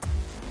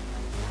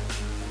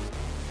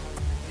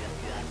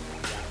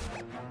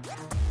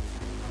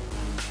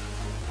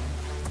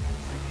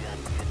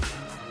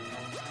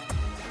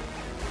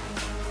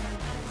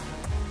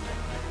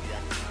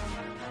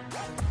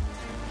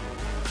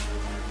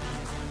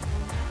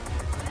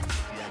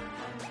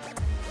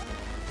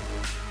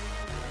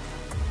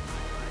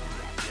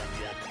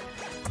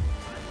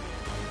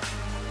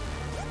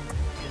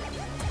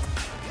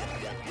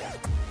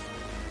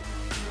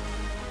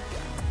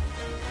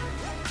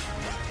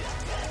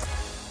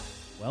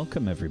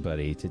Welcome,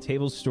 everybody, to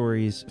Table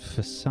Stories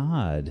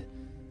Facade.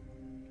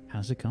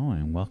 How's it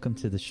going? Welcome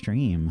to the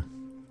stream.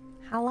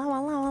 Hello,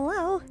 hello,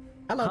 hello.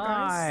 Hello, guys.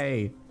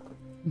 Hi.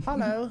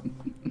 Hello.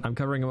 I'm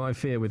covering my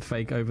fear with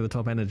fake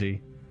over-the-top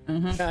energy.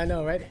 I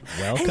know, right?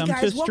 Welcome hey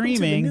guys, to welcome streaming.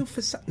 To the new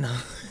facade. No.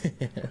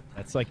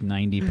 That's like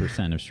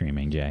 90% of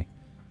streaming, Jay.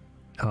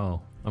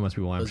 Oh, that must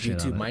be why I'm Those shit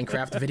YouTube at it.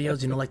 Minecraft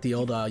videos, you know, like the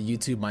old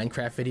YouTube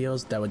Minecraft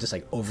videos that were just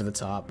like over the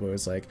top, where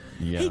it's like,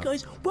 Yeah. hey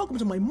guys, welcome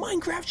to my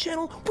Minecraft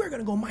channel. We're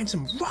gonna go mine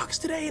some rocks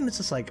today, and it's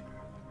just like,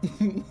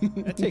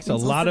 That takes a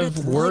lot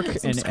of work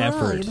and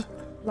effort. A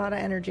lot of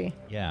energy.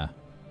 Yeah,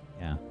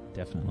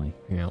 definitely.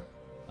 Yeah.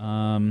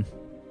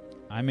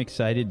 I'm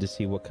excited to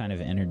see what kind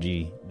of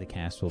energy the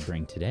cast will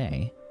bring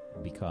today,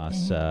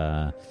 because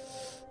they're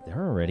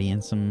already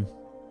in some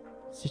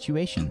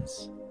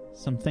situations.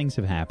 Some things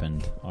have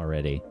happened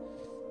already.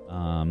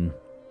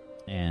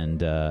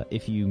 And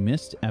if you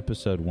missed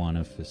episode 1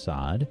 of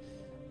Facade,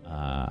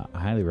 I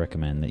highly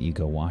recommend that you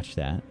go watch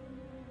that,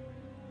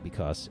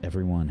 because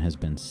everyone has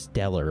been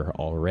stellar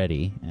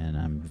already, and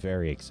I'm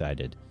very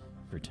excited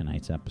for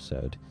tonight's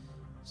episode.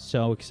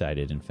 So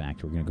excited, in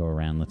fact. We're going to go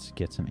around. Let's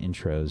get some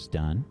intros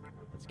done.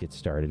 Let's get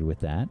started with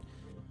that.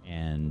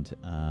 And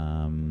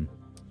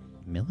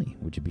Millie,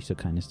 would you be so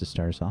kind as to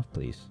start us off,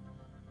 please?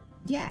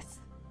 Yes.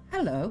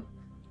 Hello.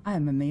 I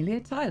am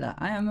Amelia Tyler.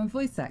 I am a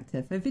voice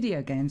actor for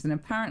video games, and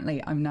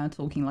apparently I'm now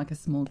talking like a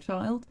small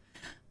child.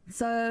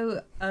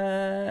 So,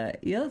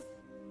 yes,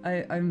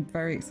 I'm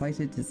very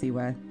excited to see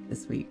where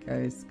this week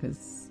goes,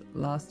 because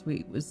last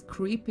week was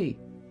creepy.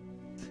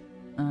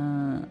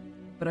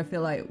 But I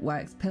feel like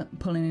Wax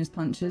pulling his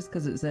punches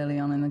because it's early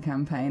on in the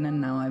campaign, and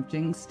now I've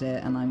jinxed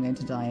it and I'm going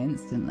to die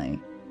instantly.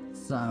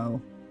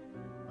 So,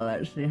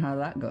 let's see how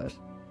that goes.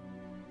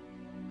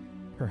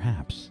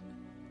 Perhaps.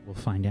 We'll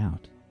find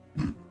out.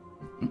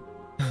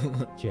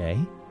 Jay?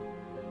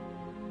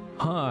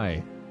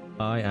 Hi,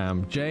 I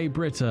am Jay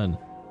Britton,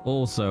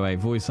 also a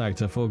voice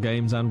actor for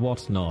games and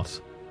whatnot.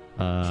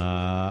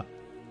 I'm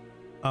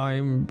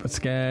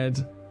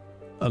scared,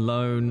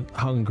 alone,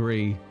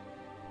 hungry.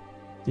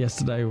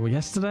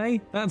 Yesterday?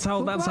 That's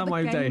how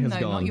my day has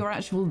gone. Not your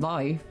actual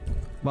life.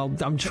 Well,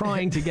 I'm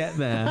trying to get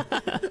there.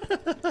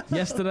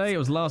 Yesterday, it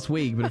was last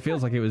week, but it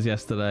feels like it was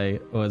yesterday.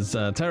 It was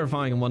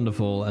terrifying and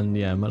wonderful, and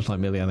yeah, much like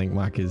Millie, I think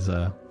Wack is,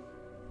 I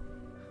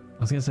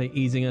was going to say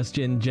easing us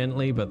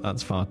gently, but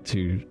that's far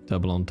too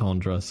double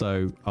entendre,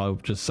 so I'll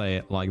just say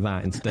it like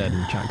that instead,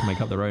 and chat can make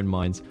up their own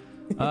minds.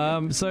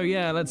 So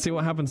yeah, let's see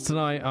what happens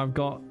tonight. I've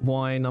got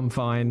wine, I'm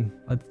fine.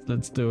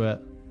 Let's do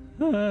it.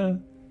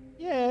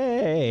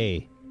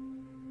 Yay!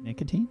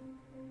 Nicotine?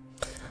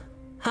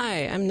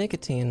 Hi, I'm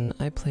Nicotine.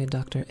 I play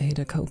Dr.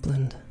 Ada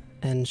Copeland,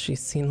 and she's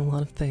seen a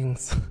lot of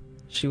things.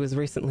 She was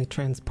recently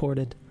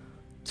transported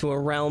to a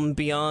realm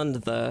beyond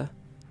the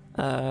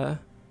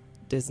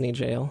Disney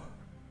jail.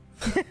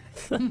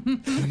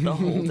 The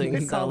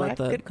holding cell at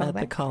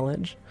the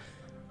college,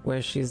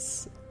 where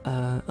she's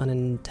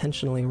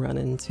unintentionally run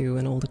into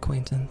an old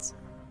acquaintance.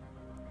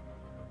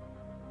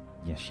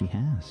 Yes, she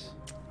has.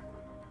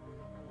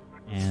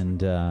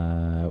 And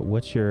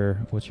what's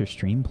your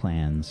stream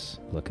plans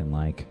looking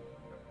like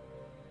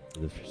for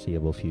the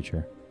foreseeable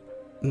future?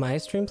 My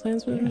stream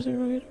plans for the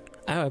foreseeable future?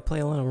 I play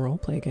a lot of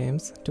roleplay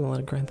games, do a lot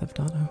of Grand Theft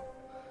Auto.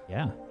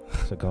 Yeah.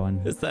 So go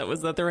and... Was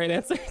that the right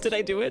answer? Did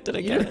I do it? Did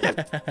I get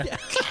it?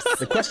 yes.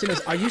 The question is,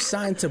 are you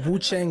signed to Wu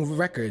Chang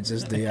Records?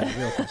 Is the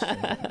real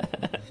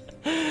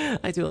question.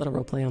 I do a lot of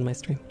roleplay on my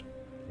stream.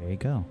 There you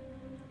go.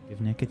 Give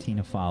Nicotine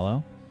a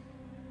follow.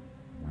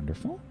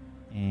 Wonderful.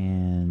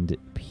 And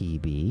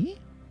PB?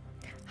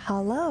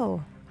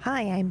 Hello.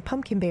 Hi, I'm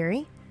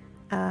Pumpkinberry.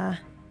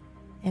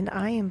 And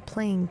I am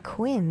playing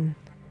Quinn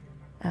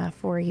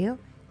for you.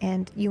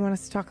 And you want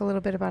us to talk a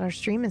little bit about our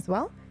stream as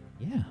well?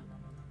 Yeah.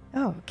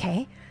 Oh,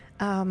 okay.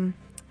 And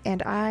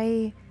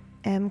I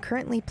am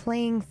currently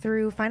playing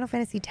through Final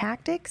Fantasy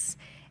Tactics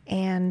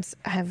and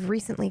have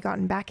recently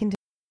gotten back into...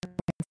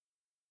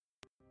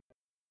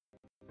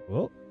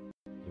 Well,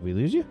 did we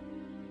lose you?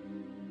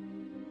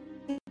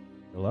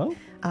 Hello?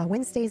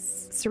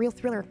 Wednesday's Surreal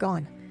Thriller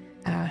gone,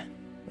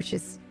 which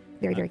is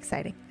very, very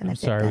exciting. And I'm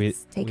that's sorry,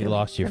 it. we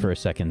lost you for a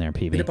second there,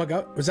 Did it PB. bug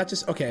out? Was that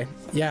just okay?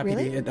 Yeah,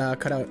 Really? PB, it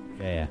cut out.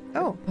 Yeah.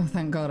 Oh, Oh,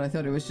 thank God. I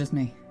thought it was just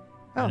me.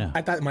 I know.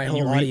 I thought my Can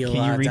you whole audio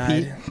can you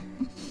repeat?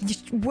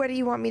 died. what do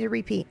you want me to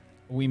repeat?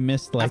 We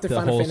missed like After the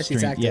Final whole Fantasy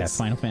stream. Yeah, Tactics.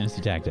 Final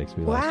Fantasy Tactics.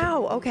 We lost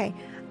Wow, okay.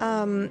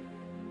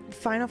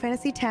 Final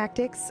Fantasy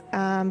Tactics,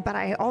 but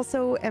I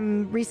also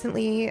am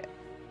recently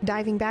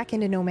diving back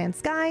into No Man's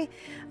Sky,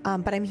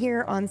 but I'm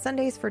here on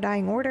Sundays for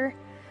Dying Order,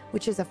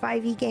 which is a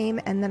 5e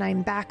game, and then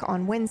I'm back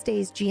on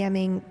Wednesdays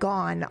GMing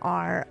Gone,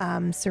 our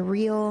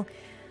surreal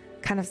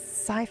kind of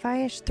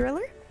sci-fi-ish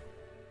thriller.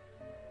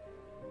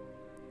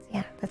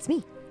 Yeah, that's me.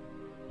 you.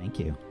 Thank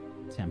you.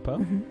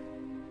 Tempo?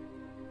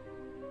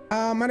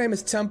 My name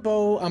is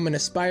Tempo. I'm an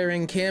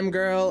aspiring cam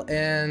girl,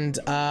 and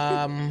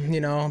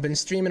I've been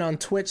streaming on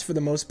Twitch for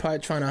the most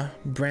part, trying to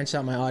branch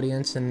out my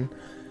audience and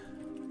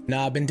No,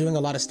 I've been doing a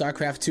lot of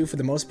StarCraft 2 for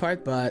the most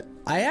part, but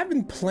I have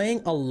been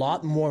playing a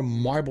lot more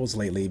marbles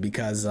lately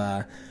because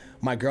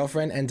my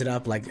girlfriend ended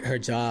up, like, her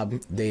job,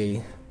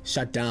 they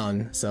shut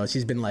down. So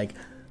she's been like,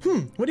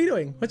 what are you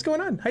doing? What's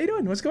going on? How you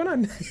doing? What's going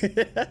on?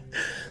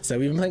 So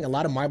we've been playing a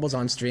lot of marbles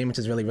on stream, which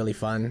is really, really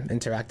fun,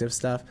 interactive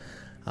stuff.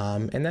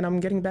 And then I'm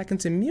getting back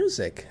into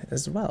music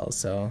as well,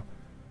 so...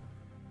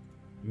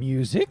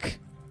 Music?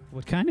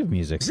 What kind of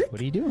music?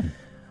 What are you doing?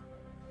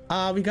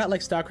 We got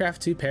like StarCraft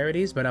 2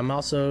 parodies, but I'm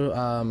also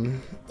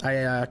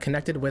I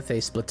connected with a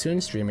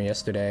Splatoon streamer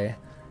yesterday,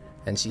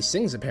 and she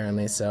sings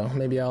apparently, so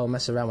maybe I'll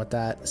mess around with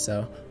that.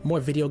 So more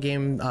video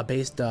game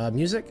based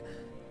music,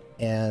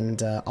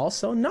 and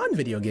also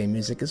non-video game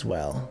music as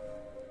well.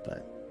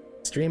 But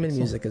streaming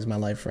music is my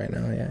life right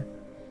now. Yeah.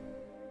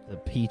 The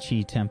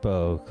Peachy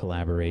Tempo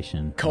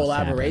collaboration.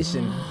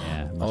 Collaboration.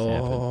 Yeah. Must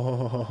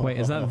happen. Wait,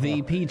 is that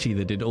the Peachy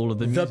that did all of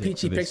the The music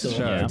Peachy for this Pixel.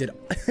 show? Yeah. Did,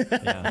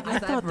 Yeah. I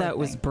thought that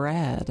was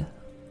Brad.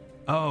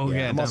 Oh,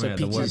 yeah. I'm damn also it,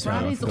 the Peachy's word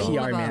Brad is power. all PR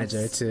of manager,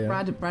 us. too.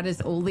 Brad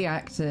is all the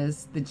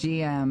actors, the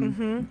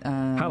GM.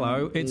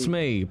 Hello, it's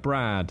me,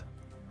 Brad.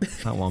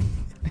 That one.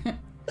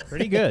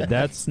 Pretty good.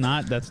 That's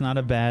not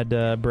a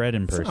bad bread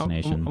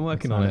impersonation. I'm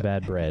working That's on not it. a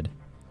bad bread.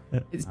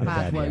 It's Not a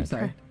bad bad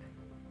Wozo.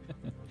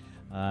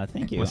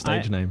 Thank you. My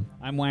stage name.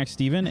 I'm Wax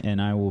Steven,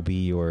 and I will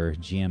be your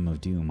GM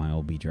of Doom. I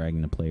will be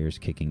dragging the players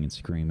kicking and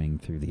screaming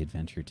through the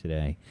adventure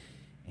today.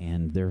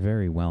 And there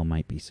very well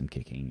might be some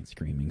kicking and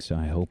screaming, so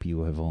I hope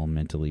you have all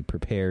mentally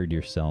prepared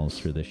yourselves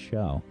for this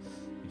show.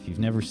 If you've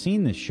never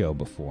seen this show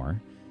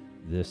before,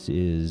 this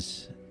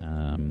is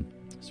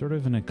sort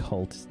of an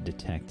occult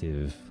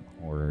detective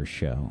horror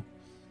show.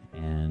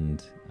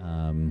 And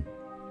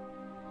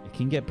it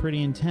can get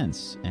pretty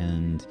intense,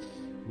 and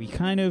we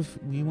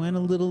went a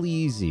little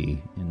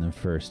easy in the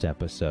first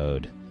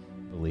episode,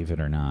 believe it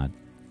or not.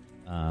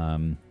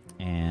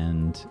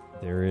 And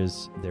there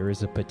is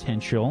a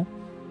potential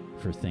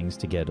for things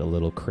to get a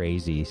little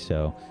crazy,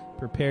 so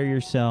prepare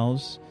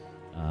yourselves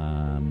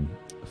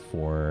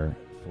for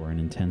an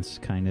intense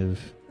kind of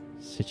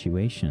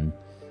situation,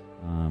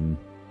 and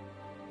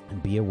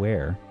be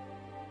aware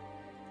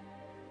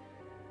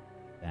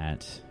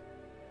that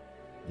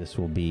this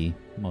will be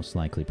most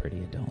likely pretty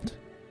adult.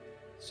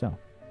 So,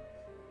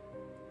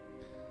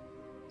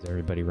 is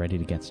everybody ready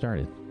to get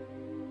started?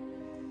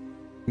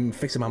 I'm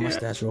fixing my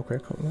mustache real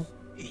quick. Hold on.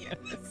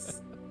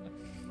 Yes.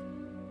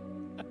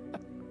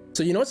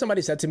 So you know what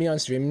somebody said to me on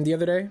stream the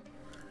other day?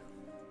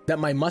 That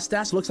my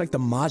mustache looks like the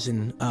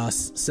Majin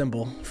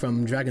symbol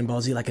from Dragon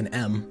Ball Z, like an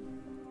M.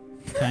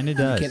 Kind of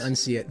does. You can't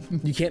unsee it.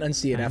 You can't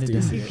unsee it Kinda after you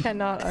does. see You it.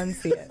 cannot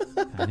unsee it.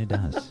 Kind of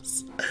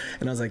does.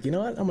 And I was like, you know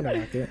what? I'm gonna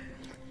rock it.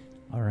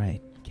 All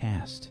right,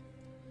 cast.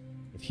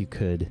 If you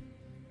could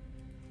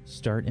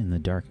start in the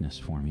darkness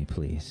for me,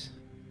 please.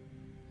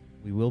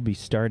 We will be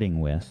starting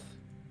with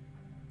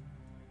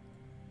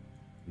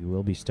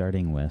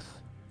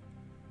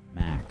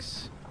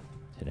Max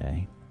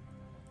today.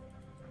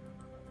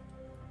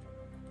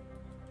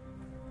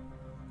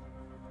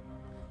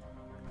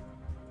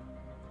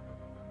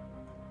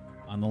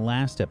 On the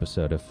last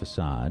episode of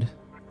Facade,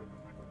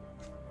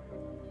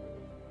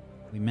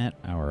 we met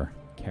our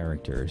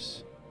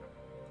characters.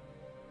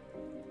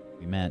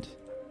 We met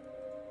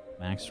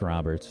Max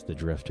Roberts, the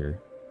Drifter.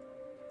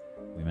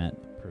 We met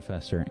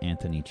Professor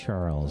Anthony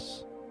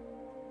Charles,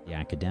 the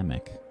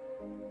academic.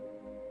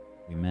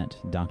 We met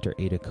Dr.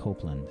 Ada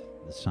Copeland,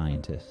 the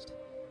scientist.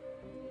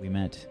 We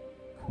met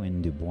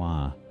Quinn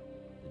Dubois,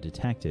 the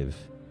detective.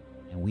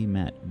 And we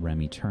met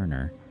Remy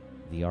Turner,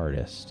 the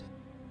artist.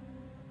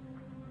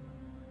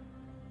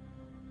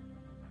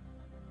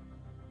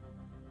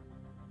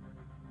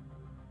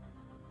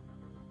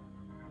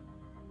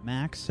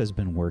 Max has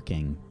been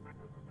working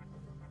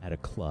at a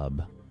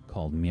club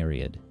called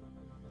Myriad.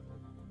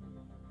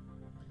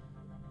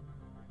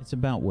 It's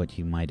about what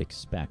you might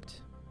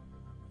expect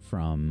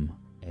from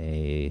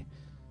a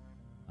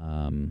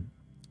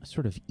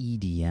sort of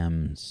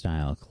EDM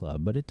style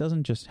club, but it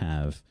doesn't just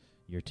have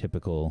your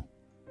typical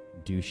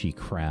douchey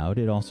crowd.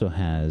 It also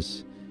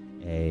has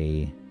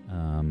a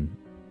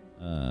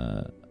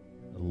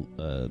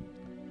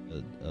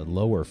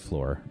lower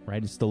floor,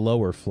 right? It's the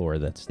lower floor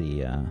that's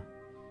the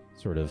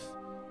sort of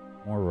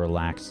more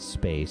relaxed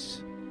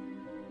space.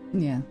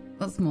 Yeah,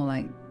 that's more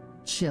like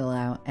chill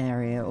out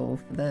area or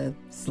for the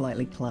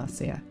slightly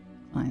classier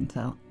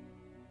clientele.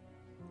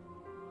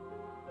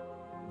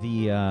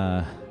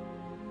 The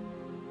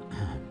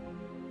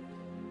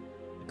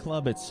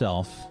club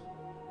itself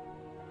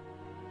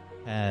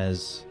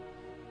has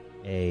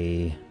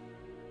an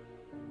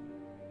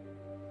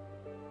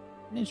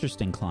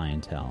interesting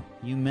clientele.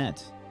 You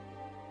met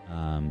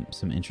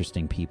some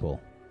interesting people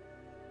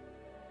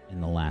in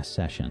the last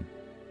session.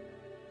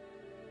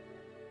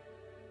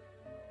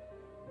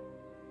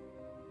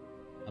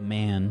 A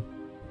man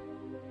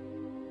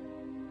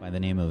by the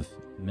name of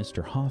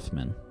Mr.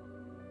 Hoffman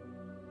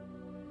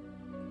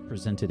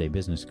presented a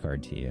business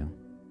card to you,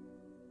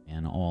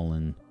 and all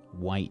in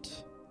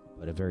white,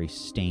 but a very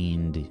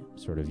stained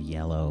sort of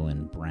yellow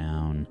and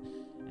brown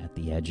at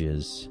the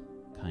edges,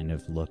 kind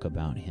of look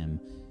about him.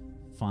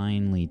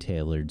 Finely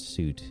tailored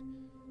suit.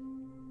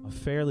 A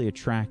fairly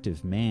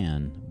attractive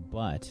man,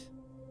 but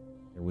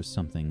there was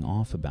something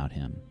off about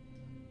him.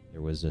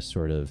 There was a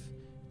sort of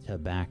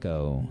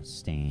tobacco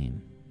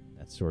stain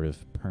that sort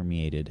of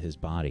permeated his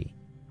body.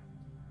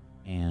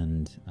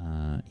 And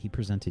he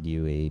presented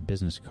you a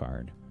business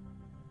card.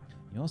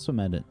 You also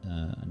met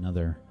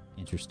another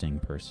interesting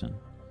person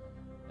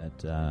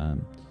that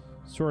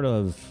sort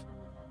of,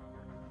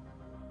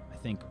 I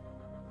think,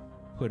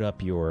 put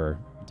up your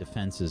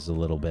defenses a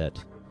little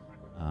bit.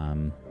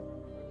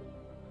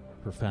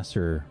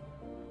 Professor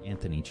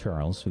Anthony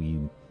Charles, who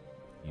you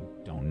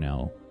don't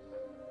know,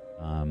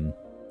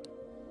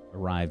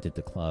 arrived at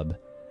the club,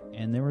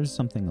 and there was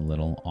something a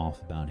little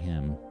off about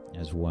him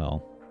as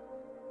well.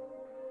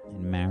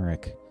 And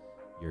Marek,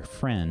 your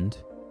friend,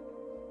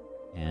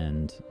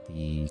 and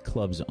the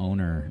club's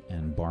owner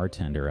and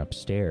bartender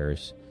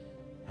upstairs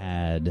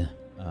had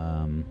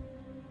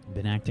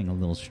been acting a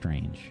little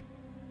strange.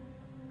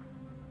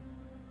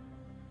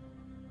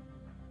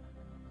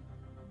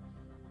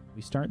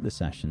 We start the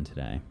session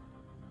today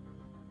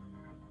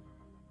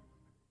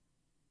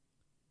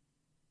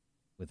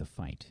with a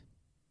fight.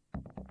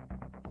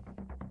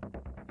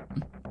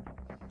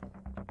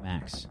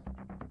 Max,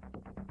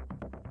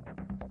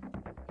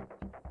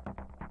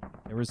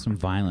 there was some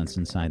violence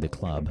inside the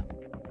club.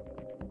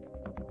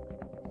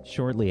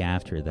 Shortly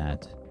after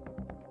that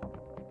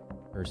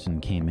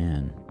person came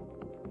in,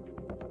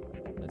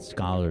 that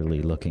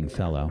scholarly-looking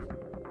fellow,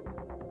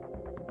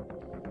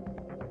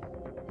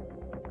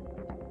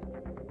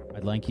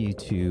 I'd like you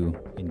to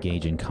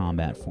engage in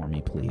combat for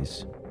me,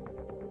 please.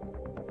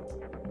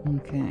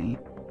 Okay.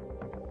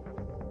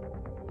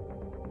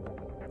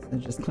 So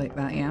just click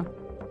that, yeah?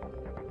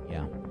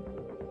 Yeah.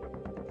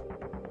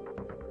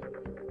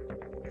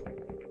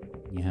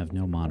 You have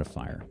no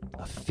modifier.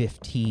 A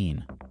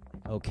 15.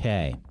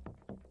 Okay.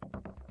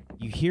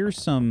 You hear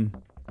some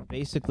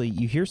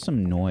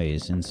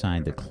noise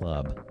inside the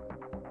club.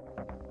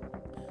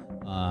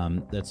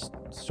 That's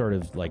sort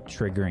of like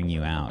triggering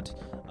you out.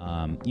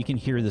 You can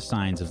hear the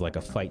signs of like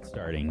a fight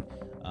starting.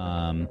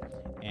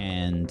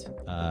 And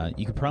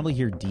you could probably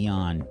hear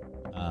Dion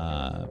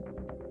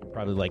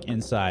probably like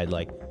inside,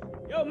 like,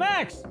 "Yo,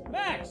 Max!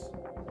 Max!"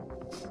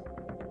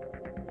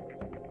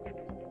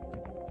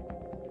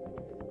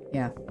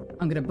 Yeah.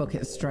 I'm gonna book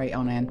it straight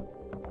on in.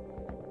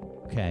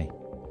 Okay.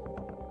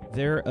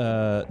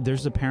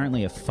 There's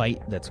apparently a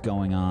fight that's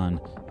going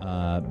on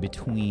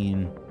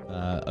between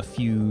a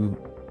few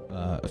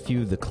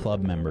of the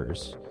club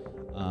members.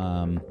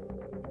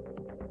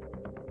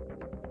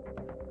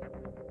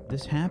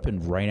 This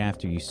happened right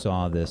after you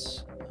saw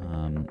this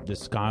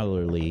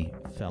scholarly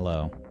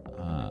fellow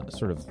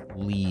sort of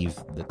leave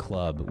the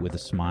club with a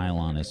smile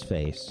on his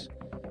face,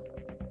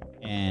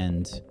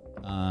 and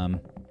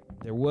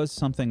there was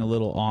something a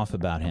little off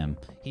about him.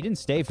 He didn't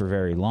stay for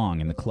very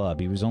long in the club.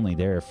 He was only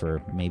there for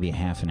maybe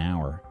half an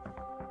hour.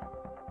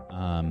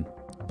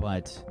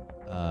 But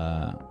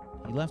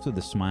he left with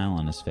a smile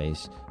on his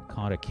face,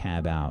 caught a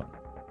cab out,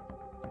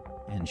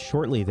 and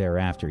shortly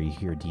thereafter you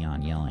hear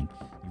Dion yelling.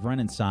 You run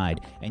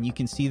inside, and you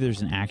can see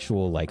there's an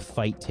actual like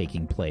fight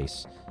taking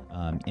place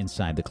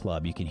inside the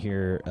club. You can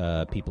hear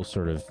people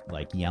sort of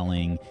like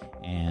yelling,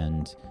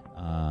 and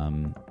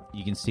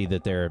you can see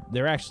that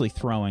they're actually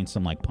throwing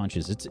some like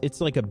punches.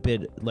 It's like a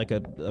bit like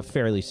a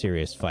fairly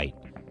serious fight.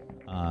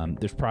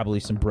 There's probably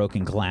some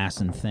broken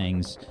glass and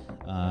things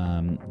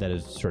that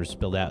have sort of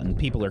spilled out, and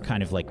people are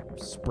kind of like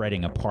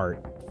spreading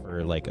apart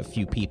for like a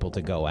few people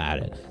to go at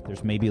it.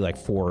 There's maybe like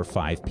 4 or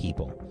 5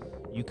 people.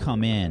 You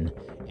come in,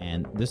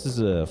 and this is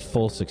a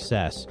full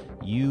success.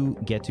 You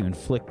get to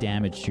inflict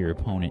damage to your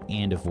opponent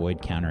and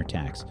avoid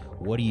counterattacks.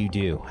 What do you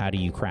do? How do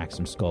you crack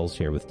some skulls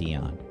here with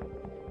Dion?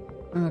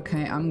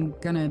 Okay, I'm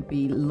gonna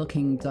be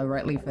looking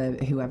directly for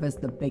whoever's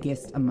the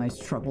biggest and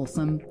most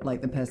troublesome,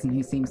 like the person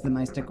who seems the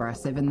most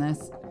aggressive in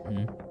this.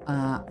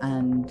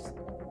 And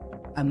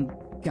I'm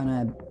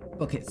gonna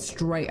book it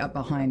straight up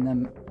behind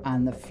them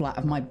and the flat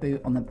of my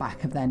boot on the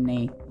back of their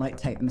knee, like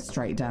take them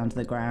straight down to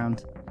the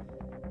ground.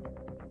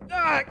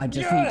 I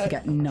just need to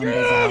get numbers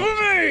out. Get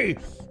off me!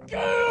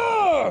 Get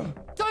off!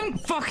 Don't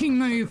fucking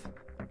move!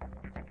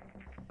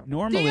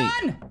 Normally,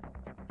 Dion!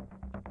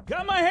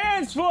 got my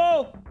hands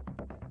full!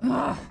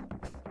 Ugh.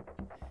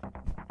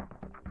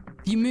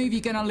 If you move,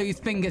 you're gonna lose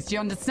fingers, do you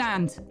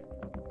understand?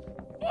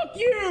 Fuck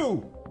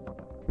you!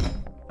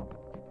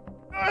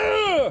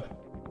 Ugh!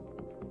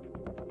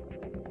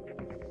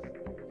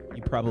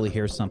 You probably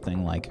hear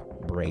something like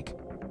break.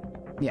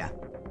 Yeah.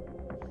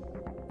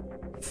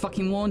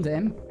 Fucking warned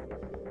him.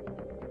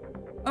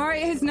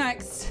 Alright, who's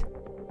next?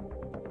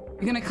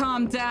 You're gonna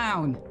calm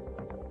down.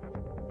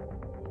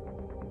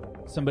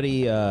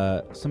 Somebody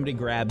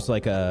grabs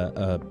like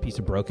a piece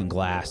of broken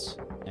glass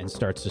and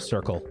starts to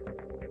circle.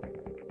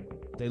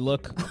 They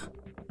look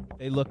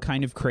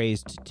kind of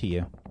crazed to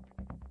you.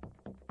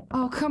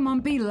 Oh, come on,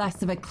 be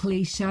less of a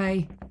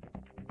cliche.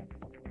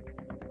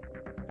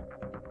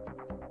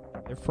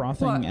 They're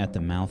frothing What? at the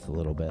mouth a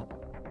little bit.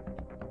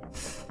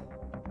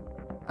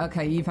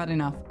 Okay, you've had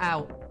enough.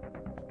 Out.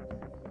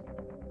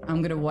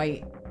 I'm gonna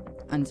wait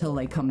until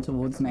they come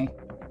towards me.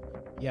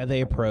 Yeah,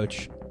 they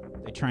approach.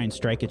 They try and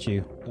strike at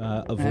you.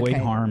 Avoid Okay.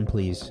 harm,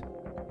 please.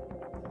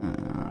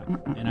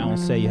 And I will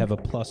say you have a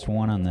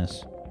 +1 on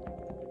this.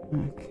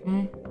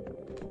 Okay.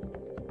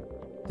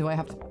 Do I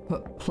have to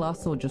put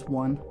plus or just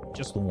 1?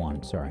 Just the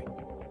 1, sorry.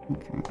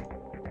 Okay.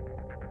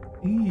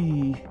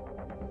 Eee.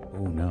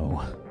 Oh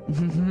no.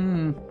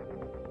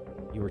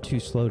 You were too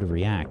slow to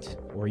react,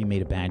 or you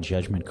made a bad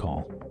judgment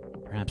call.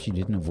 Perhaps you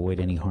didn't avoid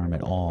any harm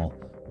at all,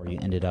 or you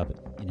ended up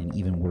in an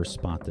even worse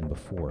spot than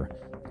before.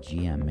 The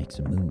GM makes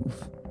a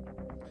move.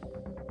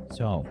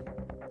 So,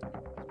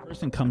 the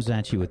person comes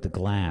at you with the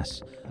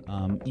glass.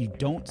 You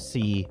don't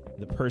see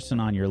the person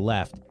on your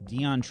left.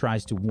 Dion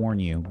tries to warn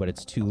you, but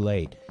it's too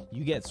late.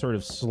 You get sort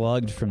of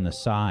slugged from the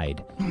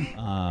side,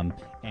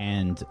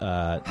 and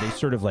they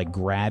sort of like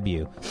grab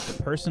you.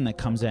 The person that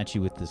comes at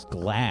you with this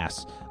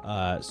glass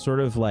sort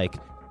of like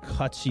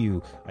cuts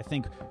you. I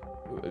think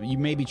you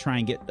maybe try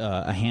and get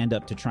a hand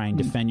up to try and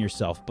defend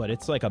yourself, but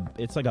it's like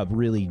a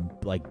really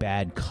like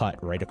bad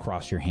cut right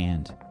across your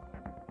hand.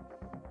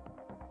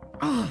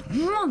 Oh,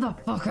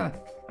 motherfucker!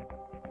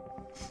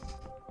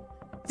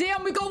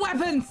 Dion, we got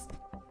weapons!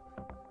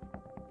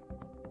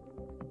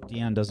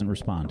 Dion doesn't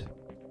respond.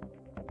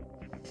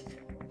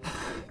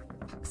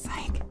 Fuck's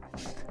sake.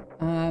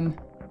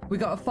 We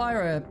got a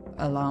fire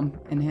alarm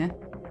in here.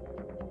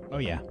 Oh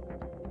yeah.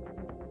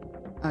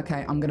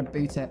 Okay, I'm gonna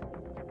boot it.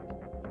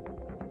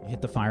 You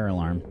hit the fire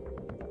alarm.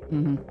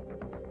 Mm-hmm.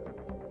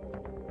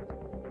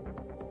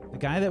 The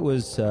guy that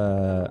was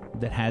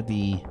that had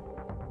the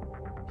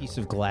piece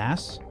of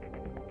glass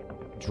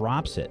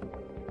drops it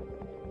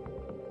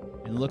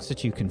and looks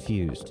at you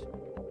confused.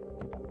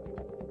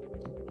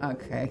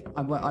 Okay,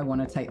 I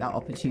want to take that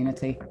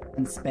opportunity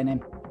and spin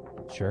him.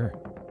 Sure.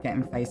 Get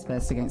him face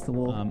first against the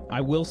wall.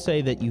 I will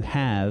say that you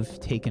have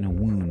taken a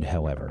wound,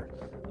 however.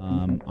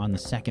 On the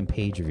second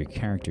page of your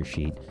character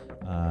sheet,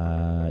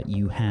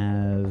 you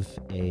have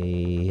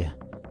a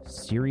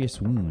serious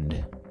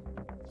wound.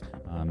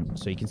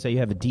 So you can say you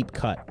have a deep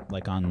cut,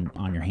 like on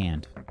your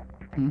hand.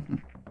 Mm-hmm.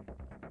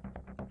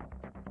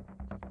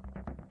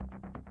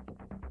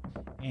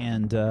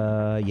 And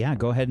yeah,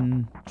 go ahead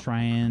and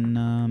try and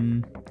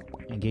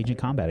engage in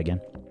combat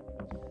again.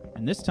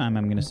 And this time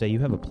I'm going to say you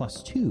have a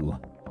 +2.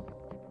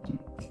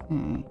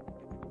 Okay.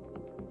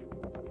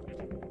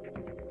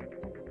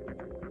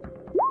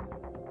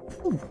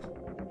 Ooh.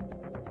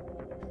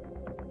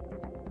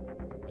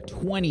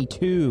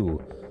 22.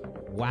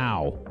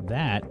 Wow,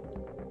 that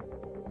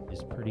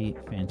is pretty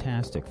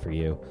fantastic for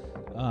you.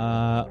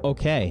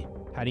 Okay,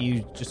 how do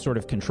you just sort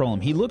of control him?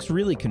 He looks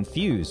really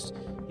confused.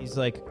 He's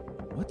like,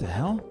 what the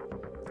hell?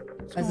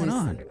 What's As going his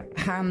on?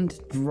 hand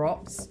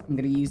drops, I'm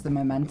going to use the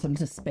momentum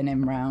to spin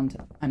him round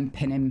and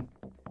pin him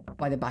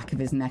by the back of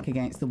his neck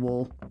against the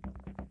wall.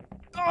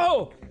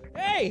 Oh!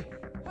 Hey!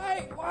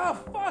 Hey! Wow,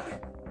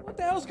 fuck! What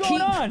the hell's going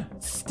Keep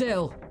on?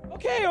 still.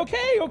 Okay!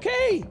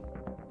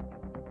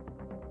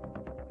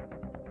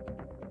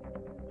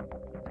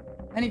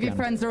 Any of your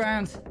friends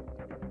around?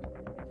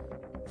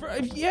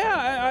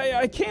 Yeah,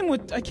 I came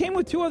with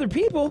 2 other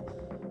people.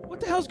 What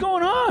the hell's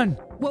going on?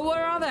 Well,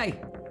 where are they?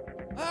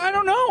 I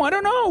don't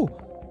know.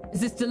 Is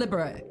this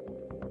deliberate?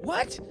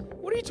 What?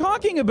 What are you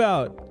talking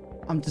about?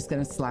 I'm just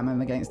going to slam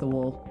him against the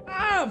wall.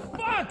 Ah,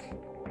 fuck!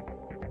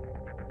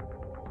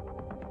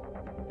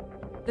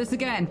 This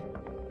again.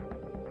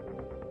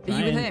 Are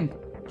you with him?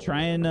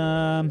 Try and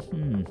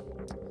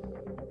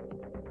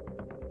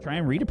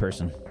read a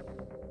person.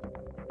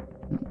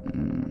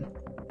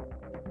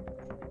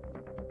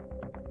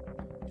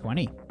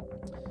 20.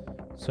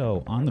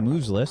 So on the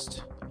moves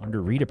list,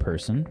 under read a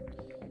person,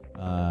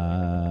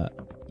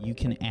 you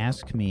can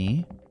ask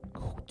me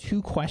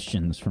 2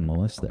 questions from the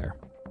list there.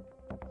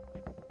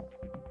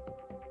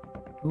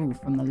 Ooh,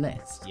 from the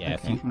list. Yeah,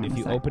 Okay, if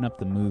you open up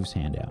the moves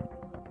handout,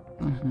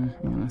 hang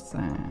on a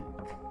sec.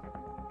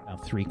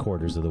 about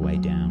 3/4 of the way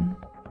down,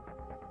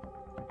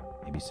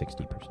 maybe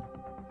 60%.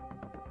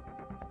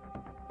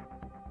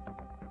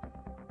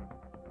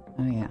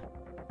 Oh, yeah.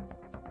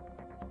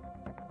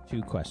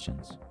 2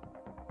 questions.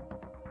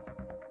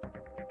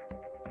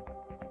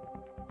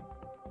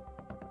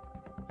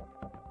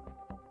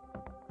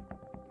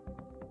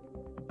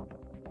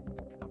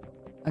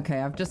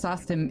 Okay, I've just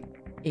asked him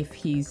if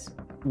he's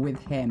with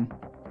him.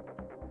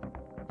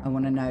 I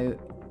want to know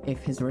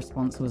if his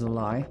response was a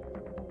lie.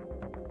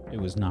 It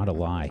was not a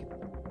lie.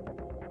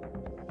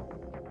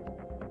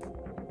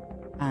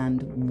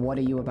 And what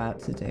are you about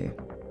to do?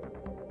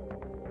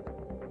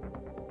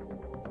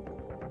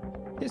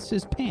 Piss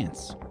his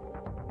pants.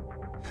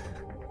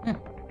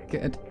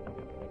 Good.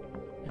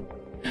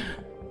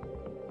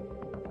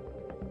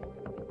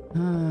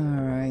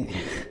 Alright.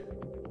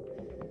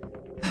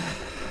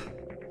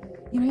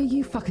 You know,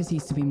 you fuckers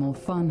used to be more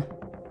fun.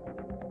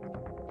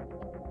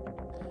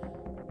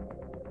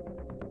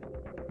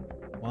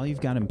 While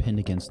you've got him pinned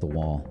against the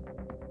wall,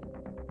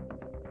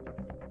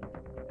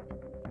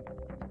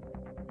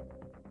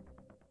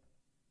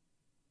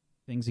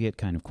 things get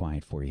kind of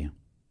quiet for you.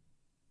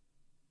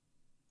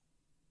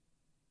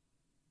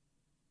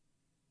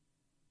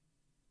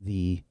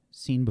 the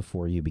scene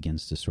before you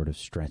begins to sort of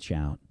stretch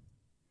out.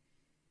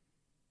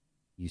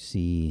 You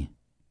see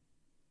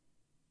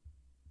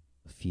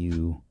a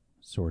few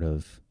sort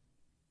of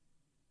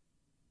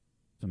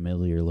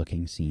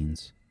familiar-looking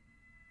scenes.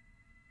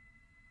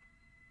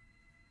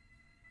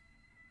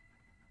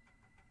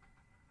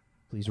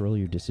 Please roll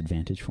your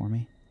disadvantage for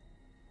me.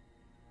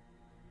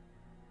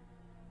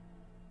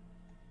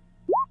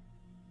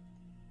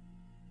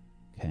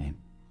 Okay.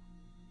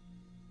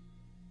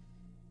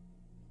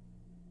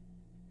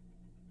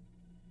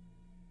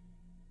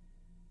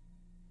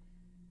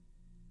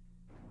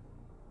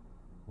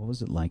 What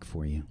was it like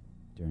for you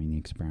during the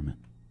experiment?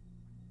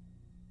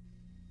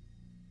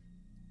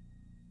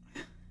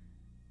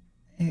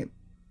 It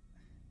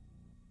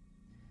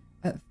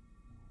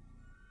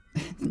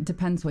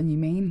depends when you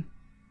mean.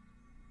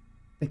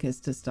 Because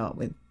to start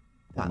with,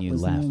 that When you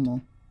was left.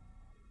 normal.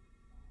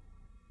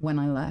 When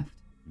I left.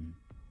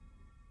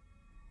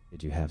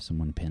 Did you have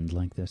someone pinned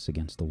like this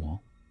against the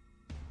wall?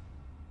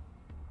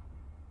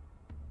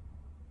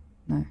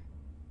 No.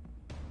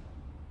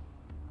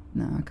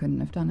 No, I couldn't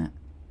have done it.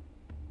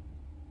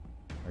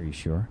 Are you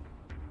sure?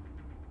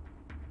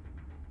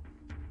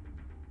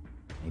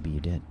 Maybe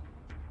you did.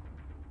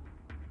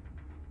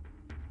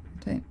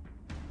 I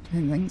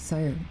don't think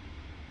so.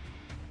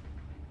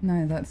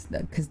 No, that's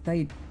because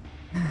they.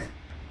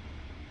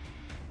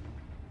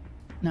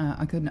 No,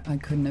 I couldn't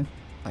have.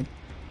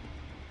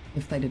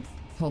 If they'd have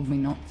told me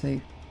not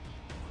to.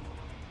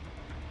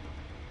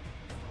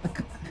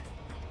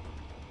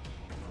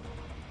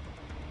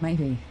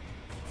 Maybe.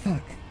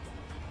 Fuck.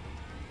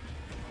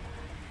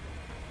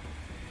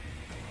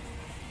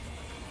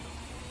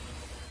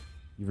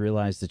 You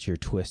realize that you're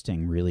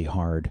twisting really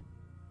hard,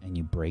 and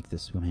you break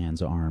this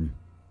man's arm.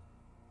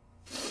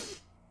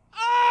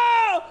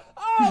 Oh!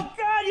 Oh,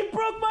 God, you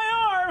broke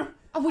my arm!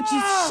 Oh, would you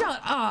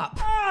shut up?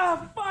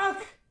 Ah,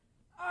 fuck!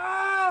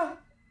 Ah!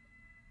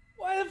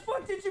 Why the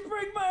fuck did you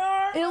break my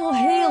arm? It'll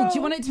heal. Do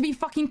you want it to be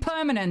fucking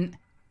permanent?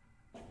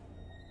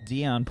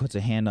 Dion puts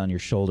a hand on your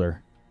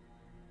shoulder.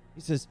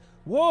 He says,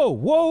 "Whoa,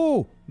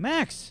 whoa,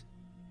 Max!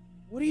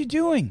 What are you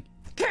doing?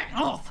 Get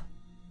off!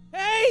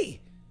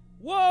 Hey!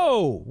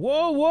 Whoa,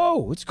 whoa,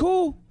 whoa! It's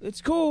cool.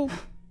 It's cool.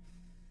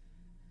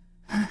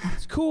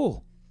 It's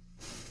cool.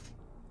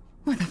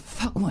 Where the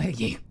fuck were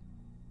you?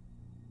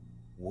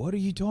 What are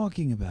you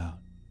talking about?"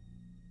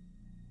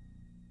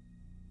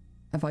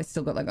 Have I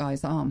still got that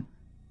guy's arm?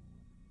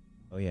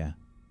 Oh, yeah.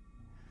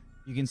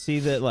 You can see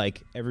that,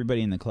 like,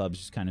 everybody in the club's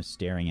just kind of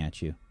staring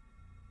at you.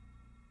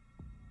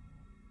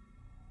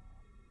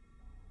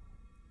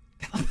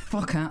 Get the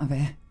fuck out of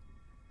here.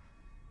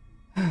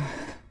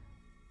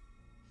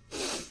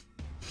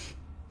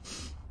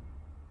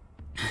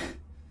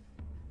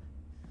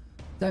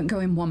 Don't go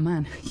in one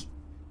man.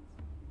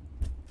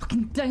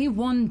 Fucking day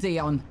one,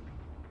 Dion.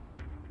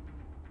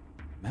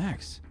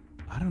 Max,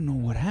 I don't know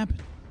what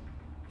happened.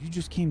 You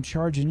just came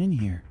charging in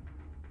here.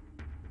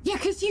 Yeah,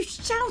 because you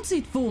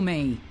shouted for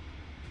me.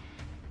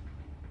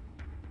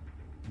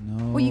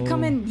 No. Well, you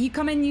come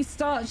in, you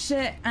start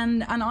shit,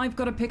 and I've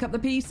got to pick up the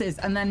pieces,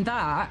 and then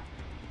that.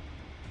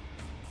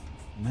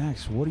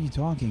 Max, what are you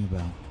talking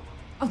about?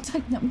 I'll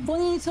take that. What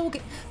are you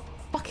talking?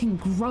 Fucking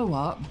grow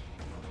up.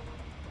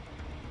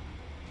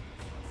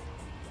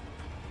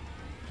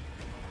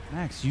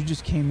 Max, you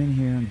just came in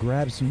here and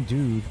grabbed some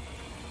dude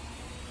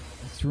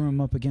and threw him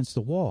up against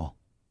the wall.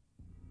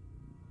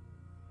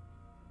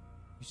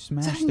 You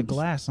smashed the Don't-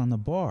 glass on the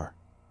bar.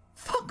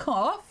 Fuck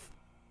off.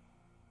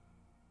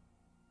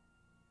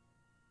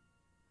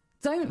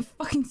 Don't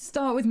fucking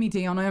start with me,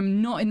 Dion. I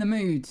am not in the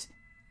mood.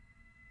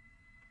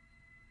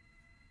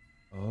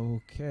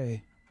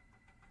 Okay.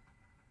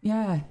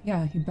 Yeah,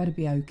 you better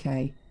be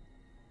okay.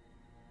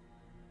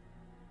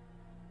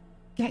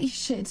 Get your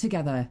shit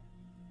together.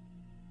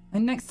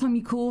 And next time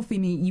you call for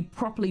me, you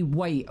properly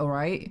wait,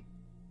 alright?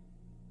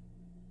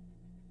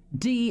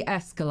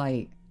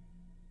 De-escalate.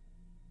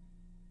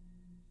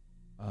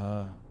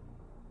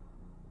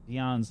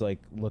 Dion's like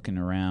looking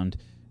around.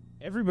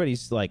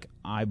 Everybody's like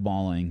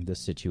eyeballing the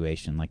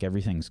situation. Like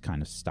everything's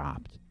kind of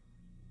stopped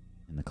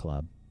in the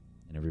club.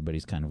 And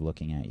everybody's kind of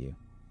looking at you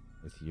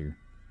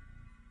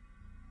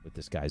with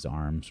this guy's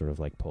arm sort of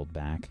like pulled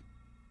back.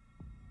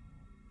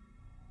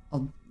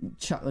 I'll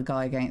chuck the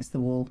guy against the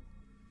wall.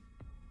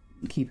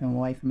 Keep him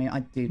away from me.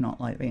 I do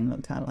not like being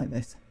looked at like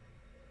this.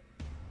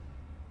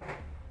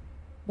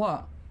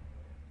 What?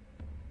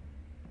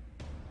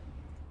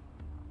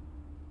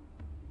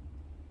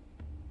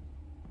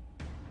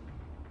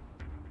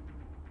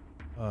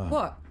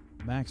 What?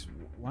 Max,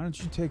 why don't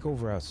you take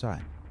over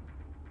outside?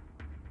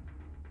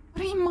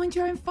 Why don't you mind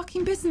your own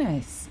fucking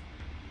business?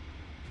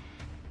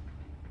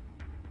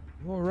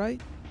 You all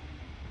right?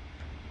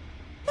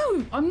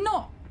 No, I'm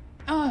not.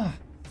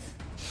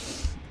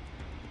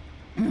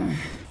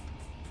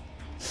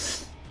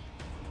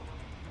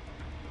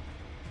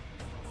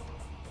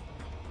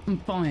 I'm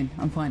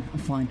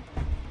fine.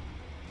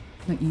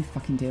 Don't you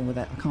fucking deal with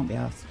it. I can't be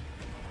asked.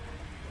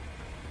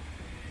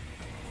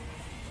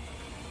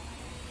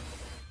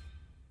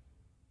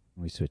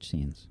 We switch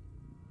scenes.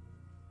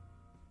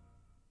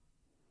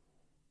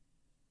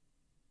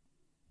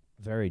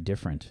 very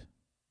different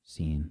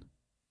scene.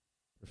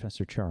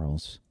 Professor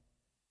Charles,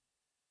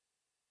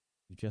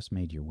 you just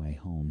made your way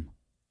home,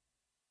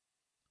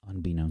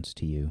 unbeknownst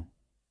to you,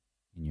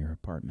 in your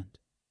apartment.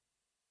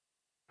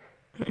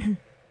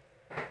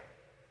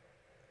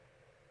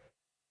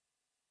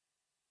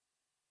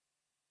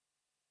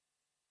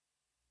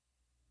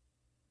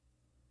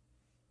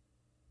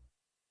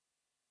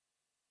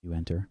 You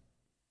enter.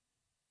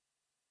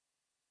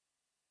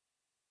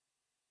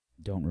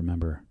 Don't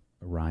remember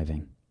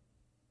arriving.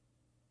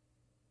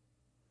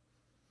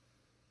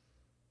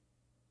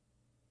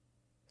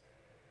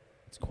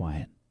 It's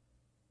quiet.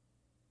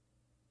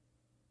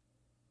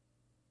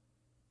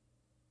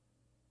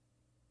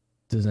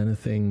 Does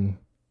anything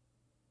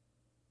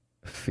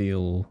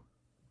feel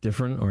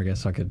different? Or I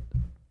guess I could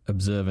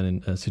observe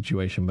a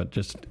situation, but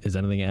just, is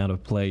anything out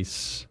of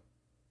place?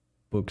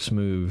 Books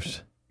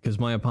moved? Because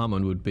my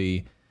apartment would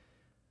be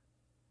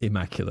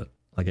immaculate.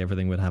 Like,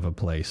 everything would have a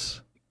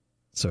place.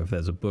 So if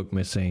there's a book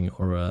missing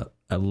or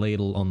a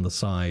ladle on the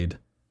side,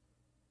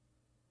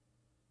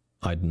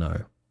 I'd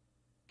know.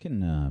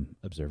 Can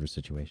observe a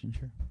situation,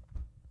 sure.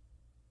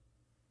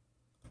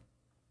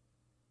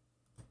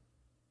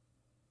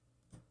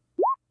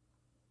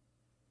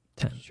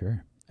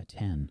 Sure, a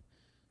 10.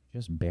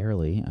 Just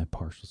barely a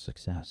partial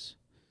success.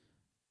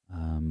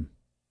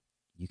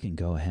 You can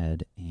go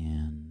ahead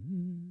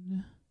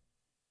and...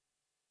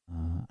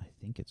 I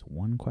think it's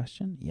one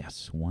question?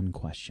 Yes, one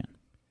question.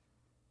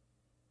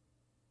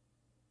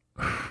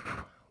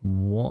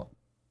 What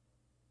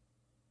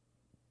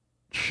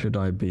should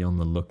I be on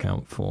the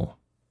lookout for?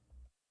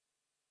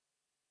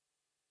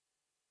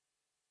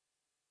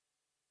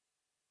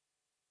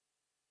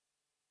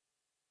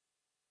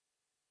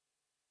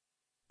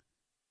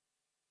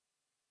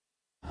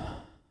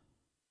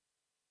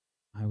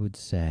 I would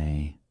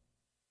say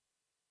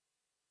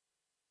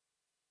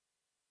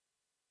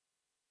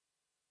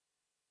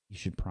you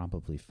should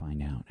probably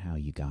find out how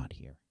you got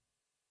here.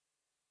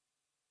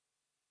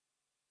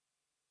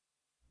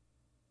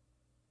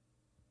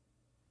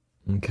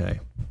 Okay.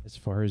 As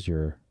far as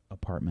your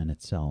apartment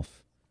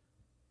itself,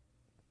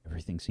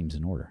 everything seems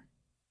in order.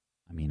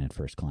 I mean, at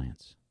first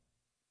glance.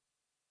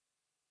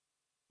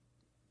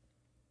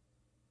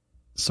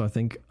 So I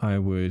think I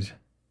would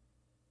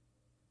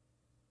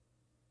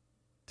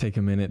take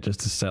a minute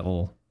just to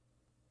settle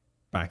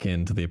back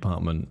into the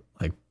apartment,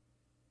 like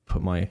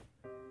put my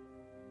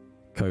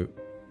coat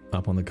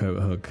up on the coat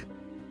hook,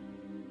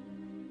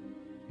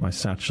 my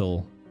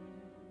satchel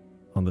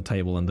on the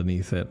table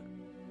underneath it,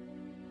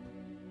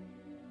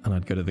 and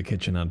I'd go to the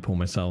kitchen and I'd pour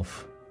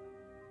myself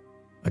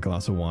a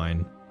glass of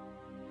wine,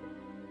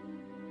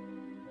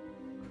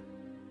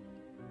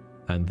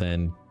 and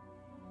then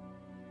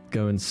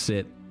go and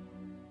sit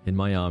in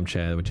my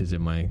armchair, which is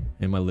in my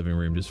living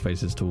room, just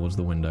faces towards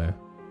the window.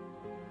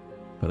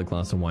 Put a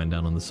glass of wine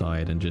down on the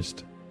side and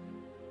just...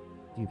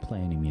 Do you play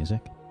any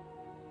music?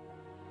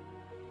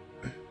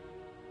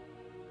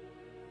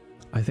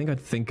 I think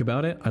I'd think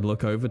about it. I'd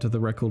look over to the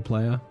record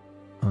player.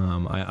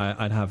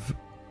 I'd have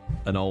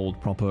an old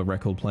proper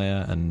record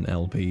player and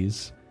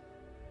LPs.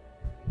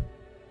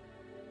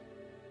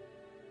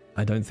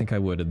 I don't think I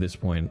would at this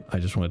point. I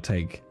just want to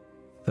take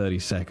 30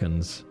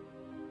 seconds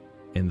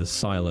in the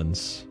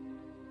silence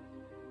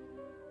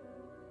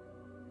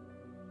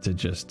to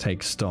just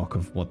take stock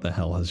of what the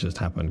hell has just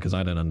happened, because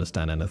I don't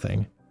understand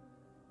anything.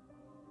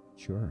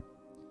 Sure.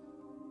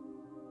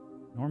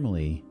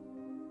 Normally,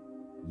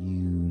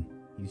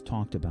 you've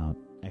talked about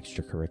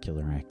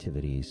extracurricular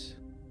activities.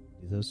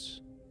 Do those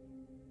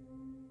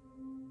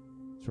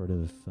sort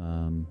of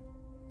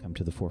come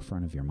to the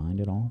forefront of your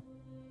mind at all?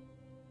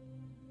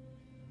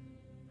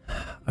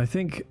 I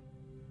think,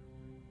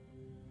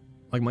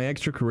 like, my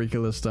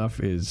extracurricular stuff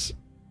is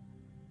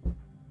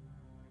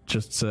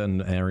just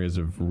certain areas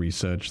of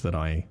research that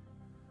I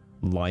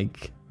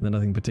like. They're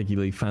nothing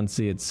particularly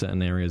fancy. It's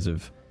certain areas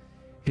of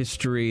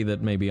history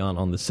that maybe aren't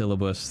on the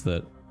syllabus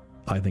that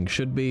I think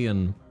should be,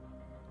 and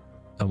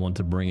I want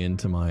to bring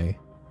into my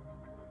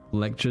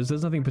lectures.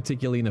 There's nothing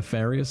particularly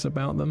nefarious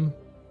about them.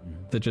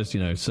 They're just,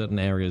 certain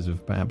areas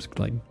of perhaps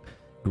like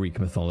Greek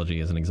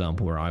mythology as an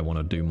example, where I want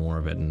to do more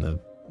of it, and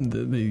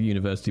the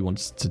university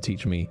wants to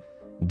teach me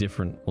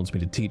different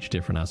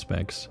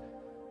aspects.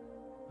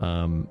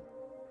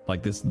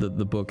 Like this, the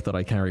book that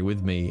I carry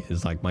with me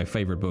is like my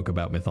favorite book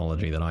about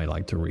mythology that I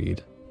like to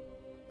read.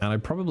 And I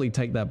probably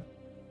think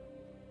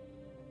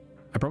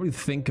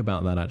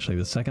about that actually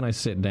the second I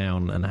sit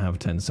down and have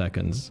 10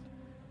 seconds.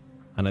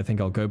 And I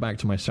think I'll go back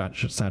to my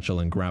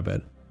satchel and grab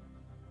it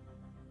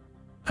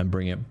and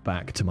bring it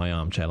back to my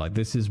armchair. Like,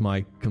 this is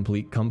my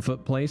complete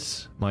comfort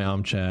place. My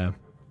armchair,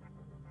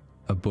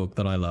 a book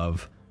that I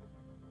love,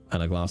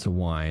 and a glass of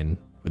wine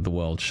with the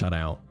world shut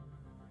out.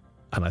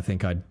 And I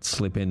think I'd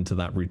slip into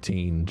that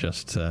routine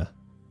just to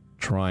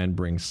try and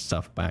bring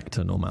stuff back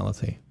to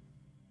normality.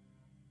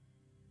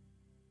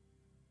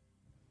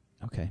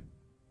 Okay.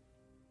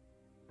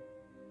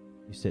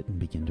 You sit and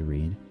begin to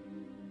read.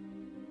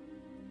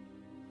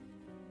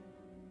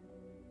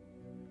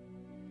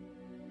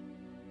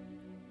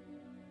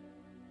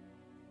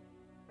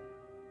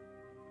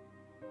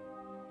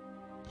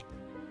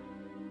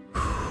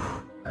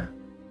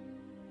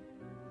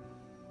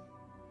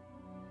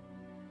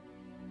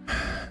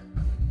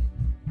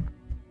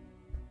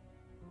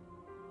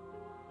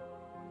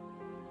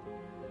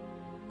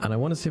 And I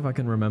want to see if I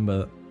can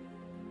remember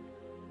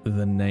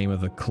the name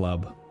of the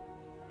club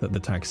that the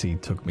taxi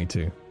took me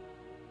to.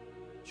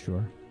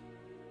 Sure.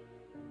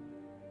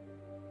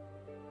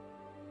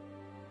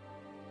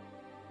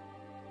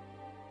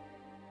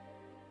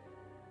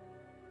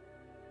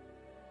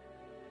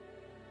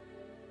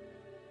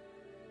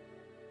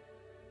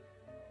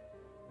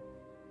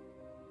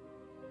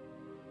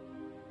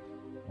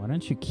 Why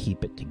don't you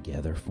keep it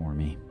together for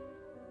me?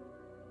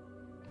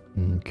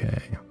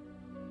 Okay.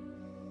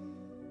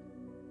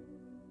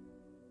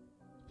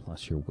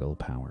 Plus your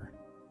willpower.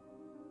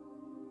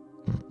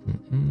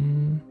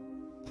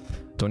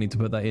 Do I need to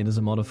put that in as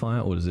a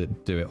modifier, or does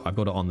it do it? I've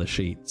got it on the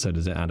sheet, so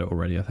does it add it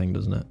already, I think,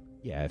 doesn't it?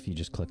 Yeah, if you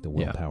just click the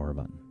willpower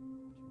button.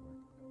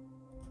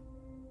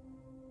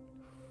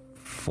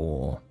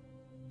 4.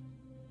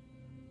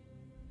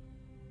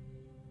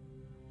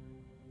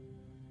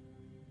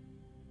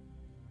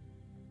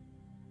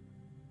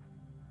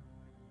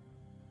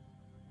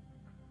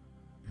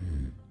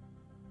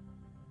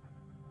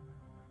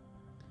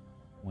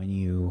 When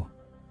you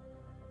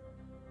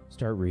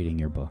start reading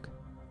your book,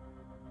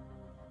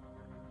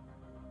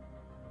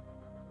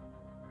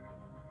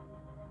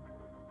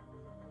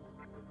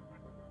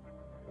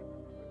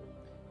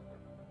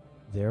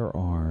 there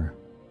are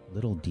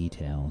little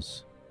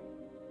details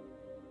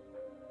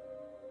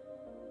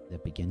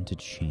that begin to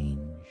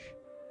change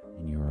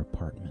in your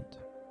apartment.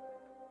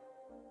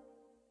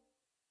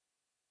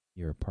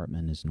 Your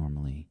apartment is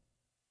normally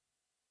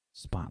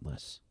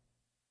spotless,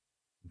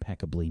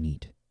 impeccably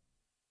neat.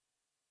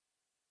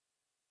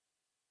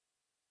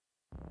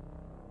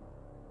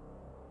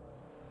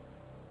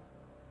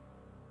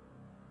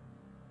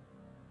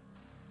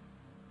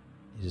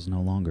 It is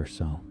no longer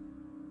so.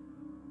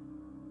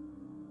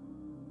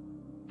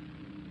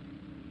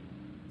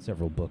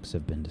 Several books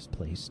have been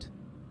displaced.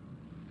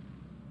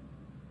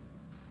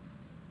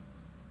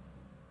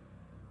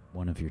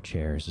 One of your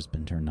chairs has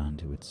been turned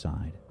onto its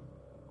side.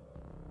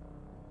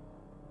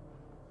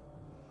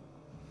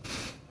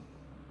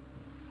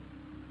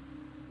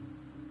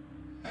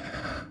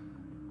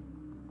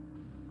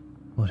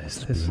 What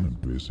is this? It's been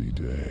a busy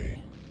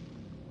day.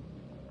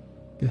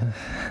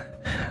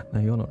 No,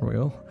 you're not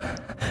real.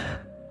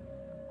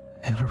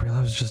 You're not real,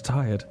 I was just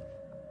tired.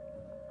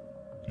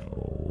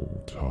 Oh,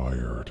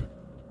 tired.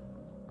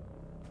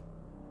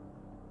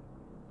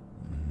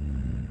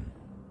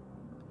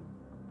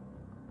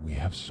 We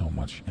have so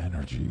much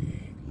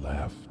energy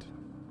left.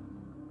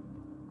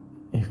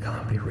 You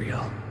can't be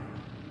real.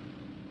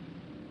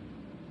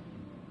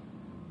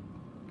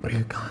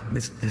 You can't.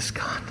 This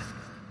can't.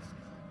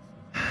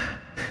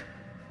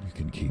 You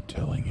can keep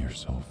telling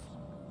yourself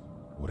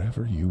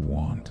whatever you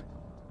want.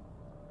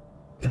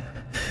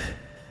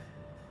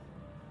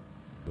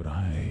 But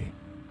I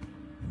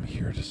am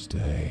here to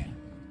stay.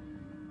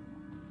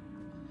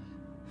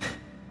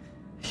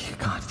 You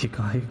can't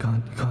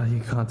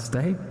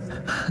stay.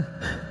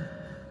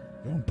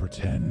 Don't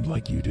pretend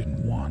like you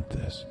didn't want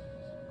this.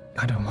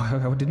 I didn't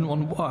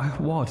want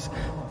what?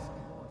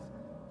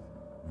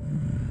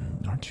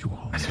 Aren't you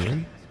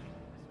hungry?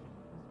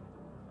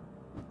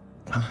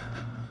 I've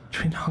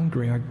been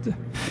hungry.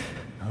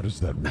 How does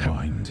that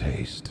wine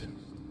taste?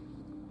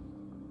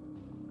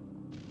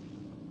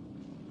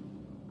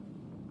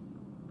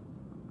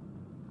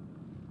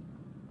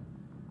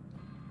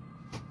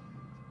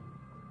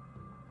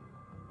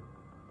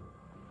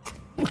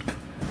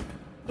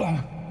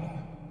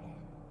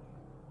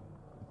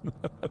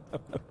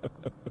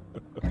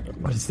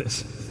 What is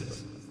this?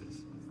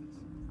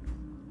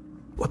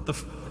 What the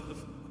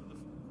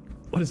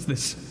what is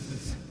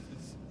this?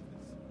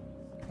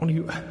 What do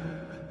you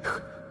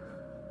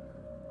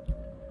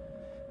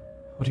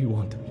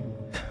want?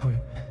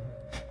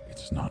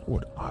 It's not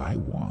what I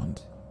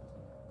want.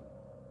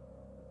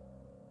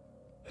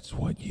 It's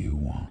what you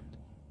want.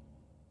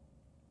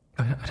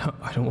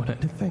 I don't want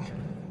anything.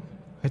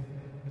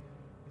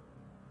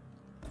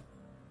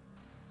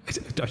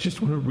 I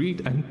just want to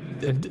read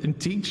and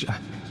teach.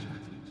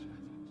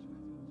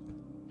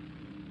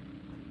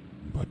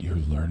 But you're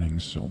learning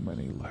so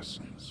many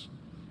lessons.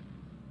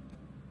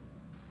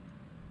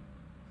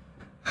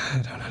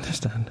 I don't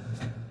understand.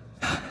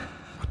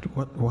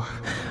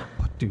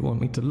 What do you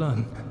want me to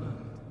learn?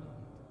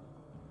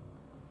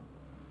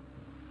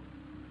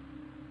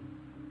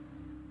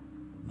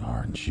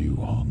 Aren't you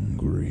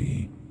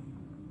hungry?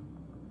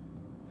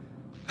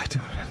 I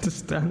don't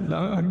understand.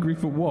 I'm hungry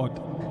for what?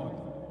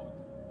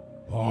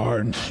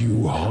 Aren't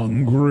you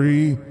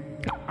hungry?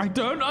 I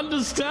don't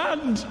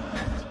understand.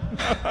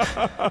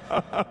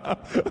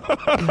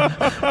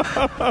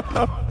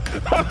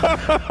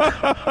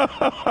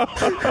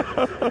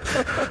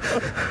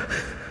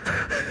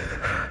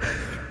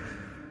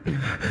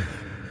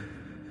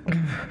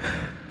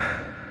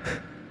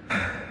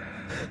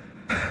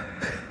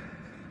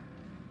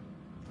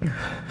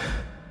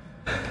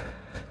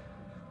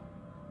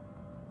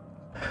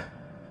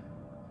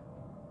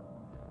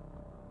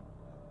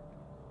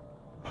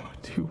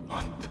 What do you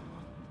want?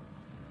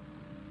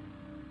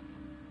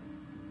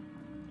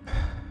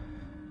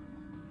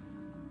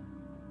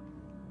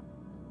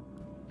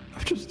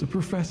 Mr.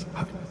 Professor.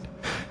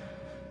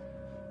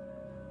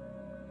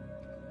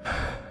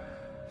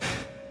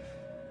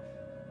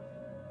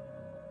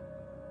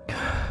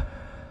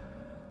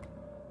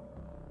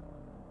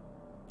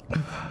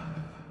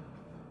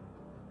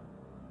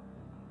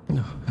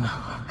 No,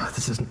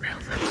 this isn't real.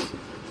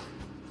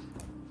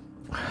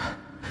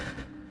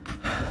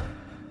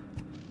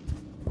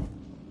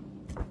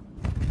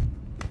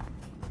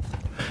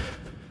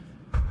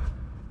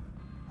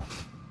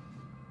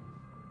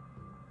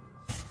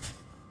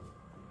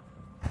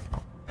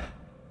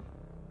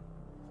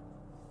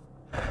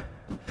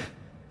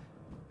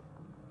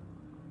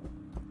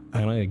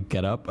 I'm gonna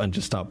get up and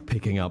just start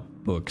picking up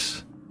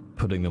books,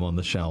 putting them on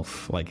the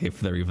shelf, like if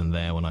they're even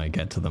there when I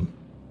get to them.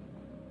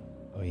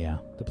 Oh yeah,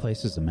 the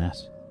place is a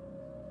mess.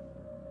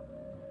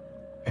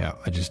 Yeah,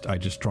 I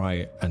just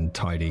try and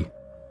tidy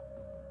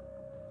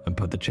and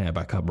put the chair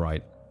back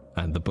upright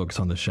and the books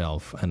on the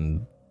shelf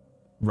and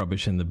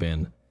rubbish in the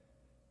bin.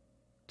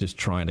 Just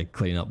trying to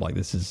clean up like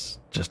this is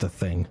just a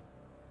thing.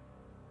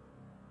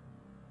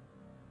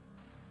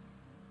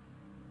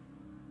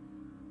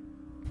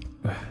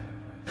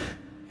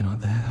 You know,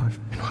 there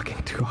I've been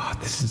working too hard.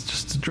 This is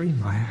just a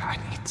dream. I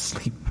need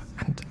sleep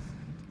and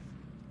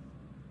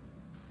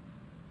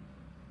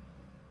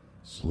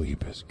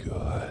Sleep is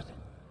good.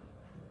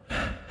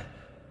 yeah,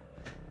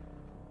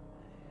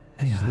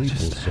 Sleep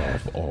will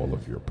solve all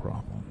of your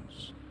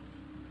problems.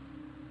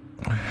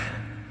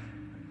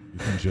 You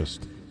can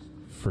just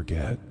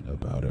forget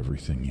about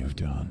everything you've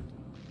done.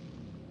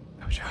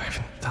 I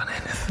haven't done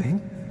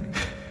anything.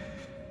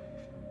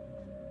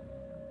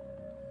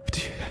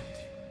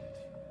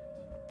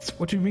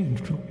 What do you mean?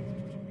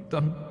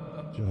 Done?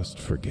 Just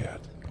forget.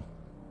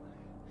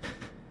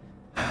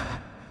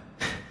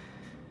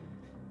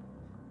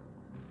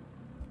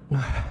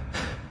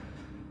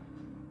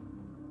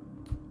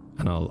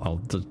 And I'll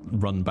just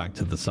run back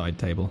to the side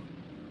table.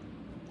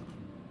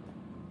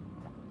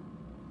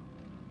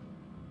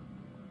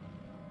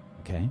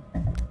 Okay.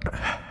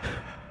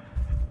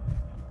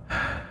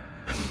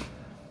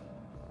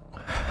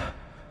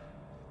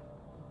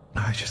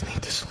 I just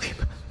need to sleep.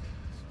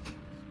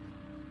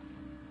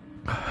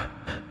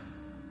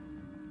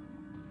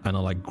 And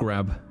I'll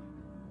grab.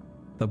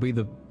 There'll be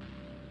the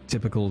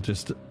typical,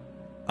 just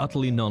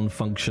utterly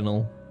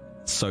non-functional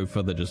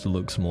sofa that just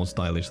looks more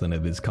stylish than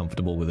it is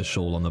comfortable with a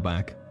shawl on the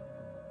back.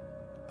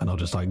 And I'll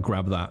just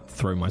grab that,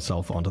 throw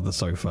myself onto the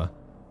sofa.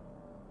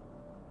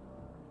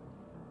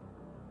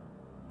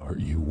 Are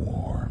you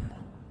warm?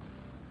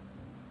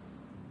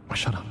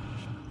 Shut up.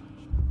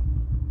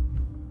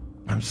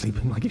 I'm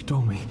sleeping like you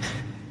told me.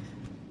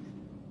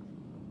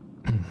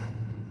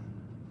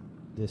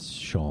 This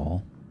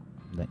shawl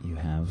that you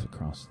have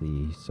across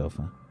the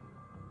sofa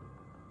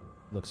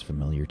looks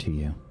familiar to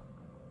you.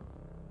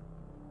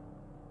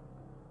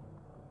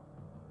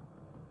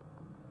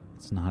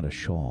 It's not a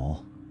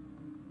shawl.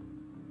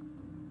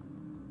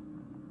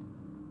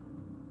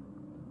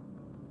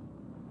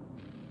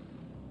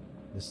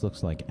 This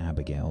looks like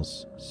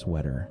Abigail's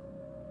sweater.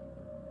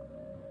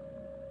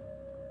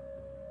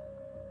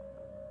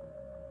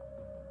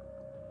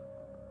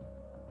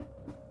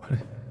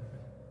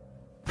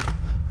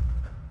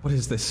 What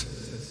is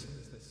this?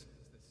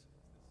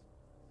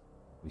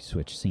 We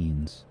switch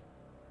scenes.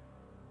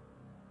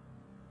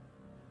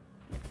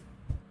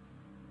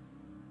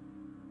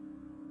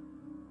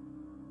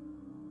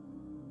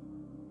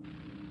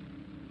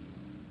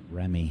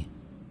 Remy,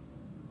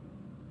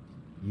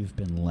 you've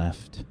been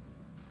left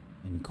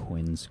in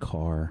Quinn's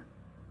car.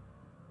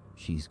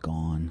 She's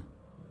gone.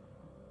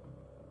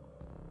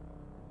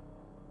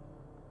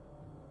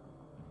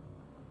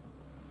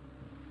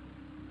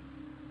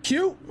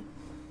 Q!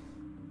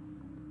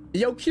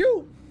 Yo,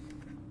 Q!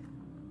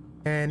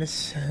 Man,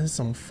 there's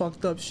some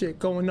fucked up shit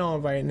going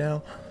on right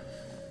now.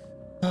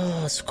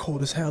 Oh, it's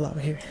cold as hell out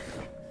here.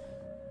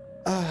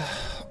 I'm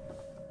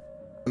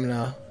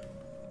gonna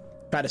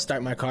try to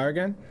start my car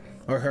again.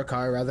 Or her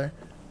car, rather.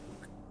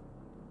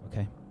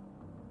 Okay.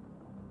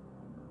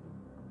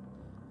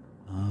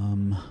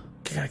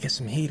 Gotta get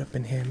some heat up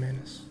in here, man.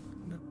 This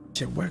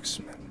shit works,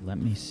 man. Let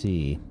me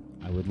see.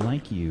 I would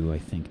like you, I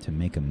think, to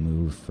make a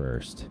move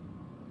first.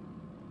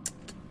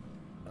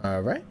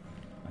 Alright.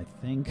 I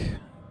think...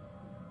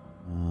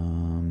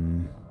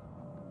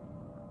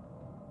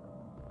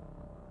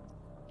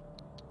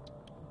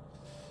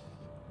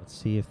 let's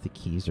see if the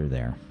keys are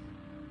there.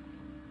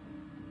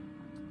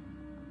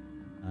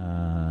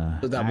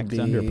 So that would Act be...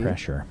 under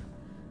pressure.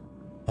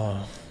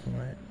 Oh,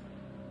 right.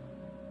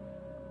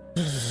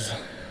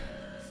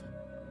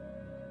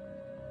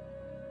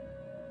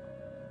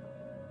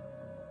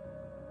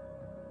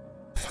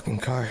 Fucking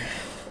car.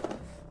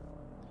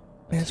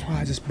 Man, that's why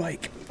I just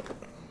bike.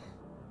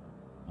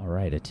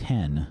 Alright, a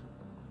 10.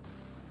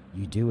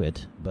 You do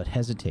it, but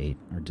hesitate,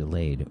 are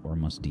delayed, or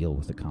must deal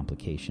with a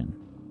complication.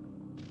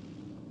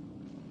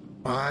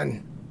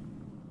 On.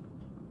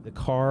 The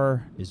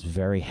car is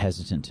very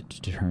hesitant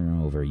to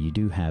turn over. You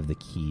do have the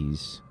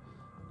keys,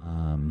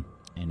 and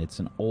it's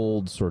an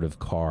old sort of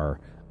car.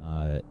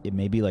 It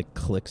maybe like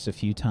clicks a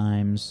few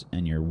times,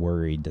 and you're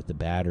worried that the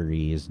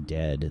battery is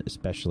dead,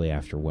 especially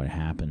after what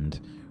happened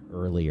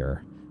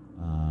earlier.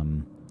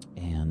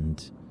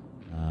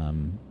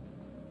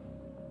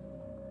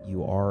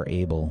 You are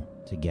able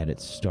to get it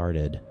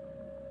started.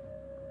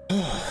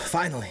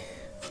 Finally.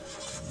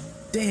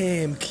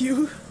 Damn,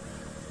 Q.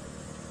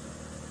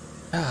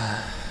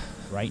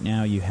 Right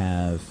now you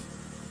have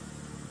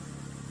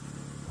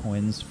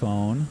Quinn's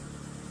phone,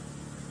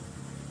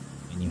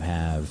 and you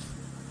have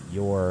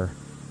your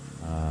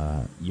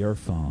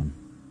phone.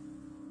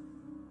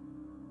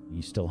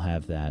 You still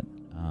have that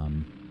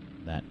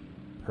that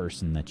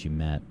person that you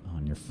met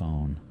on your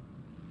phone,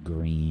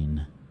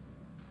 Green.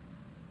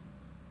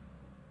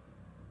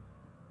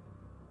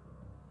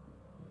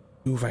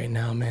 Ooh, right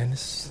now, man.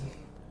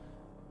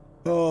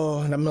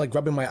 Oh, and I'm like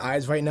rubbing my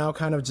eyes right now,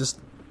 kind of just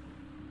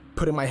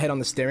putting my head on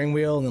the steering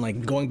wheel and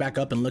like going back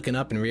up and looking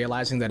up and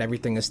realizing that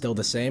everything is still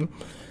the same.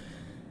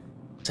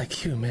 It's like,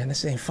 Q, man,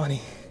 this ain't funny.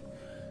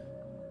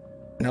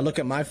 And I look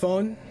at my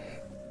phone,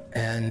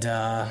 and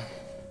can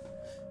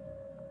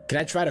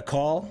I try to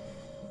call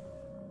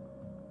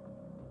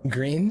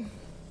Green?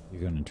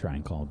 You're going to try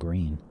and call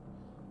Green.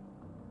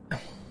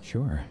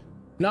 Sure.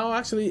 No,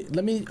 actually,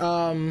 let me,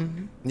 yeah,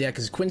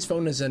 because Quinn's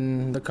phone is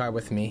in the car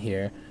with me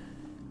here.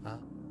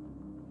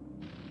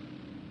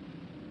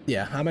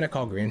 Yeah, I'm gonna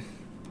call Green.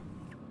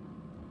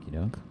 Okie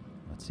doke.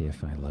 Let's see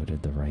if I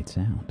loaded the right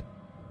sound.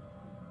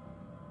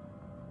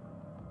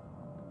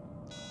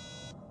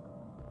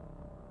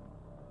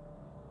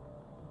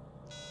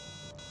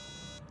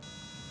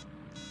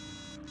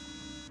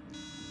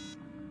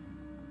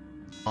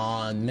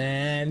 Aw,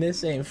 man,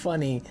 this ain't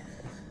funny.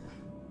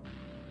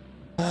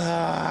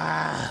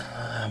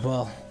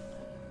 Well,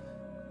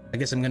 I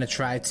guess I'm gonna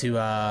try to,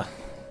 I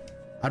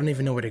don't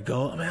even know where to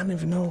go. I mean, I don't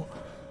even know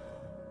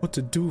what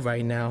to do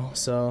right now,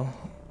 so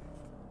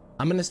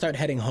I'm gonna start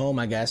heading home,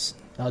 I guess.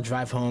 I'll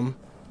drive home.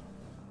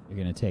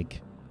 You're going to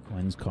take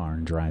Quinn's car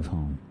and drive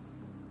home.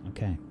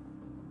 Okay.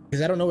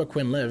 Because I don't know where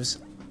Quinn lives.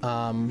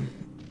 And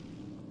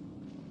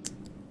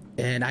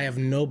I have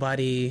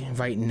nobody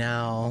right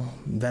now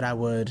that I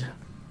would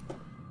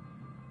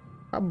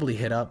probably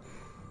hit up.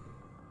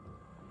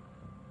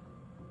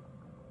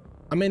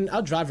 I mean,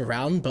 I'll drive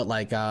around, but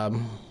like,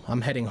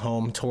 I'm heading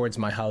home towards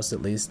my house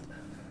at least.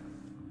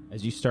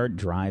 As you start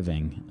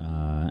driving,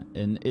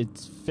 and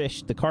it's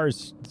the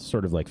car's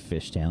sort of like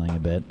fishtailing a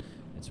bit.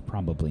 It's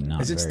probably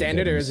not. Is it very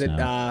standard good or in is it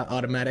snow.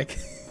 automatic?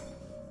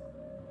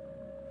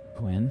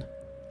 Quinn?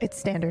 It's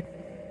standard.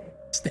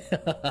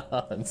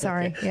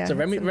 Sorry. Yeah. So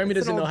Remy It's an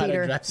doesn't know old how to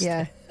beater. drive.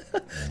 Yeah.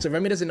 So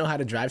Remy doesn't know how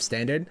to drive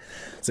standard.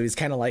 So he's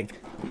kind of like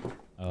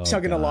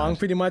chugging along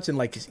pretty much, and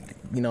like,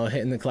 you know,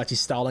 hitting the clutch. He's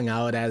stalling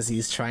out as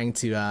he's trying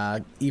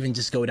to even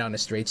just go down a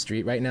straight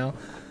street right now.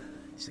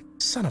 He's like,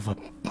 son of a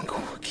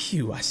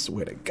Q, I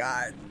swear to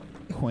God.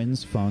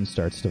 Quinn's phone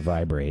starts to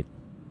vibrate.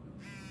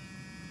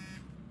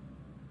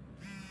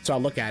 So I'll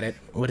look at it.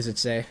 What does it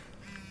say?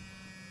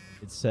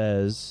 It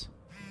says,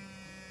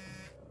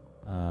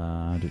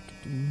 it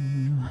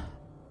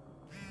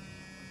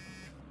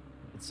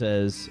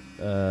says,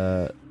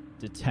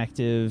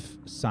 Detective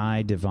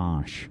Sai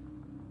Devansh.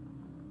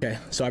 Okay,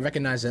 so I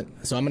recognize it.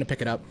 So I'm gonna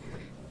pick it up.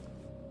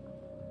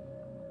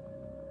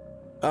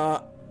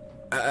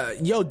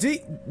 Yo,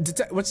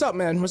 what's up,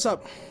 man? What's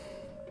up?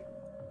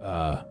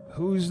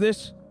 Who's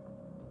this?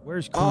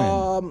 Where's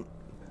Quinn?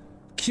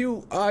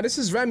 Q, this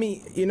is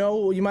Remy. You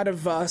know, you might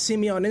have seen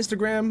me on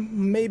Instagram,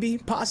 maybe,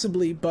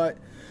 possibly, but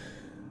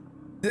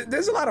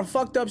there's a lot of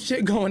fucked up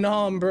shit going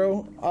on,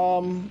 bro.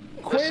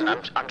 Quinn, listen,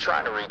 I'm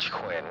trying to reach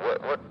Quinn.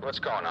 What's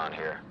going on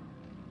here?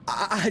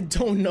 I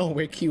don't know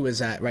where Q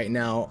is at right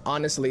now.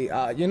 Honestly,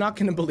 you're not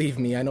gonna believe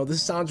me. I know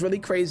this sounds really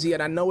crazy,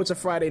 and I know it's a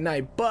Friday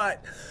night,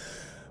 but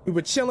we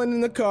were chilling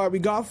in the car. We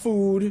got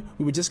food.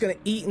 We were just gonna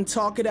eat and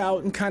talk it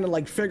out and kind of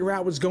like figure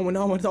out what's going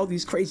on with all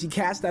these crazy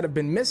cats that have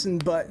been missing.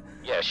 But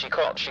Yeah, she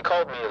called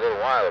me a little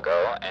while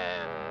ago,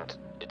 and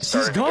it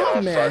started gone, to get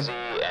all man. fuzzy.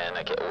 And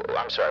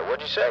I'm sorry.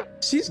 What'd you say?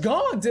 she's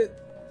gone,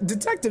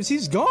 detective.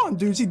 She's gone,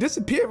 dude. She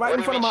disappeared right What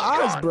in do you front of my mean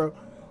she's eyes, gone? bro.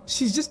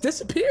 She's just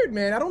disappeared,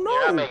 man. I don't know.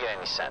 You're not making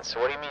any sense.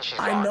 What do you mean she's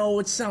gone? I know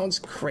it sounds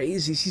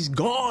crazy. She's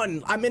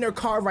gone. I'm in her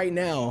car right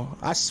now.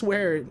 I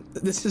swear.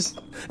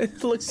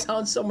 It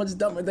sounds so much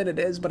dumber than it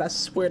is, but I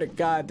swear to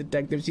God,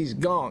 detective, she's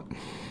gone.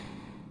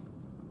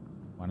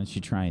 Why don't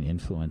you try and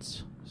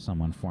influence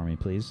someone for me,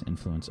 please?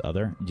 Influence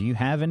other. Do you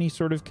have any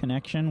sort of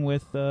connection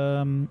with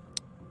Detective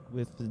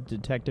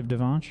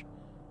Devansh?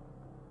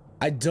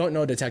 I don't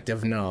know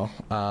detective, no.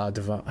 How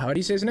do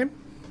you say his name?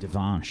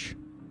 Devansh.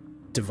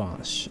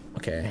 Devansh.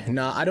 Okay.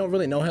 No, I don't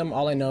really know him.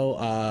 All I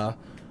know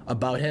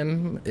about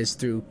him is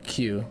through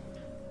Q.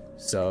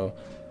 So,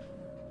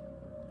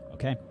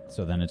 Okay,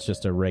 so then it's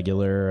just a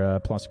regular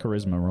plus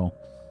charisma roll.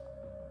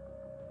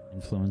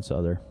 Influence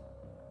other.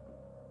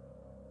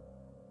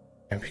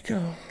 there we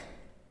go.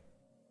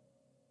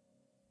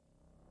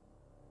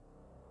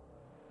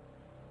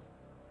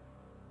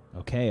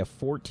 Okay, a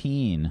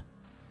 14.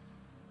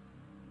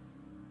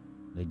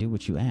 They do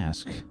what you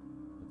ask,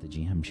 but the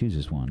GM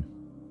chooses one.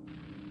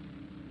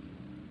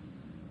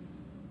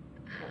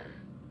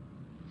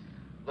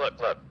 Look,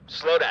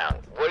 slow down.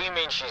 What do you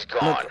mean she's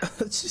gone? Look,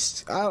 it's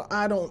just,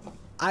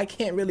 I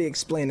can't really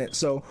explain it.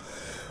 So,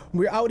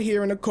 we're out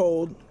here in the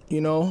cold,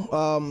 you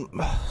know.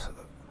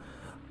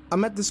 I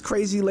met this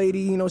crazy lady,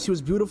 you know, she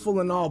was beautiful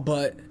and all,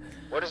 but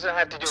What does that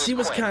have to do with she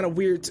was Quinn? kind of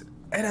weird.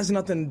 It has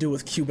nothing to do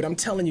with Q, but I'm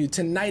telling you,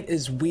 tonight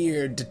is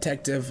weird,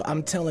 Detective.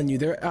 I'm telling you,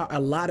 there are a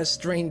lot of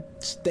strange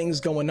things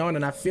going on,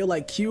 and I feel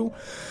like Q,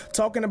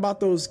 talking about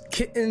those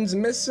kittens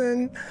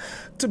missing,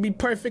 to be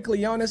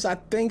perfectly honest, I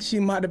think she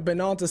might have been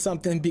onto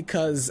something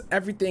because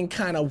everything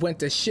kind of went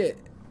to shit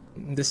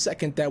the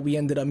second that we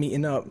ended up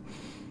meeting up.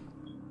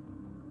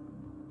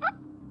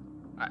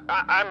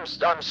 I'm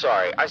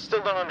sorry. I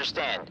still don't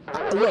understand.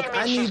 What Look, do you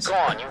mean I she's need-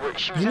 gone? She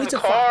was you in need the to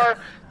car?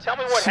 Tell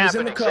me what She was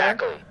in happened the car.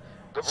 exactly.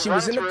 She Run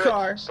was in the through it.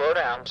 car. Slow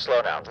down.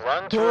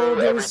 Run through Well,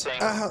 there was,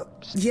 everything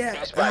yeah,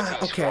 piece by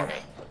piece for okay. me.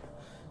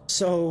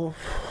 So,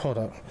 hold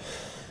up.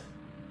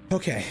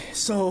 Okay,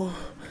 so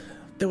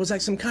there was like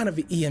some kind of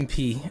EMP.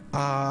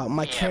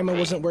 My camera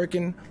wasn't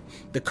working.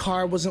 The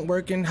car wasn't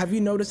working. Have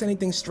you noticed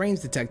anything strange,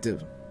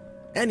 Detective?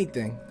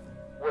 Anything?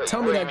 Wait,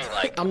 Tell what me do you that mean,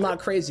 like, I'm not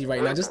crazy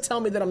right now. Just tell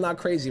me that I'm not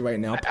crazy right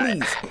now,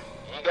 please.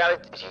 You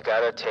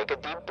gotta take a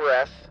deep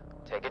breath.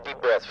 Take a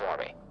deep breath for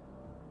me.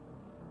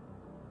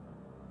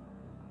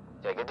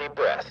 Take a deep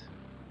breath.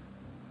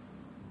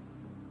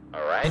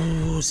 All right.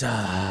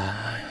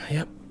 Woozah.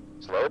 Yep.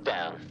 Slow it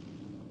down.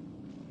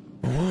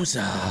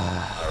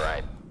 Woozah. All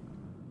right.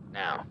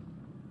 Now.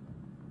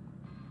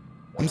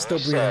 I'm still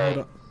you breathing. say Hold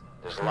up.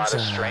 There's a lot of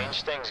Woozah.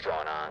 strange things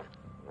going on.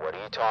 What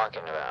are you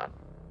talking about?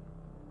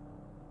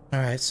 All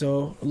right,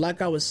 so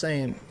like I was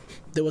saying,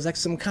 there was like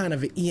some kind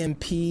of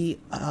EMP.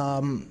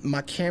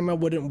 My camera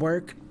wouldn't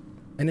work,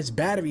 and it's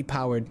battery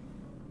powered.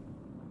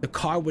 The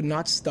car would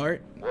not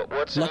start.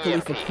 What's an Luckily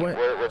EMP? for Quinn,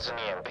 What's an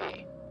EMP?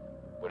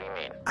 What do you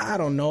mean? I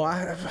don't know. I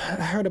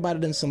heard about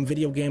it in some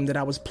video game that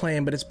I was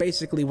playing, but it's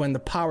basically when the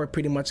power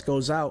pretty much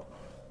goes out.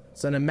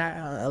 It's an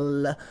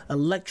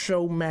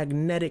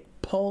electromagnetic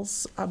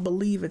pulse, I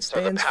believe it So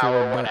the stands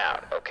power for. went But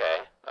out, okay?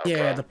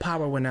 yeah, the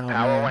power went out.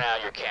 Power man. went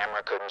out, your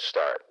camera couldn't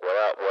start.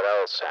 What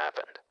else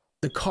happened?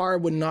 The car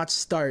would not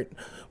start.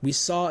 We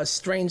saw a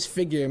strange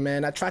figure,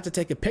 man. I tried to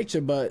take a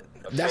picture, but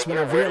that's when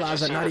I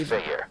realized that not even.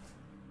 Figure?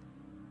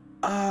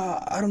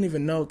 I don't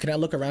even know. Can I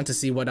look around to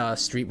see what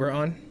street we're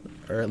on,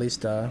 or at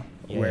least where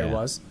it Yeah.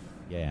 was?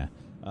 Yeah.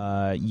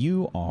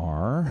 You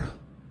are.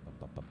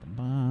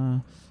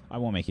 I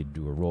won't make you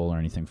do a roll or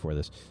anything for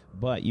this,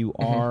 but you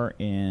are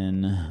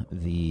in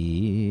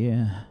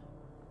the.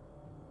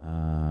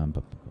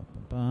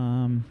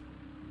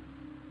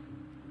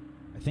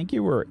 I think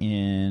you were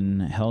in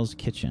Hell's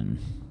Kitchen.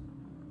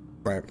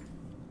 Right.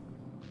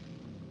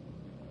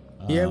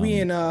 Yeah, we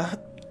in Let's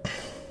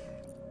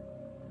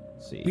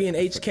see. we in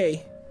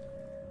HK,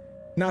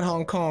 not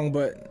Hong Kong,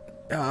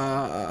 but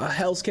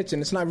Hell's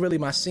Kitchen. It's not really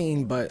my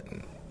scene, but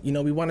you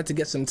know we wanted to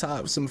get some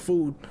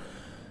food.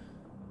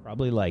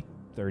 Probably like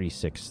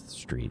 36th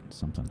Street,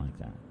 something like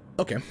that.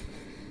 Okay.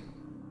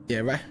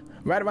 Yeah,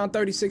 right around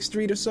 36th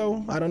Street or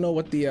so. I don't know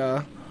what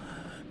the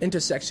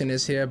intersection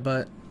is here,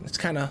 but it's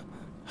kind of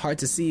hard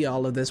to see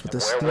all of this with the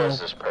Where snow.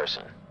 was this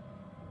person?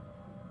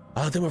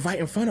 Oh, they were right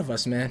in front of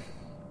us, man.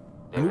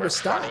 They And we were were in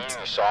front of stopped. you?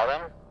 You saw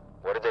them?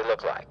 What did they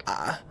look like?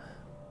 I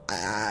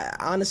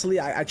honestly,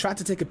 I tried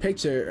to take a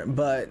picture,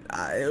 but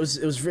it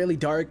was really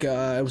dark. It was a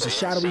you didn't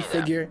shadowy see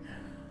them? figure.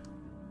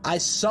 I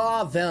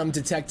saw them,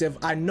 Detective.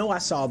 I know I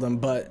saw them,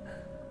 but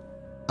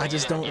I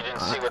just don't. You didn't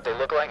see what they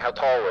looked like? How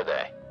tall were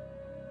they?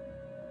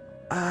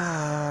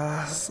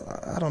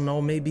 I don't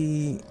know.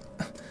 Maybe.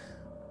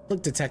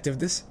 Look, Detective.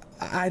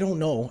 I don't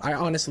know. I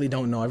honestly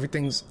don't know.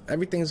 Everything's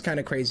kind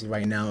of crazy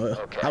right now.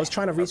 Okay, I was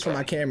trying to reach for okay.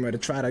 my camera to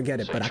try to get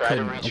it, So but you I tried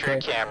couldn't. to reach Okay.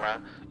 your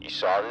camera. You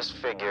saw this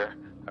figure,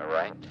 all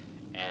right?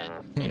 And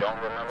you don't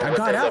remember I what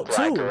got they out, looked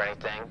like too. or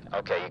anything.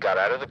 Okay, you got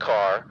out of the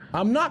car.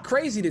 I'm not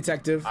crazy,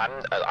 Detective. I'm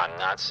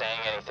not saying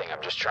anything.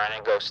 I'm just trying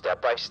to go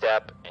step by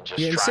step and just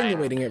You're try.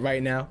 insinuating it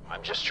right now.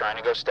 I'm just trying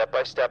to go step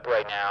by step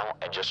right now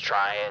and just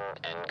try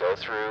and go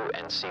through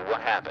and see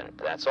what happened.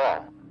 That's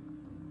all.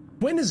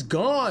 Quinn is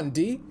gone,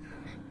 D.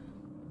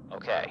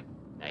 Okay.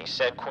 Now you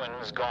said Quinn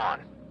was gone.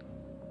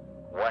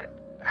 What?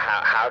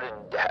 How did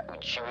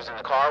she was in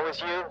the car with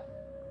you?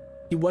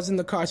 He was in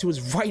the car. She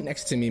was right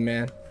next to me,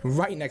 man.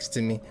 Right next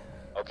to me.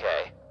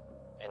 Okay.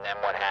 And then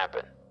what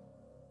happened?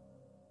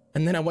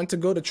 And then I went to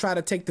go to try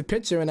to take the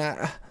picture, and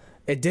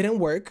it didn't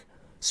work.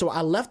 So I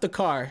left the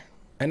car,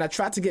 and I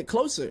tried to get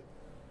closer.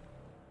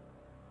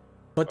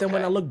 But then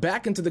when Okay. I looked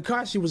back into the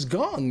car, she was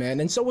gone, man.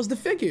 And so was the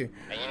figure.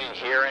 And you didn't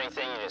hear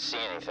anything? You didn't see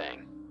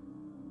anything?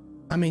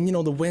 I mean, you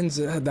know, the winds,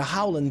 the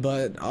howling,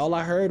 but all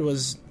I heard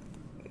was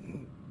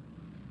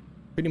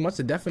pretty much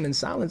a deafening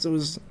silence. It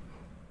was,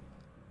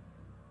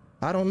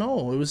 I don't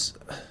know. It was,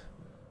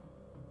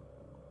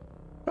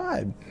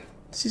 God,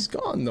 she's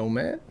gone though,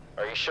 man.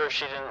 Are you sure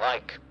she didn't,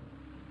 like,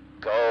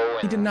 go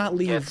and He did not get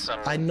leave. some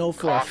I know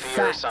for a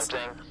coffee or fact.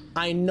 something?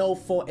 I know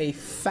for a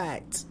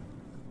fact.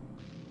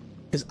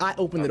 Because I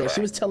opened the door. Okay.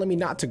 She was telling me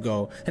not to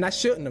go. And I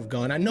shouldn't have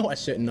gone. I know I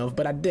shouldn't have,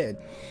 but I did.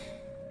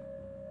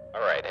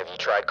 All right. Have you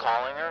tried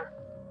calling her?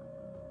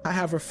 I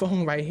have her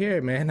phone right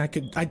here, man. I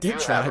did You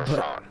try, have her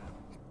but phone.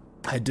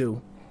 I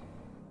do.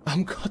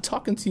 I'm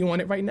talking to you on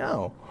it right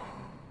now.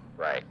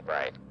 Right.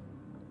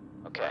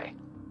 Okay.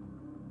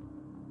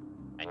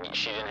 And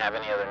she didn't have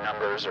any other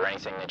numbers or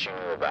anything that you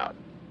knew about?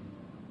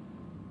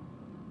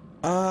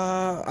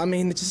 I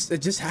mean, it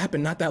just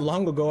happened not that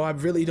long ago. I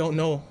really don't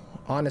know,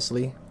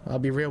 honestly. I'll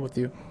be real with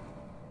you.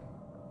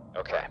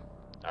 Okay.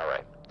 All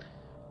right.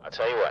 I'll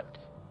tell you what.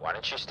 Why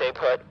don't you stay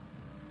put?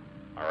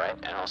 All right,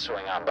 and I'll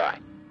swing on by.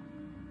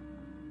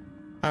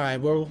 All right,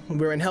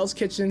 we're in Hell's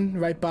Kitchen,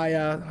 right by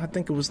I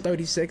think it was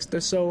 36th or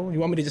so. You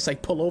want me to just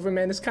like pull over,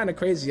 man? It's kind of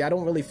crazy. I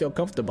don't really feel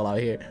comfortable out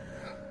here.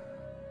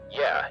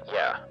 Yeah.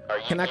 Are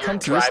you? Can I you're come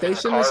to your driving the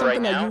station car or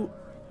something? Right Are now? you?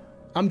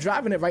 I'm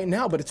driving it right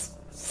now, but it's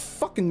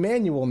fucking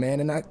manual, man,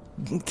 and I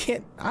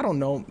can't. I don't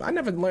know. I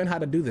never learned how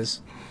to do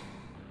this.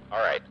 All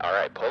right.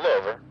 Pull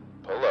over.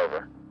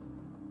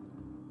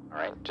 All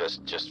right,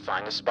 just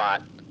find a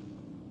spot.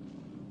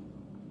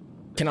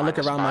 Can I look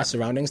Find a around my spot.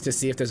 surroundings to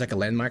see if there's like a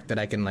landmark that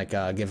I can like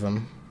give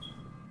them?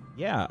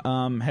 Yeah.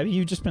 Have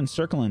you just been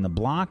circling the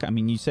block? I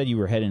mean, you said you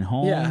were heading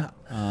home. Yeah,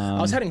 I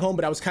was heading home,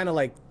 but I was kind of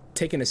like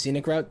taking a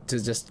scenic route to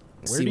just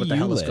Where see do what the you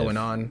hell is live? going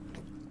on.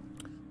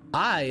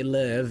 I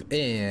live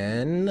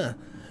in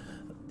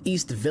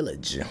East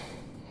Village.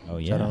 Oh I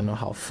yeah. don't know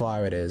how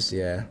far it is.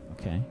 Yeah.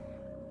 Okay.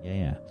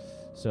 Yeah.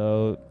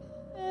 So,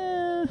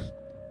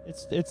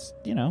 it's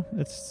you know,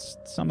 it's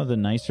some of the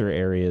nicer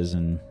areas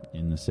in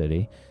the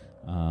city.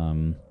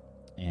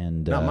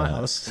 And Not my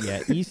house.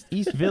 Yeah,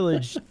 East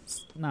Village,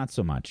 not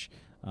so much.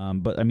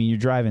 But I mean, you're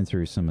driving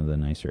through some of the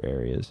nicer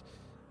areas.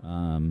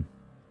 And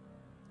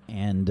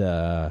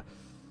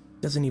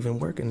Doesn't even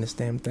work in this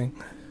damn thing.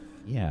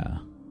 yeah.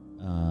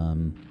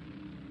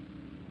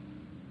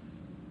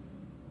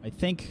 I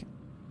think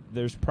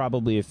there's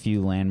probably a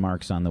few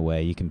landmarks on the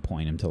way. You can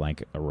point them to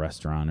like a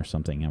restaurant or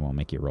something. I won't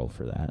make you roll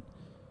for that.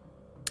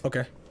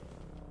 Okay.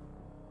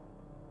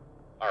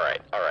 All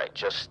right.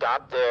 Just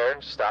stop there.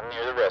 Stop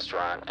near the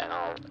restaurant, and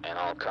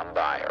I'll come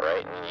by. All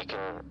right, and you can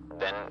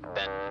then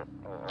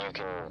you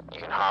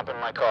can hop in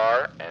my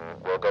car, and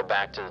we'll go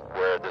back to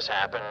where this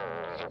happened.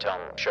 And you can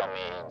show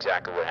me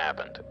exactly what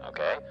happened.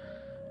 Okay?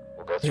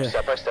 We'll go through Yeah.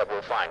 step by step.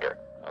 We'll find her.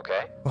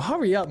 Okay? Well,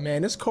 hurry up,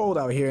 man. It's cold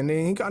out here, and they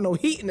ain't got no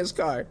heat in this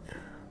car.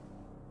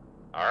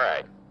 All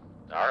right.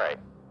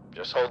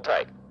 Just hold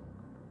tight.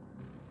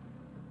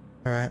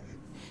 All right.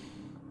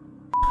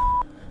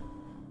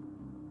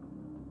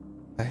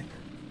 Okay.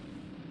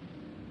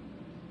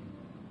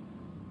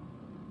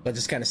 I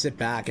just kind of sit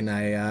back and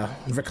I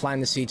recline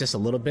the seat just a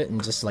little bit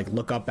and just like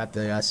look up at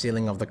the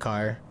ceiling of the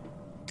car,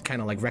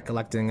 kind of like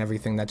recollecting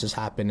everything that just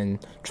happened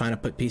and trying to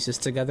put pieces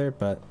together.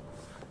 But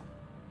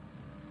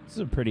This is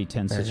a pretty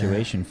tense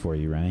situation for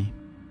you, Remy.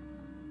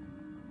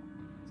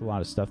 It's a lot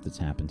of stuff that's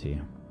happened to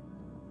you.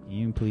 Can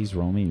you please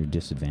roll me your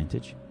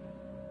disadvantage?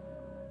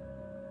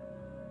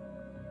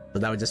 so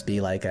that would just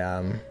be like,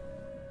 can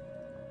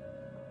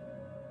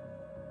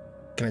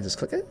I just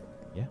click it?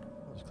 Yeah,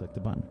 just click the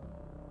button.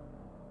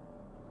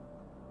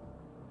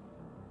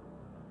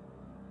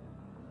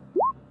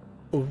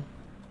 Ooh.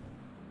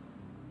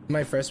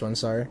 My first one,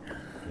 sorry.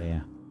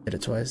 Yeah. Did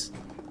it twice.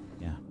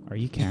 Yeah. Are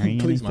you carrying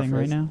Please, my anything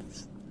right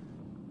first.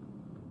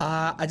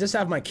 now? I just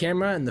have my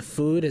camera and the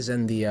food is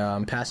in the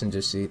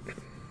passenger seat.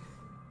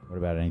 What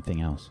about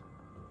anything else?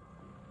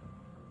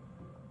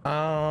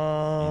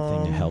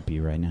 Anything to help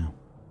you right now?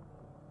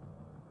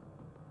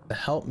 To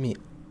help me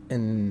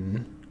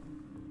in.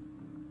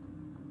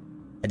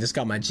 I just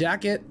got my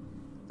jacket,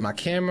 my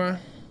camera,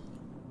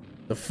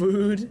 the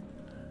food.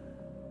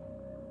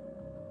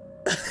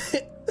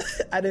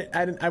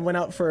 I went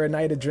out for a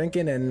night of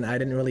drinking and I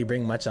didn't really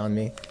bring much on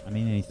me. I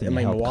mean, anything In to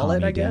my help wallet,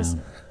 calm you I guess?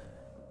 down.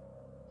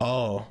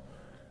 Oh,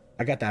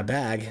 I got that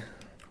bag.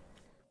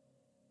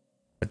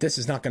 But this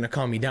is not gonna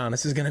calm me down.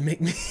 This is gonna make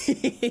me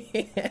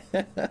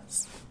a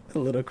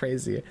little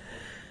crazier.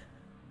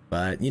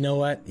 But you know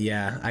what?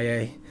 Yeah,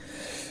 I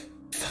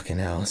fucking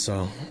hell.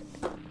 So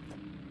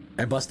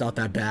I bust out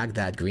that bag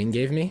that Green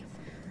gave me.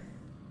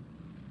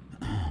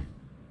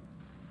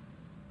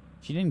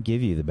 She didn't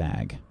give you the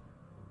bag.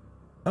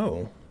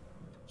 Oh,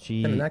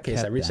 She. and in that case,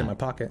 I kept reached in that. my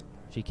pocket.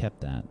 She kept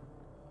that.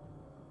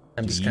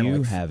 I'm Do just kind of you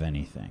like, have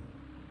anything?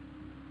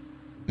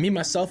 me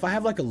myself. I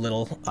have like a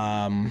little,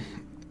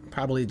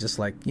 probably just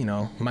like, you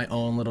know, my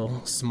own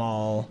little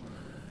small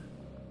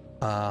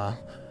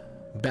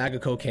bag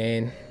of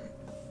cocaine.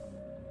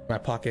 My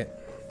pocket,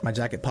 my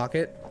jacket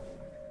pocket.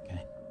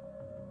 Okay.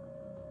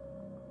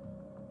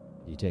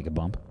 Do you take a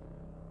bump?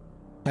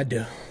 I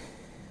do.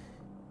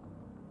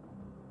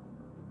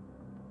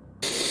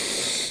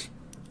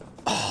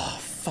 Oh,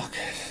 fuck.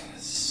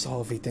 So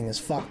everything is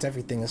fucked.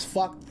 Everything is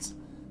fucked.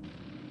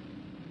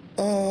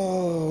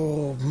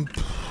 Oh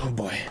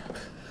boy.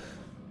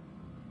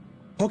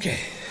 Okay.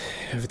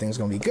 Everything's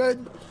gonna be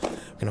good. I'm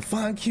gonna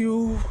funk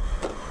you.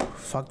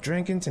 Fuck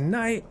drinking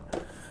tonight.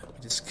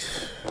 Just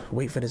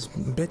wait for this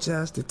bitch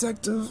ass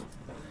detective.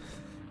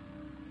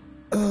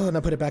 Oh, and I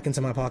put it back into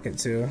my pocket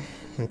too,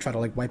 and try to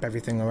like wipe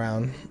everything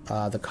around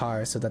the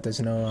car so that there's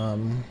no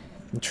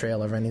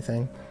trail or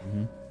anything.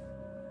 Mm-hmm.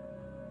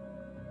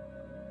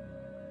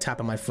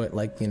 Tapping my foot,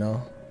 like, you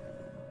know,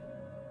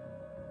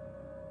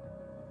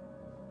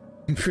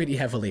 pretty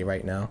heavily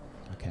right now.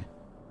 Okay.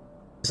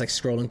 Just like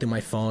scrolling through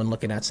my phone,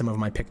 looking at some of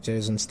my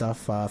pictures and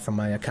stuff from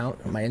my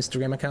account, my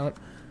Instagram account,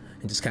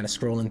 and just kind of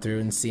scrolling through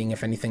and seeing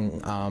if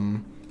anything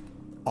on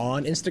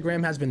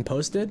Instagram has been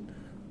posted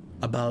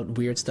about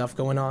weird stuff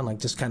going on. Like,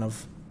 just kind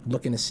of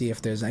looking to see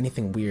if there's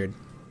anything weird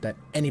that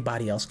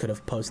anybody else could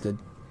have posted.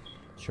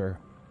 Sure.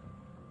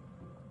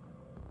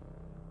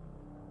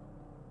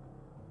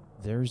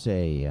 There's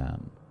a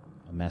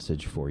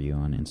message for you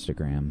on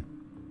Instagram.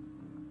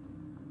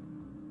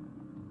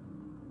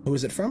 Who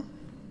is it from?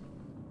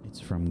 It's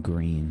from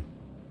Green.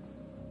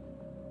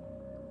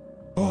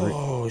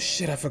 Oh,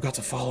 shit, I forgot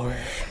to follow her.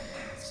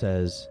 It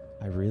says,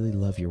 I really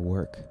love your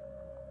work.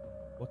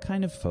 What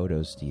kind of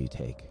photos do you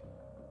take?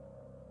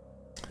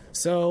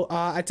 So,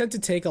 I tend to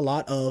take a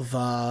lot of,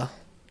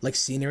 like,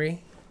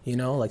 scenery, you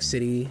know, like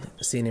city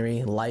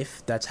scenery,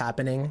 life that's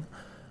happening.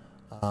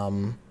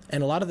 And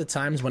a lot of the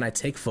times when I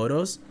take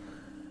photos,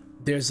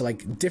 there's,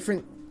 like,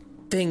 different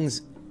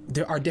things.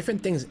 There are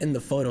different things in the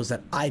photos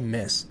that I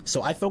miss.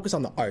 So I focus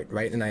on the art,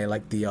 right? And I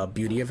like the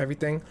beauty of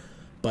everything.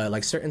 But,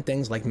 like, certain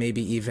things, like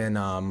maybe even,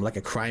 like,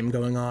 a crime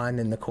going on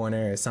in the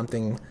corner or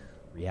something.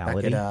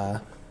 Reality?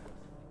 That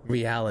could,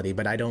 reality,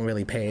 but I don't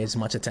really pay as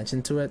much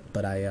attention to it.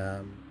 But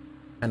I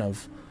kind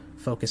of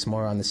focus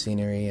more on the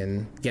scenery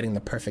and getting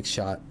the perfect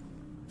shot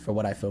for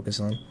what I focus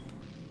on.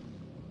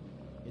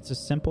 It's a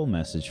simple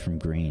message from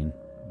Green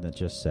that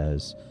just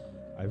says,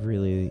 I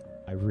really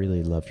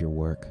love your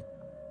work.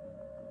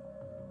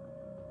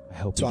 I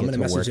hope we get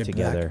to work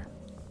together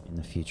in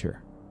the future.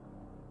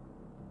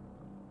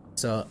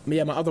 So,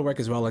 yeah, my other work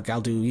as well, like, I'll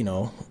do, you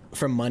know,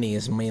 for money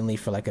is mainly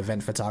for, like,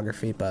 event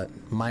photography, but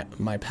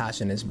my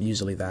passion is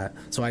usually that.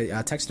 So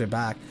I text her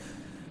back,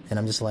 and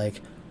I'm just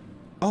like,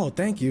 oh,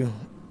 thank you.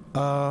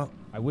 I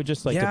would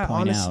just like to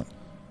point out,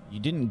 you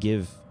didn't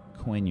give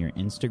Quinn your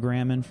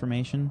Instagram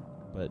information,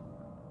 but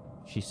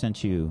she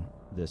sent you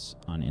this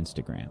on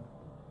Instagram.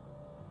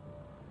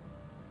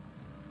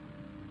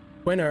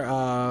 Quinn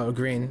or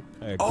Green?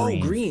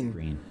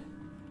 Green.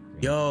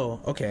 Yo,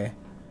 okay.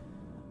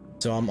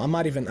 So I'm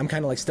kind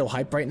of like still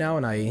hyped right now,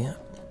 and I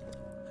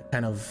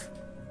kind of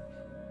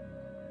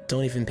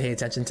don't even pay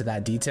attention to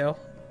that detail.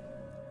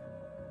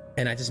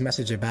 And I just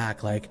message her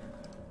back like,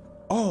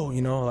 oh,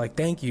 you know, like,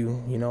 thank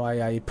you. You know,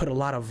 I put a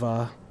lot of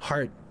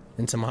heart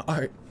into my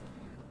art.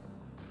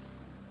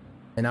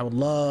 And I would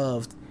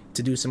love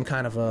to do some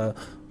kind of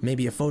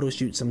maybe a photo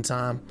shoot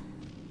sometime.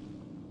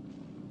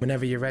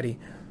 Whenever you're ready.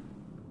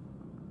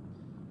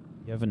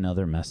 You have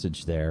another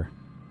message there.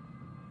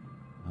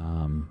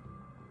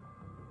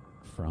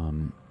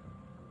 From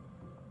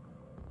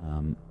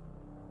an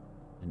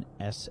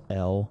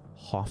S.L.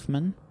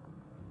 Hoffman.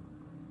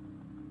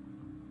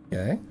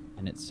 Okay.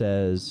 And it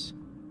says,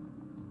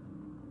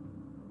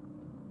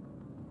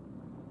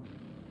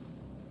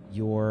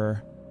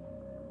 your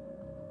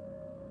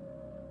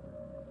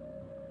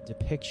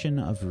depiction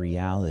of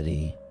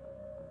reality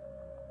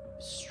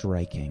is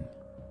striking.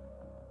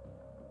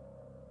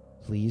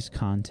 Please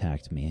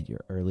contact me at your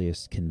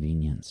earliest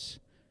convenience.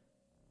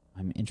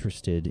 I'm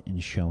interested in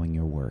showing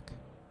your work.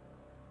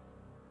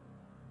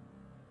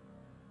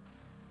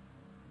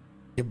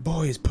 Your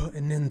boy's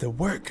putting in the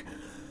work.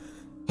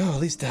 Oh, at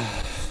least I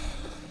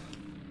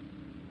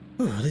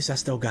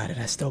still got it.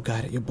 I still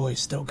got it. Your boy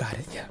still got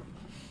it. Yeah.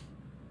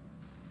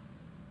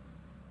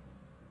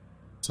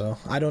 So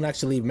I don't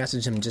actually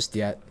message him just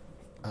yet.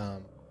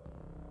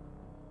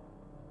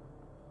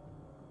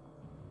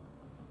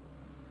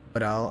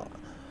 But I'll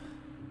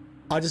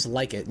just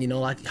like it. You know,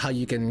 like how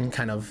you can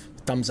kind of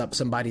thumbs up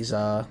somebody's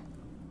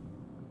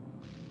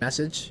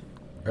message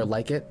or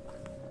like it.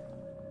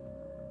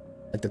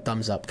 Like the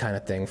thumbs up kind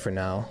of thing for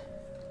now.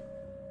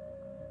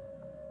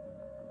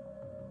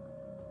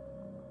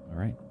 All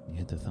right, you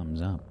hit the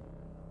thumbs up.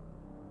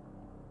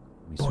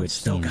 We Boy, switch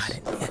still scenes. got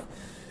it.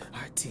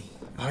 Yeah.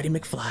 Artie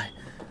McFly.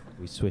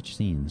 We switch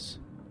scenes.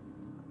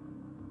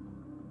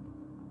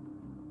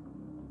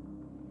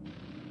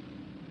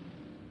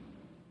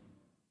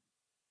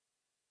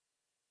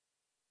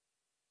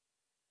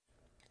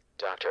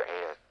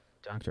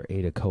 Dr.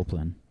 Ada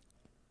Copeland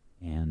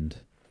and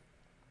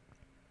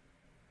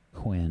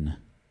Quinn.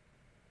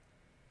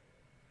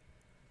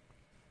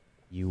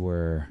 You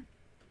were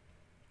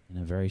in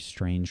a very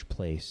strange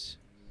place,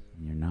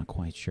 and you're not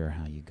quite sure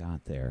how you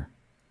got there.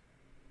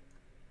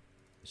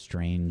 A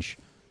strange,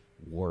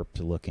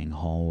 warped-looking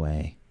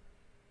hallway,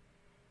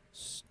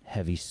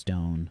 heavy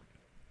stone,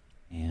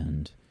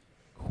 and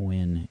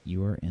Quinn,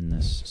 you are in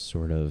this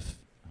sort of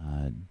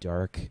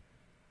dark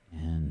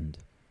and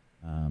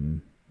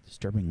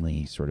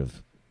disturbingly sort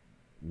of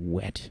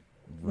wet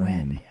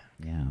room.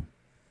 Yeah.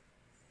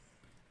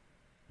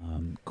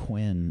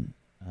 Quinn,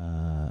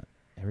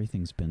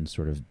 everything's been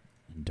sort of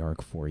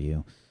dark for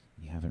you.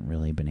 You haven't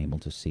really been able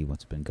to see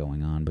what's been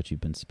going on, but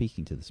you've been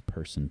speaking to this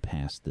person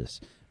past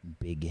this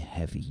big,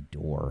 heavy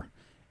door,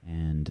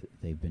 and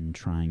they've been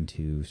trying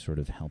to sort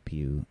of help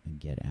you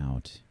get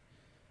out.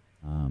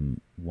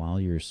 While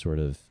you're sort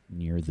of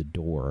near the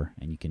door,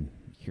 and you can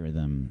hear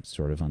them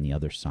sort of on the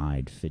other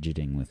side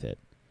fidgeting with it,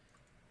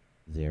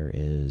 there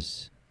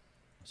is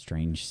a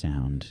strange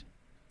sound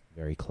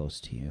very close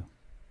to you.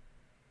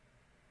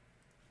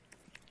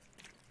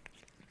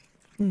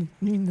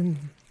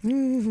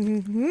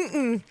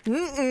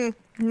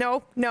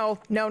 No.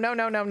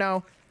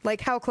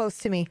 Like, how close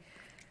to me?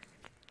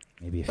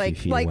 Maybe a few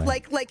feet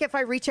away. Like if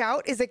I reach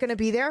out, is it going to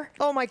be there?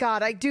 Oh my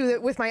God, I do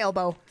it with my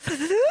elbow. Yo,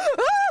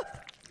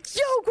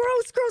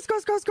 gross.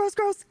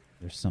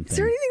 There's something. Is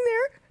there anything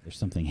there? There's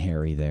something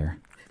hairy there.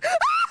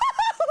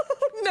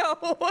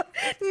 No,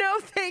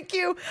 thank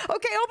you. Okay,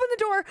 open the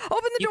door.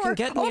 You can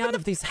get me out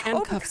of these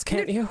handcuffs,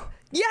 can't you?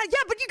 Yeah,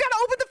 but you gotta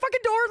open the fucking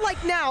door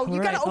like now. You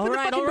gotta open the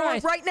fucking door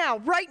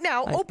right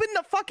now. Open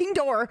the fucking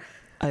door.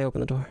 I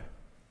open the door.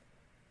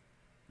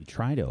 You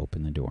try to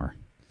open the door.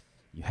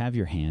 You have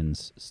your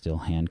hands still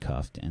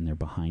handcuffed, and they're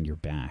behind your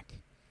back.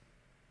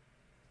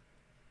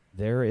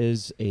 There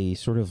is a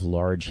sort of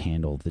large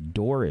handle. The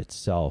door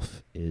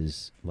itself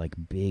is like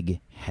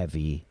big,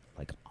 heavy,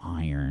 like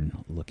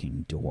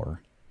iron-looking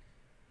door.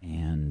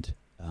 And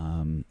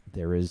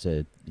there is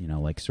a,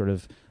 like sort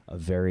of a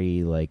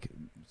very like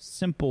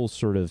simple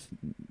sort of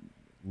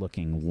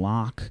looking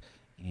lock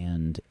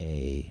and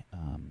a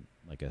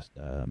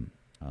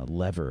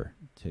lever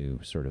to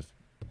sort of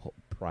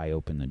pry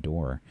open the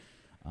door.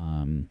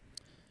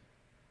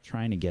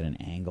 Trying to get an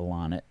angle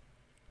on it,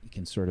 you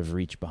can sort of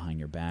reach behind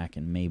your back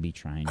and maybe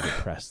try and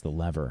press the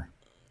lever.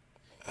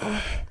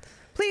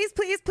 Please.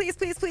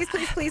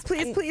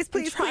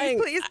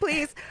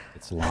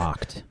 It's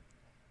locked.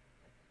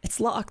 It's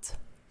locked.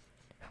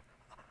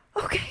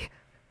 Okay.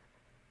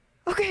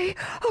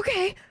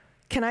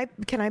 Can I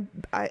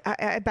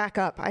back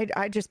up?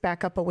 I just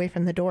back up away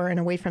from the door and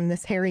away from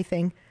this hairy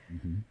thing.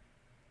 Mm-hmm.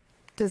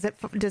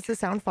 Does the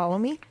sound follow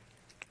me?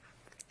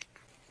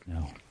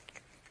 No.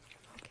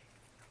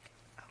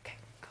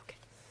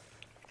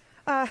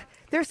 Okay.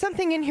 There's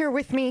something in here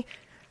with me.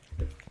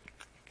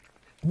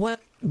 What?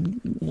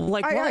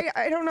 Like what?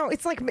 I don't know.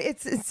 It's like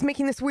it's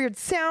making this weird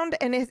sound,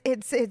 and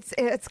it's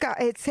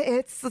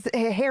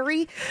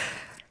hairy.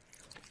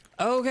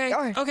 Okay.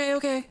 I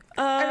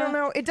don't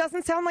know. It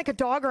doesn't sound like a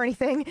dog or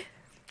anything.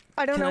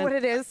 I don't know what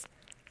it is.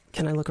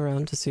 Can I look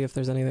around to see if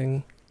there's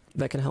anything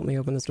that can help me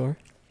open this door?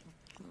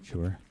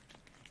 Sure.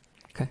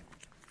 Okay.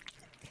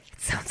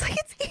 It sounds like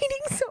it's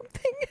eating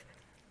something.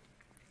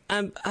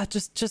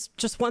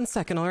 Just 1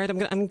 second, all right?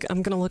 I'm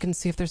gonna look and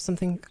see if there's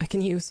something I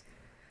can use.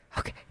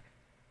 Okay.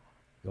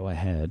 Go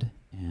ahead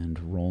and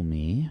roll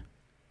me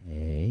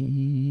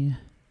a...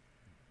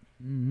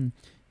 you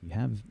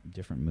have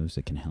different moves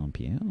that can help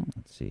you.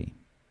 Let's see.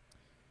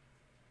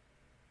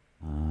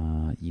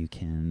 You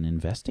can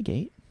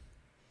investigate.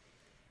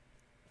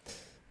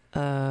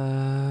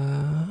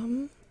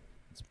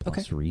 It's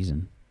plus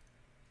reason.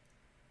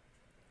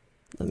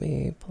 Let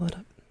me pull it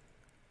up.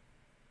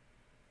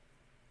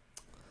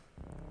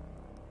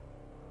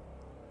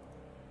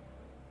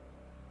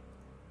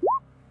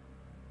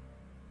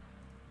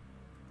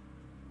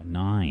 A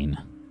 9.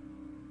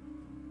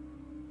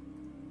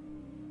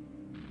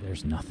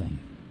 There's nothing.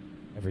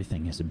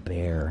 Everything is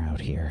bare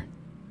out here.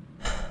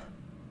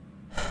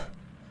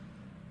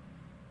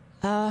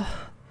 I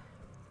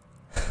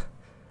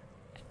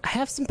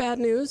have some bad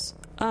news.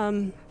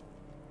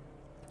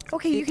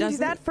 Okay, you can do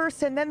that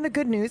first and then the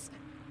good news.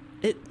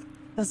 It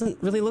doesn't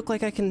really look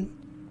like I can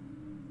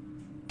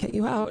get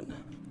you out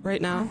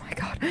right now. Oh my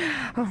God.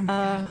 Oh my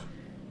God.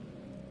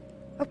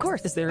 Of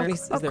course. Is there any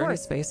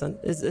space on?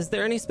 Is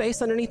there any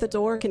space underneath the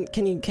door?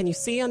 Can you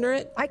see under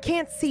it? I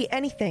can't see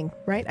anything.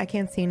 Right? I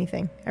can't see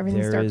anything.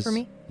 Everything's dark for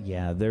me.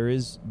 Yeah, there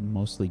is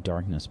mostly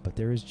darkness, but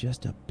there is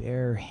just a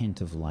bare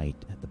hint of light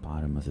at the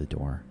bottom of the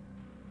door.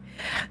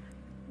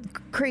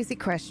 Crazy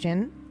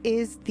question: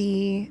 is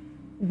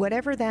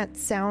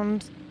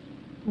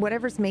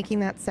whatever's making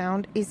that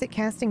sound? Is it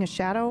casting a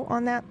shadow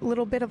on that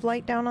little bit of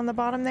light down on the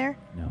bottom there?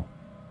 No.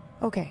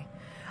 Okay.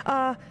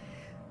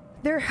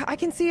 There, I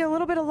can see a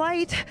little bit of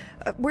light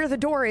where the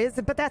door is,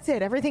 but that's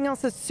it. Everything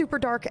else is super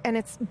dark, and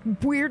it's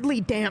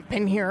weirdly damp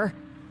in here.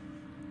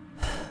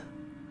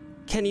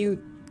 Can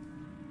you...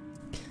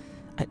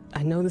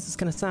 I know this is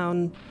going to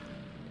sound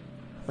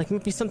like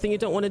maybe something you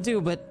don't want to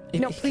do, but...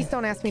 No, please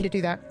don't ask me to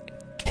do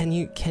that. Can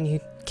you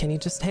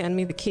just hand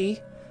me the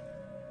key?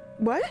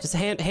 What? Just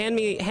hand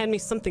me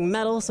something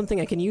metal, something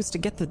I can use to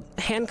get the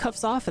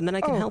handcuffs off, and then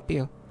I can help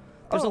you.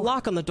 There's a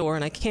lock on the door,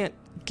 and I can't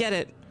get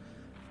it.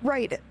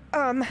 Right.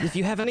 If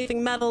you have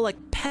anything metal, like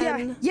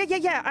pen. Yeah.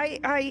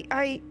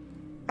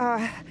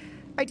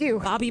 I do.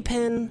 Bobby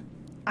pin.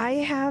 I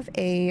have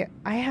a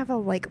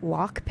like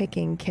lock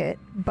picking kit,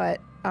 but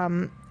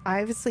I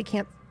obviously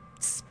can't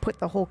put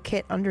the whole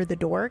kit under the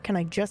door. Can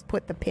I just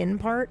put the pin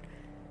part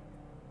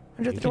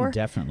under the door? You can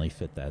definitely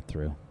fit that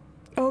through.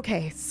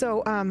 Okay,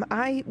 so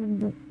I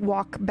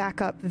walk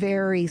back up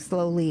very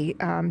slowly,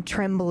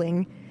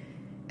 trembling,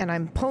 and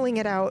I'm pulling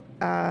it out.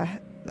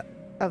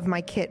 of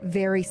my kit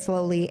very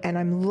slowly, and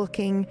I'm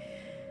looking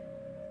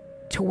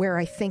to where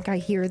I think I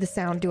hear the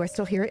sound. Do I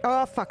still hear it?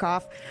 Oh, fuck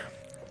off.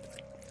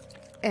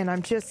 And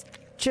I'm just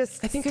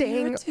I think staying. I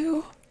hear it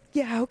too.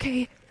 Yeah,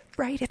 okay.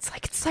 Right,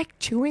 it's like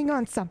chewing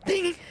on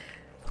something.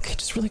 Okay,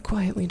 just really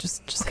quietly,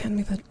 just hand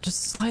me that.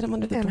 Just slide him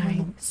under the And door.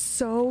 I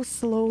so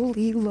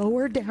slowly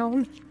lower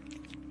down.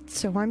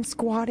 So I'm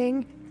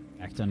squatting.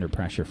 Act under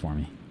pressure for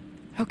me.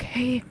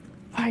 Okay,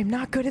 I'm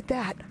not good at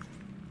that.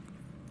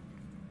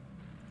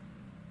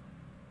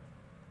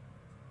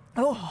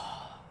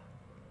 Oh.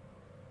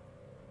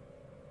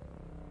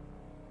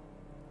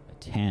 A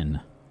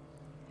 10.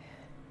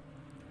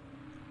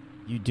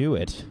 You do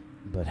it,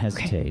 but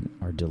hesitate,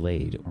 are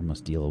delayed, or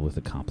must deal with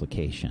a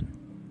complication.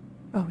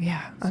 Oh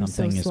yeah, I'm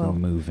Something so slow. is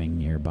moving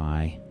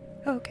nearby.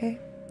 Okay.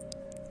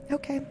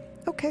 It's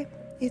okay.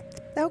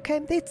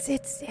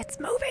 It's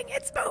moving.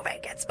 It's moving.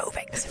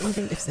 Is it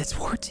moving? If it's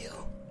towards you.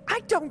 I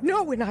don't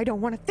know, and I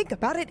don't want to think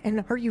about it.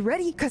 And are you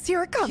ready? Because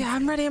here it comes. Yeah,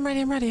 I'm ready.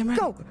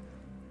 Go.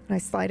 And I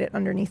slide it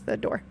underneath the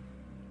door.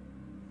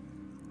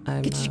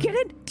 Did you get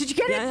it? Did you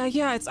get it?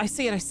 Yeah. I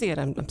see it.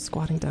 I'm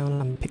squatting down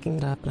and I'm picking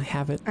it up and I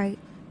have it. I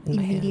in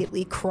my hand.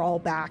 immediately crawl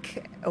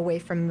back away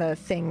from the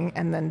thing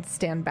and then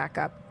stand back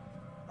up.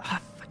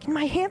 Fucking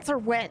my hands are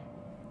wet.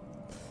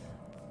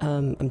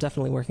 I'm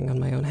definitely working on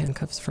my own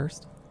handcuffs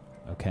first.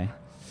 Okay.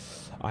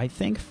 I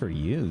think for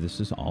you, this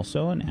is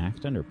also an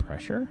act under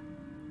pressure.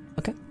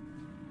 Okay.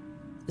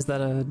 Is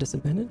that a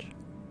disadvantage?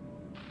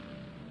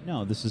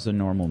 No, this is a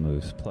normal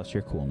move, plus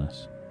your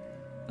coolness.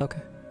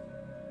 Okay.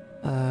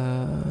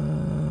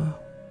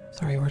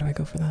 Sorry, where do I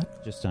go for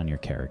that? Just on your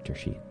character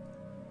sheet.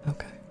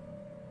 Okay.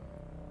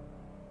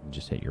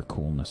 Just hit your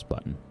coolness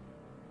button.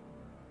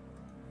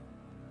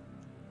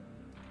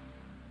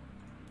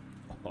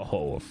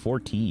 Oh, a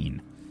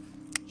 14.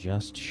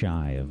 Just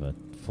shy of a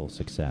full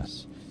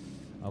success.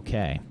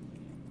 Okay.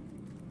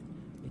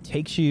 It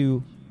takes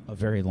you a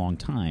very long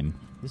time.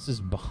 This is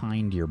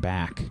behind your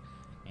back,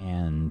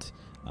 and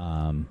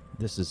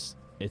it's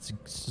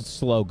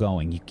slow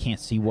going. You can't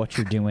see what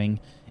you're doing,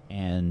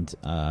 and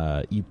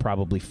you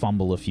probably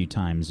fumble a few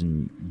times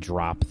and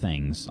drop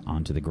things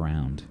onto the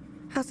ground.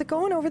 How's it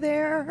going over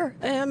there?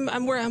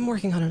 I'm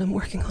working on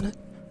it.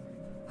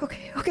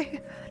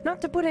 Okay.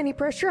 Not to put any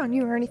pressure on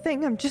you or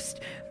anything. I'm just,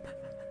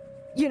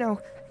 Yeah,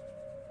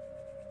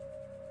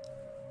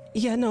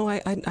 no, I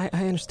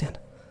understand.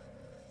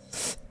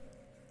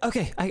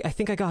 Okay, I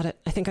think I got it.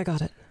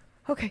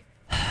 Okay.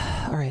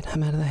 All right,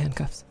 I'm out of the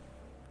handcuffs.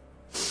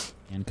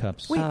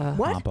 Handcuffs Wait,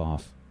 what? pop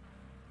off.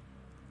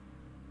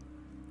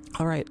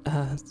 All right,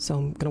 so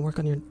I'm gonna work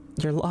on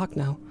your lock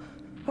now.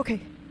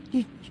 Okay.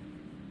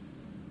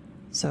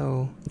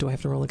 So, do I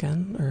have to roll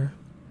again, or?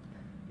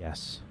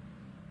 Yes.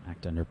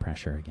 Act under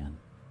pressure again.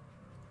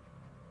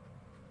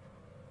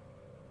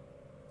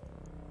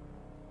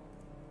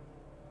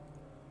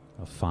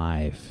 A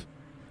 5.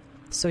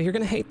 So you're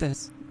gonna hate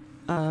this.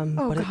 Oh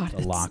but God.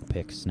 The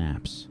lockpick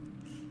snaps.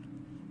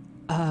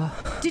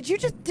 Did you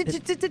just did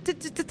the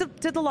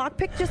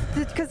lockpick just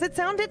because it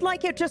sounded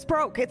like it just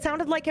broke? It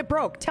sounded like it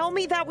broke. Tell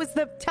me that was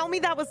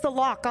the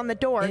lock on the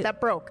door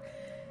that broke.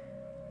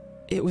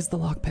 It was the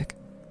lockpick.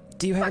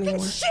 Do you have any Fucking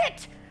more?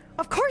 shit!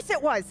 Of course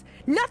it was.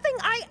 Nothing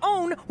I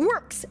own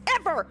works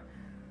ever.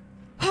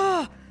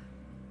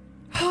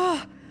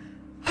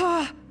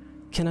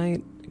 Can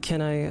I?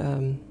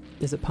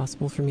 Is it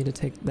possible for me to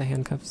take the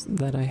handcuffs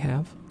that I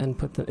have and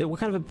put them?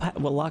 What kind of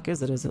what lock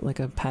is it? Is it like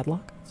a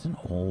padlock? It's an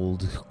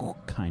old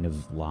kind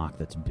of lock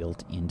that's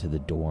built into the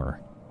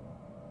door.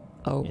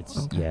 Oh, It's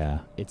okay. yeah.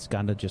 It's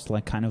got a just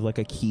like kind of like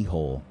a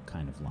keyhole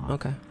kind of lock.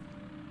 Okay.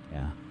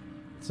 Yeah.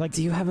 It's like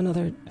Do you have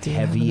another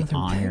heavy pick?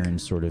 iron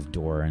sort of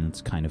door, and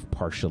it's kind of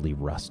partially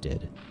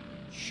rusted.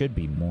 Should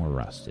be more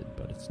rusted,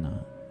 but it's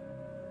not.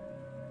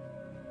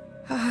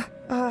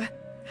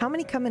 How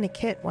many come in a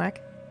kit,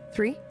 Whack?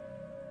 3?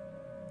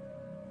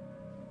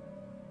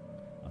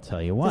 I'll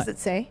tell you what. Does it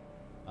say?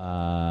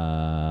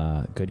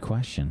 Good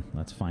question.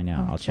 Let's find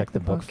out. Oh, I'll check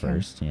the book yeah.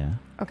 first. Yeah.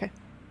 Okay.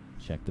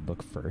 Check the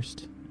book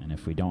first, and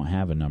if we don't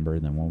have a number,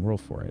 then we'll roll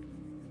for it.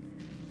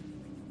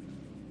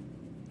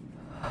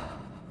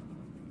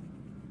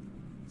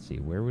 Let's see,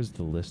 where was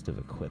the list of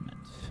equipment?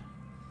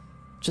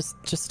 Just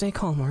stay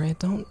calm, all right?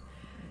 Don't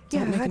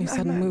make any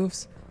sudden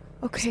moves.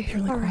 Okay. Just be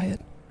really all right.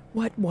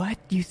 quiet.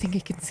 What? Do you think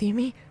it can see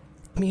me?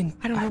 I mean,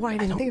 I don't know why I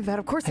didn't think of that.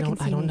 Of course it can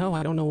see me. I don't know.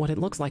 I don't know what it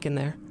looks like in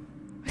there.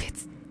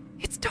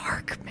 It's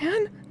dark,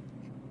 man.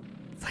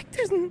 It's like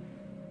there's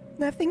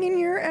nothing in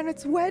here, and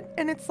it's wet,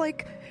 and it's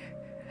like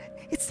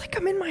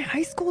I'm in my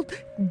high school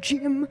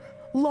gym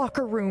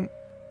locker room,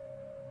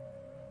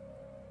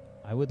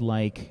 I would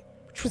like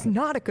which was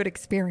not a good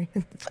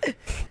experience.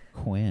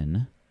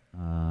 Quinn.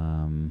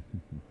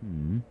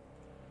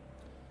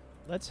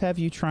 Let's have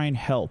you try and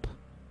help.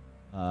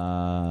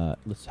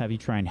 Let's have you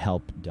try and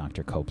help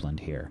Dr. Copeland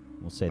here.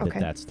 We'll say that Okay.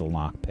 that's the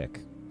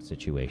lockpick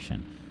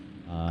situation.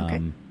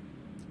 Okay.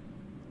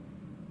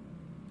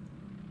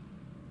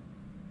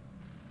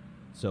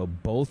 So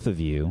both of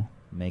you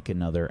make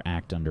another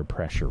act under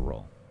pressure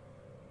roll.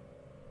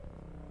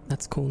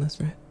 That's coolness,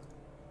 right?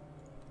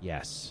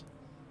 Yes.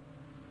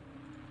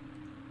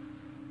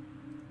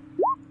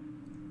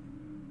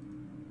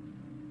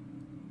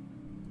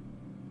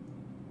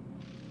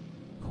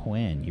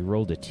 Quinn, you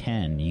rolled a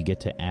 10. You get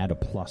to add a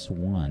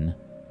 +1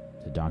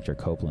 to Dr.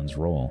 Copeland's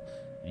roll.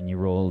 And you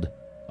rolled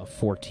a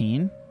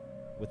 14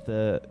 with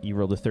the... You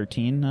rolled a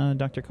 13,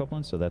 Dr.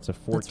 Copeland, so that's a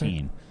 14. That's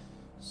right.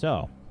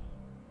 So,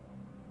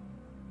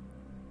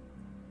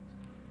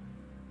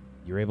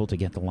 you're able to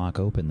get the lock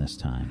open this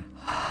time.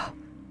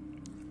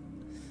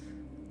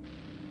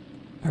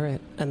 All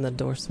right, and the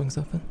door swings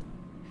open.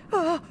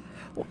 Just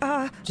be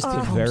calm.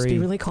 Just Very be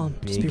really calm.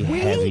 Just be big, really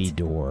heavy Wait.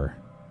 door.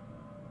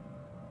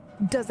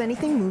 Does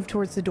anything move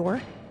towards the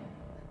door?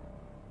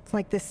 It's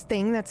like this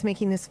thing that's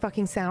making this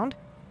fucking sound.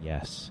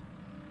 Yes.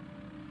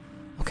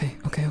 Okay.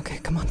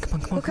 Come on.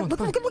 Look out!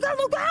 Look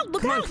out!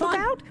 Look Come on, out! come Look on.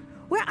 out!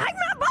 Where I'm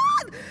not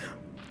on.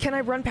 Can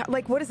I run past?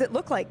 Like, what does it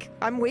look like?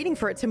 I'm waiting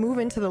for it to move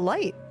into the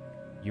light.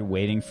 You're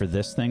waiting for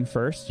this thing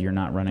first? You're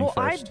not running Well,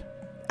 first?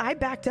 I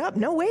backed up.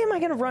 No way am I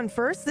going to run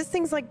first. This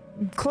thing's like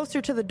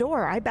closer to the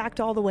door. I backed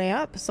all the way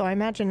up, so I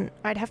imagine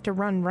I'd have to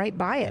run right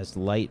by it. As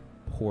light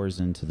pours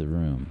into the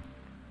room,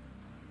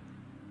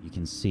 you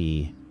can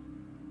see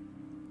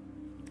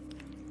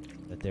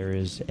that there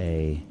is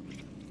a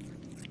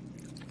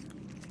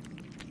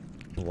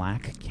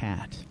black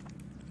cat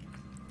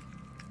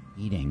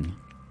eating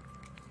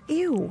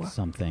Ew.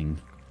 something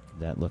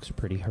that looks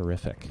pretty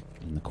horrific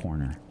in the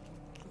corner.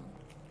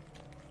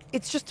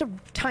 It's just a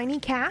tiny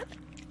cat?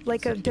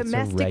 Like a It's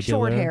domestic regular-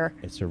 short hair.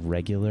 It's a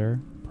regular,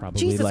 probably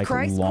Jesus like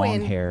Christ, long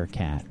Quinn. hair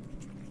cat.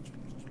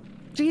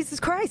 Jesus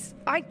Christ.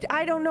 I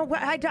don't know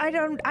what I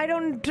don't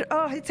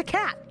it's a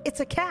cat. It's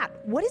a cat.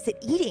 What is it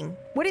eating?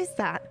 What is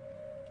that?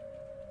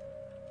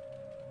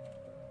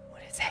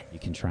 What is it? You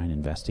can try and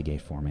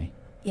investigate for me.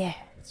 Yeah.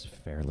 It's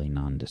fairly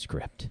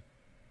nondescript.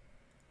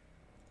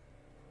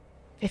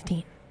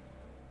 15.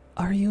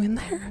 Are you in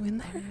there?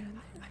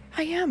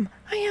 I am.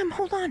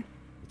 Hold on.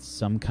 It's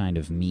some kind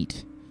of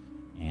meat,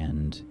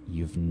 and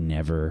you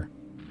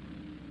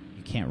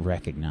can't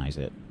recognize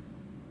it.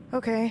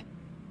 Okay.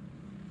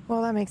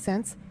 Well, that makes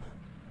sense.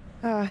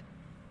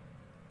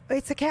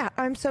 It's a cat.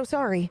 I'm so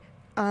sorry.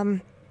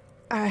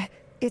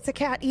 It's a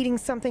cat eating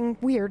something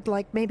weird,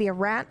 like maybe a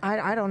rat.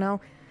 I don't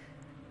know.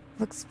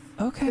 Looks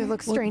Okay. It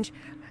looks well, strange.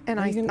 And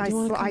are you gonna- do you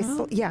wanna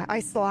come out? I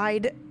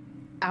slide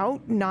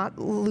out, not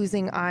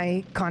losing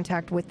eye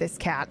contact with this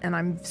cat, and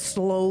I'm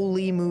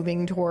slowly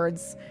moving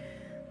towards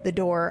the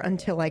door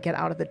until I get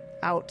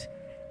out.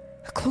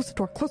 Close the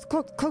door. Close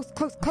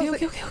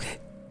it. Okay.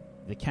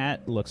 The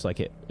cat looks like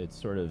it's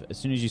sort of, as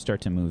soon as you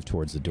start to move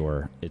towards the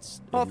door,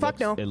 Oh, fuck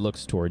no. It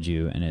looks towards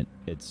you, and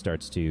it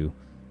starts to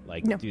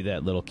No. do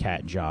that little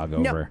cat jog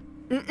No. over.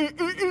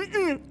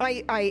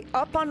 I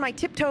up on my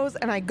tiptoes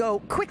and I go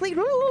quickly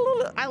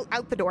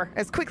out the door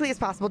as quickly as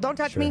possible. Don't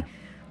touch me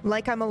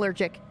like I'm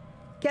allergic.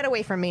 Get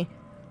away from me.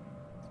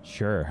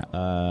 Sure.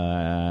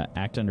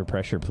 Act under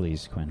pressure,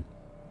 please, Quinn.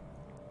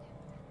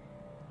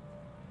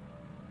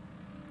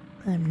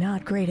 I'm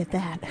not great at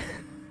that.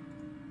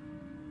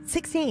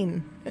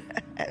 16.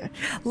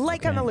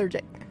 Like I'm Okay.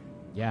 allergic.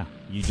 Yeah,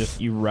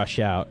 you rush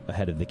out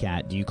ahead of the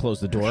cat. Do you close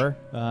the door,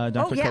 Dr.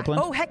 Oh, yeah.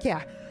 Copeland? Oh, heck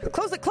yeah.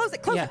 Close it.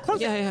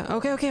 Yeah.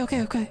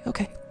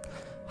 Okay.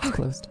 It's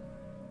closed.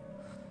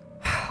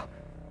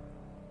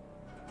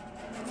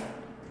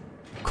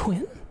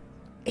 Quinn?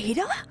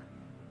 Ada?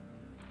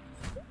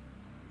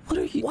 What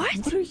are you?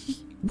 What?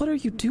 What are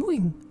you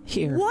doing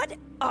here? What?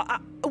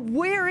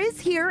 Where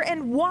is here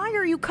and why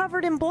are you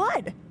covered in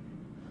blood?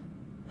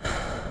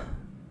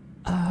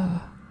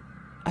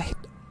 I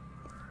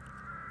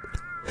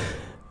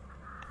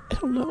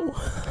don't know.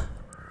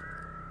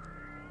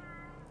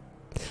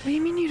 What do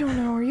you mean you don't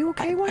know? Are you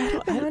okay? What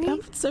happened, honey?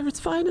 It's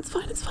fine.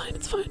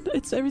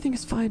 Everything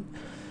is fine.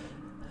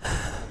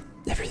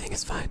 Everything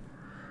is fine.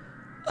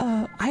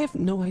 I have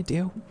no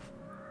idea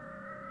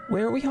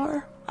where we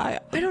are. I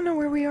don't know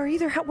where we are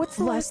either. What's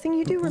the last thing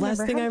you do remember?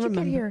 Last thing How I did you get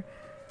remember. here?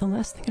 The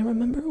last thing I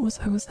remember was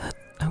I was at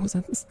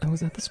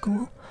the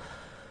school,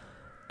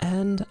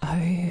 and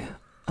I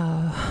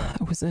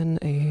was in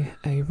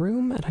a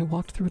room, and I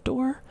walked through a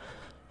door,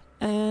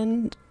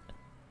 and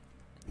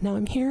now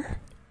I'm here.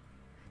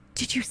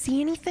 Did you see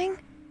anything?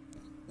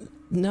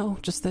 No,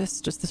 just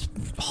this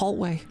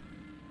hallway.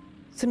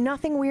 So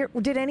nothing weird.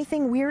 Did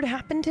anything weird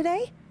happen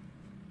today?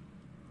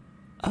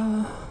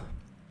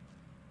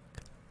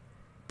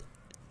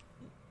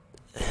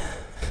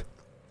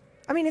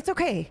 I mean, it's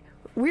okay.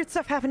 Weird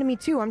stuff happened to me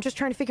too. I'm just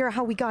trying to figure out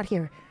how we got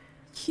here.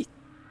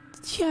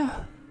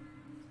 Yeah.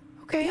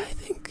 Okay. Yeah,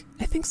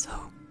 I think so.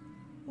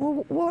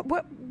 Well,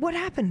 what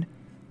happened?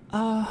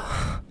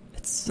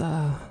 It's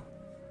a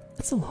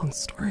long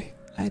story.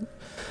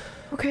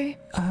 Okay.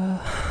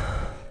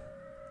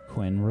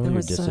 Quinn, roll There your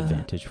was,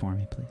 disadvantage for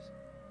me, please.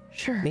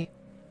 Sure. Me?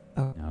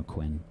 Oh. No,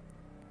 Quinn.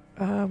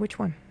 Which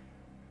one?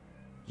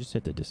 Just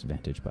hit the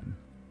disadvantage button.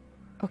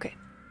 Okay.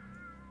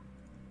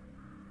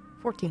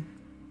 14.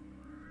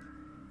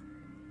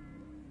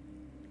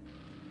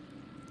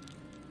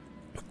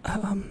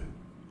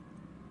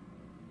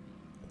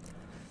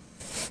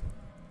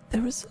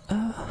 There was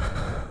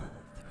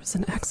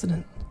an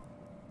accident.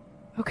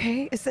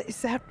 Okay, is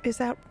that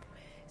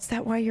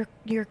why you're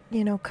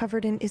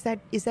covered in? Is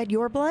that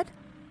your blood?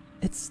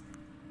 It's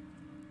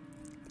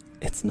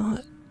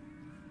not.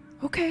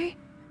 Okay.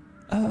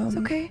 It's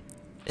okay.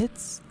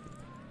 It's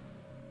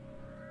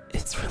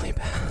really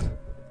bad.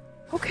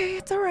 Okay,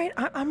 it's all right.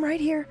 I'm right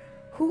here.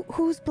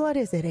 Whose blood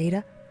is it,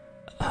 Ada?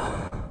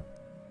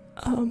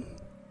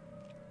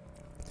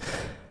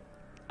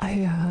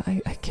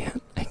 I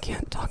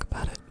can't talk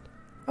about it.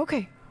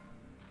 Okay.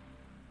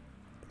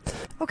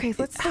 Okay,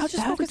 let's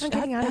just focus on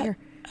getting out of here.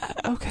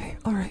 Okay,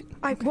 all right.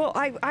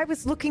 I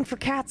was looking for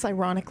cats,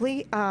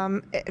 ironically,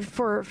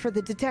 for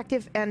the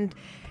detective, and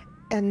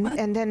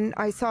then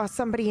I saw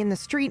somebody in the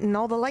street, and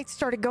all the lights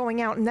started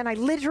going out, and then I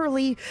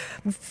literally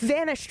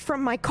vanished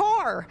from my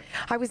car.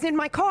 I was in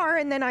my car,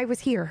 and then I was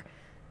here.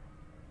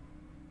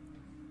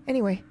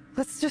 Anyway,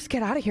 let's just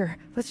get out of here.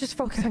 Let's just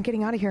focus on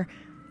getting out of here.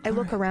 I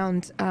look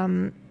around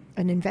and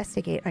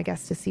investigate, I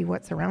guess, to see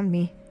what's around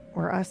me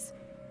or us.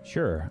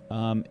 Sure.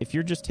 If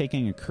you're just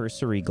taking a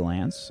cursory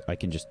glance, I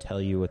can just tell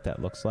you what that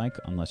looks like,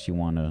 unless you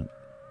want to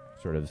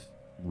sort of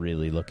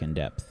really look in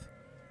depth.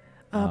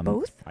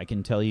 Both? I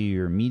can tell you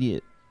your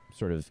immediate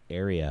sort of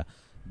area.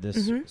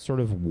 This sort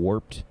of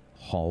warped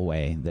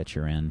hallway that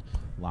you're in,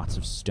 lots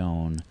of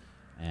stone,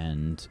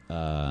 and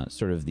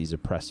sort of these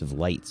oppressive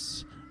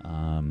lights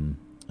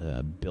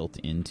built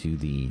into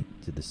the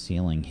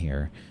ceiling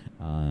here.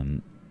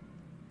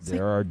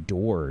 There are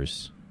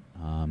doors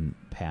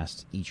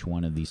past each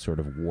one of these sort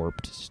of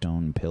warped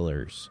stone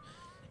pillars,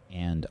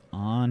 and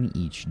on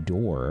each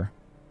door,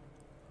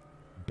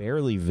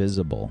 barely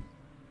visible,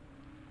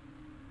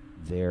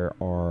 there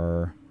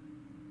are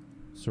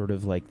sort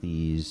of like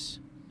these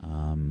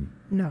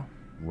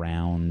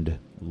round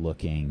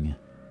looking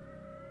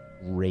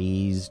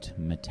raised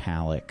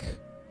metallic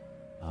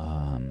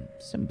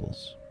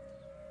symbols.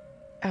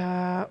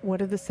 What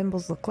do the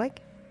symbols look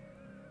like?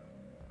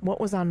 What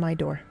was on my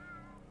door?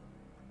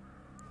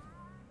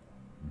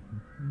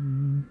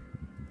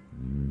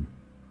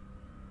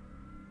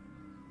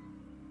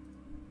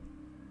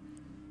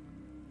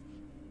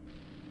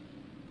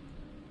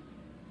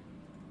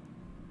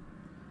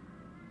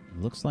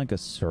 It looks like a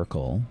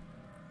circle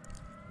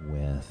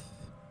with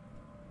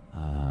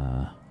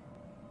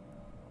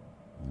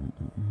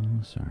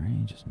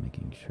sorry, just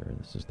making sure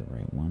this is the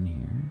right one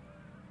here.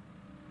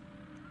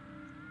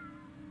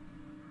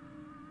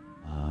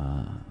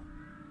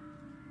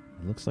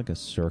 It looks like a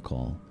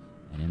circle,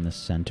 and in the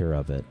center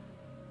of it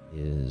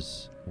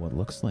is what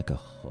looks like a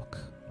hook,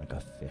 like a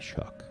fish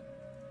hook.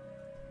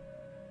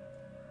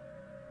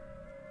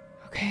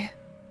 Okay.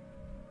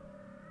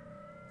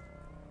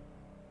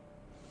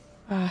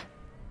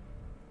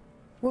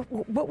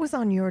 What was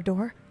on your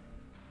door?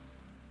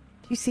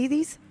 Do you see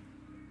these?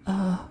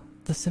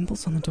 The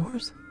symbols on the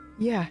doors?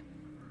 Yeah.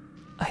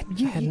 I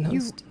hadn't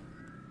noticed.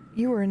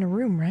 You were in a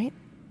room, right?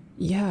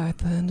 Yeah, at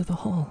the end of the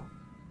hall.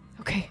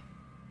 Okay.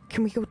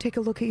 Can we go take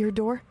a look at your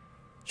door?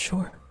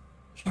 Sure.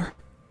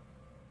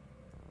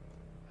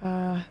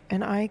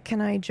 And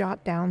can I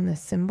jot down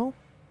this symbol?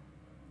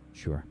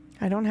 Sure.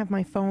 I don't have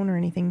my phone or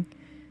anything,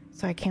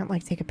 so I can't,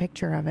 take a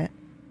picture of it.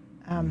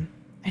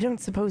 I don't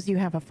suppose you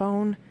have a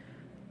phone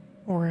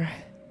or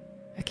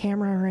a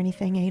camera or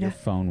anything, Ada? Your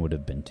phone would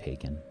have been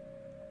taken,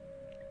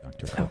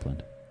 Dr.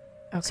 Copeland.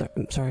 Okay.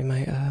 Sorry,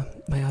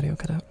 my audio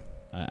cut out.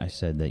 I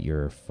said that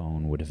your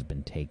phone would have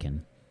been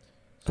taken,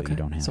 so you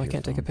don't have so I your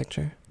can't take a phone.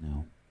 picture?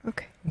 No.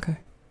 Okay. Okay.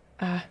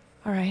 All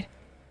right.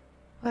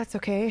 Well, that's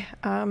okay.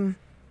 I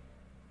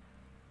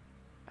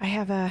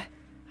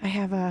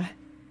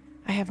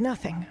have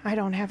nothing. I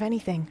don't have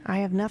anything. I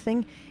have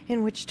nothing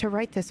in which to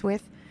write this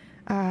with.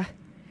 How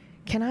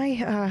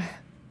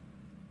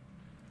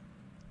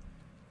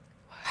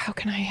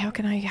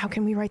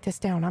can we write this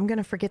down? I'm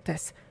gonna forget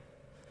this.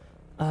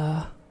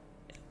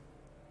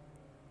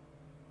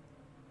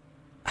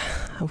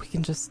 We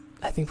can just,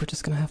 I think we're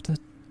just gonna have to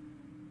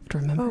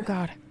remember. Oh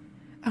God.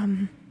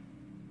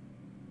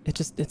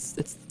 It's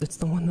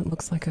the one that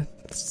looks like a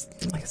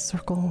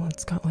circle.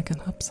 It's got like an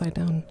upside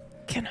down.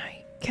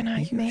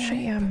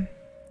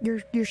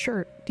 Your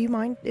shirt. Do you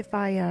mind if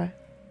I,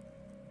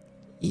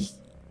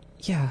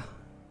 Yeah,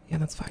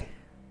 that's fine.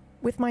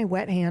 with my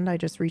wet hand, I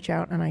just reach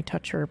out and I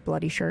touch her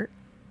bloody shirt.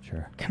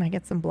 Sure. Can I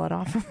get some blood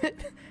off of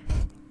it?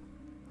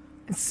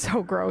 It's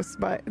so gross,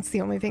 but it's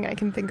the only thing I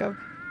can think of.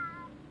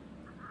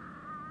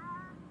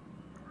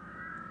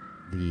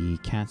 The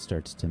cat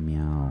starts to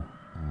meow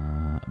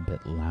a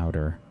bit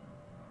louder.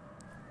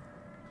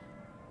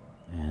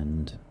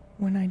 And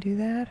When I do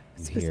that,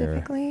 You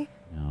specifically?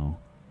 no,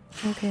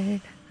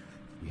 Okay.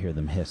 you hear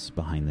them hiss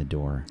behind the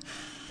door.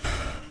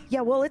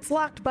 Yeah, well, it's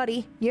locked,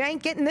 buddy. You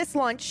ain't getting this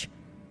lunch.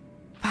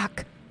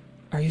 Fuck.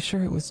 Are you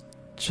sure it was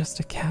just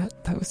a cat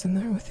that was in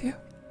there with you?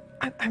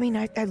 I mean,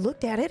 I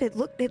looked at it. It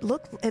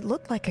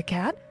looked like a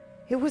cat.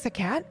 It was a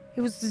cat.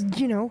 It was,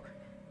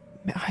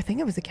 I think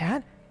it was a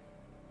cat.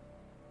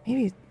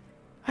 Maybe,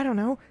 I don't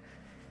know.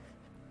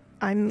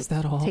 Is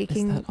that all?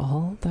 taking. Is that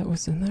all that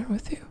was in there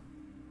with you?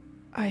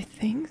 I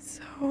think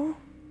so.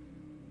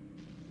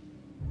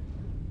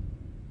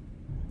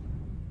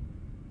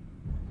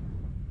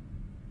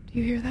 Do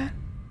you hear that?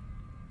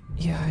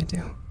 Yeah, I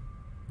do.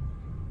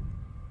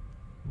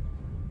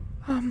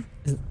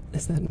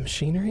 Is that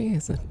machinery?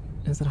 Is it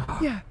a...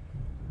 Yeah.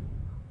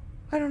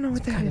 I don't know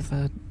what that is.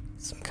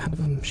 Some kind of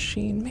a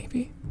machine,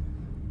 maybe?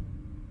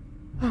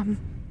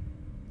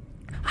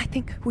 I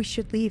think we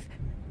should leave.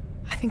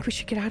 I think we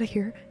should get out of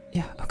here.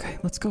 Yeah, okay,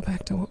 let's go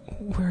back to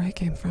where I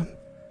came from.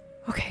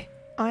 Okay.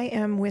 I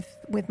am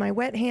with my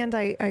wet hand.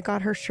 I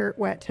got her shirt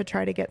wet to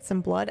try to get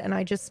some blood, and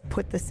I just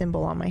put the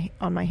symbol on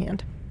my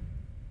hand.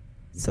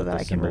 So that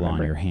I can remember.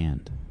 Symbol on your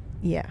hand.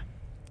 Yeah.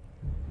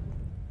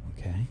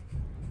 Okay.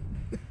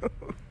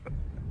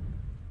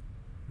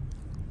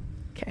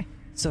 Okay.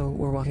 So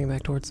we're walking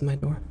back towards my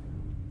door?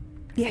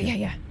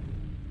 Yeah.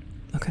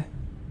 Okay.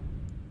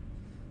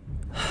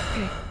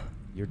 Okay.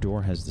 Your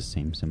door has the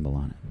same symbol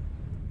on it.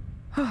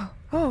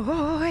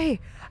 Oh, hey.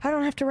 I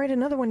don't have to write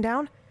another one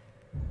down.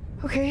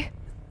 Okay.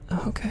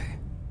 Okay.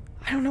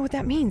 I don't know what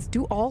that means.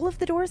 Do all of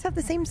the doors have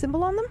the same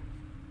symbol on them?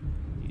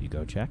 You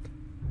go check.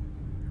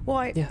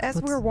 Well, Yeah,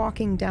 as we're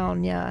walking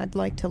down, I'd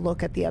like to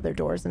look at the other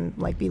doors and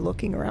be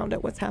looking around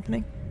at what's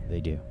happening. They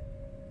do.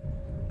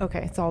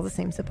 Okay, it's all the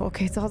same symbol.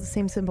 Okay, it's all the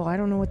same symbol. I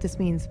don't know what this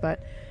means,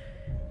 but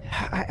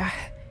I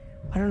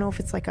don't know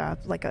if it's like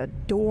a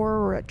door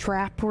or a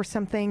trap or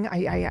something.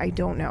 I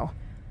don't know.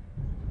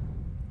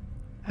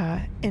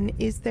 And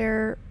is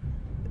there...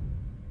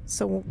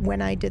 So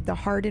when I did the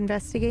hard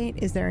investigate,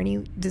 does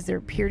there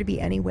appear to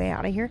be any way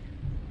out of here?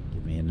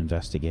 Give me an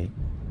investigate.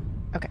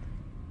 Okay.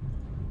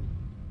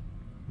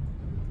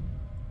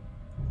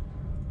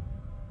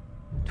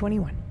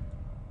 21.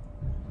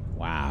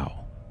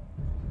 Wow.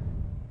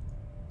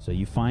 So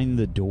you find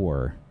the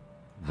door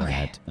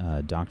that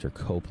Dr.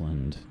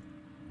 Copeland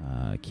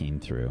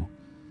came through,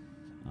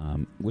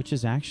 which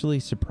is actually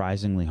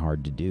surprisingly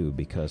hard to do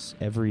because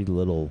every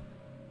little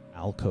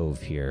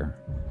alcove here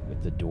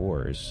with the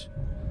doors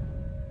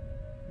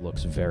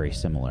looks very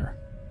similar.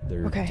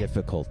 They're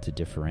difficult to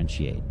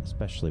differentiate,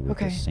 especially with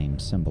the same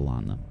symbol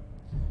on them.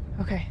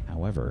 Okay.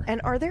 However...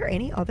 And are there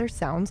any other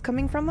sounds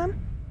coming from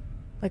them?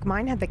 Like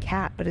mine had the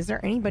cat, but is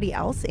there anybody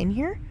else in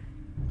here?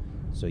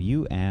 So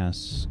you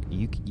ask...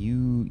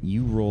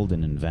 You rolled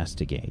an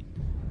investigate.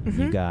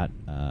 Mm-hmm. You got...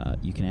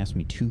 you can ask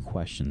me 2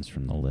 questions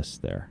from the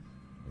list there,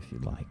 if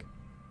you'd like.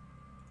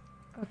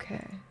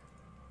 Okay.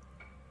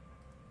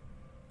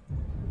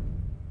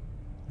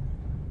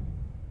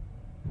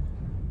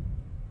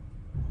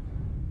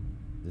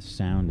 The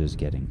sound is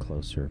getting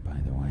closer, by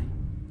the way.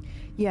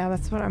 Yeah,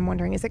 that's what I'm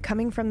wondering. Is it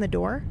coming from the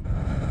door?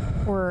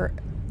 Or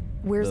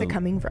where's it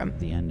coming from?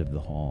 The end of the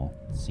hall,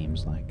 it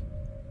seems like.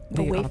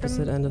 The Away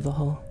opposite from end of the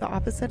hall. The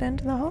opposite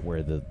end of the hall?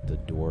 Where the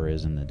door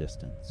is in the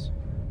distance.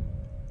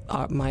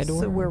 My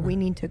door? So where we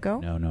need to go?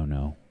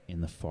 No.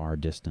 In the far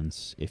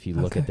distance. If you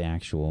look at the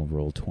actual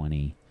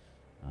Roll20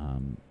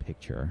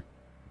 picture,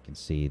 you can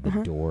see the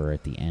door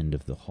at the end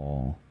of the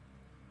hall.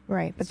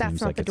 Right, but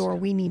that's not the door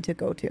we need to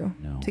go to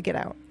to get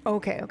out.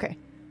 Okay.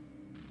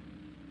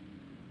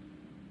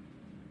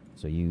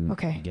 So you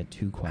get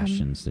 2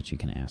 questions that you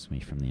can ask me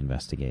from the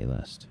investigate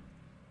list.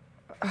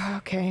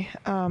 Okay.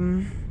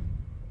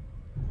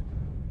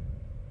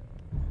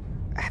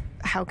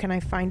 How can I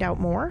find out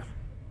more?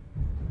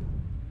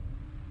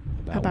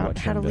 About what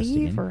how you're to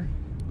leave investigating? or...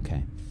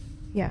 Okay.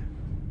 Yeah.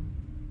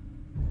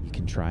 You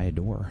can try a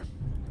door.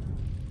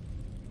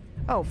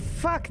 Oh,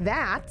 fuck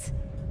that.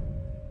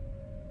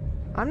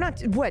 I'm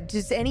not... What,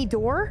 just any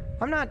door?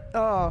 I'm not...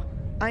 Oh,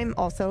 I'm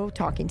also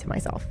talking to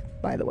myself,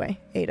 by the way,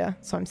 Ada.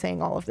 So I'm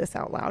saying all of this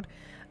out loud.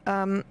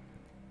 And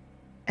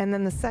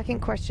then the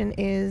second question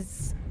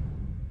is...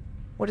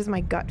 What does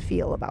my gut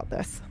feel about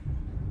this?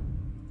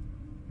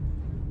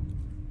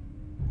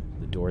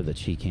 The door that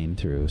she came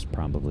through is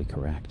probably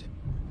correct.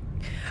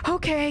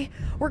 Okay,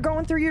 we're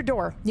going through your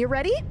door. You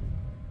ready?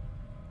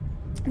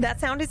 That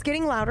sound is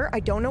getting louder. I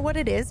don't know what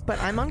it is, but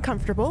I'm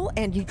uncomfortable,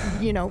 and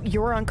you know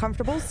you're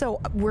uncomfortable.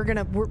 So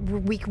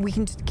we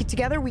can just get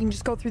together. We can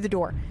just go through the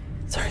door.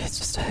 Sorry,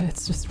 it's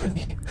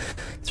really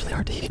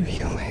hard to hear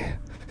you.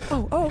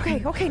 Oh,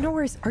 okay. No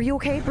worries. Are you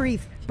okay?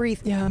 Breathe.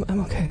 Yeah,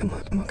 I'm okay.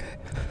 I'm okay.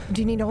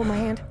 Do you need to hold my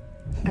hand?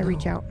 No. I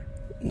reach out.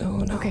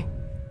 No. Okay.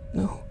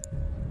 No.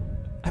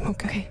 I'm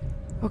okay.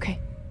 Okay.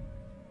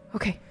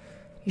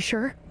 You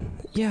sure?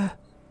 Yeah.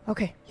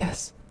 Okay.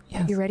 Yes.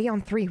 You ready?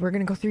 On 3, we're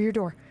gonna go through your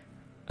door.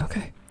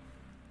 Okay.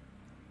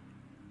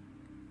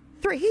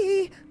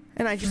 3,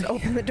 and I just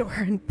open the door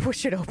and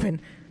push it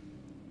open.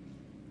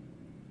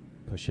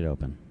 Push it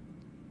open.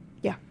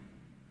 Yeah.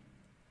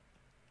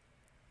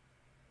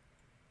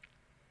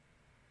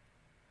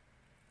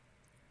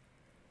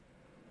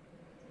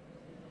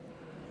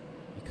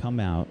 You come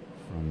out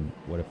from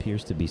what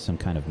appears to be some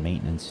kind of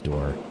maintenance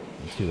store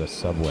into a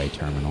subway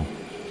terminal.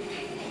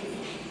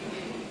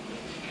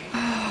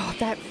 Oh,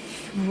 that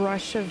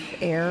rush of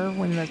air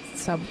when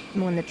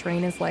the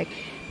train is like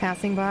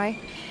passing by.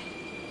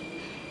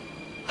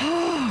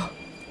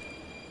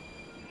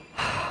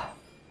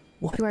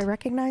 What? Do I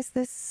recognize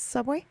this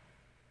subway?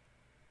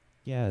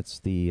 Yeah, it's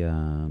the,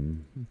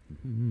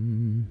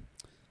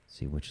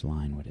 see, which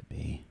line would it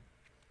be?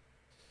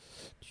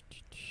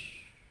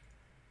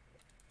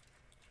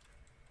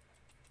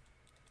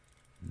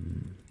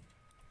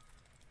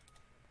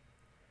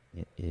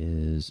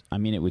 has. I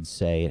mean, it would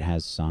say it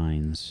has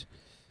signs.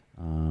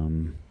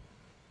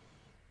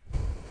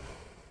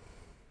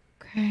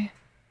 Okay.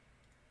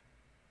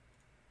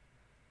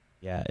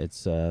 Yeah,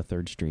 it's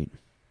 3rd Street.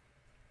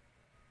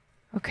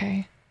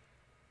 Okay.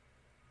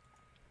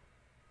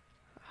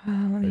 Let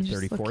me Or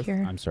just look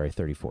here. I'm sorry,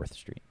 34th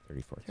Street.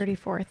 34th.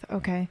 34th.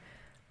 Okay.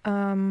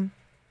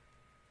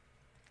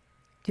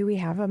 Do we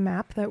have a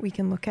map that we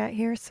can look at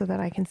here so that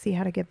I can see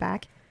how to get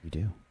back? We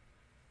do.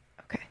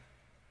 Okay.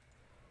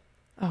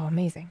 Oh,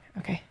 amazing.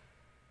 Okay.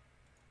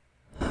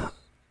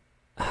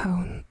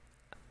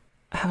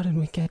 How did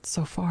we get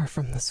so far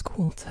from the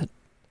school to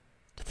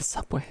the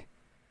subway?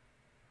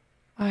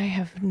 I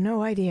have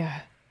no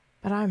idea,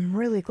 but I'm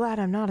really glad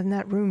I'm not in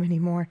that room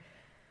anymore.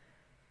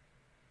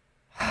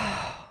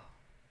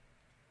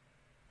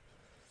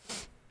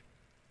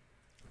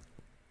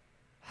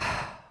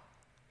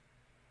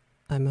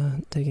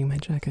 I'm taking my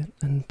jacket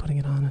and putting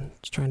it on and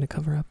just trying to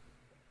cover up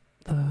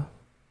the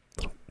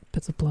little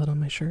bits of blood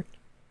on my shirt.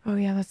 Oh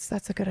yeah,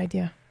 that's a good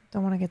idea.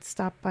 Don't want to get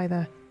stopped by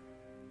the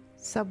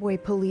subway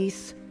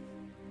police.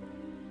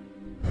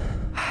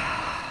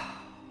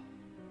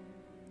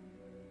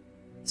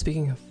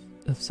 Speaking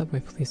of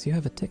subway police, you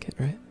have a ticket,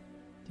 right? Do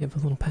you have a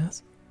little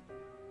pass?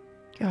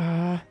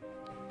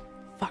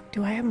 Fuck,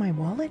 do I have my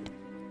wallet?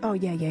 Oh,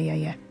 yeah.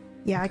 Yeah,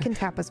 okay. I can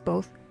tap us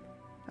both.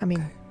 I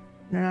mean, okay.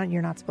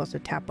 You're not supposed to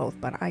tap both,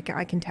 but I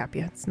can tap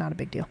you. It's not a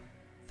big deal.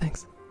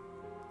 Thanks.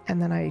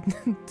 And then I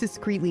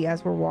discreetly,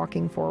 as we're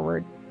walking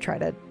forward, try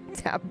to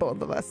tap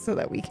both of us so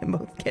that we can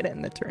both get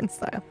in the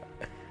turnstile.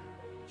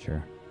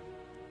 Sure.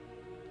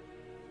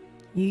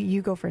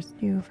 You go first.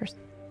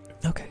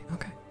 Okay.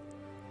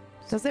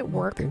 Does it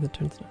work? Through the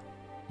turnstile.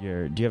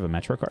 Do you have a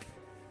Metro card?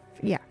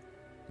 Yeah.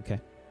 Okay.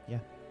 Yeah.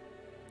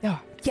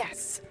 Oh,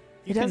 yes.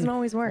 It doesn't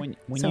always work.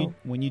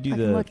 When you do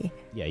I'm lucky.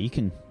 Yeah, you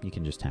can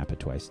just tap it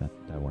twice.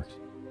 That works.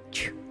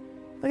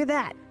 Look at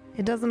that.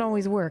 It doesn't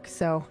always work,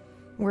 so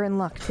we're in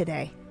luck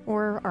today.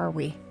 Or are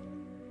we?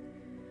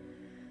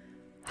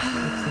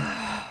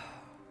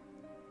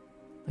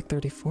 Like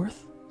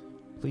 34th?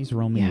 Please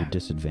roll me your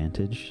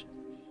disadvantage,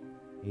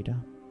 Ada.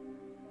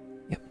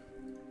 Yep.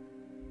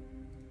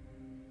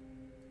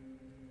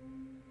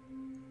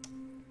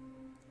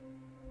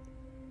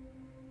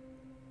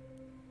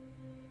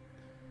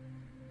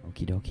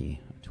 Okie dokie.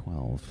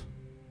 12.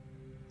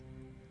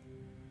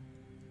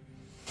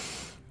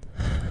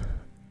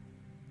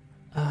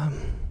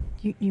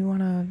 You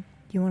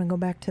wanna go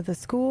back to the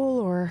school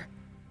or?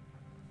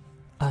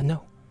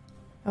 No.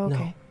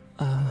 Okay.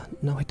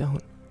 No, I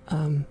don't.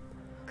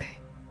 Okay.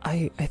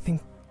 I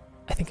think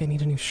I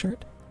need a new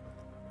shirt.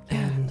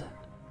 Yeah. And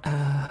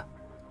I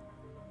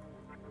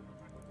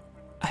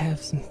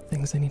have some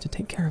things I need to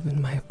take care of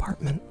in my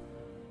apartment.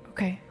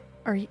 Okay.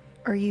 Are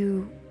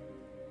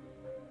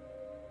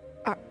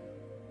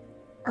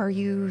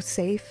you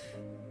safe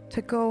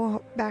to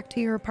go back to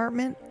your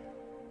apartment?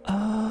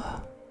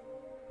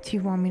 Do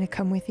you want me to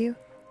come with you?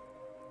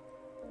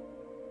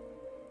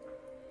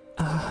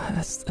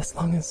 As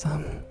long as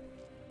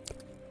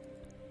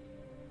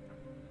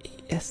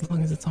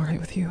it's all right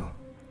with you.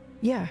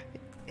 Yeah.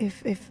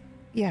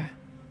 Yeah.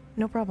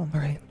 No problem. All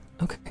right.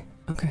 Okay.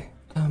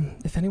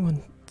 If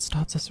anyone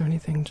stops us or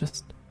anything,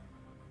 just,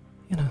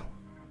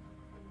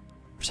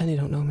 pretend you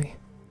don't know me.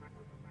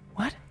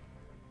 What?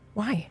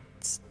 Why?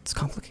 It's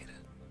complicated.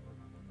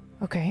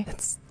 Okay.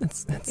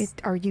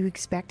 Are you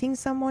expecting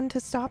someone to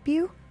stop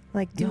you?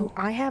 Like,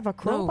 I have a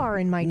crowbar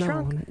in my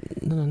trunk?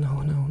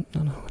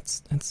 No.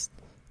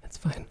 It's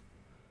fine.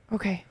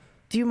 Okay.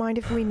 Do you mind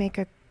if we make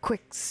a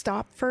quick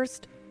stop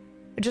first?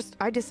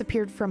 I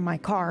disappeared from my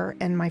car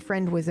and my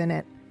friend was in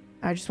it.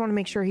 I just want to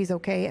make sure he's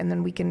okay, and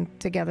then we can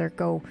together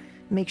go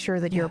make sure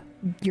that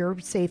you're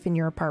safe in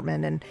your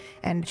apartment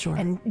and sure.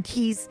 And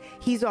he's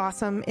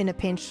awesome in a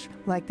pinch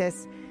like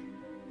this.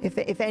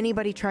 If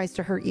anybody tries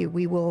to hurt you,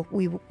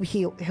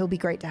 he'll be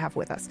great to have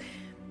with us.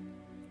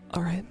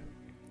 All right.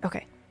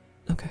 Okay.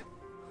 Okay.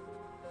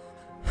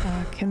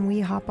 Can we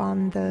hop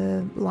on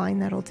the line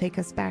that'll take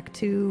us back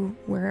to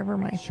wherever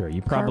my Sure,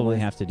 you car probably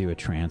was? have to do a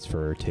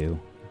transfer or two,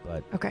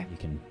 but Okay. you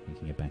can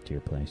get back to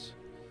your place.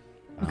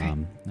 Okay.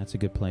 That's a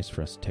good place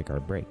for us to take our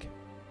break.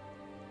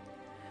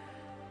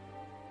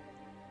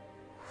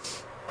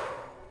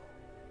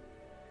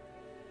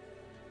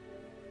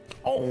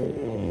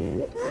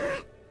 Oh.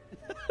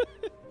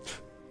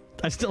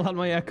 I still had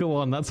my echo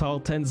on. That's how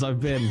tense I've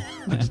been.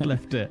 I just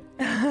left it.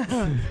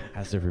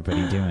 How's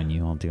everybody doing?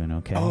 You all doing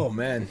okay? Oh,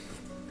 man.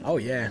 Oh,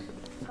 yeah.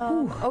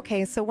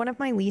 Okay, so one of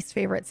my least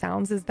favorite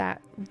sounds is the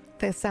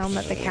sound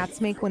that the cats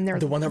make when they're...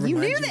 The one that You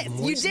knew reminds this! you of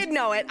You moist? did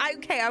know it.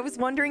 I was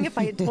wondering if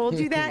I had told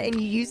you that and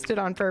you used it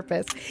on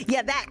purpose.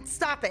 Yeah,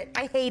 stop it.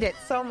 I hate it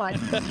so much.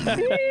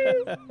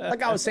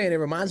 Like I was saying, it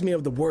reminds me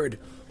of the word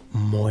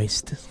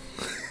moist.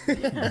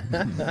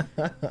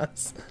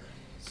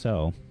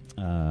 So,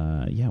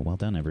 yeah, well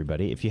done,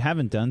 everybody. If you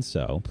haven't done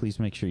so, please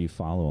make sure you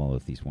follow all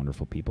of these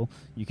wonderful people.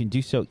 You can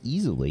do so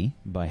easily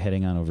by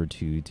heading on over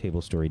to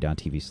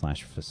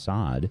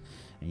tablestory.tv/facade,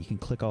 and you can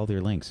click all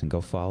their links and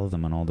go follow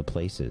them on all the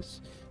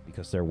places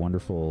because they're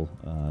wonderful.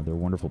 They're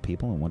wonderful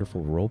people and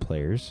wonderful role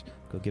players.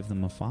 Go give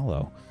them a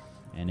follow.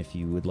 And if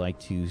you would like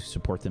to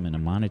support them in a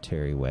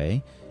monetary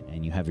way,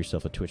 and you have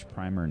yourself a Twitch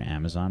Prime or an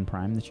Amazon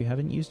Prime that you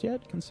haven't used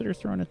yet, consider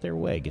throwing it their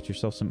way. Get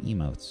yourself some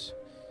emotes.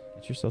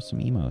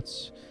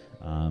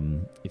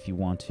 If you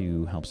want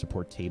to help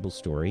support Table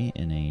Story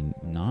in a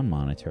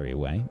non-monetary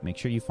way, make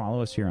sure you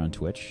follow us here on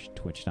Twitch,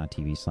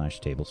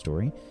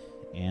 twitch.tv/tablestory,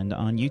 and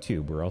on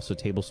YouTube. We're also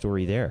Table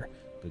Story there.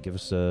 Go give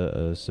us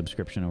a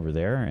subscription over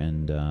there,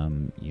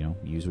 and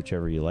use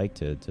whichever you like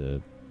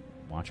to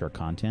watch our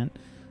content.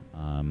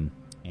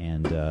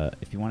 And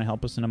if you want to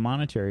help us in a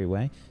monetary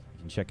way, you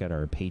can check out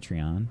our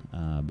Patreon.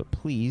 But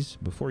please,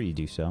 before you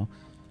do so,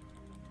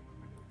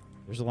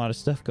 there's a lot of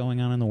stuff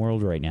going on in the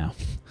world right now.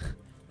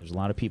 There's a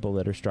lot of people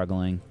that are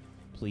struggling.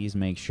 Please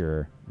make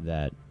sure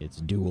that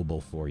it's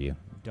doable for you.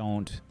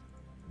 Don't,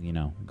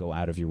 go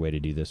out of your way to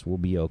do this. We'll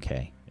be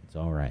okay. It's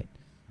all right.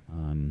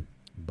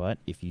 But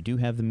if you do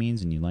have the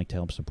means and you'd like to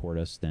help support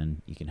us,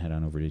 then you can head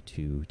on over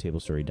to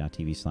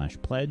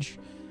tablestory.tv/pledge.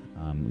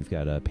 We've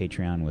got a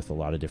Patreon with a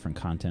lot of different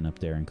content up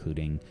there,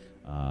 including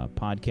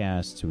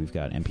podcasts. We've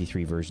got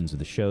MP3 versions of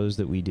the shows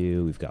that we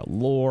do. We've got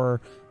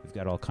lore. We've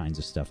got all kinds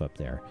of stuff up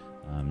there.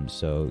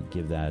 So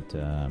give that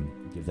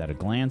a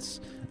glance.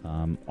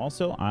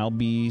 Also, I'll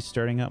be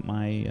starting up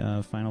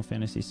my Final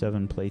Fantasy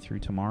VII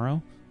playthrough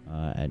tomorrow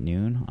at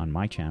noon on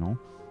my channel,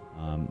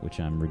 which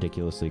I'm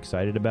ridiculously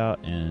excited about,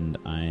 and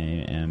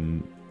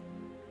I'm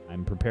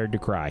prepared to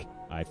cry.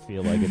 I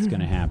feel like it's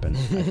going to happen.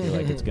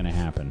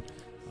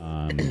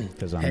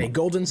 Because I'm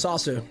golden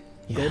saucer.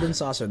 Yeah. Golden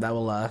saucer, that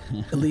will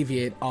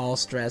alleviate all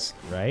stress,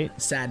 right?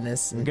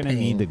 Sadness. We're gonna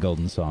need the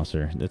golden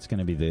saucer. That's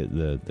gonna be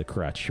the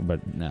crutch, but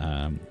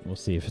we'll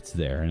see if it's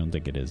there. I don't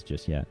think it is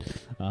just yet.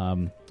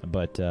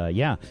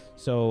 Yeah.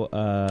 So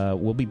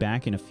we'll be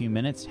back in a few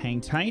minutes.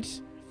 Hang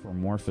tight for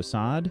more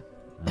Facade.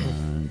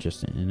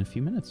 Just in a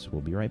few minutes.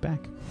 We'll be right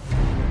back.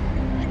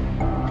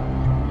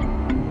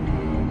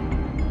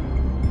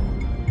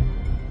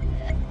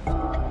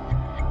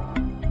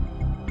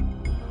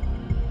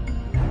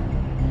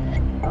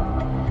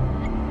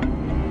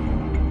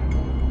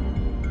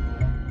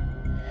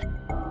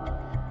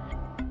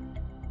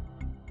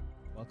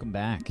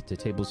 Back to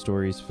Table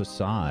Stories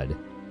Facade.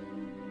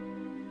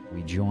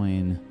 We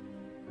join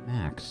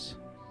Max.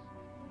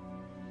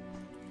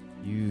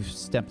 You've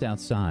stepped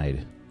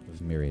outside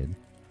of Myriad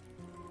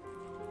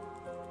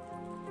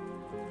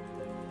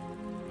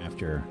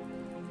after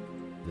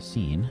the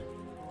scene,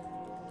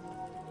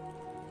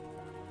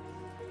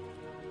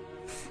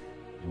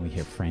 and we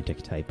hear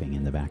frantic typing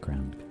in the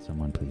background. Could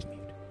someone please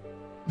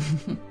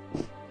mute?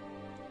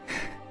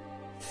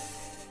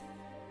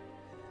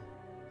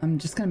 I'm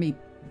just going to be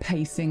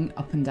pacing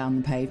up and down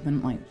the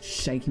pavement, like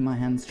shaking my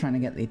hands, trying to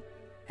get the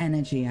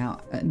energy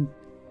out. And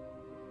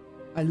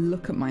I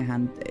look at my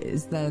hand.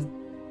 Is there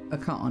a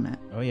cut on it?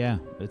 Oh yeah,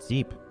 it's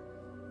deep.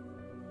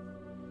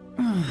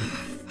 Oh,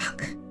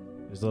 fuck.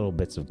 There's little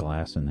bits of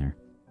glass in there.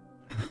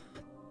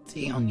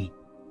 Diony.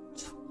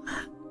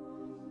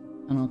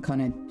 And I'll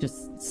kind of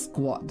just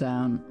squat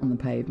down on the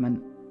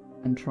pavement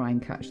and try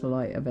and catch the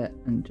light of it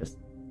and just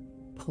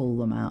pull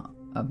them out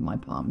of my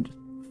palm, just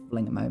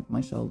fling them over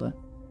my shoulder.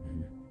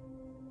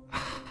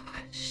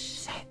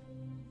 Shit.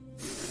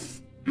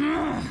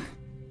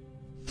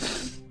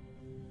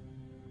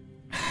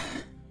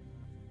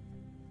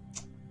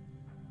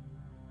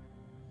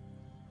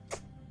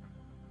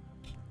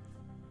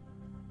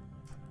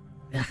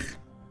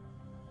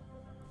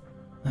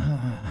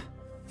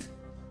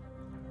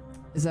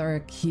 Is there a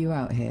queue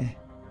out here?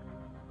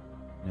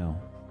 No.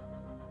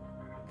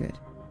 Good.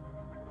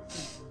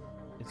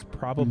 It's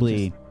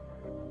probably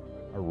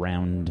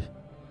around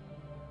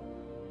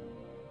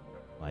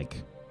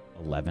like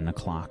 11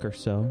 o'clock or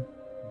so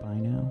by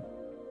now.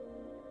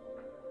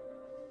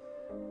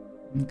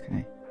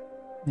 Okay.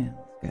 Yeah,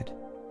 that's good.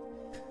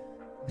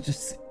 I'll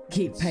just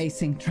keep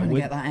pacing, trying to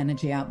get that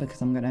energy out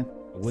because I'm gonna.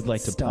 I would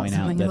like to point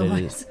out that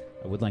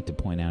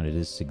it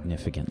is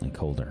significantly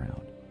colder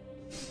out.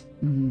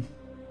 Mm-hmm.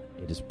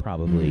 It is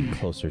probably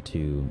closer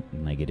to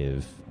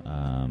negative,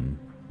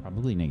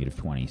 probably negative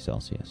 20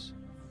 Celsius.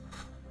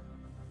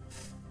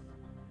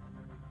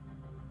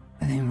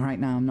 I think right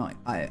now I'm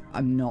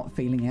not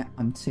feeling it.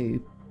 I'm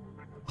too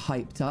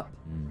hyped up.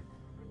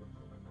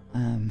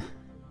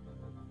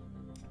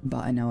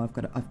 But I know I've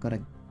got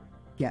to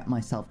get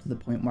myself to the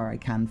point where I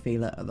can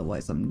feel it.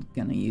 Otherwise, I'm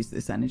gonna use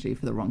this energy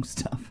for the wrong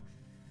stuff.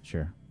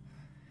 Sure.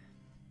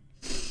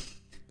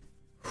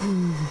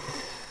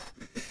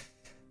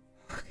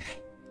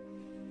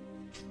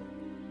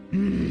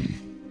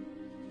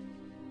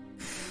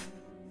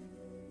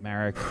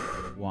 Marek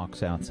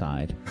walks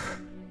outside.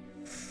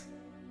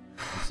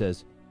 He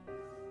says,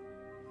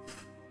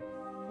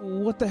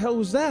 "What the hell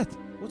was that?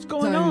 What's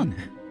going on?"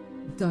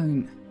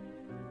 Don't.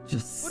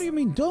 Just. What do you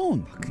mean,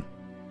 don't?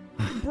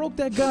 He broke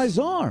that guy's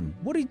arm.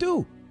 What'd he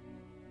do?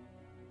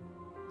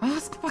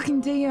 Ask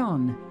fucking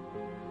Dion.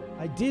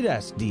 I did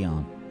ask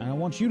Dion, and I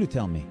want you to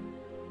tell me.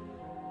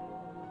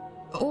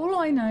 All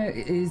I know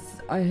is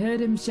I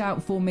heard him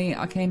shout for me.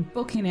 I came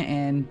booking it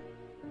in,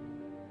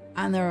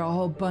 and there are a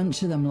whole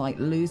bunch of them like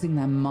losing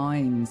their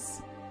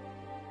minds.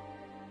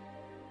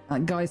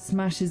 That guy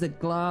smashes a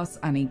glass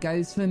and he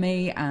goes for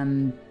me,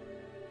 and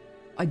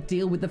I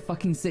deal with the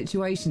fucking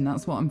situation.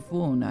 That's what I'm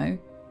for, no?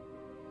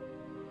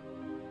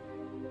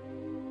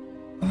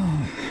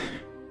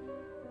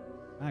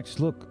 Max,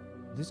 look,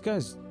 this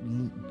guy's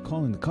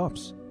calling the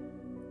cops.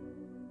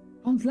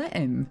 I'll let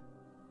him.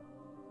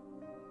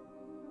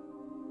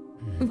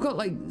 We've got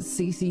like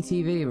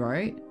CCTV,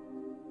 right?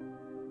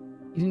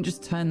 You didn't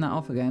just turn that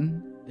off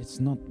again. It's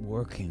not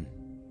working.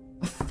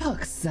 For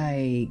fuck's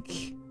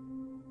sake.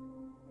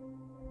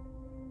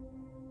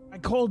 I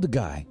called the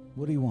guy.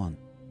 What do you want?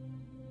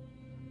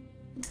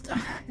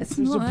 It's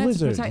There's a not there to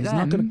blizzard.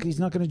 protect He's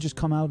not gonna just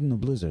come out in a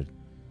blizzard.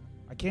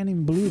 I can't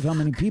even believe how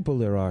many people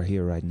there are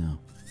here right now.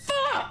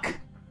 Fuck!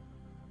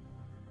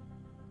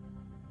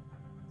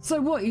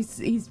 So what,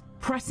 he's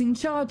pressing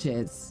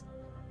charges?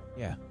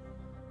 Yeah.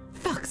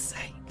 Fuck's sake.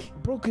 He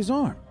broke his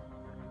arm.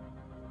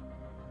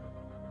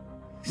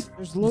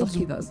 There's loads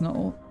Lucky of that's not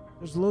all.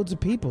 There's loads of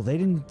people. They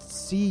didn't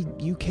see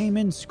you came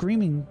in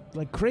screaming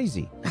like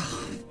crazy.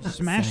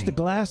 Smashed the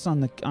glass on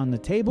the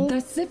table.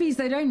 They're civvies,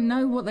 they don't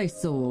know what they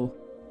saw.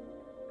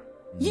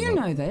 You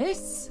know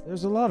this.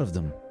 There's a lot of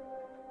them.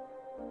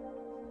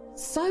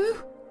 So?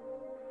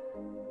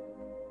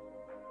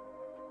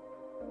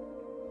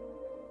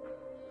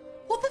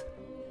 What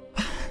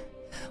the...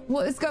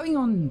 What is going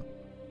on?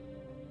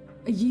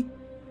 Are you...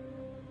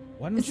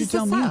 Why don't Is you this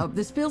tell a me? setup?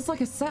 This feels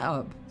like a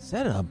setup.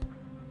 Setup?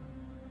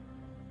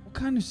 What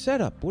kind of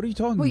setup? What are you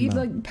talking What, you're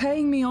about? like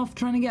paying me off,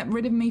 trying to get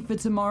rid of me for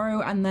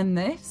tomorrow, and then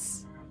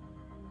this?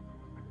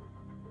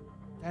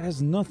 That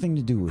has nothing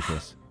to do with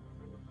this.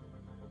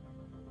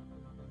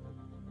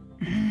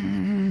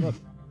 Look.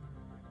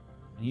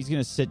 And he's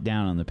gonna sit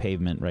down on the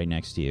pavement right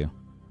next to you.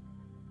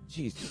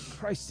 Jesus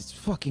Christ, it's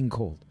fucking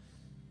cold.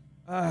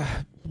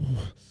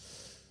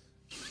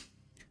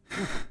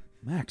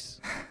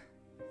 Max.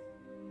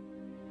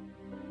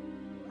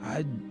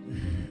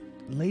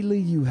 Lately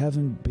you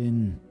haven't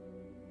been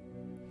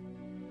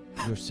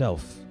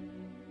yourself,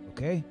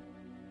 okay?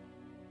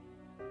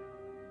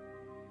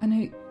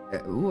 And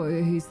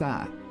who's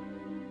that?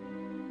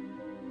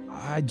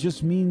 I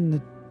just mean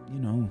that, you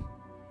know,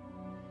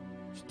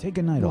 just take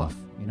a night off,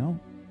 you know?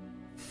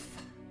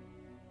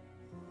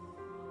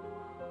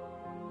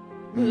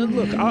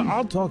 Look,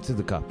 I'll talk to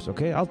the cops,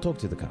 okay? I'll talk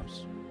to the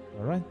cops,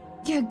 all right?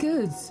 Yeah,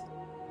 good.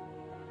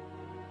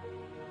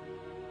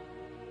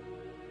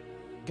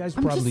 Guy's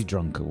I'm probably just-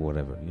 drunk or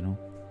whatever, you know?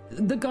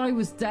 The guy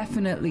was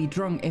definitely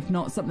drunk, if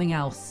not something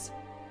else.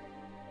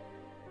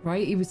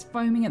 Right? He was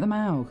foaming at the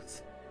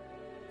mouth.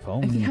 If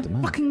Foaming you at have the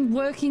mouth. fucking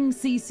working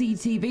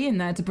CCTV in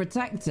there to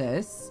protect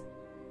us.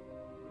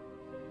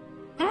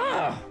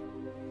 Ah!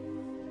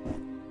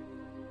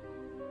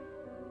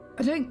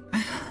 I don't...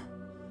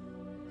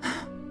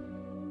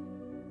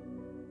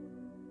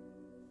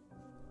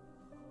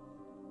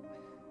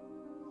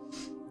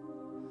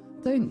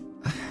 Don't...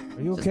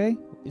 Are you okay?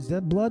 Is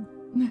that blood?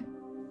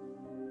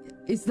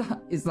 Is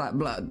that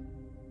blood?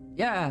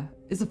 Yeah,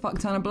 it's a fuck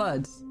ton of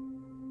blood.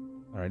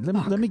 All right,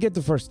 let me get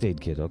the first aid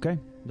kit, okay?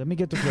 Let me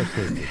get the first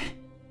aid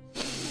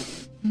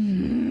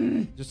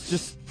kit.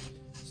 Just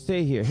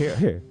stay here.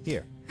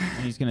 Here.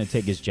 And he's gonna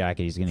take his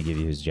jacket. He's gonna give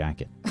you his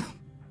jacket.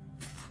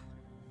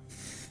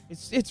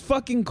 It's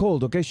fucking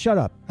cold, okay? Shut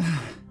up.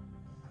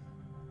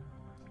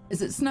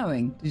 Is it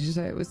snowing? Did you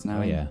say it was Oh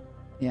snowing? yeah.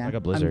 Yeah. Like a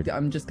blizzard.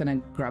 I'm just gonna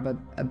grab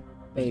a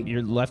big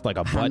You're left like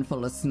a butt.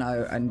 handful of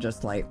snow and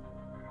just like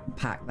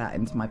pack that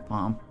into my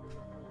palm.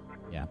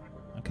 Yeah.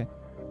 Okay.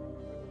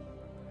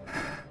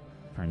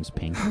 Turns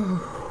pink.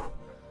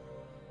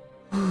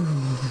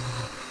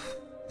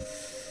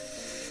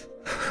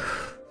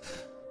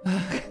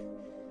 Fuck.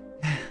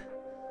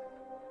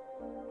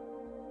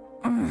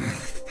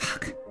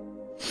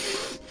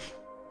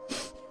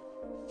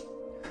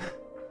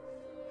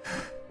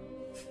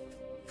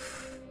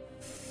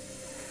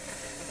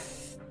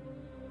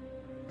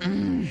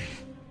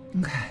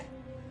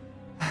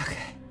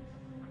 Okay.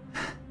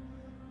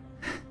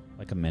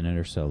 Like a minute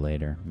or so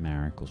later,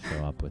 Marek will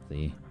show up with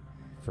the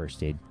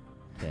first aid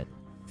kit.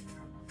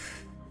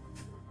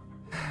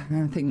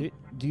 And I think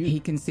Do you he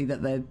can see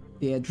that the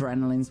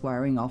adrenaline's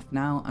wearing off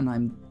now, and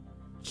I'm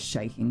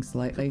shaking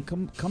slightly.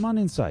 come on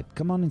inside?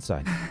 Come on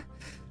inside.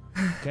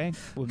 Okay,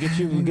 we'll get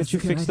you That's a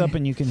good fixed up idea.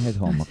 and you can head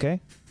home.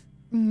 Okay.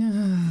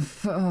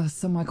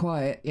 Somewhere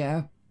quiet,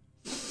 yeah.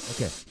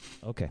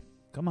 Okay.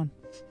 Come on.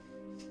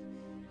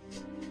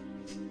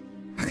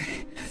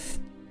 Okay.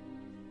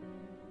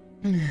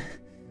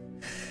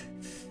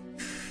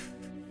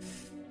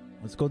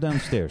 Let's go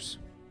downstairs.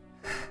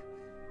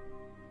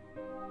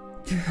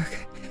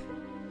 Okay.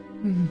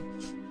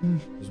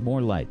 There's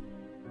more light.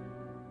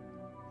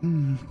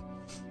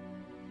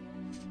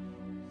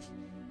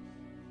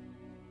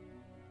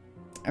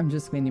 I'm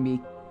just going to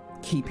be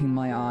keeping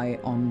my eye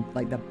on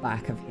like the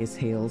back of his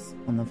heels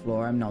on the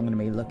floor. I'm not going to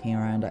be looking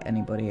around at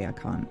anybody. I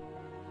can't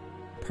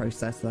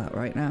process that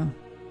right now.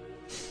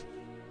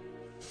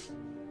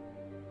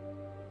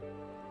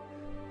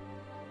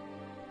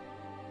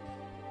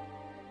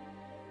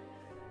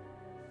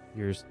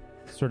 You're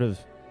sort of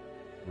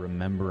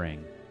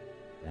remembering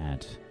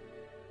that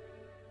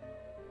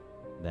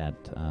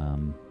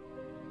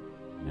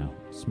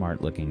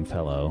smart-looking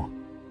fellow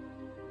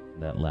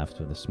that left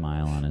with a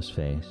smile on his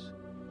face.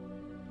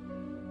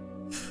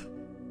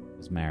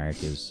 As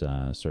Marek is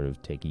sort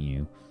of taking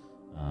you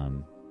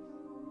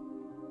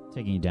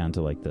down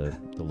to like the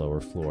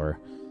lower floor.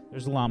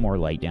 There's a lot more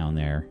light down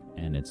there,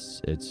 and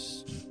it's a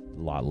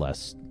lot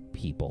less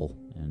people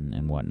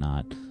and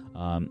whatnot.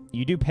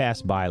 You do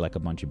pass by like a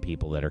bunch of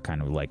people that are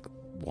kind of like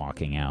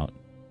walking out,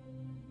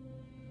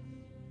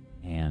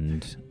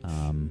 and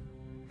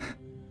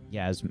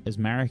yeah, as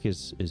Marek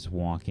is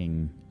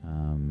walking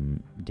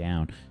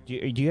down, do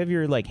you have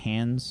your like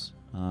hands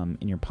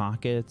in your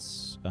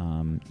pockets?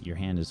 Your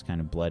hand is kind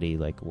of bloody.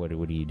 Like what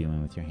are you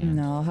doing with your hand?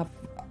 No,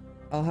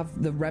 I'll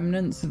have the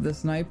remnants of the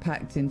snow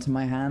packed into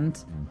my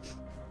hand,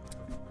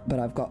 but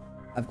I've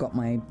got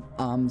my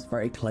arms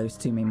very close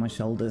to me, my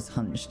shoulders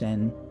hunched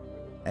in.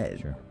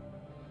 Sure.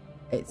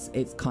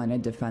 It's kind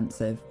of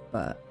defensive,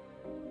 but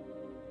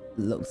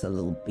looks a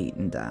little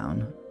beaten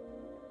down.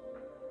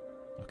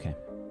 Okay.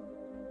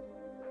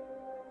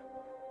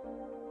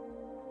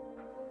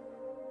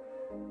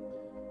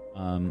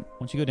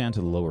 Once you go down to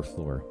the lower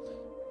floor,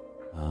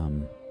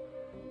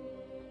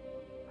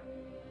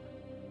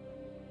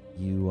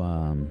 you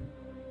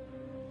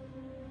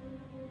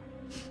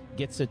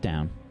sit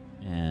down,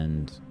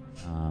 and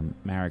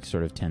Marek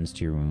sort of tends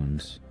to your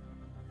wounds.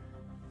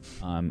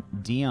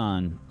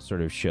 Dion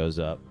sort of shows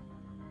up.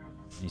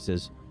 He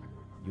says,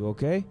 "You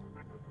okay?"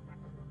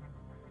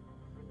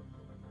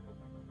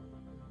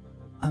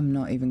 I'm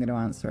not even going to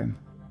answer him.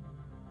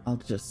 I'll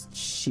just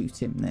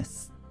shoot him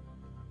this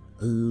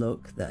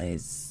look that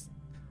is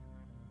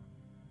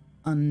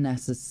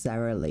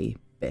unnecessarily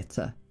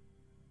bitter.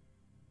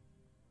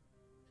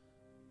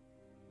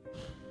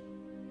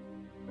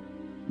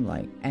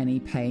 Like any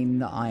pain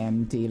that I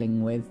am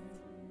dealing with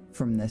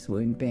from this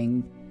wound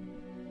being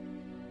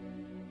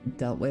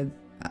dealt with,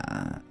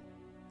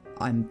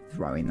 I'm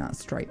throwing that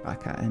straight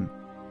back at him.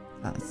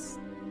 That's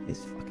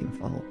his fucking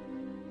fault.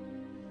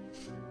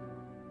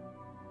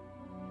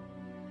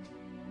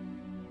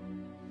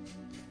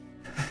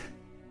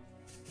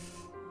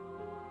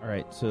 All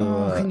right,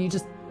 so can you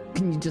just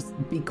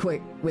be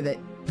quick with it,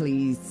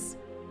 please?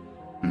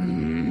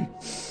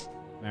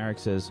 Marek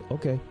says,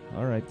 "Okay,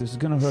 all right, this is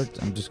gonna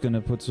hurt. I'm just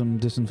gonna put some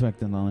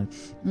disinfectant on it."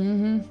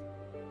 Mm-hmm.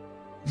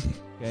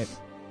 Okay.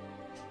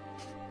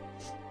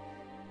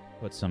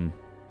 Put some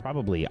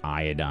probably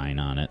iodine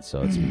on it,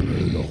 so it's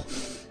brutal.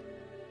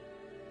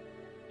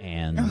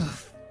 And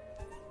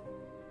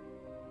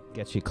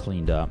gets you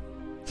cleaned up.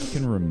 You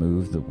can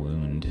remove the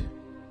wound.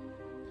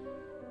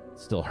 It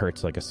still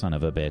hurts like a son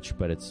of a bitch,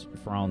 but it's,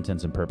 for all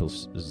intents and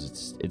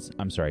purposes,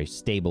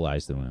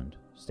 stabilize the wound.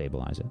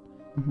 Stabilize it.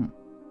 Mm-hmm.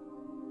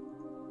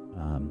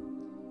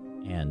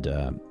 And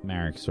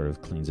Marek sort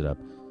of cleans it up.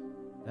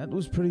 That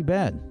was pretty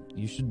bad.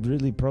 You should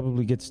really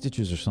probably get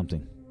stitches or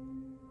something.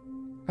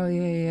 Oh,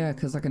 yeah,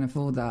 because I can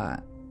afford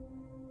that.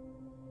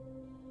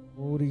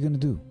 Well, what are you going to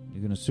do?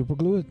 You're going to super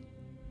glue it?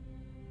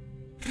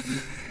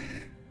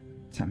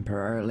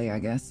 Temporarily, I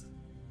guess.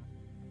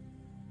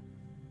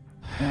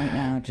 Right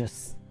now,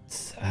 just...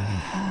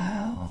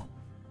 I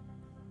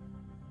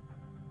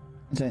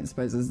don't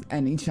suppose there's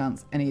any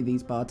chance any of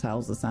these bar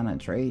towels are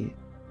sanitary.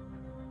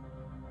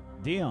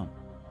 Dion.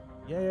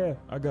 Yeah,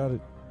 I got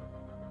it.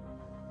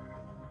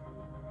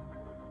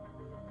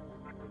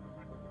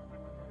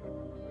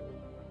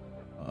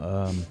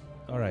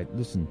 All right,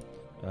 listen.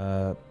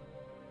 I'm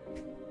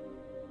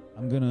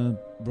gonna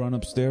run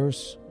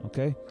upstairs,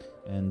 okay?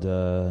 And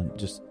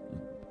just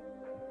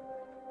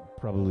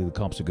probably the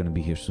cops are gonna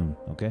be here soon,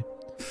 okay?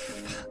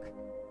 Fuck.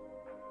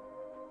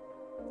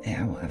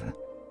 Yeah, whatever.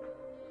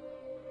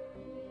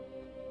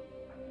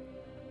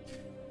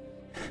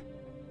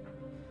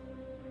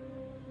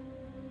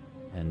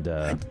 And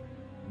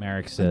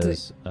Marek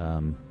says,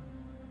 I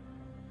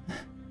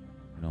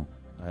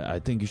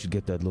think you should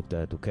get that looked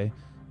at, okay?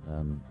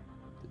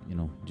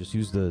 Just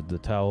use the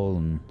towel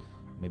and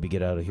maybe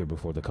get out of here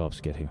before the cops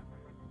get here,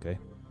 okay?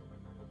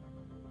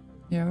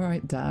 Yeah, all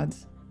right, Dad.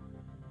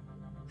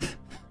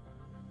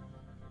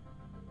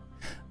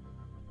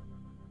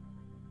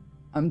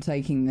 I'm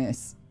taking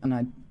this, and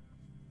I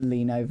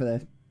lean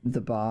over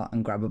the bar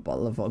and grab a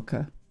bottle of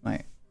vodka.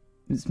 Like,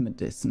 it's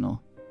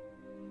medicinal.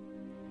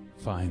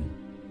 Fine.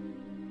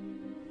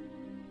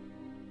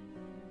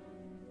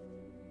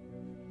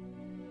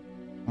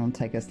 I'll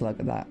take a slug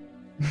of that.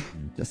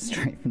 Just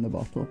straight from the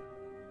bottle.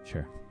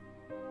 Sure.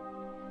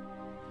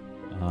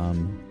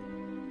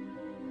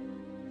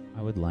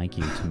 I would like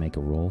you to make a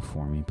roll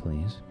for me,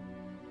 please.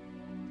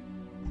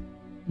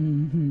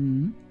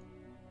 Mm-hmm.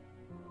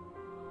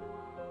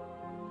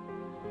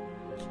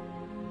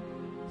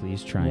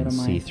 Please try What and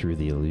am see I- through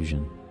the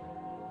illusion.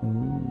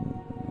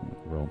 Ooh.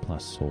 Roll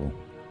plus soul.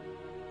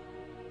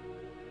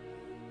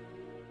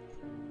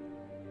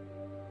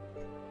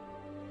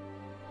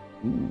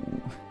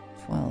 Ooh.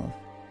 12.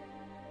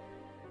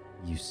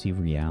 You see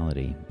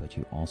reality, but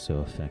you also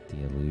affect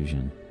the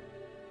illusion.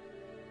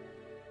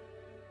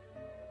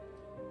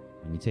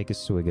 When you take a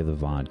swig of the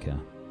vodka,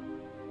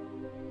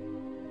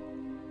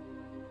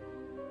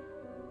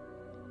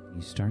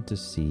 you start to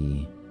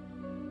see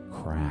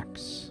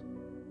cracks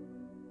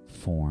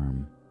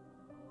form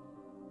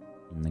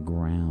in the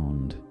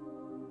ground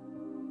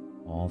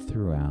all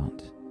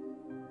throughout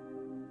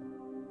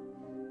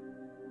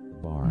the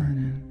bar.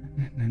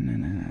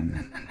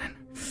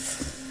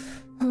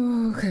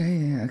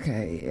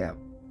 Okay, yeah.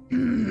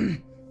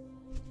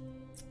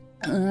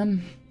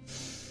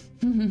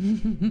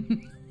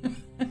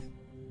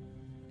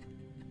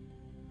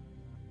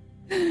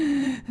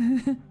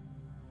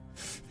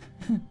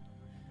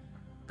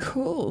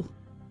 Cool.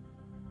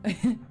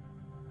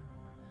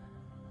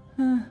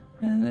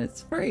 And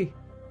it's free.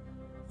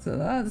 So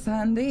that's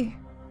handy.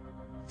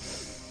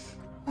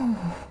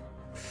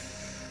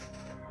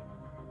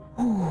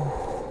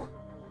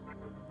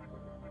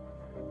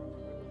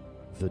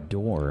 The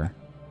door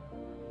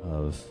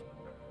of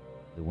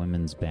the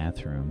women's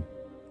bathroom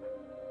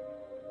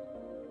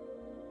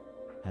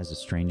has a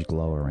strange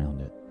glow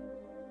around it.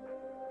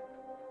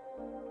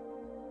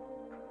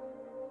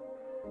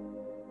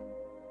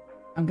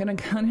 I'm gonna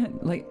kind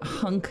of like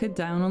hunker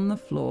down on the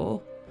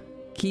floor,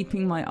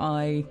 keeping my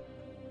eye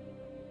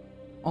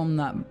on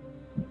that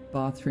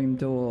bathroom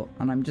door,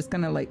 and I'm just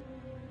gonna like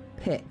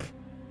pick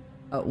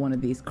at one of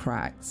these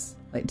cracks,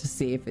 like to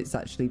see if it's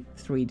actually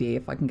 3D,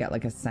 if I can get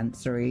like a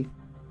sensory.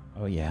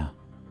 Oh yeah.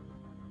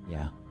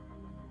 Yeah.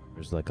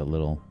 There's like a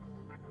little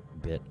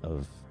bit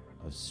of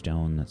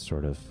stone that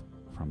sort of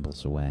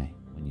crumbles away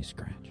when you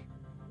scratch.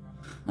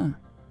 Huh.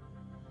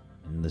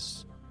 And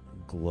this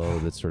glow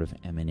that's sort of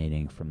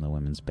emanating from the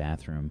women's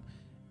bathroom,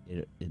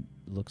 it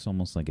looks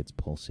almost like it's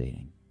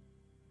pulsating.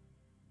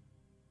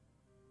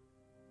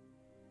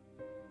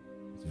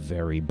 It's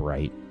very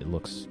bright. It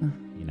looks,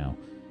 you know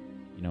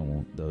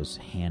those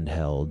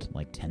handheld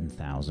like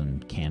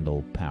 10,000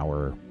 candle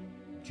power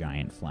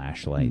giant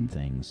flashlight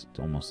things.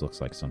 It almost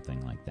looks like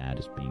something like that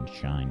is being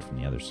shined from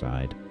the other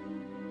side.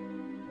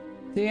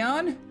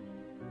 Theon?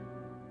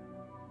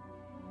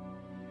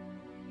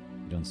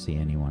 You don't see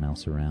anyone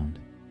else around.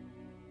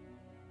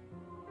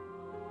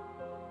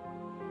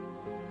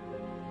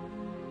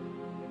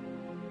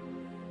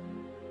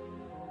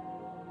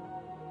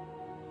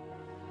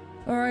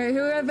 Alright,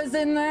 whoever's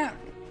in there,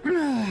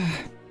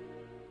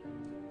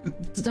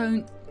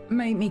 don't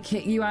make me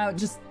kick you out,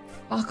 just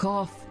fuck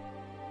off.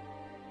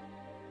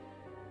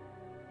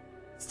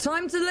 It's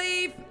time to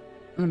leave!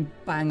 And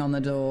bang on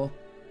the door.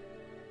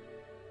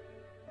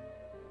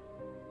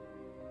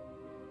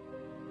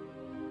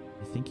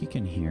 I think you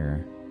can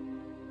hear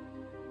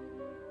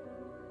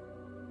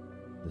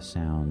the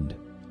sound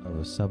of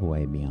a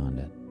subway beyond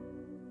it.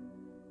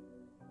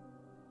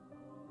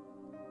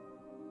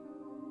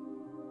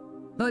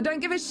 Look, don't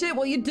give a shit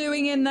what you're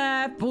doing in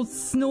there, or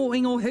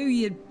snorting, or who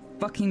you're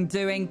fucking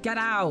doing. Get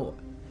out!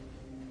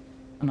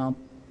 And I'll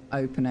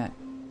open it.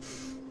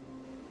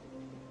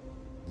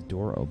 The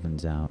door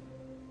opens out,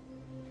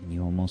 and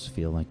you almost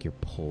feel like you're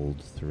pulled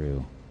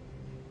through.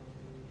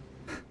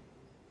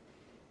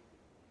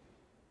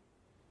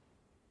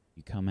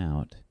 You come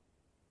out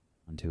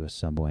onto a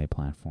subway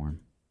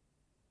platform.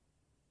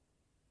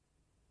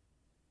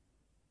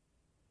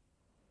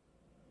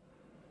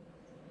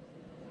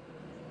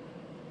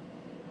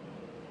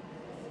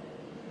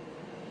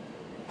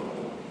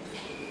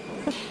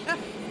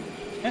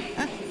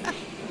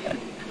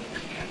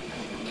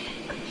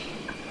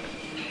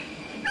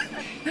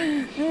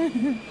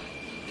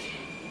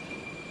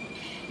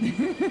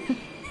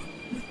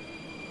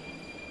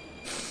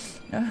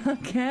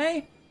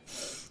 Okay.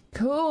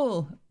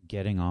 Cool.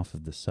 Getting off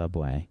of the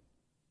subway,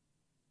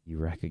 you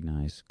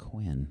recognize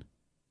Quinn,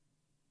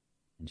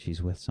 and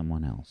she's with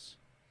someone else.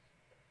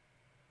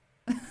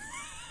 You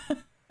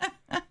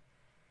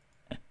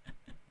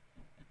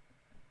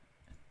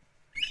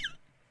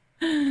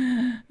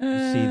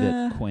see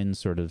that Quinn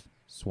sort of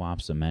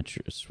swaps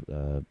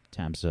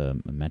taps a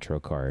Metro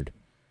card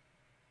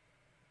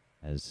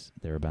as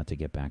they're about to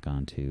get back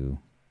onto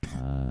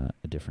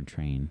a different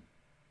train.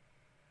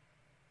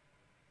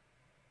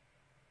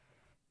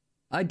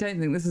 I don't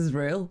think this is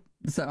real,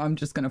 so I'm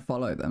just going to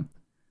follow them.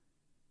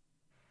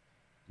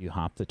 Do you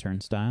hop the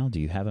turnstile?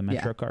 Do you have a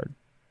Metro Yeah. card?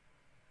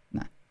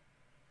 No.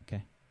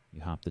 Okay.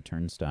 You hop the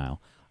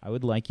turnstile. I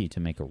would like you to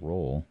make a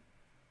roll.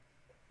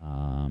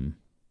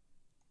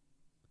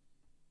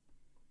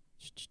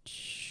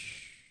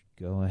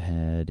 Go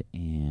ahead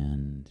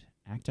and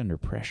act under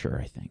pressure,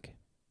 I think.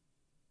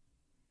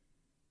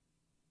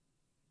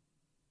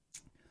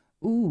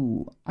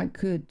 Ooh, I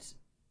could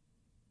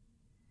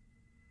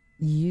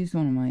use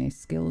one of my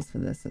skills for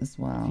this as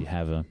well. If you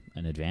have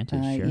an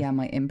advantage, sure. Yeah,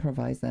 my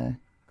improviser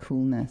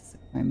coolness.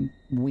 I'm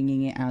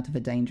winging it out of a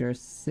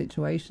dangerous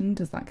situation.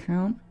 Does that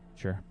count?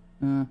 Sure.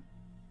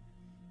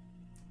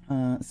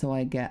 So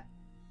I get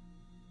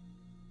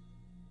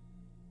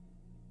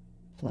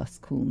plus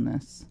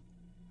coolness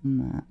on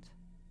that.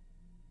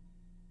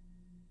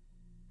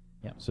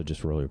 Yeah, so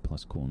just roll your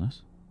plus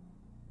coolness.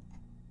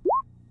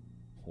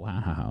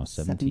 Wow,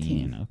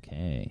 17.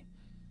 Okay.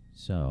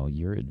 So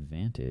your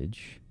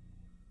advantage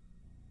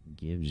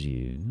gives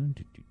you...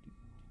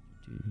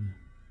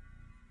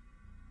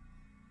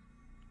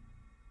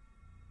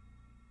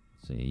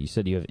 So you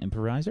said you have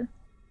improviser?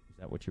 Is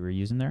that what you were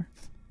using there?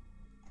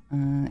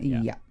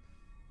 Yeah.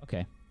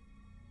 Okay.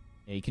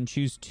 Yeah, you can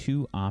choose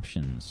 2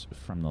 options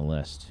from the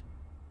list.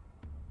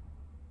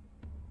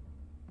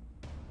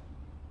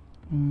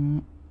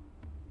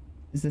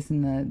 Is this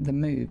in the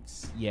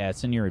moves? Yeah,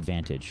 it's in your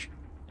advantage.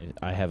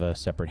 I have a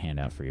separate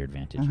handout for your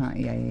advantage.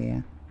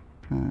 Yeah.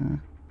 So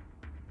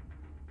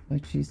I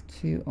choose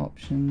 2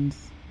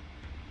 options.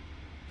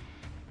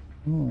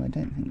 Oh, I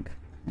don't think.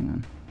 Hang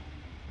on.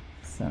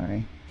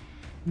 Sorry.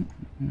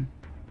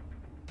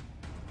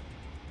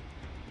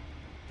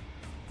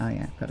 Oh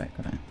yeah, got it.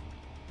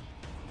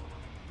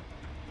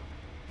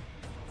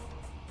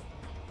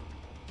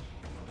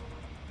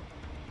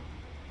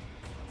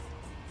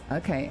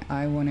 Okay,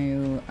 I want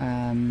to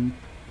on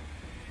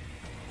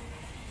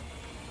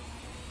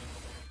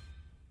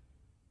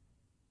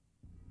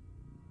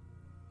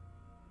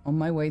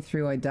my way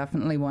through, I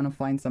definitely want to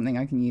find something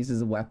I can use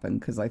as a weapon,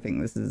 because I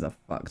think this is a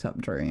fucked up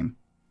dream.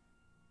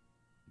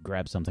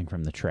 Grab something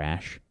from the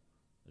trash.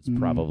 It's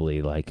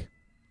probably like,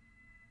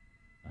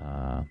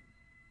 I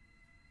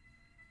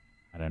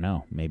don't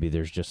know. Maybe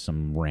there's just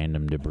some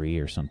random debris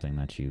or something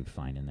that you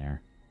find in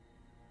there.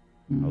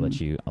 I'll let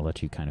you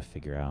kind of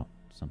figure out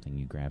something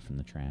you grab from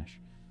the trash.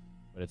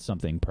 But it's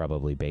something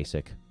probably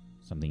basic.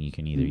 Something you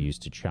can either use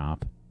to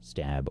chop,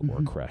 stab,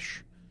 or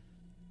crush.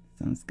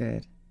 Sounds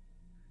good.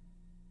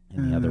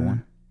 And the other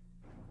one?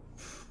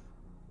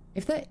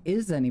 If there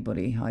is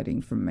anybody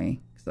hiding from me,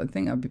 because I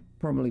think I'd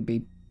probably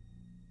be...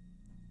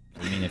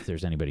 You mean if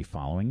there's anybody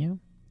following you?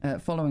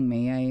 Following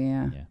me,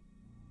 yeah.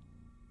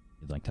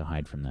 You'd like to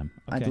hide from them.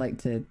 Okay. I'd like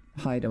to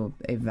hide or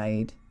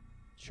evade.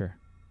 Sure.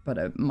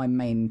 But my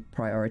main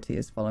priority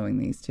is following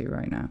these 2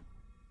 right now.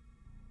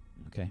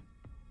 Okay.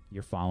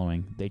 You're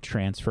following. They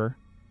transfer.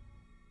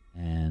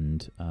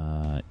 And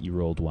you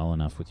rolled well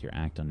enough with your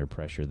act under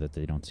pressure that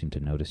they don't seem to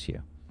notice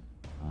you.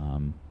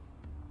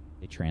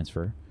 They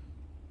transfer.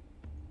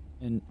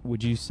 And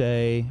would you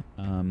say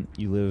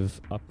you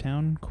live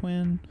uptown,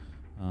 Quinn?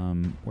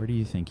 Where do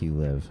you think you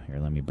live? Here,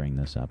 let me bring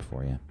this up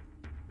for you.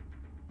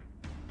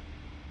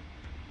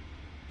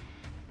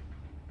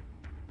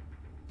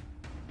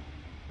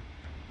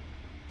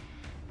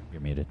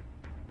 You're muted.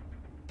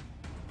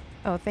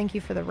 Oh, thank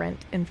you for the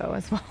rent info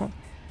as well.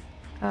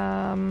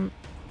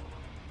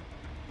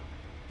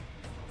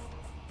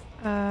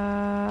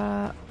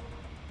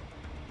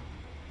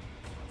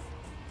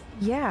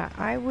 Yeah,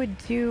 I would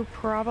do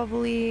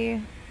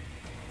probably...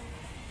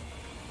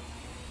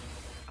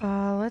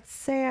 let's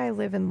say I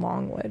live in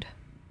Longwood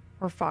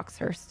or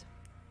Foxhurst.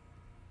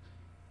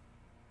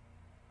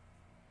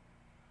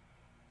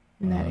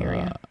 In that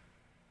area.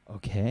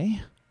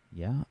 Okay.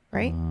 Yeah.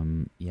 Right?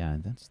 Yeah,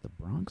 that's the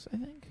Bronx, I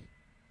think.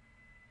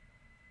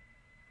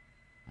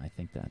 I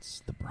think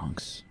that's the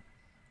Bronx.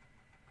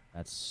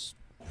 That's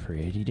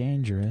pretty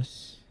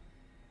dangerous.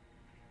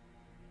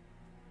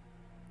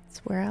 It's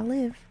where I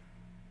live.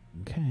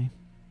 Okay.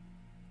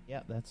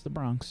 Yeah, that's the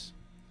Bronx.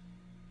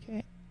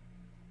 Okay.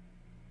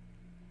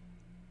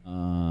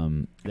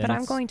 But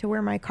I'm going to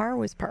where my car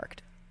was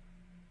parked.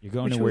 You're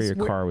going to where your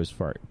car was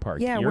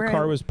parked. Yeah, your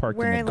car was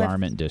parked in the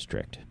garment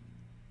district.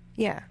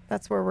 Yeah,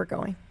 that's where we're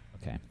going.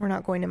 Okay. We're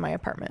not going to my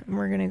apartment.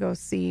 We're going to go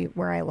see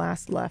where I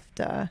last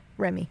left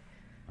Remy.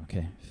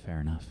 Okay,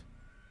 fair enough.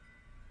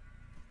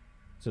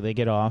 So they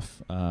get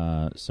off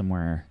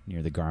somewhere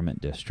near the garment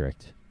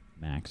district,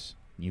 Max.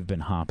 You've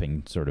been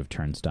hopping sort of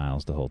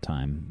turnstiles the whole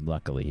time.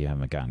 Luckily, you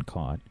haven't gotten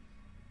caught.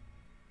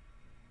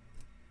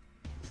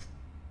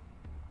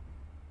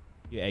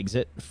 You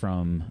exit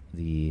from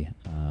the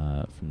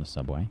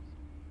subway.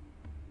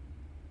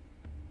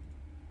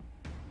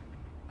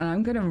 And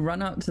I'm going to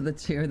run up to the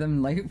 2 of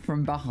them like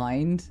from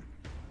behind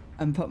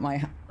and put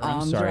my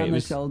arms around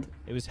their shoulder.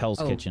 It was Hell's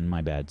Kitchen.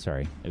 My bad.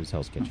 Sorry. It was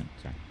Hell's Kitchen.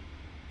 Sorry.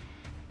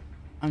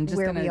 I'm just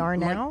where we are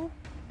now?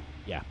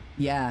 Yeah.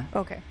 Yeah.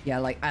 Okay. Yeah,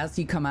 like as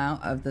you come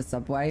out of the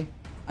subway,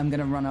 I'm going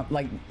to run up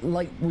like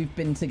we've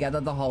been together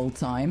the whole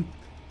time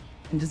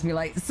and just be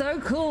like, so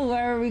cool,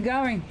 where are we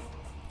going?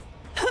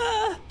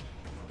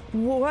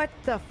 What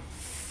the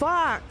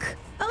fuck?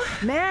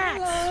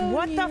 Max, hello,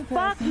 what the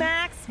fuck, person.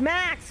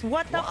 Max,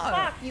 what the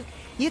fuck?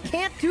 You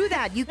can't do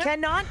that. You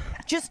cannot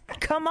just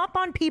come up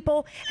on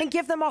people and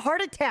give them a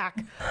heart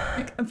attack.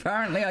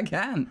 Apparently I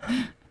can.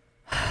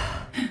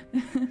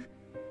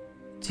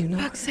 Do you know?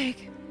 Fuck's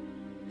sake.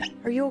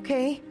 Are you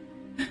okay?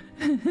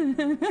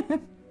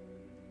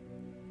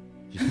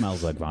 She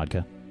smells like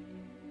vodka.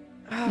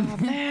 Oh,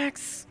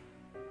 Max.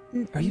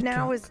 Are you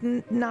now drunk?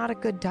 is not a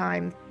good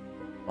time.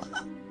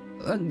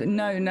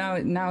 No,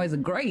 now is a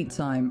great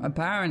time,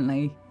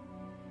 apparently.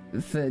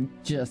 for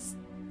just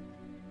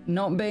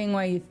not being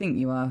where you think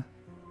you are.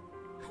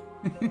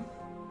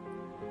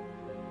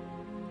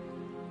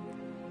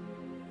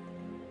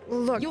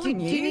 Look, You're do you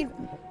need...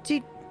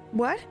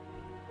 What?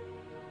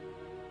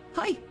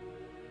 Hi.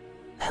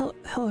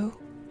 Hello.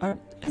 Are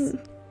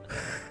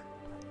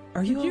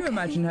you Did you okay?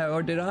 imagine her,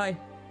 or did I?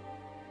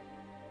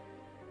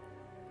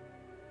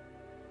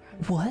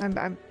 What?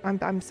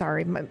 I'm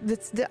sorry.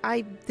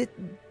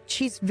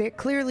 She's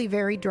clearly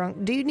very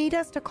drunk. Do you need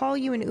us to call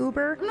you an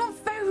Uber? I'm not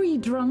very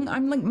drunk.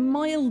 I'm like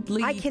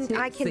mildly I can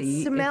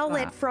tipsy, smell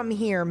if it that- from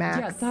here, Max.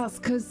 Yeah, that's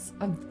because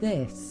of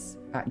this,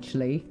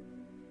 actually.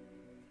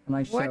 And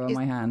I show What her is-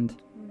 my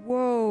hand.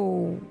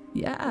 Whoa.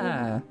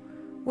 Yeah.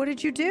 What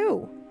did you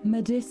do?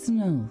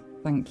 Medicinal.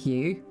 Thank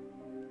you.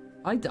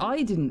 I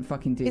didn't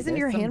fucking do this. Isn't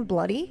your Some hand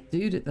bloody?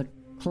 dude at the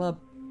club.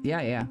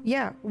 Yeah.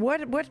 Yeah. What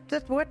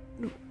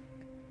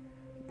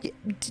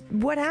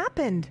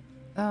happened?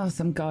 Oh,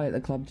 some guy at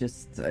the club,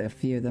 just a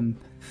few of them.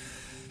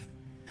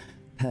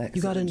 Perks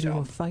You got of the into a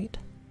job. fight?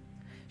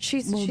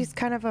 She's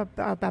kind of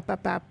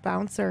a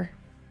bouncer.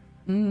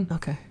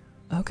 Okay.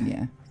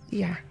 Yeah.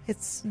 Yeah,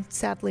 it's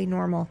sadly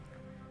normal.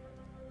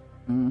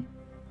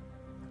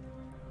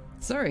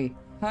 Sorry.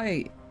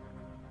 Hi.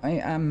 I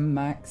am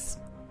Max.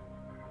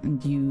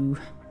 And you...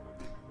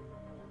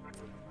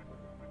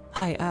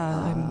 Hi.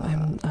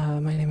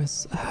 My name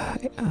is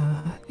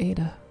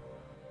Ada.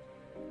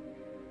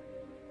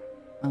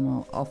 And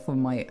I'll offer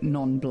my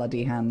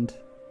non-bloody hand.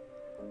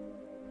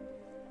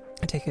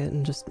 I take it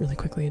and just really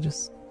quickly,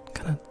 just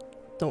kind of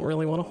don't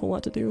really want a whole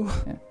lot to do.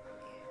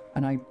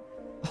 And I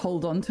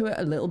hold on to it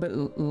a little bit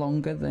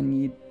longer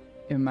than you'd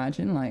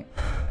imagine, like...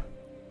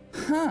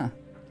 Huh.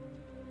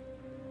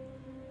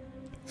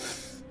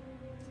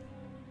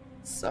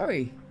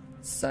 Sorry.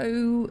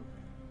 So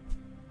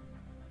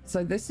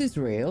this is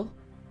real?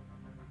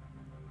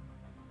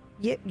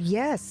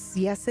 Yes,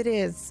 it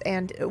is.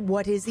 And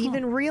what is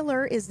even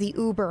realer is the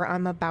Uber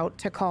I'm about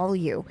to call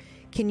you.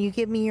 Can you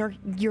give me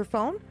your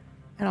phone?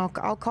 And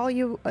I'll call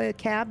you a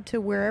cab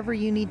to wherever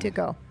you need to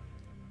go.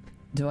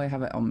 Do I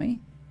have it on me?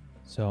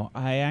 So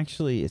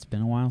it's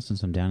been a while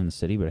since I'm down in the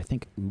city, but I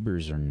think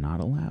Ubers are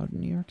not allowed in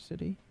New York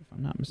City, if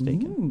I'm not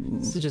mistaken.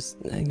 Ooh. So just,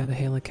 I gotta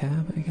hail a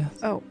cab, I guess.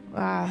 Oh,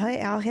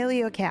 I'll hail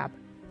you a cab.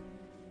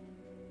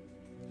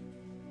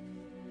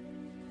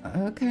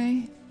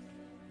 Okay.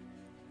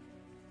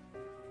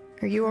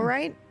 Are you all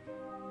right?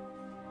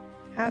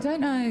 I don't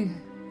know.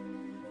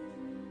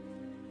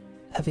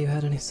 Have you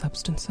had any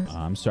substances?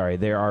 I'm sorry,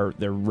 they're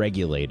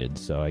regulated,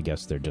 so I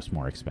guess they're just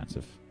more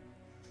expensive.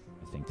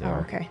 I think they Oh,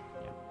 are. okay.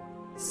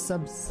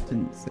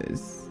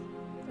 Substances.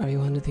 Are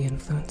you under the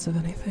influence of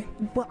anything?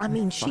 Well, I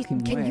mean,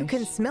 fucking you can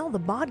wish. smell the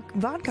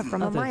vodka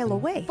from a Other mile than-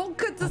 away.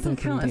 Vodka Other doesn't than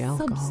count the as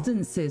alcohol.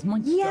 substances. My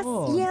Yes,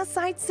 God. yes,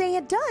 I'd say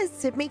it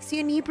does. It makes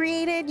you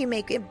inebriated. You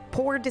make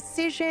poor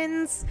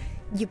decisions.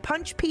 You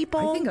punch people.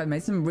 I think I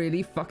made some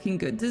really fucking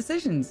good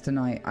decisions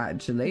tonight,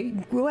 actually.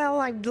 Well,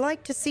 I'd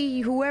like to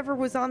see whoever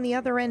was on the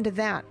other end of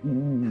that,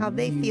 how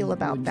they feel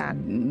about Would that.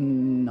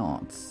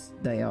 Not.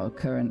 They are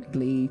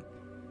currently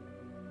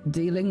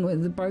dealing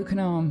with a broken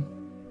arm.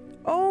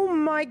 Oh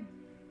my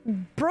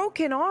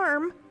broken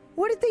arm?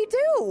 What did they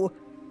do?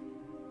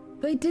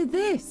 They did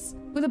this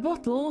with a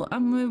bottle,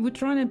 and we're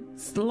trying to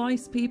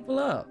slice people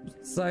up.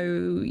 So,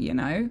 you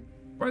know,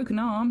 broken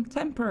arm,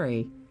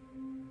 temporary.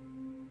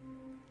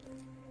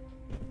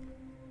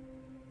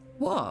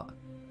 What?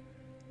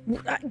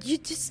 You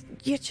just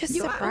You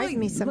surprise act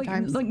me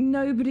sometimes. Like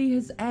nobody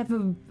has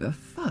ever. For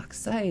fuck's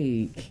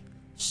sake.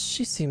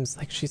 She seems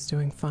like she's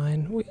doing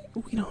fine. We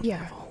don't Yeah.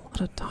 have a whole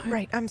lot of time.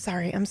 Right, I'm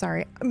sorry.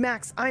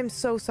 Max, I'm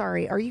so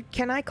sorry.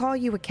 Can I call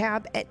you a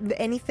cab at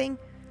anything?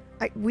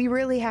 We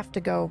really have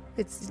to go.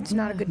 It's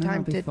not a good no, time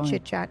I'll be to fine.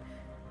 chit chat.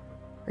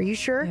 Are you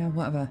sure? Yeah,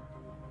 whatever.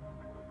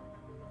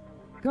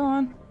 Go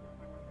on.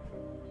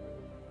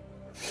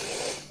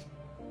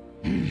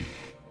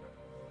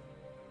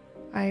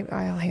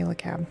 I'll hail a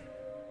cab.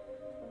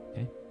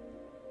 Okay.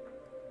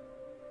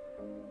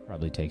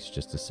 Probably takes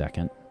just a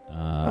second.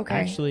 Okay.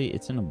 Actually,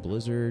 it's in a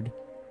blizzard.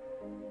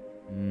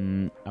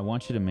 I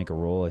want you to make a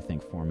roll, I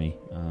think, for me.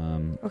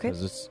 Okay.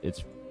 Because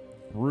it's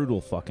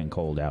brutal fucking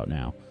cold out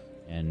now.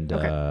 And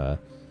Okay.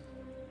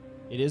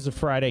 it is a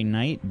Friday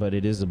night, but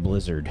it is a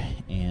blizzard.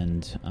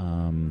 And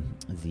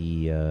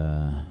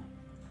the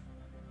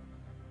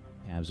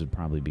cabs would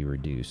probably be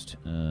reduced.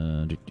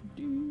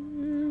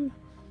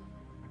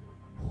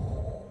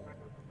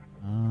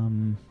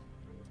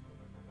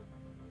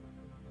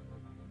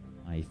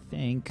 I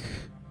think...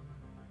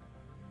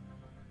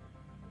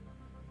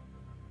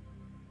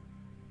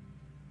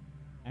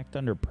 Act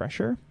under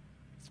pressure?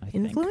 I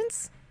think.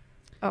 Influence?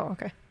 Oh,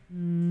 okay.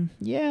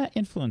 Yeah,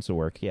 influence will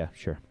work. Yeah,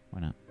 sure.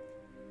 Why not?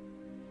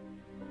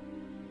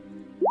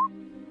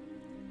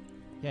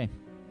 Okay.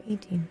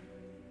 18.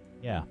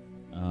 Yeah.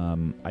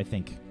 I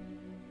think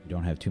you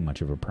don't have too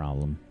much of a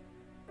problem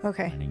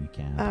Okay. finding a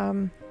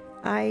cab.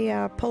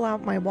 I pull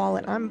out my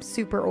wallet. I'm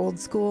super old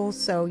school,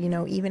 so,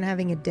 even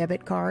having a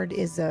debit card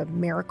is a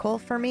miracle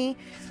for me.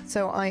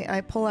 So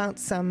I pull out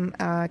some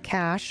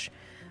cash,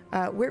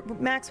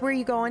 Max, where are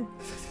you going?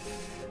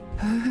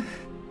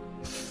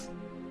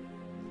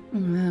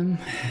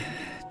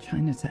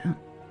 Chinatown.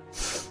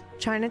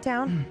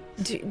 Chinatown?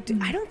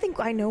 I don't think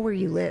I know where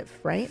you live,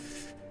 right?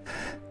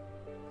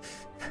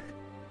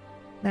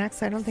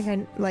 Max, I don't think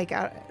I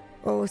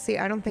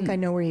I don't think I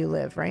know where you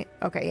live, right?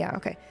 Okay, yeah,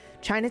 okay.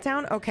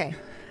 Chinatown? Okay.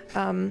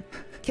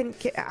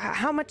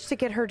 How much to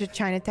get her to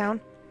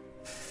Chinatown?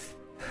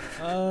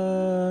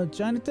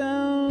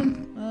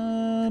 Chinatown.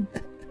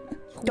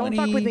 Don't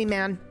fuck with me,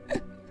 man.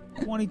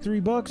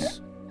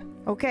 $23.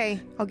 Okay,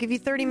 I'll give you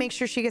 30. Make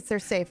sure she gets there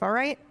safe. All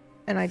right?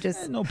 And I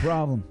just No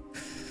problem.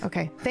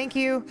 okay. Thank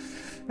you,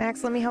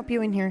 Max. Let me help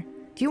you in here.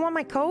 Do you want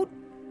my coat?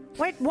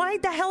 Why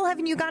the hell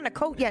haven't you gotten a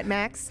coat yet,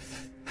 Max?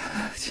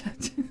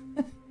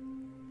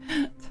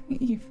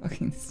 You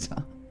fucking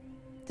stop.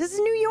 This is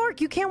New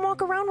York. You can't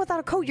walk around without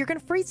a coat. You're gonna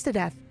freeze to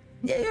death.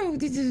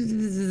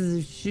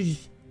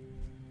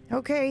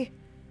 Okay.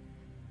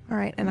 All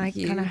right, and I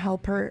kind of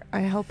help her. I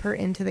help her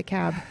into the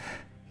cab.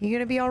 You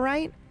gonna be all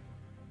right?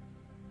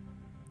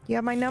 You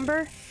have my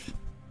number?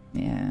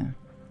 Yeah.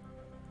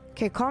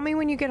 Okay, call me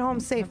when you get home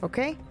safe,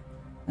 okay?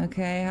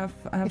 Okay, have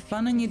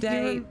fun on your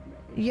date.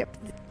 Yep.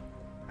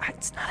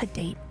 It's not a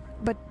date,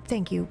 but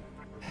thank you.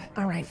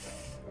 All right.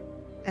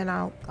 And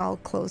I'll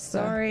close the...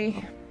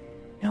 Sorry.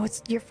 No,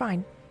 you're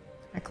fine.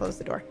 I close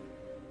the door.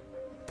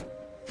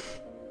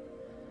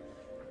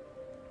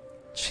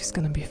 She's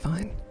gonna be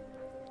fine.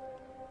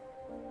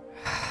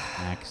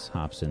 Max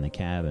hops in the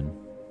cab and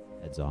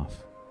heads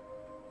off.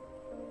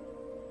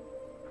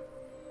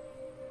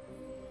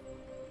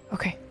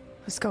 Okay,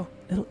 let's go.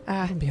 It'll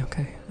be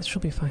okay.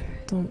 She'll be fine.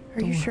 Don't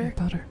you worry sure?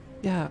 about her.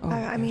 Yeah. Oh,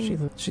 I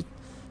mean,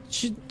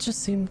 she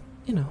just seemed,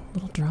 a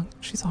little drunk.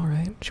 She's all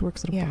right. She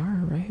works at a bar,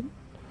 right?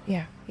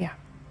 Yeah.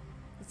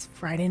 It's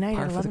Friday night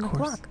Par at for the 11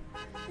 course. o'clock.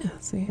 Yeah.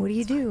 See. What do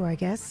you do? I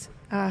guess.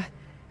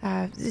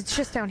 It's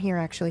just down here,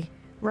 actually,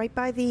 right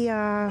by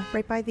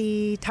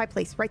the Thai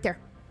place, right there.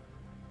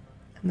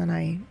 And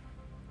then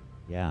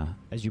Yeah.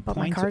 As you but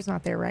point, my car's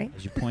not there, right?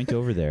 As you point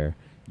over there,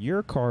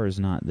 your car is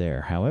not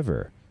there.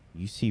 However,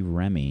 you see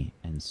Remy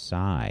and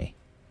Sai.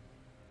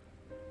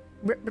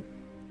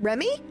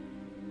 Remy?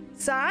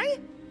 Sai?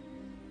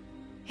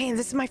 Hey,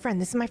 this is my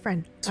friend.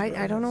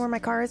 I don't know where my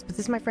car is, but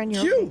this is my friend.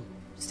 You're okay.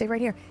 Stay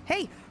right here.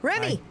 Hey,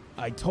 Remy!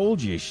 I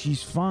told you,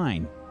 she's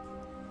fine.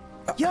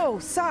 Yo,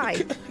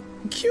 Sai.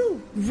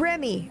 Q.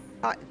 Remy,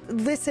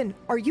 listen,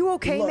 are you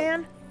okay, Look,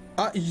 man?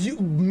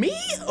 Me?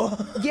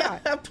 Yeah.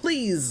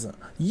 Please.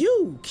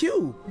 You,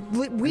 Q.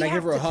 We and I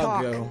have give her to a hug,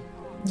 talk. yo.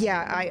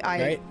 Yeah,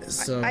 Right?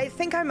 So, I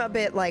think I'm a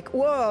bit like,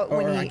 whoa. or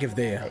When I give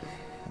the...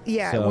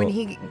 Yeah, So, when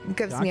he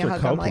gives me a Dr.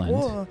 hug, I'm like,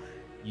 Copeland, whoa.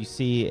 You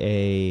see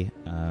a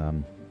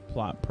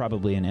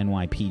probably an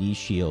NYPD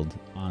shield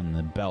on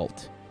the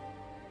belt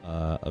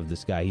of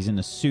this guy. He's in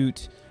a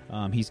suit.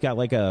 He's got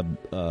like a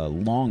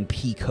long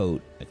pea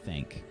coat, I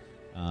think.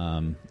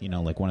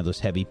 Like one of those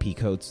heavy pea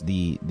coats.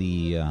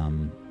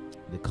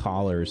 The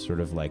collar is sort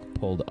of like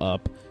pulled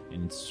up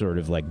and it's sort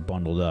of like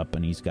bundled up,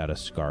 and he's got a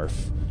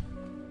scarf.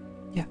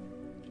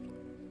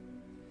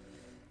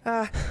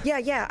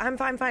 Yeah, I'm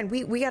fine.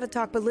 We gotta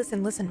talk, but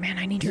listen, man,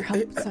 I need your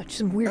help.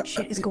 Some weird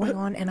shit is going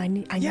on, and I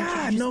need you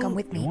to just come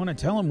with You me. want to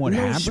tell him what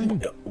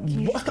happened?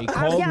 He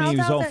called yeah, me. He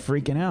was I'll all tell-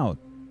 freaking out.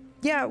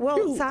 Yeah, well,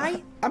 Dude,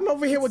 Sai. I'm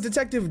over here with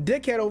Detective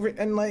Dickhead over,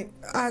 and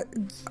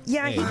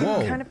Yeah, Hey, he whoa.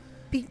 can kind of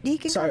be. He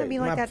can kind Sorry, of be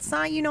like my- that.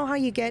 Sai, you know how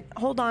you get.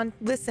 Hold on,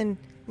 listen,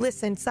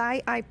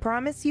 Sai. I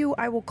promise you,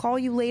 I will call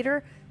you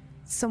later.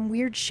 Some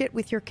weird shit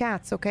with your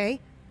cats, okay?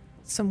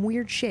 Some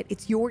weird shit.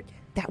 It's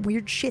that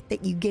weird shit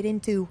that you get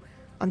into.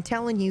 I'm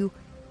telling you,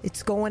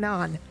 it's going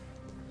on.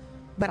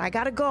 But I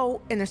gotta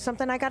go, and there's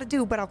something I gotta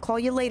do. But I'll call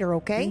you later,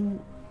 okay?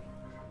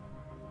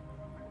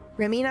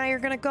 Remy and I are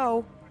gonna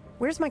go.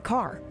 Where's my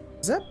car?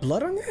 is that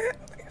blood on your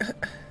head?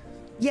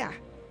 Yeah,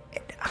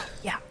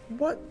 yeah.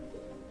 What?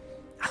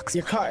 I'll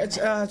Your explain car, in a it's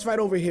minute. right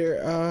over here.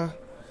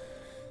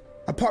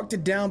 I parked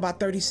it down by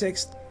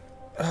 36th.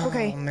 Oh,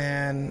 Okay.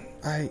 man.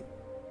 I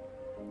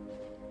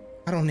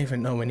don't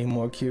even know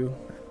anymore, Q.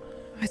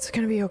 It's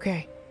gonna be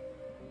okay.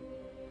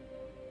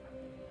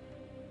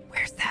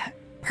 Where's that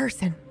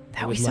person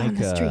that I we would saw like on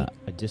the street?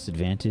 a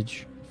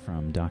disadvantage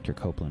from Dr.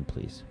 Copeland,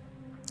 please.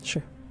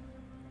 Sure.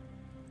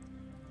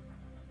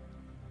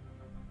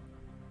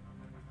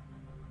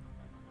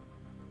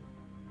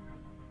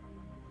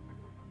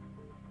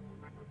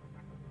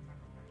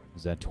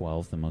 Is that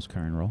 12, the most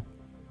current roll?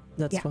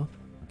 That's Yeah. 12.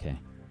 Okay.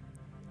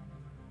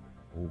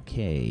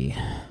 Okay.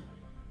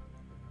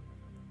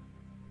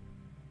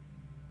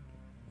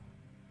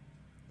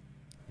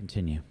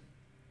 Continue.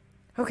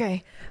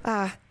 Okay.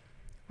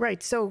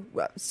 Right. So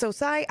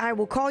Sai, I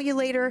will call you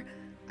later.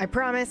 I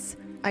promise.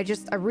 I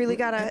really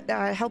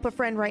gotta help a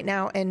friend right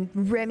now. And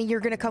Remy, you're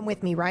gonna come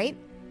with me, right?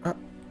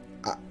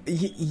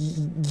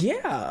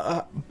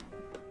 Yeah.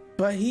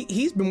 But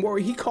he's been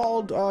worried. He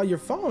called your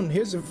phone.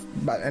 Here's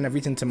and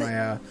everything to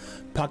my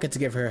pocket to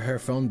give her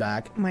phone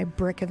back. My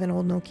brick of an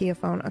old Nokia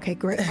phone. Okay,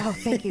 great. Oh,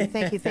 thank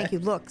you.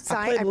 Look,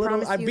 Sai, I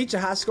promise you. I beat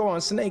your high score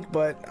on Snake,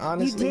 but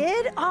honestly, you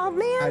did? Oh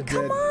man,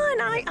 come did. on!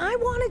 I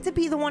wanted to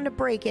be the one to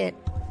break it.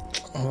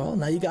 Well,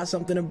 now you got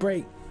something to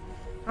break.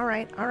 All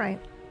right.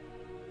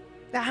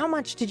 Now, how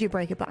much did you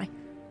break it by?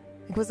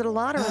 Like, was it a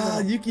lot or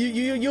a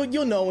little?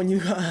 You'll know when you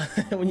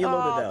when you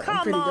load it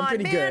up. I'm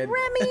pretty man, good.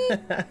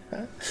 Remy.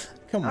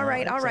 Come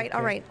on.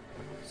 All right.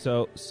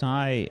 So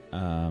Sai's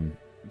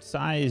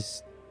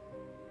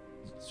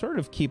sort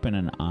of keeping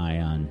an eye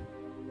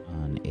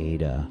on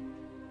Ada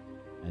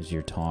as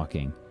you're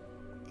talking.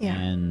 Yeah.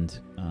 And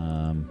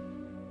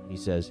he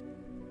says,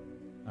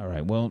 "All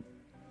right, well,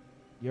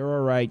 you're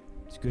all right.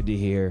 It's good to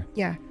hear.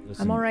 Yeah,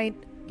 Listen, I'm all right.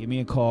 Give me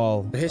a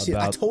call.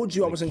 I told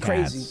you I wasn't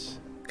cats. crazy.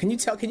 Can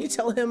you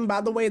tell him,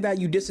 by the way, that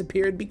you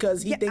disappeared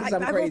because he thinks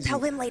I'm crazy? I will tell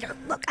him later.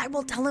 Look, I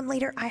will tell him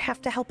later. I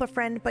have to help a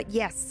friend, but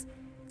yes,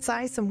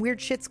 Sai, some weird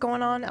shit's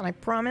going on, and I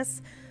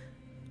promise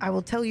I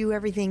will tell you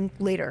everything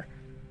later.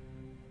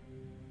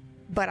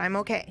 But I'm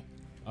okay.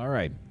 All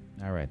right.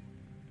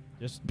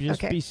 Just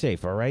Okay. be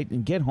safe, all right?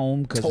 And get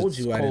home because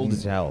it's cold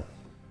as hell.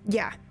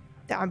 Yeah,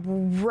 I'm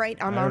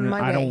on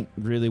my way. I don't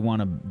really want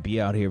to be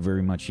out here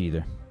very much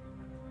either.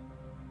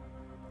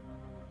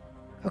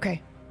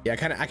 Okay. Yeah, I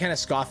kind of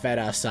scoff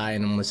at Sai,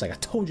 and I'm just like, I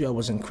told you I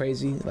wasn't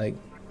crazy. Like,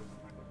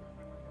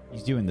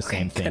 he's doing the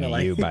same thing kinda to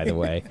like- you, by the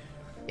way.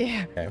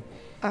 Yeah. Okay.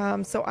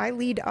 So I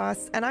lead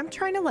us, and I'm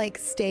trying to like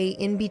stay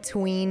in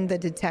between the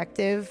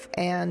detective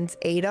and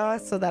Ada,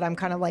 so that I'm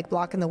kind of like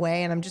blocking the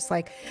way, and I'm just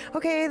like,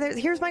 okay,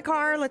 here's my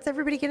car. Let's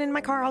everybody get in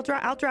my car. I'll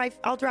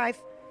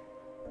drive.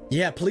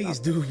 Yeah, please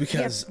do,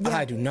 because yeah.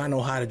 I do not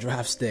know how to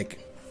drive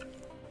stick.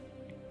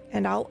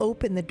 And I'll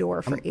open the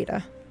door for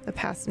Ada, the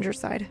passenger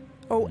side.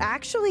 Oh,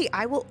 actually,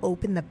 I will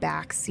open the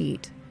back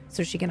seat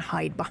so she can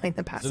hide behind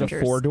the Is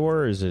passengers. it a 4-door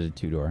or is it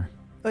a 2-door?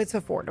 Oh, it's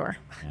a 4-door.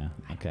 Yeah,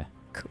 okay.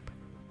 Coupe.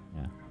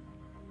 Yeah.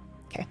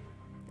 Okay.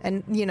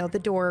 And, the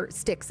door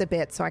sticks a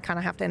bit, so I kind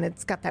of have to, and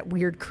it's got that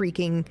weird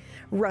creaking,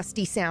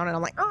 rusty sound, and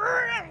I'm like,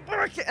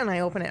 and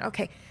I open it.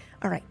 Okay.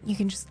 All right. You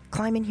can just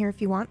climb in here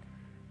if you want.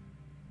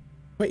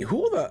 Wait,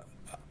 who the...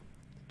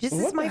 This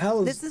What the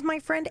hell is- This is my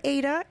friend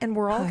Ada, and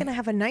we're all going to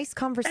have a nice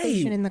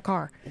conversation in the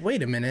car.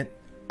 Wait a minute.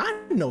 I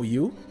know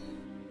you.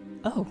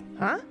 Oh,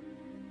 Huh?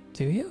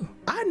 do you?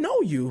 I know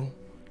you.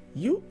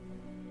 You?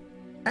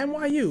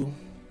 NYU.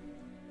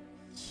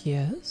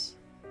 Yes.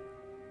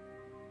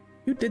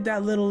 You did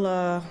that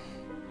little,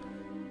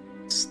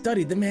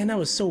 study. Man, that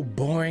was so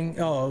boring.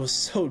 Oh, it was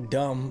so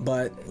dumb.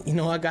 But,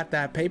 I got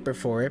that paper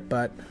for it.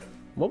 But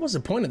what was the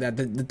point of that?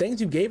 The things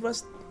you gave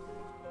us,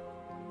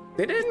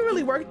 they didn't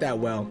really work that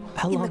well.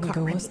 How In the long car,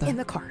 ago Remy, was that? In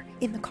the car.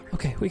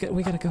 Okay, we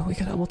gotta go.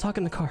 We'll talk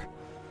in the car.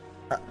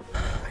 I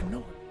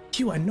know.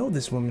 I know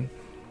this woman.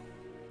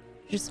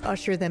 Just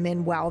usher them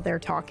in while they're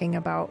talking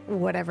about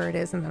whatever it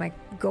is, and then I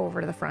go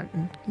over to the front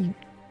and you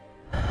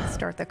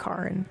start the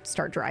car and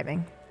start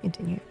driving.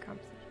 Continue the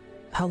conversation.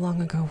 How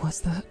long ago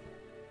was that?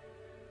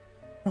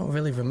 I don't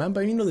really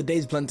remember. The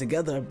days blend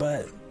together,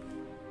 but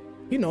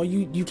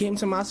you came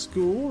to my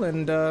school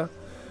and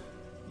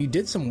you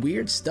did some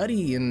weird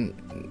study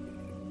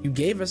and you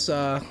gave us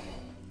a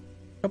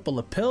couple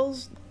of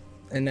pills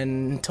and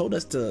then told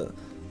us to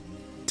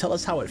tell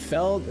us how it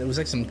felt. It was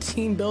like some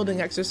team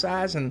building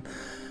exercise, and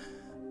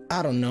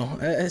I don't know.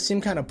 It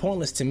seemed kind of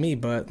pointless to me,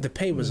 but the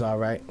pay was all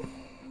right.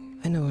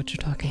 I know what you're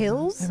talking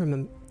Pills?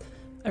 about.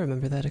 I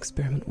remember that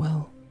experiment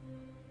well.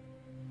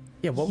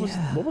 Yeah, what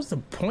was the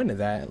point of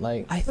that?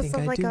 Like, I think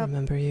sounds I like do a-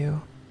 remember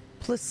you.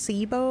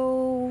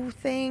 Placebo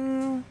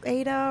thing,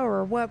 Ada,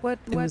 or what?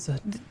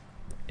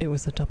 It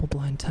was a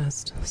double-blind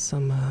test.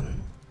 Some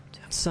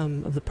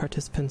of the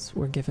participants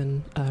were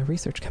given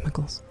research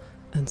chemicals,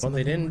 and some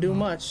they of them didn't were do not.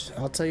 much.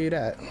 I'll tell you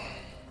that.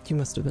 You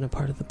must have been a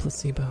part of the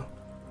placebo.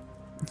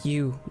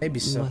 You Maybe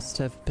so. must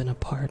have been a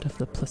part of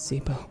the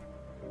placebo.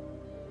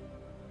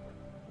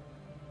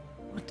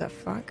 What the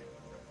fuck?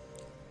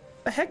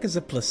 The heck is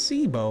a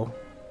placebo?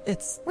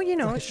 It's Well, like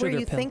a it's where sugar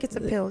you pill. think it's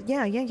a pill.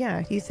 Yeah.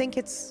 You think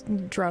it's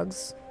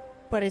drugs,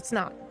 but it's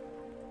not.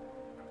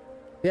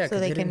 Yeah, So 'cause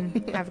they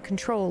didn't- can have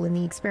control in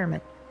the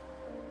experiment.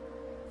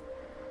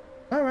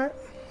 All right.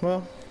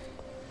 Well,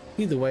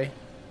 either way.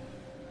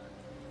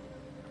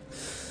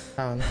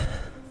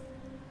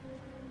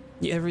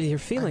 You're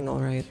feeling all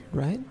right,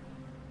 right?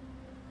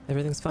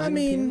 Everything's fine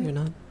with you? mean- You're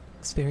not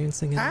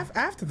experiencing it?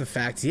 After the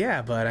fact,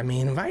 yeah, but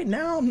right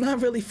now I'm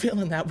not really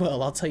feeling that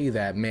well. I'll tell you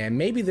that, man.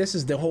 Maybe this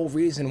is the whole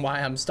reason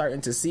why I'm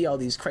starting to see all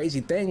these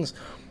crazy things.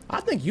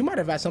 I think you might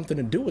have had something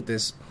to do with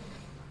this.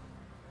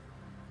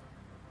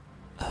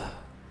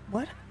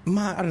 What?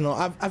 I don't know.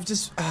 I've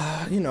just,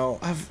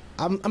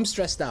 I'm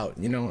stressed out,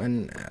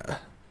 and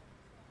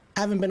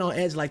haven't been on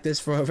edge like this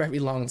for a very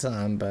long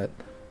time. But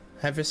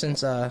ever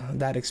since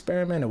that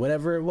experiment or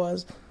whatever it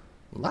was,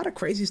 a lot of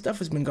crazy stuff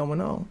has been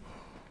going on.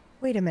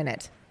 Wait a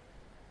minute.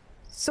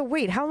 So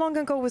wait, how long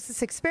ago was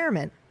this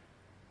experiment?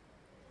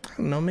 I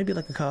don't know, maybe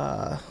like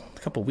a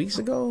couple weeks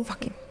ago.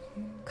 Fucking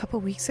A couple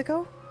weeks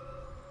ago?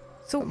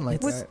 So Something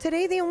like was that.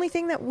 today the only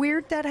thing that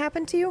weird that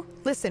happened to you?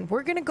 Listen,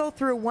 we're going to go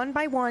through one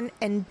by one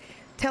and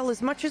tell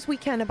as much as we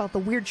can about the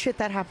weird shit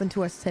that happened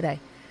to us today.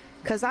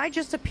 Because I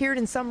just appeared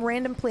in some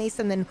random place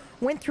and then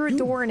went through a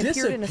door and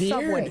appeared in a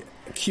subway.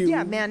 Q.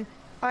 Yeah, man.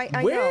 I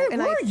Where know.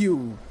 And were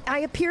you? I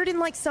appeared in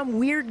like some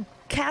weird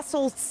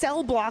castle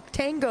cell block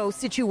tango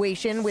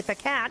situation with a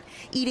cat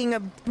eating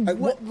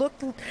what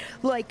looked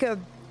like a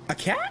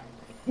cat?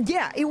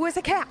 Yeah, it was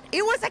a cat.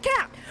 It was a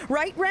cat,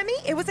 right, Remy?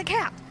 It was a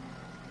cat.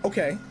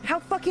 Okay. How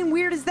fucking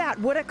weird is that?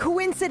 What a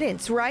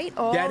coincidence, right?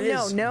 Oh That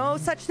no, is. no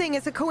such thing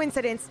as a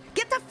coincidence.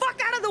 Get the fuck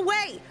out of the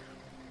way.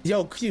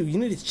 Yo, Q, you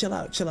need to chill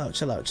out.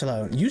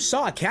 You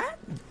saw a cat?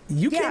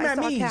 You Yeah, came I at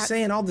saw a me cat.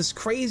 saying all this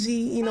crazy,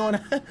 you know,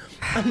 and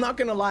I'm not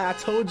gonna lie, I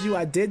told you,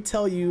 I did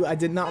tell you I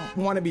did not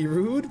want to be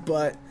rude,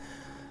 but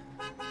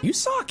you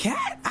saw a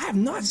cat? I have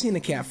not seen a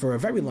cat for a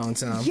very long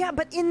time. Yeah,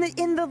 but in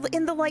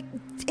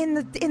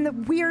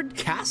the weird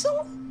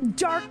castle?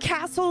 Dark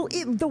castle,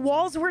 the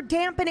walls were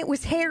damp and it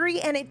was hairy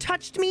and it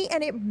touched me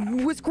and it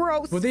was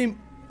gross. Were they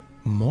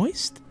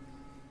moist?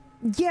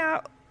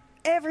 Yeah,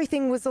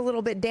 everything was a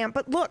little bit damp,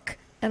 but look.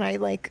 And I,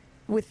 like,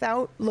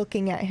 without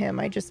looking at him,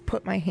 I just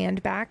put my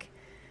hand back.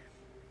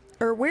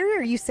 Or where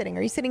are you sitting?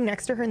 Are you sitting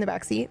next to her in the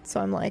back seat? So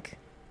I'm like,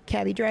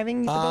 cabbie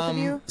driving the both of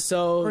you?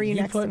 So or are you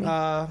next put, to me?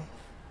 I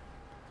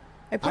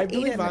put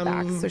Ada in the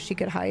back so she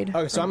could hide.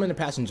 Okay, so I'm in the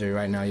passenger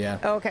right now, yeah.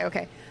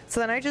 Okay. So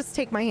then I just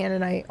take my hand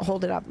and I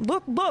hold it up.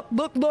 Look.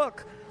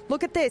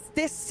 Look at this.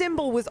 This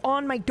symbol was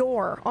on my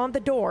door, on the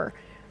door.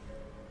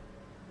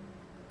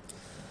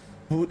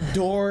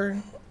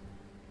 Door?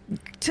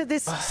 To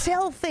this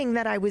cell thing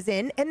that I was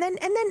in, and then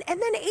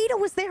Ada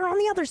was there on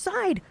the other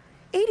side.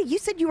 Ada, you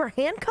said you were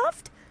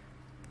handcuffed?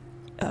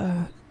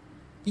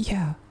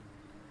 Yeah,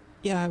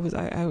 I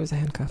was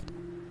handcuffed.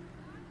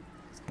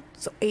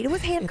 So Ada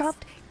was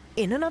handcuffed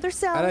in another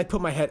cell. And I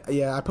put my head,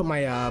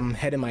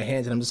 head in my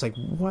hands, and I'm just like,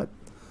 what?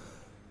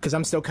 Because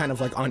I'm still kind of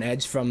like on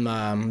edge from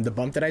the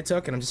bump that I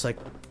took, and I'm just like,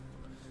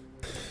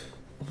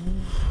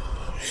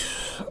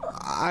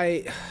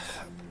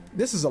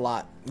 this is a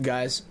lot,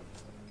 guys.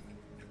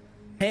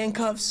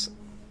 Handcuffs,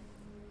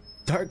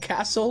 dark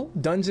castle,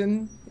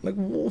 dungeon, like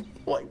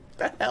what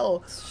the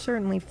hell?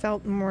 Certainly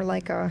felt more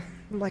like I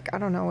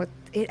don't know.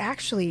 It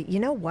actually, you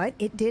know what?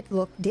 It did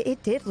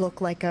look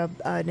like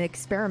an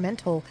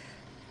experimental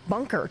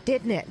bunker,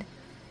 didn't it?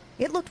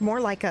 It looked more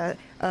like an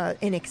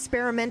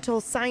experimental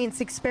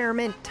science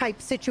experiment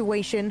type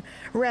situation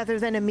rather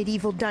than a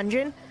medieval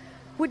dungeon.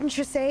 Wouldn't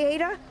you say,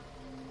 Ada?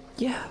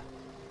 Yeah,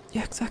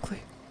 exactly.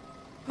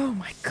 Oh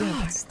my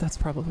god. That's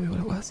probably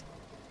what it was.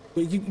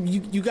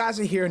 You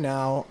guys are here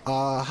now.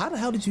 How the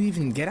hell did you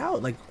even get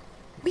out? Like,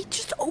 we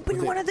just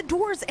opened one of the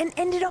doors and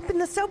ended up in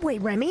the subway,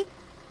 Remy.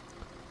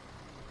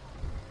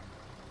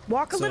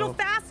 Walk a little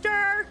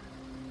faster.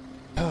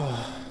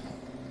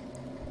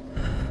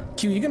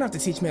 Q, you're gonna have to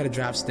teach me how to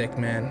drive stick,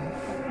 man.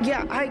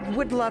 Yeah, I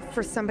would love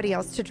for somebody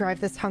else to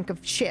drive this hunk of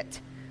shit.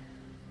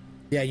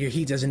 Yeah, your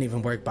heat doesn't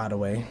even work, by the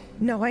way.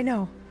 No, I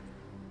know.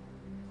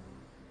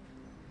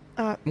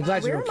 I'm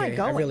glad you're where am I okay.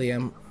 going? I really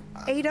am.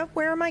 Ada,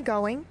 where am I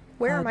going?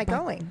 Where am I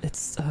going?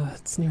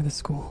 It's near the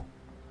school.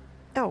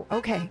 Oh,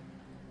 okay.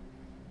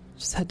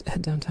 Just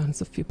head downtown.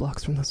 It's a few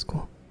blocks from the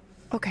school.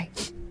 Okay.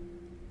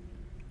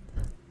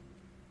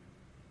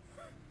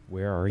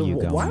 Where are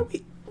you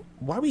going?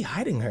 Why are we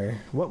hiding her?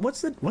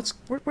 What's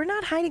We're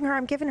not hiding her.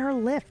 I'm giving her a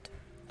lift.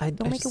 I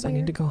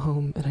need to go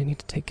home and I need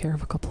to take care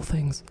of a couple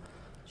things.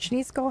 She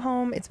needs to go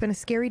home. It's been a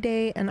scary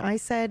day, and I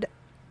said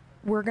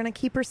we're gonna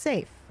keep her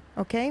safe.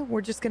 Okay?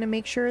 We're just gonna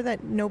make sure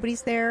that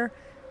nobody's there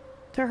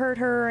to hurt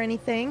her or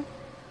anything.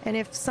 And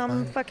if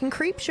some fucking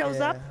creep shows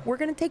up, we're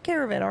gonna take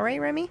care of it. All right,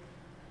 Remy?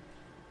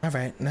 All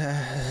right,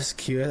 that's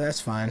cute.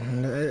 That's fine.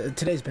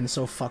 Today's been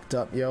so fucked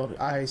up, yo.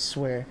 I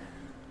swear.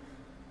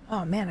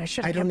 Oh man, I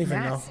should have I don't kept even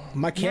Max. know.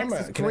 My camera.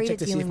 Max is Can I great check at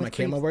to see if dealing my with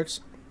camera creeps. works?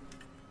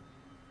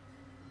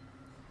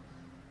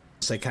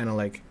 It's like kind of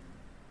like.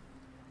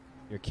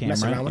 Your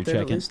Mess camera, around with you're it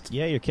at checking. least?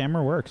 Yeah, your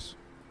camera works.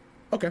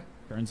 Okay.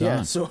 Turns Yeah.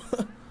 on. So,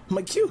 I'm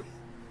like, Q.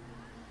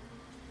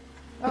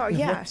 Oh It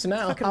yeah. works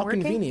now. Fucking How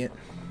working? convenient.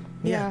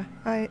 Yeah.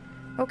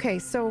 Okay,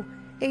 so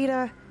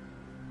Ada,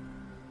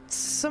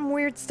 some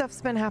weird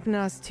stuff's been happening to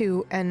us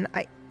too, and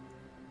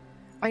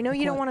I know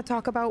you don't want to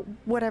talk about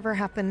whatever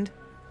happened.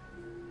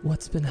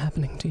 What's been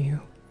happening to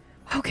you?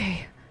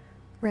 Okay,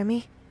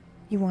 Remy,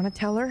 you want to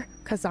tell her?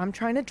 Because I'm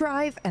trying to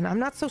drive, and I'm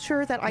not so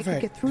sure that I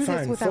could get through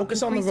this without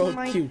Focus on the increasing road,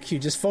 my... Q.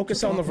 Just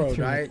focus on the road,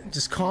 through it. right?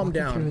 Just calm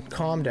down.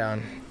 Calm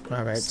down.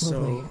 All right.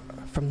 Slowly, So,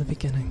 from the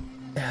beginning.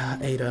 yeah,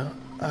 Ada.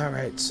 All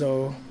right.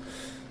 So,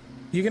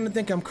 you're gonna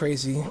think I'm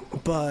crazy,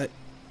 but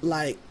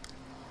like,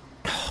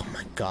 oh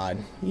my God,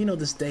 you know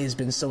this day has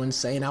been so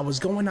insane. I was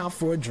going out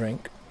for a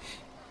drink,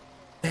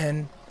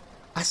 and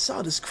I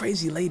saw this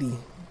crazy lady.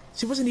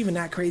 She wasn't even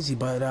that crazy,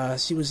 but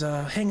she was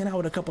hanging out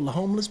with a couple of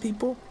homeless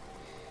people.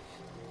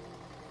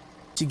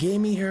 She gave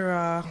me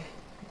her,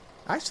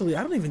 actually,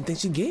 I don't even think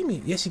she gave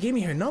me, she gave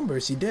me her number,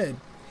 she did.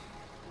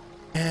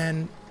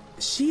 And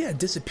she had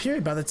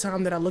disappeared by the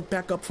time that I looked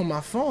back up from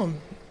my phone.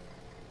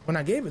 when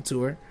I gave it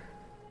to her.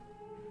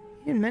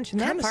 You didn't mention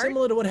that Kind of part.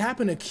 similar to what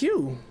happened to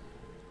Q.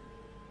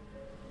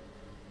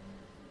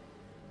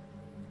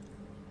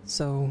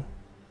 So,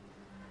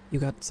 you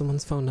got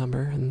someone's phone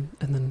number, and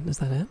then is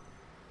that it?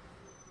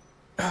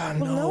 Ah,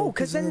 Well, no,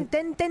 because then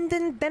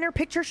then her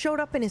picture showed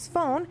up in his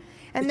phone,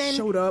 and it then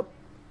showed up.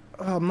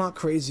 Oh, I'm not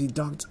crazy,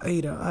 Dr.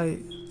 Ada.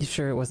 You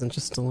sure it wasn't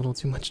just a little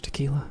too much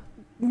tequila?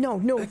 no,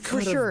 It for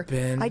could've sure.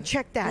 been, I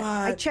checked that.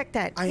 I but checked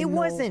that. I It know-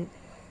 wasn't.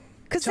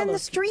 Because then Tell the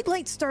us. street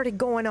lights started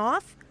going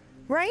off,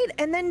 right?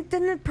 And then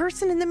the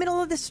person in the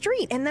middle of the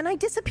street, and then I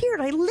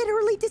disappeared. I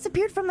literally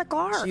disappeared from the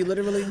car. She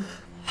literally.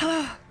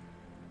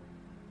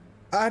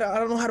 I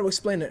don't know how to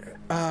explain it.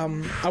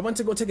 I went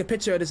to go take a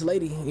picture of this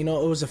lady. You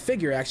know, it was a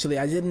figure, actually.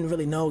 I didn't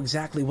really know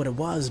exactly what it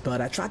was, but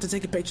I tried to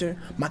take a picture.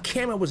 My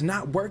camera was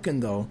not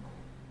working, though.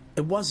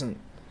 It wasn't.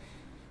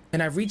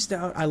 And I reached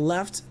out. I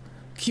left.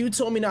 Q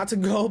told me not to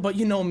go, but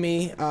you know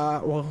me.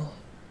 Well,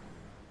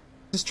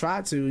 just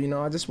tried to. You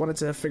know, I just wanted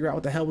to figure out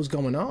what the hell was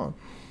going on.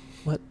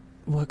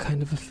 What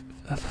kind of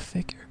a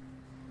figure?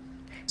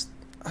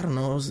 I don't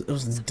know. It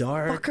was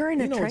dark. Fucker in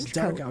a you know, trench it's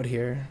dark coat. out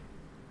here.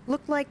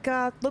 Looked like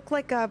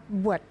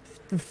what,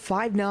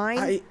 5'9"?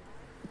 I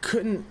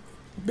couldn't.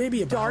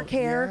 Maybe about Dark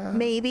hair, yeah.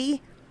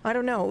 maybe. I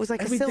don't know. It was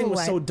like Everything a silhouette.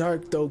 was so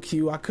dark though,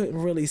 Q. I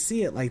couldn't really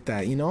see it like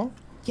that, you know?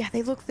 Yeah,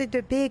 they looked like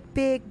the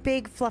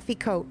big fluffy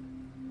coat.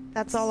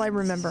 That's all I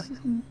remember.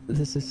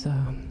 This is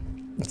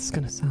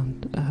gonna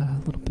sound a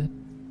little bit.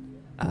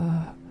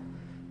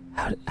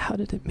 How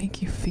did it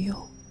make you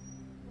feel?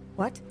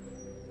 What?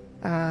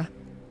 How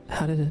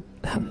did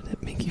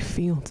it make you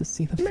feel to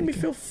see the It made me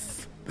figure?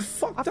 feel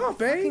fucked I'm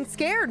up, eh? fucking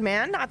scared,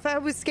 man. I thought I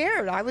was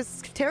scared. I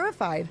was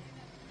terrified.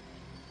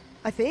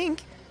 I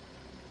think.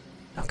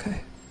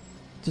 Okay,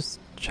 just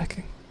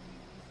checking.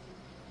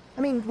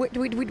 I mean, what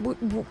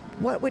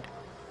would?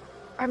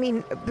 I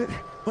mean,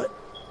 What?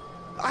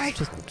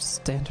 Just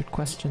standard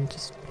question.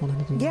 Just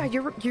wanted to know. yeah,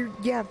 you're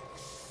yeah.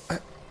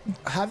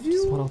 Have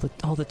Just you? want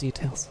all the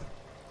details.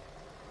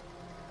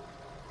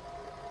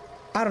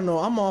 I don't know.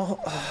 I'm all.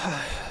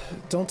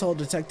 Don't tell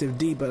Detective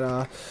D,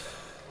 but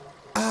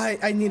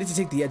I needed to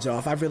take the edge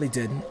off. I really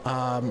did.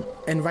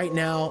 And right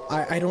now,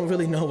 I don't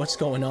really know what's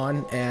going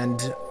on,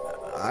 and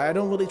I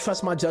don't really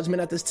trust my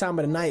judgment at this time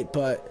of the night.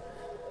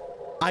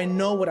 But I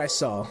know what I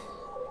saw.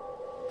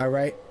 All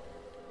right.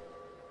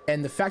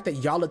 And the fact that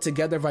y'all are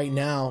together right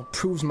now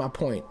proves my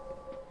point.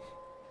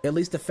 At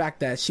least the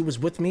fact that she was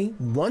with me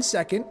 1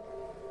 second,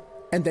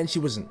 and then she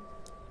wasn't.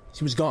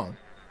 She was gone.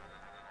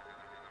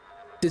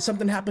 Did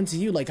something happen to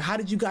you? Like, how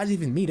did you guys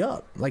even meet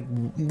up? Like,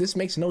 this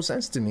makes no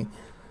sense to me.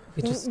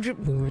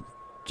 We were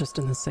just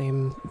in the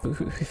same. We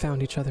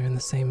found each other in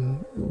the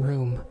same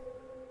room.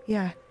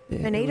 Yeah.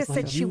 And It Ada was like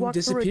said a- she You walked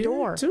through a disappeared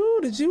door. too?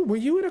 Did you? Were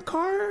you in a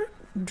car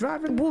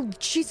driving? Well,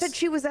 she said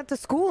she was at the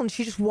school and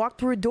she just walked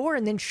through a door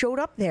and then showed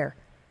up there.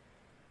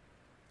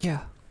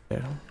 Yeah.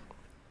 Yeah.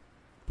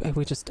 And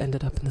we just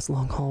ended up in this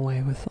long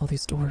hallway with all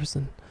these doors,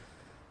 and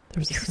there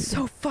was It was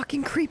so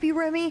fucking creepy,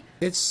 Remy.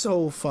 It's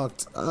so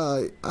fucked.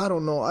 I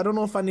don't know. I don't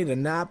know if I need a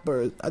nap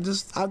or I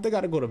think I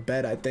gotta go to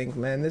bed. I think,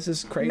 man, this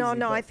is crazy. No,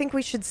 but- I think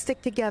we should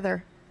stick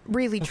together.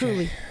 Really,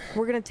 truly.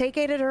 We're gonna take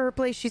Ada to her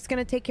place. She's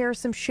gonna take care of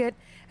some shit,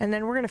 and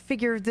then we're gonna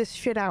figure this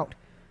shit out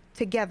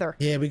together.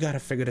 Yeah, we gotta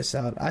figure this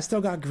out. I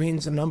still got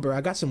Green's number.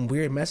 I got some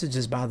weird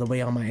messages, by the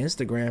way, on my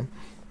Instagram.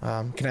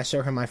 Can I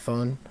show her my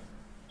phone?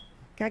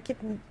 Can I get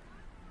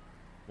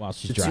While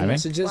she's The two driving.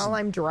 messages? while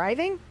I'm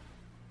driving?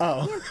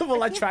 Oh,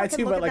 well, I can't tried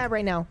fucking to, look but at like, that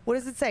right now. What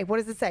does it say? What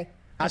does it say?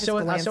 I'll show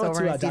it. I'll show it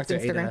to Dr.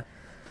 Instagram. Ada.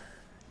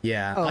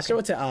 Yeah, Oh, I'll okay. show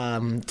it to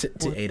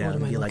What- Ada what am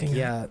and I be like, looking at?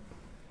 yeah.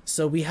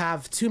 So we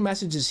have two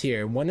messages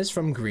here. One is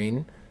from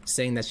Green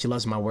saying that she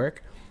loves my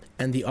work,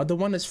 and the other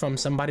one is from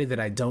somebody that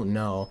I don't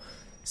know,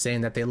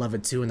 saying that they love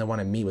it too and they want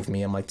to meet with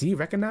me. I'm like, do you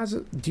recognize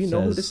it? Do you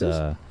know who this is?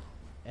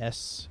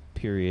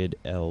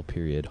 S.L.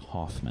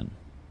 Hoffman.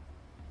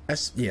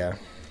 Yeah.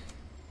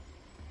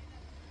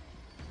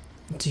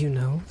 Do you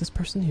know this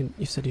person?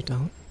 You said you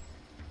don't.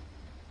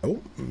 Oh,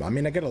 I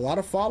mean, I get a lot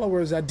of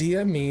followers that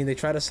DM me. They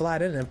try to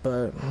slide in it,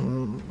 but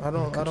I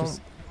don't.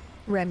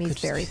 Remy's Could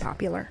just very be-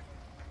 popular.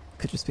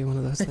 Could just be one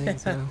of those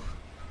things. You know?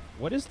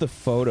 What is the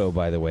photo,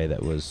 by the way,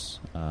 that was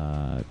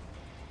That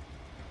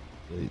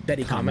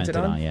he commented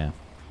on? Yeah.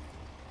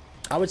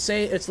 I would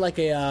say it's like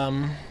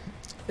a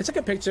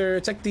picture.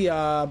 It's like the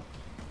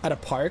at a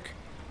park,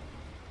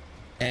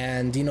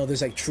 and you know,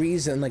 there's like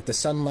trees and like the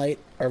sunlight,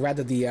 or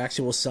rather, the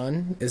actual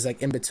sun is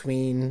like in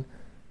between,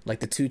 like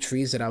the two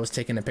trees that I was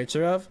taking a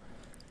picture of,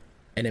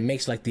 and it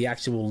makes like the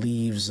actual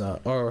leaves,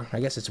 or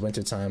I guess it's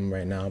wintertime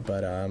right now,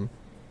 but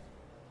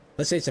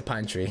let's say it's a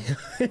pine tree,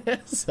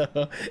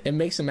 so it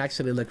makes them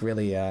actually look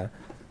really, I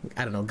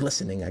don't know,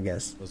 glistening, I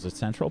guess. Was it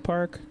Central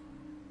Park?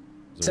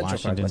 Was it Central Park,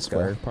 Washington let's go.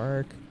 Square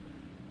Park?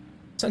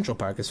 Central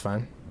Park is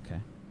fine. Okay.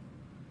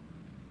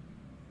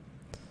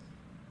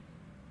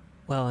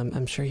 Well,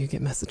 I'm sure you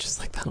get messages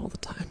like that all the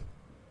time.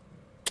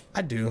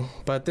 I do,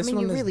 but this I mean,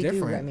 one you is really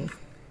different. do, Remy.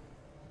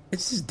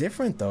 It's just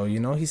different though, you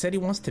know. He said he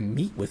wants to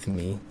meet with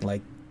me.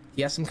 Like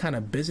he has some kind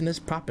of business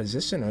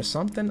proposition or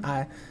something.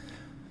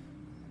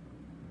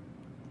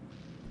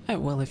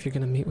 Well, if you're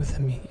gonna meet with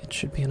him, it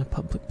should be in a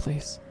public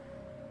place,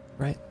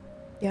 right?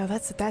 Yeah,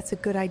 that's a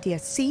good idea.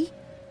 See,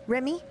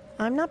 Remy,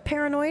 I'm not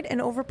paranoid and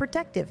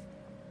overprotective.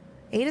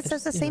 Ada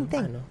says the same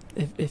thing.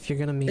 If you're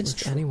gonna meet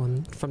with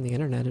anyone from the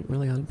internet, it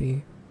really ought to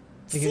be.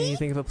 You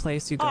think of a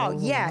place you go. Oh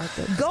yeah,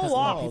 go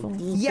off.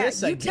 Yeah,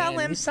 you tell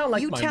him. You sound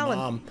like you my tell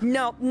mom. him.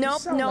 No.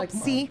 like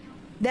See,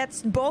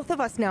 that's both of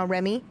us now,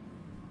 Remy.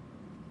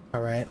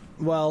 All right.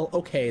 Well,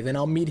 okay, then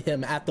I'll meet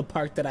him at the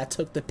park that I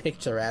took the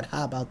picture at.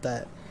 How about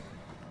that?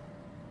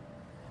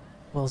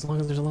 Well, as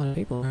long as there's a lot of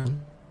people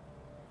around.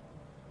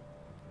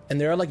 And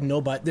there are like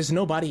nobody. There's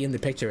nobody in the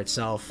picture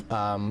itself.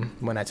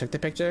 When I took the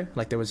picture,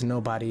 like there was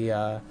nobody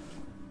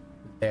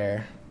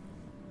there.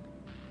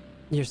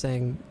 You're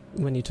saying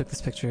when you took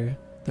this picture,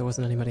 there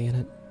wasn't anybody in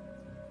it,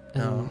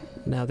 and No.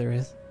 now there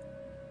is.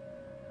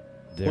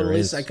 There Well,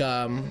 is it's like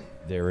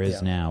there is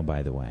yeah. now,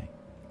 by the way.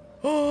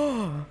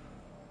 Oh.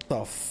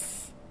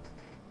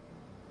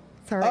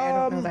 Sorry, I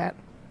don't know that.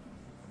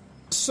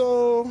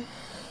 So,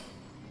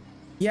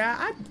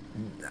 yeah,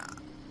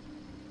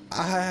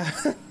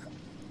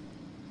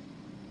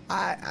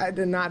 I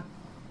did not.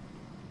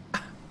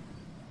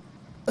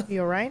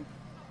 You all right?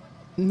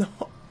 No.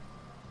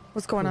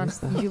 What's going on?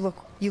 You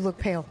look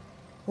pale.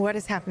 What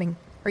is happening?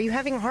 Are you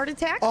having a heart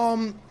attack?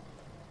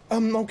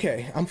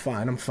 Okay. I'm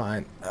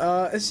fine.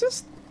 It's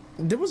just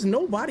there was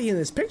nobody in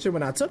this picture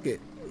when I took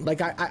it.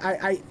 Like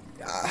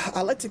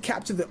I like to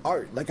capture the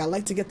art. Like I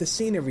like to get the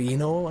scenery, you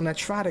know, and I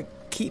try to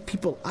keep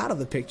people out of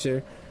the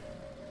picture.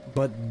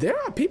 But there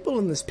are people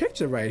in this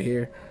picture right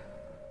here.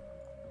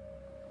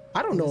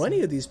 I don't know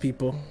any of these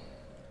people.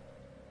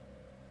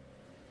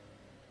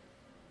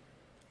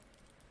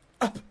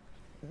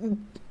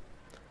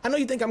 I know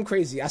you think I'm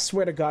crazy. I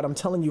swear to God, I'm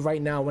telling you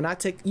right now. When I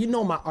take, you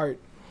know my art.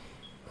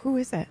 Who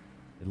is that?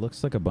 It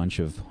looks like a bunch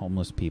of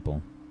homeless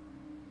people,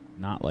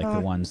 not like the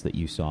ones that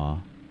you saw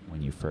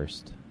when you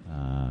first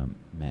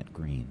met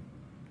Green.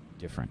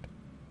 Different.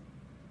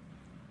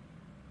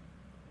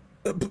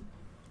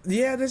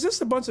 Yeah, there's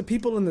just a bunch of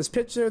people in this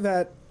picture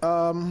that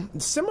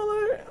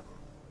similar.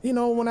 You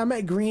know, when I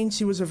met Green,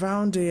 she was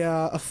around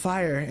a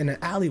fire in an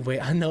alleyway.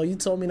 I know you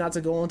told me not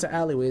to go into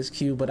alleyways,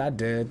 Q, but I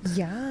did.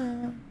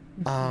 Yeah.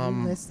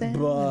 Listen.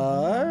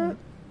 But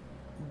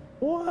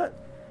what?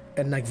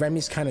 And like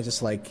Remy's kind of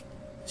just like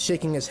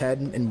shaking his head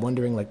and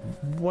wondering like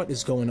what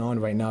is going on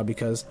right now,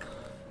 because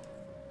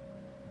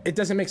it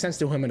doesn't make sense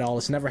to him at all.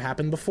 It's never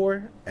happened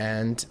before.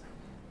 And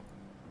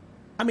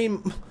I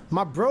mean,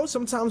 my bro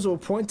sometimes will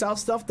point out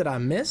stuff that I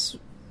miss,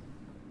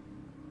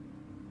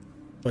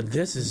 but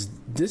this is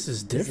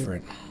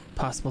different.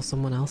 Possible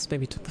someone else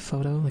maybe took the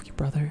photo, like your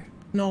brother.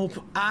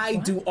 Nope, I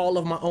do all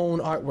of my own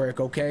artwork.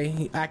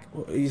 Okay,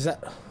 is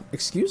that?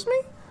 Excuse me?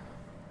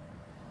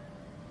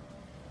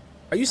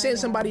 Are you saying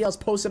somebody else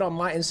posted on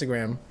my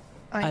Instagram?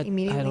 I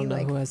immediately don't know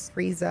who like has-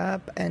 freeze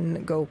up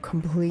and go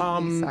completely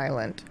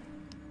silent.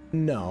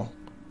 No.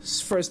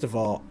 First of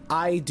all,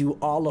 I do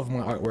all of my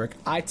artwork.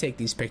 I take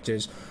these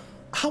pictures.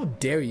 How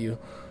dare you?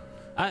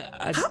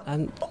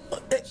 I'm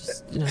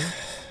just, you know.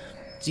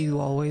 Do you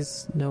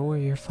always know where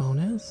your phone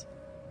is?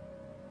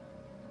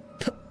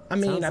 I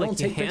mean, Sounds I like don't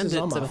you take hand pictures it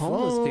on to my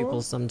homeless phone.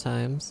 people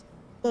sometimes.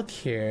 Look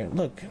here,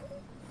 look.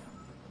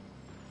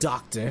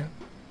 Doctor.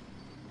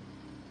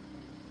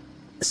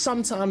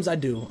 Sometimes I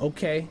do,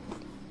 okay?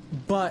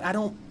 But I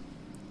don't...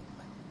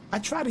 I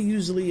try to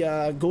usually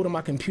go to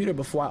my computer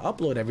before I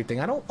upload everything.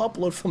 I don't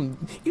upload from...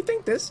 You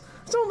think this?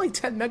 It's only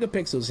 10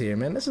 megapixels here,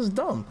 man. This is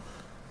dumb.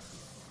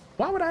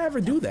 Why would I ever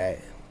do that?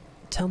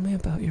 Tell me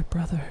about your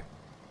brother.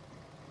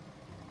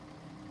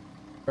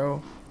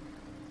 Bro.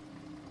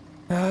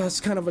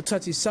 It's kind of a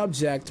touchy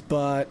subject,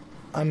 but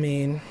I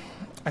mean,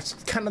 it's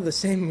kind of the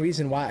same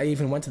reason why I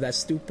even went to that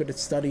stupid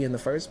study in the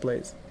first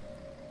place.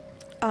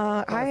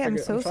 I am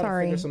so I'm trying to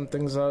sorry. figure some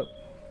things out.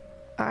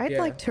 I'd Yeah.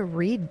 like to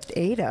read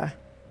Ada.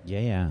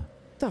 Yeah.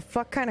 What the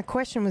fuck kind of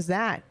question was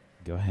that?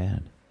 Go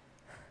ahead.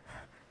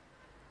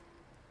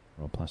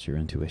 Roll plus your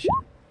intuition.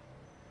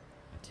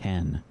 A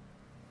 10.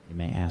 You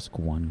may ask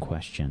one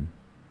question.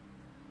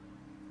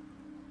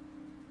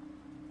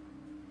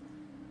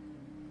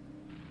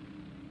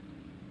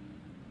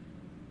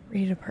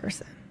 Read a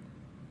person.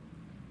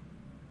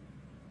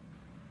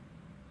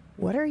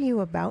 What are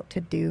you about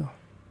to do?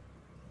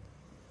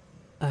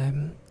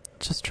 I'm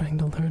just trying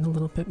to learn a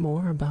little bit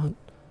more about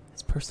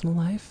his personal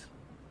life.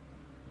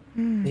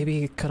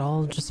 Maybe it could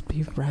all just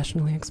be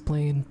rationally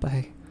explained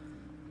by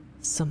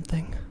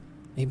something.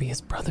 Maybe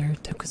his brother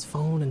took his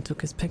phone and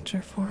took his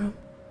picture for him.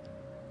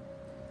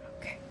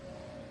 Okay.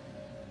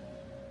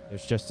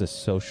 There's just a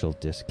social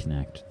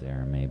disconnect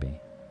there, maybe.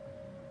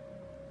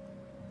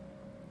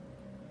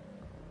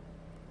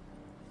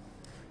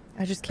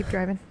 I just keep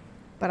driving.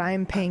 But I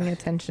am paying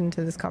attention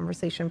to this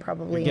conversation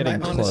probably. You're in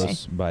getting my own way.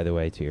 close, by the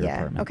way, to your Yeah.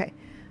 apartment.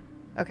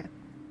 Okay.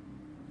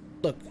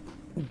 Look,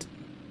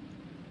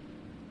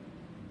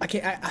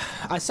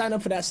 I signed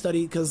up for that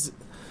study because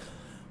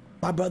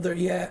my brother,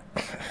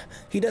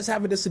 he does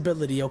have a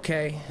disability,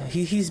 okay?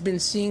 He's been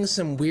seeing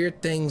some weird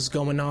things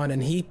going on,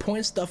 and he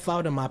points stuff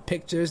out in my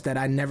pictures that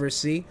I never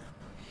see.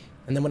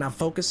 And then when I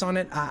focus on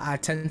it, I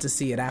tend to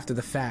see it after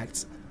the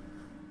fact.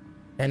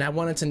 And I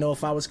wanted to know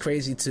if I was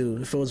crazy too,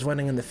 if it was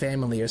running in the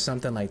family or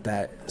something like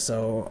that.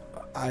 So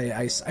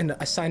I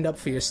signed up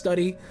for your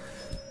study.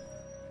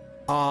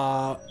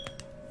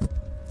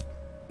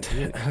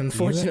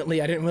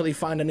 Unfortunately, I didn't really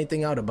find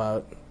anything out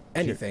about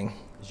anything.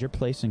 Is your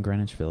place in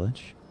Greenwich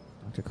Village,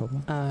 Dr.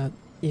 Coppola?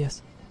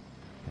 Yes.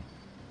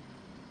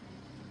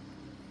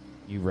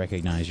 You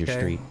recognize your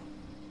street?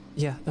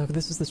 Yeah,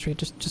 this is the street,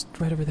 just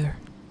right over there.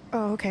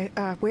 Oh, okay.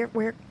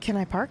 Where can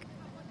I park?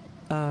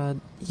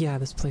 Yeah,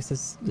 this place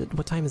is...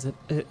 What time is it?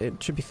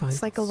 It should be fine.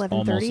 It's like 11:30.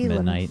 Almost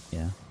midnight,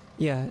 yeah.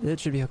 Yeah, it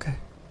should be okay.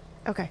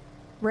 Okay.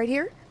 Right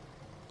here?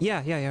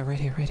 Yeah, right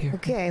here.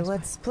 Okay,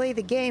 let's play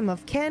the game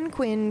of Ken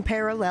Quinn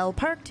Parallel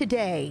Park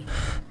today.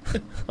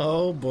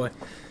 Oh boy.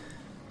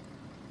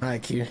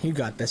 Alright, Q, you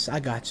got this. I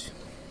got you.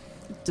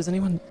 Does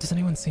anyone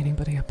see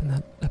anybody up in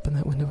that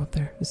window up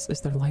there? Is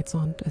there lights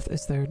on?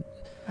 Is there...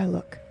 I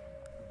look.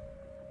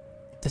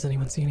 Does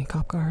anyone see any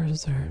cop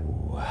cars or...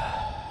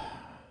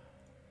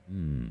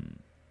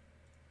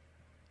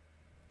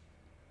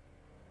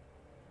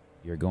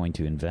 You're going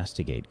to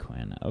investigate,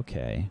 Quinn.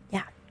 Okay.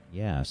 Yeah.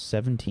 Yeah,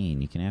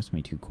 17. You can ask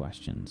me 2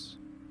 questions.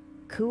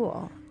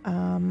 Cool.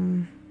 I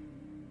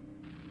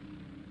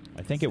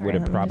think it would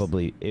have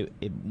probably...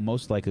 It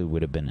most likely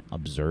would have been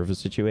observe a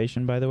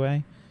situation, by the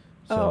way.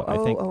 So I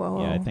think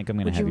I'm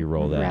going to have you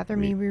roll that. Would you rather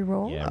me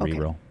re-roll? Yeah, okay.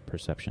 re-roll.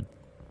 Perception.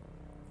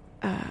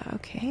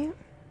 Okay.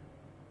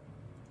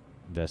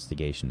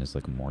 Investigation is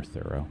like more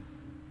thorough.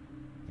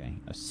 Okay,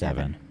 a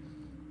 7.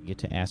 You get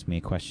to ask me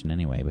a question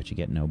anyway, but you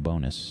get no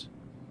bonus,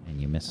 and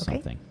you miss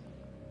something.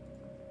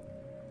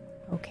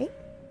 Okay.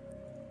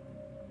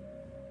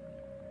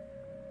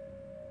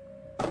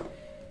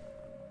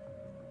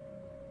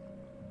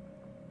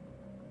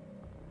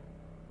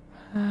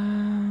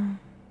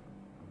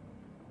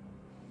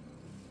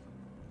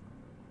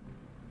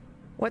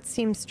 What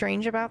seems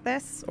strange about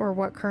this, or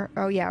what current?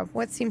 Oh yeah,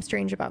 what seems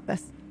strange about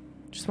this?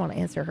 Just want to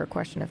answer her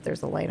question if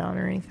there's a light on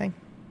or anything.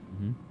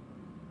 Mm-hmm.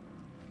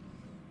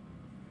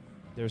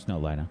 There's no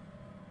light on.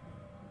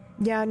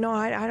 Yeah, no,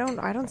 I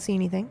don't see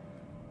anything.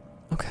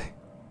 Okay.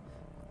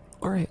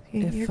 All right.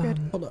 You're good.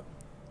 Hold up.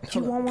 Do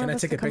you want one Can I of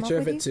us take to a come picture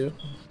up of with it you? too?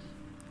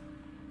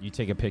 You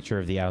take a picture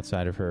of the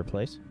outside of her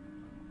place?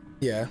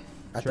 Yeah,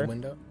 at Sure. the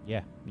window.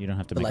 Yeah, you don't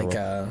have to make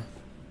a roll.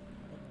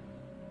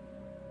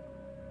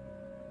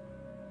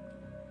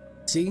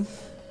 See?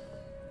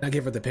 I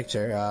give her the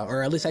picture,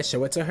 or at least I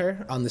show it to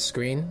her on the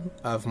screen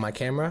of my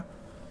camera.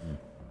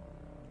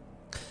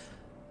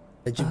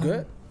 Did you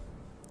good?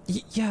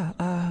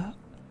 Yeah.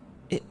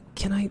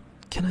 Can I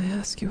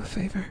ask you a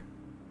favor?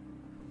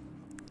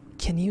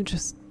 Can you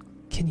just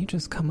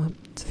come up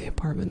to the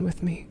apartment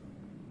with me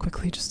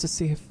quickly, just to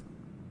see if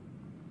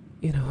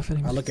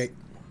anyone? I look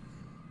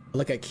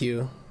at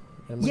Q.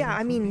 Yeah,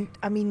 I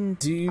mean,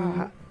 Do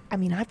you?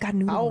 I've got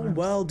new. How alarms.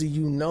 well do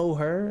you know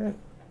her?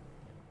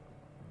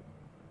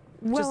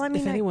 Well,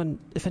 Just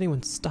if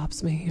anyone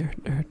stops me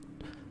or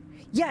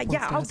yeah, wants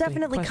to I'll ask any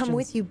definitely come questions.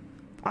 with you.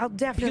 I'll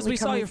definitely because we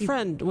come saw with your you.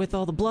 friend with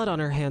all the blood on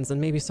her hands, and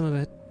maybe some of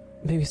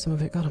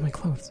it got on my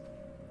clothes.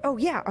 Oh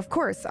yeah, of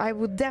course. I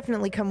will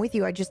definitely come with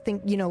you. I just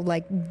think,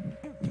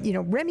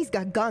 Remy's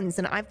got guns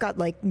and I've got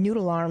like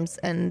noodle arms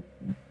and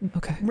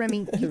Okay. Remy,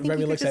 you think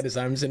Remy you looks could at his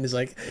arms and is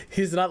like,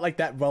 he's not like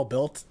that well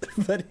built,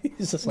 but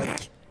he's just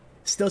like,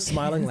 still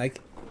smiling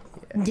like,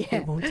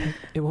 Yeah.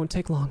 It won't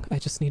take long. I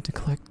just need to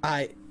collect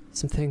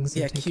some things.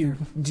 Yeah, and take Q. care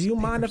of Do you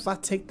some mind papers. if I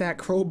take that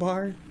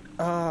crowbar?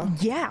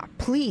 Yeah,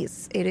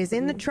 please. It is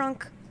in the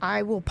trunk.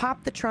 I will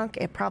pop the trunk.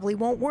 It probably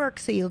won't work,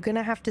 so you're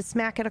gonna have to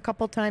smack it a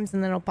couple times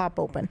and then it'll pop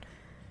open.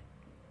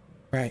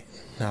 Right.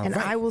 And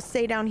I will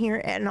stay down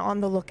here and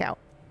on the lookout.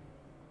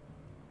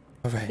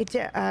 All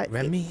right.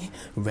 Remy,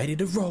 ready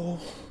to roll.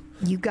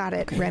 You got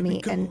it, Okay, here we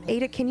Remy. go. And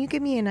Ada, can you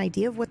give me an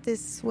idea of what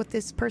this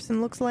person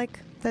looks like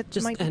that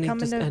Just might be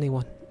coming to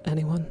anyone.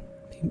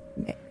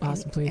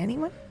 Possibly.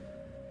 anyone?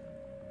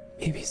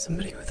 Maybe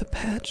somebody with a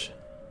patch.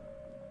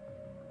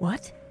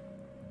 What?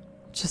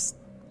 Just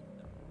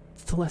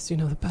the less you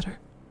know, the better.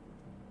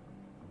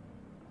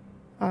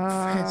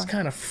 It's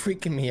kind of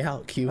freaking me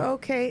out, Q.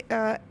 Okay.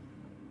 I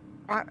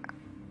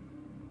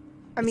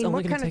It's mean, only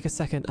what gonna kind take a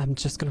second. I'm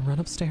just gonna run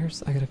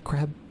upstairs. I gotta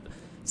grab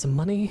some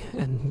money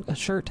and a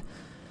shirt,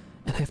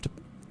 and I have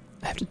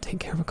to take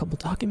care of a couple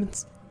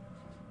documents.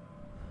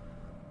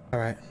 All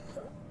right.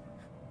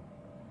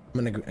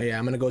 I'm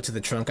gonna go to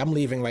the trunk. I'm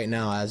leaving right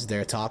now as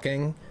they're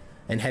talking,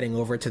 and heading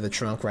over to the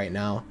trunk right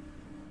now.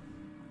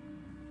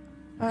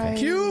 I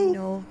Q?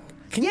 know.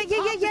 Can you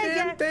pop the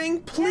damn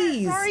thing,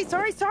 please? Yeah,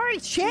 sorry.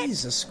 Shit.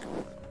 Jesus.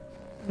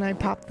 And I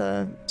pop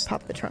the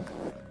trunk.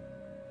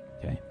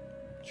 Okay.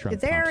 Trunk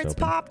There, pops it's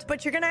open. popped,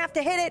 but you're gonna have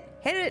to hit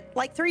it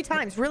like 3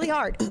 times, really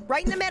hard,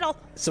 right in the middle.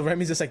 So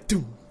Remy's just like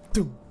doom,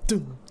 doom,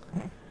 doom.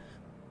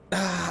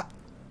 There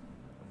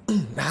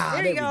you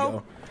go. we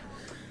go.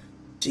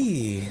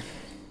 Gee.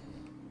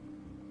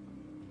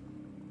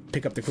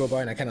 Pick up the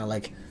crowbar and I kind of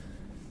like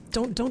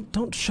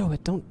Don't show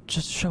it. Don't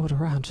just show it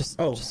around. Just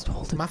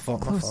hold it my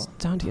fault. close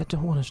down to you. I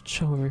don't want to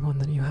show everyone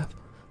that you have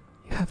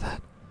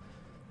that.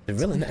 A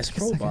really nice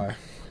crowbar,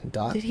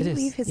 Doc. Did he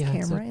leave his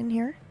camera in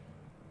here?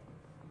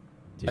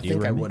 I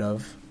think I would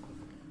have.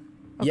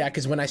 Okay. Yeah,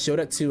 because when I showed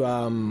it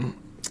to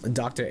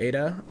Dr.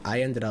 Ada,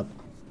 I ended up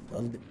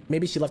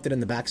maybe she left it in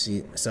the back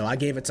seat, so I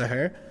gave it to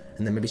her,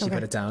 and then maybe she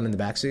put it down in the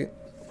back seat.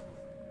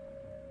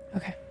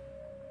 Okay.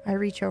 I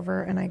reach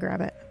over and I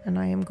grab it, and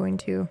I am going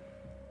to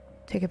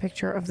take a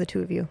picture of the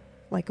two of you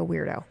like a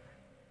weirdo.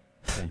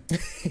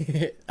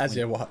 Okay. As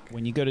you walk.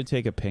 When you go to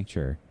take a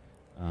picture,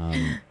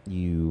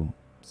 you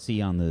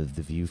see on the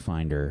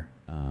viewfinder,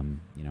 on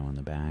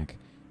the back,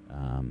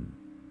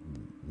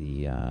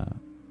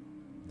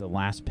 the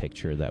last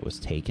picture that was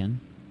taken,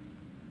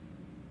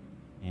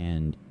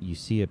 and you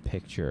see a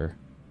picture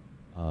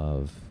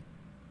of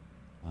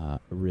a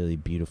really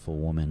beautiful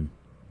woman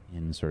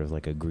in sort of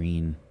like a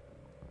green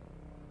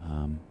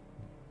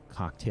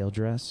cocktail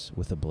dress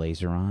with a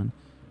blazer on.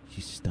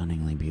 She's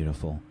stunningly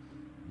beautiful,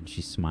 and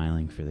she's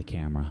smiling for the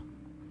camera.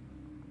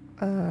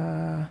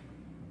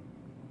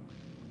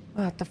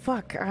 What the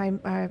fuck?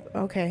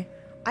 Okay.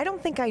 I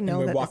don't think I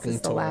know that this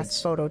is the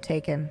last photo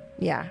taken.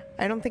 Yeah.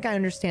 I don't think I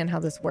understand how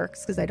this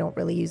works because I don't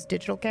really use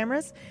digital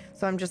cameras.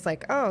 So I'm just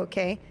like, oh,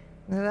 okay.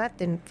 Well, that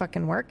didn't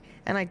fucking work.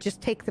 And I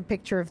just take the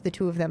picture of the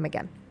two of them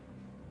again.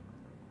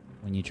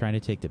 When you try to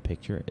take the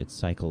picture, it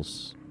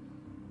cycles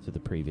to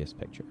the previous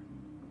picture.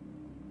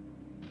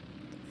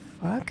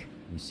 Fuck?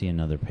 You see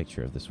another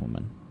picture of this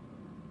woman.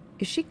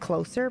 Is she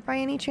closer by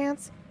any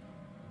chance?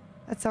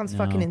 That sounds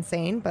fucking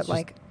insane, but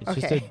it's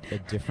just a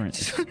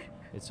different...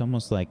 It's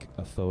almost like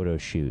a photo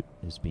shoot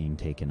is being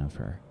taken of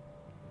her.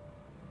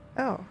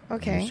 Oh,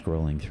 okay. You're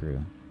scrolling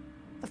through.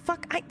 The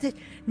fuck?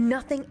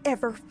 Nothing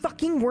ever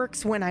fucking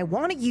works when I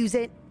want to use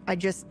it. I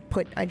just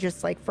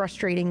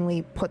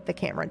frustratingly put the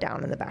camera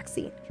down in the back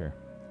seat. Sure.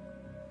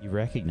 You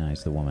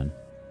recognize the woman.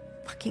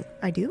 Fucking,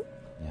 I do?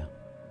 Yeah.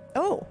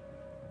 Oh.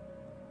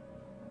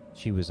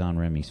 She was on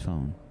Remy's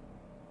phone.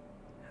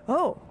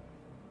 Oh.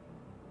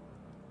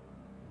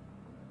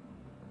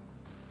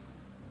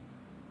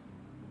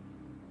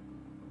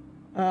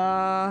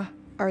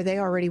 Are they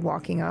already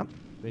walking up?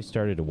 They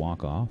started to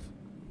walk off.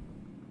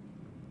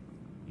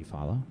 You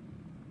follow?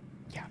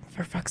 Yeah,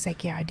 for fuck's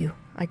sake, yeah, I do.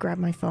 I grab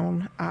my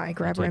phone. I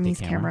grab Remy's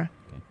camera.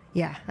 Okay.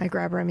 Yeah, I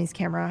grab Remy's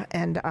camera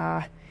and,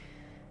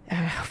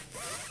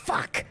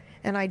 fuck!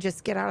 And I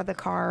just get out of the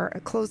car,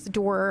 close the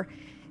door.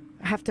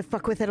 I have to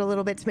fuck with it a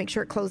little bit to make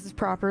sure it closes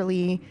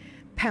properly,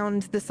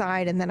 pound the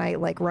side, and then I,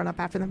 run up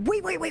after them.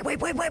 Wait!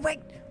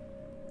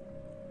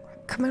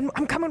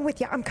 I'm coming with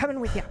you.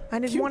 I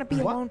didn't want to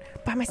be alone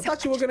by myself. I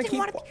thought you were going to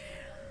keep...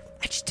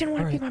 I just didn't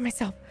want to be by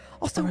myself.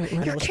 Also,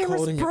 your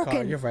camera's broken. Your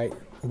car. You're right.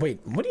 Wait,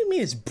 what do you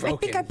mean it's broken? I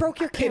think I broke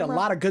your camera. Paid a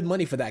lot of good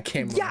money for that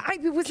camera. Yeah,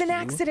 it was an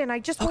accident. I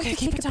just wanted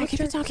to take a picture. Keep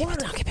it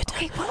down.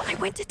 Okay, well, I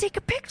went to take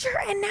a picture,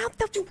 and now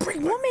the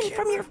woman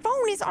from your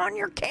phone is on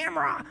your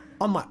camera.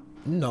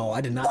 No,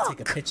 I did not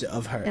take a picture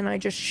of her. And I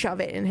just shove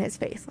it in his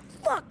face.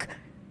 Look.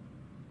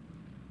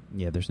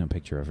 Yeah, there's no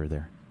picture of her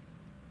there.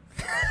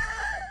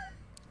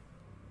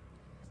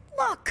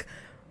 Look.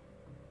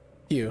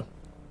 You.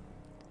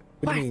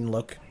 What do you mean,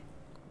 look?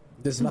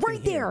 There's nothing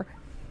right there.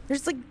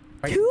 There's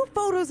two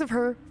photos of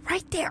her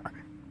right there.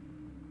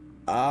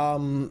 I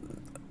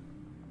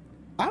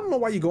don't know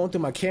why you're going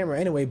through my camera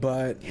anyway,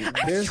 but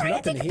there's trying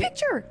nothing to take here. A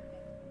picture.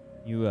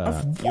 You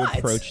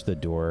approach the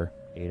door,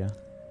 Ada.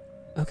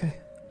 Okay.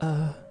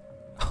 Oh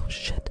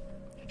shit.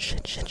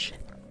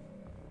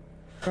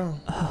 Bro.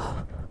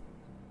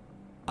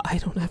 I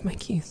don't have my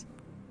keys.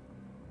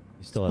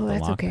 You still have the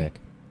lockpick. Okay.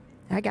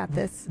 I got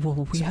this.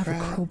 Well, we have a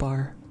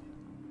crowbar.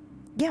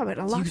 Yeah, but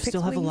a lockpick. Do you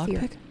still have a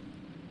lockpick?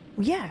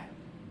 Yeah.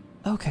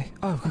 Okay.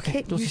 Oh, okay.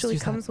 It usually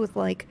comes with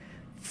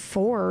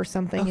 4 or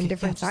something in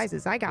different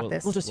sizes. I got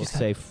this. We'll just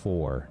say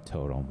 4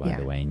 total, by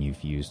the way, and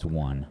you've used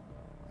 1.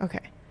 Okay.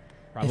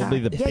 Probably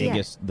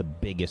the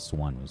biggest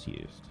one was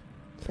used.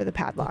 For the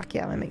padlock.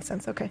 Yeah, that makes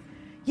sense. Okay.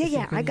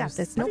 Yeah, I got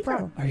this. No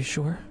problem. Are you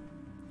sure?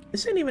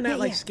 This ain't even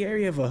that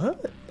scary of a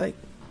hood.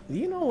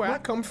 You know where I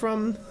come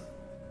from?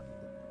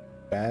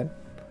 Bad.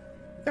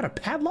 You got a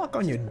padlock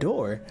on your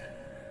door.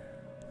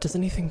 Does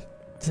anything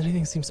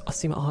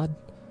seem odd?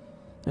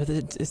 Or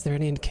is there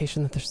any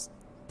indication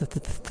that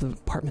the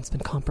apartment's been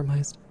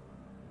compromised?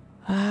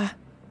 I'll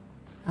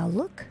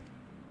look.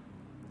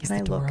 Can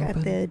I look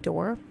at the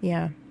door?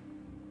 Yeah.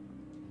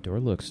 Door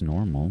looks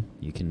normal.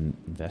 You can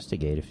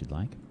investigate if you'd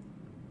like.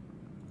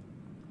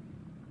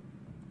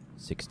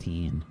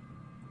 16.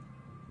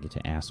 You get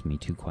to ask me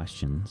 2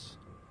 questions.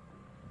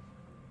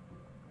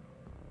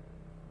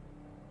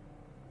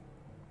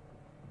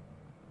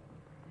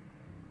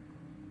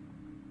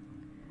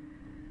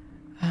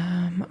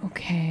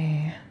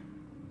 Okay.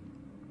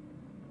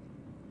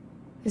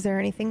 Is there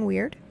anything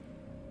weird?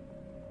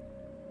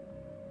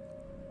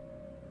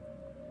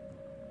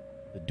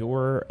 The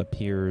door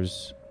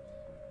appears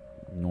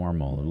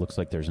normal. It looks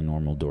like there's a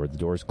normal door. The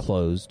door's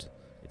closed.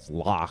 It's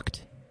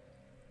locked.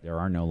 There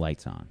are no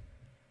lights on.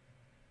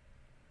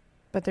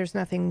 But there's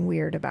nothing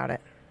weird about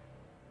it.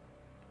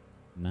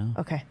 No.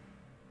 Okay.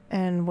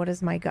 And what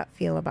does my gut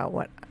feel about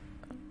what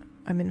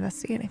I'm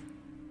investigating?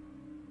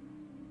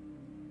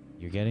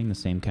 You're getting the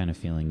same kind of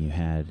feeling you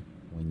had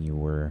when you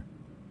were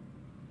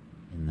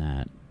in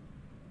that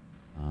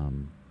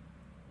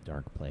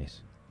dark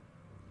place.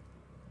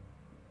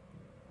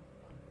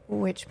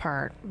 Which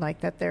part?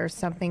 Like that there's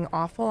something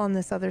awful on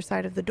this other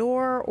side of the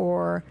door,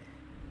 or...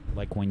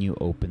 Like when you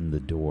opened the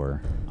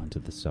door onto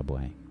the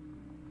subway.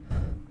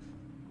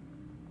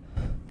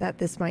 That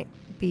this might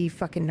be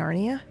fucking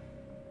Narnia?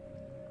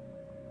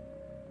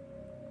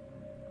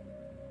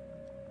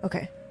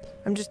 Okay.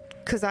 I'm just...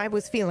 Because I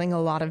was feeling a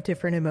lot of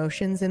different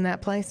emotions in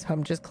that place. So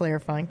I'm just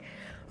clarifying.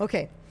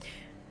 Okay.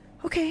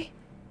 Okay.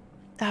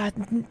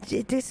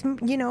 This,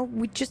 you know,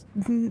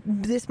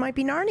 this might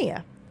be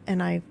Narnia.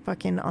 And I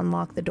fucking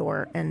unlock the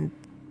door and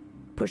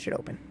push it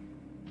open.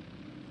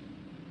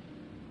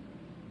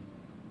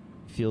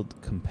 Feel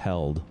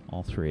compelled,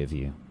 all three of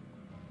you,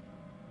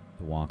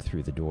 to walk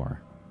through the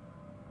door.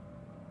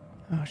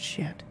 Oh,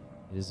 shit.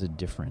 It is a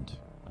different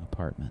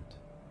apartment.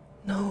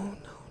 No.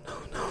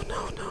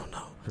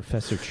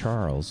 Professor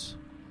Charles,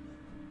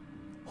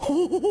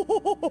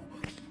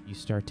 you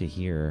start to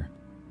hear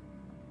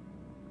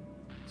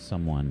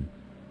someone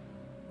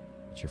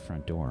at your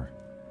front door.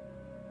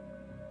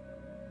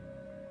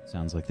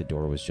 Sounds like the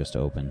door was just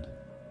opened.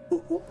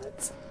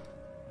 What?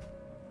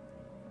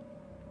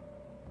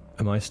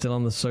 Am I still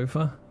on the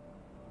sofa?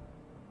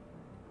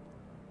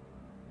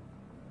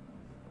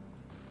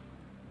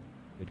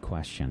 Good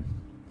question.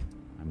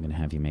 I'm going to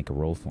have you make a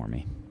roll for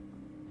me.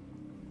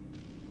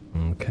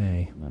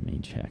 Okay. Let me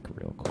check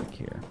real quick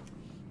here.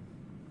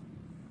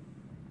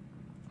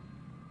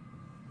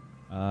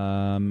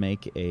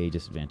 Make a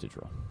disadvantage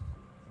roll.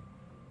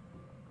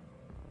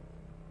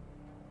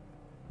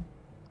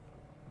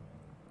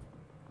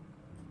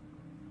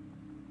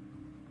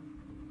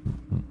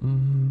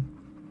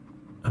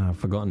 I've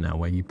forgotten now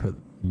where you put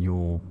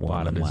your one.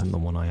 Bottom That isn't left. the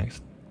one I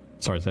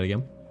Sorry, say it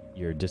again.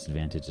 Your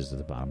disadvantage is at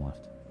the bottom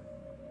left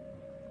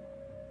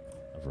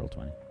of roll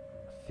 20.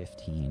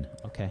 15.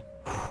 Okay.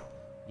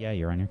 Yeah,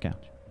 you're on your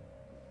couch.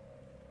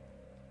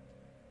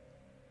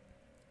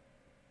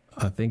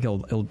 I think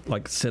it'll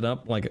like sit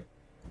up like.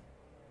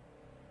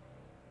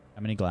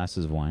 How many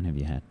glasses of wine have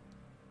you had?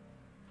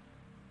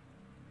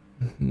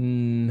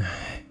 2,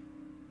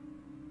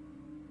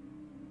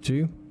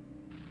 Okay.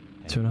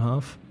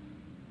 2.5.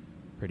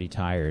 Pretty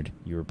tired.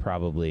 You were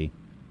probably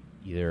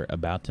either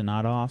about to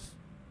nod off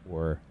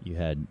or you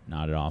had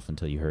nodded off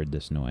until you heard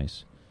this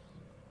noise.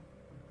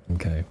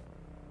 Okay.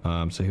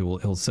 So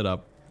he'll sit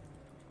up,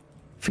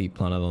 feet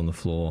planted on the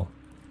floor,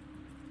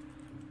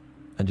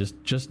 and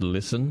just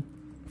listen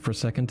for a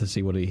second to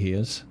see what he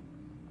hears.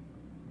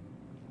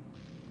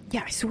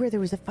 Yeah, I swear there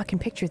was a fucking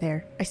picture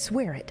there. I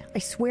swear it. I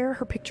swear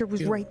her picture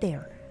was right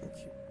there.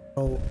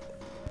 Oh,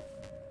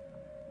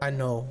 I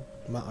know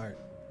my art.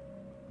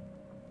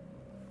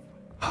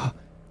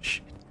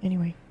 Shit.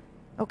 Anyway.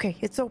 Okay,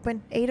 it's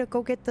open. Ada,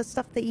 go get the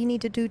stuff that you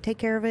need to do. Take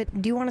care of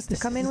it. Do you want us to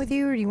come in with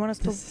you, or do you want us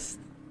to...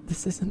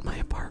 This isn't my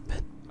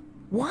apartment.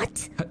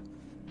 What?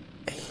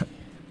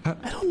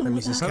 I don't know.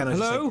 Remy's just kind of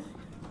Hello?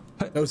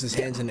 like, throws his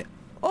hands in it.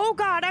 Oh,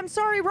 God, I'm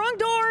sorry. Wrong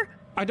door.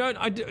 I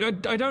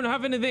don't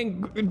have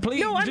anything.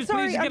 Please, No, I'm just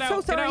sorry. please get I'm out.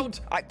 so sorry.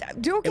 Get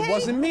out. You okay? It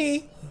wasn't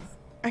me.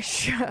 I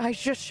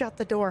just shut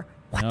the door.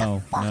 What No,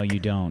 the fuck? no, you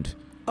don't.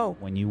 Oh.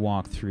 When you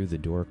walk through, the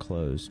door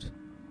closed.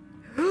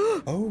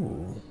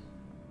 Oh.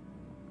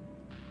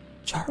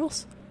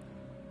 Charles?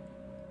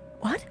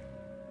 What?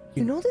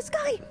 You know this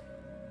guy?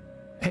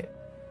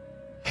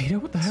 Hey,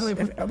 what the hell?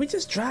 Are we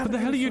just driving? What the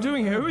hell are you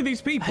doing here? Who are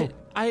these people?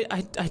 I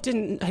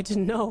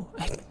didn't know.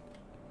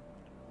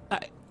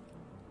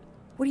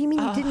 What do you mean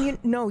you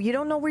didn't? You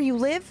don't know where you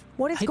live?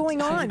 What is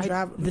going on?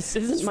 This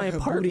isn't my It's her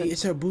apartment. booty.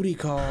 It's her booty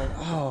call.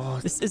 Oh,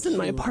 This isn't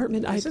my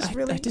apartment. Is this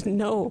really? I didn't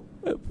know.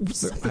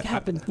 Something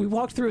happened. We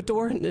walked through a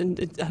door, and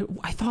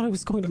I thought I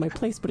was going to my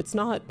place, but it's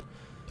not.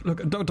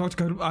 Look, Dr.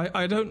 Cole,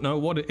 I don't know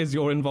what it is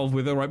you're involved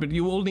with, all right, but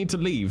you all need to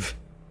leave.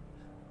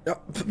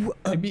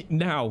 I mean,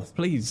 now,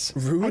 please.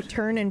 Rude. I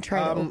turn and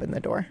try to open the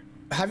door.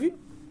 Have you?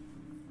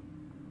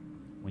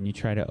 When you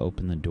try to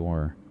open the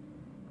door,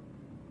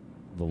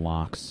 the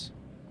locks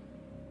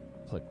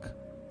click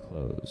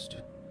closed.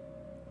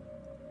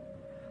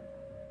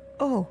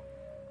 Oh.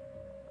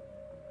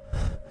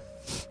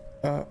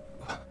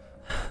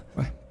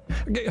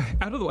 Get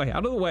out of the way,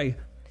 out of the way.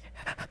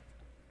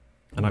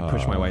 And I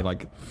push my way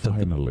like...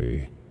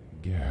 Finally,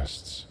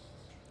 guests.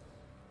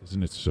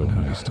 Isn't it so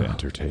nice to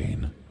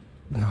entertain?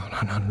 No,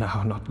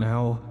 not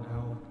now.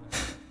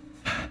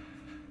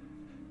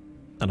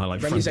 And I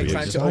like... Remy's like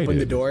trying to open the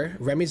excited. door.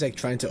 Remy's like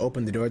trying to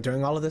open the door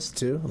during all of this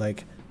too.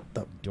 Like,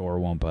 Door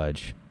won't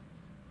budge.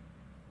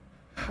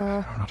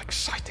 I'm not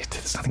excited.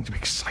 There's nothing to be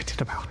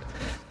excited about.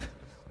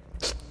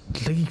 Just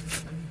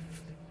leave.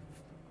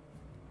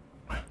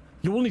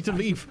 You all need to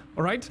leave,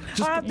 all right?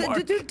 Just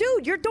work.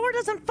 Dude, your door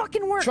doesn't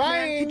fucking work,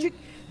 Trying. man.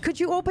 Could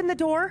you open the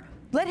door?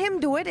 Let him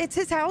do it. It's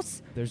his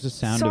house. There's a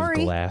sound Sorry.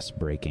 of glass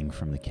breaking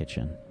from the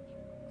kitchen.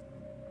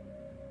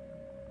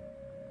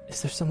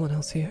 Is there someone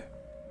else here?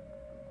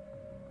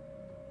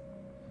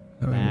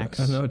 Max.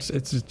 No, it's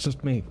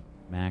just me.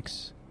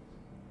 Max,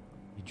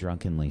 you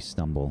drunkenly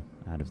stumble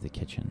out of the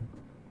kitchen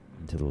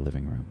into the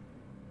living room.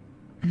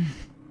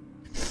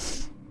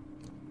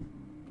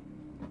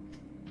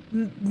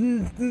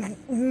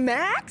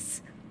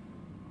 Max?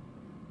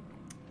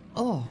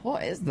 Oh,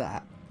 what is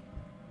that?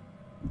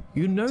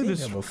 You know Seen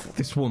this her before.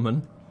 this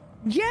woman.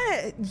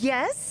 Yeah,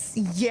 yes,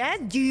 yeah,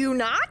 do you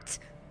not?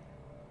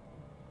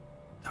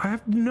 I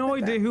have no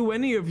idea who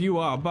any of you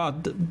are,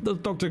 but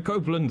Dr.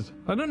 Copeland.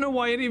 I don't know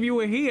why any of you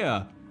are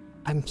here.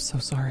 I'm so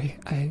sorry.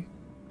 I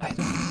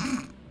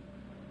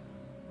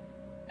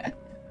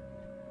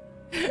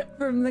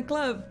From the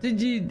club? Did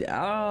you?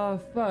 Oh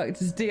fuck!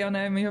 Does Dion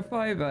owe me a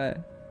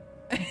fiver?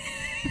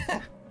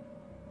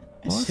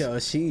 Yo,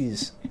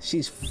 she's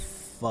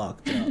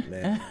fucked up,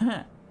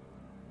 man.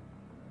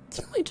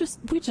 didn't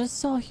we just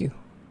saw you.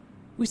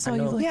 We saw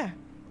you know. like Yeah,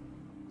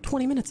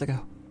 20 minutes ago.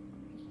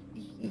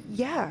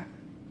 yeah.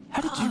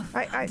 How did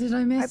you Did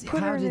I miss? I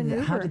put her in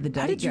an how Uber. did the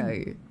How date did you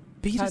go?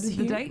 beat How us did the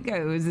here? date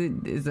go? Is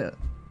it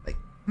like?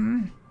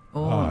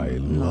 Oh, I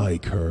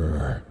like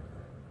her.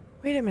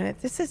 Wait a minute,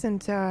 this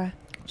isn't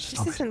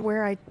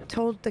where I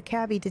told the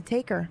cabbie to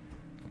take her.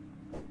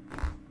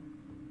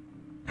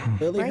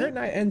 Lily, her Right? and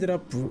I ended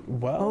up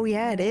well. Oh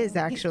yeah, it is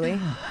actually.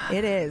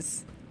 It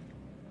is.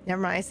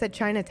 Never mind, I said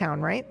Chinatown,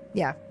 right?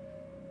 Yeah.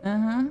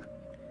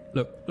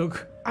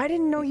 Look, I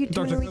didn't know you two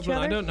Dr. knew each Copeland,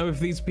 other. I don't know if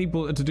these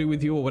people are to do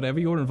with you or whatever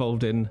you're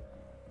involved in,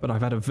 but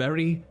I've had a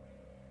very,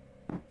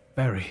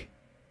 very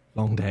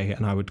long day,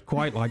 and I would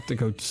quite like to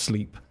go to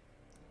sleep.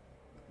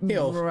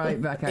 Yo, right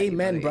back at you,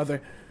 amen, buddy.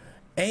 brother.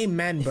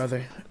 Amen,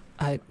 brother.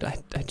 I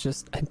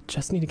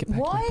just need to get back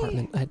to Why? my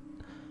apartment.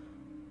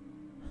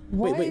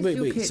 Why wait, is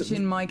your wait, so-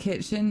 kitchen my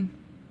kitchen?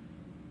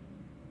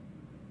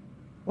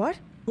 What?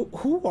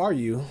 Who are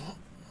you?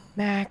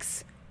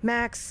 Max.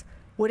 Max,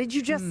 what did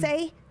you just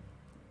say?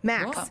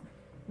 Max,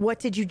 what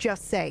did you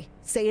just say?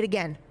 Say it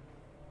again.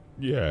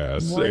 Yeah,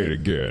 say it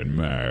again,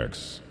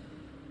 Max.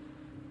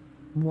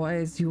 Why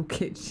is your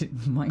kitchen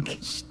my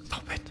kitchen?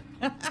 Stop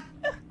it.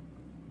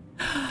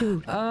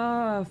 Dude,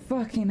 Oh,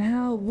 fucking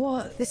hell!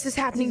 What this is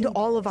happening to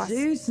all of us.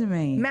 do to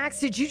me? Max,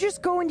 did you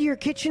just go into your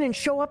kitchen and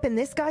show up in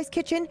this guy's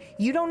kitchen?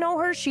 You don't know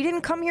her? She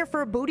didn't come here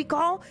for a booty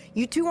call?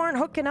 You two aren't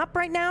hooking up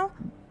right now?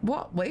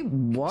 What? Wait,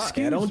 what?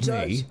 I don't Excuse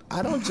judge. me?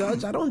 I don't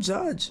judge. I don't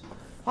judge.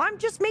 I'm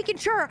just making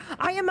sure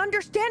I am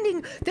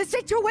understanding the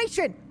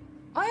situation.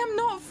 I am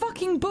not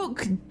fucking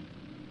book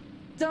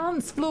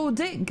dance floor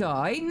dick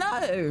guy.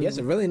 No. He has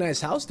a really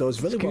nice house, though.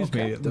 It's really Excuse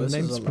well me, kept. the though. This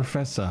is name's a-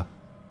 Professor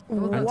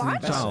Anthony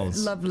What?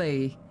 Charles.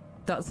 Lovely.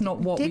 That's not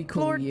what we Dick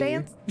call floor you.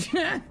 dance?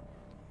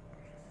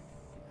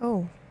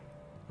 Oh,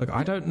 Look,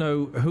 I don't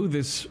know who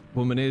this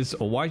woman is,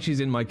 or why she's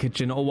in my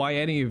kitchen, or why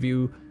any of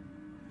you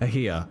are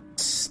here.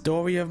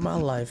 Story of my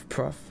life,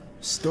 Prof.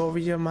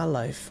 Story of my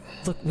life.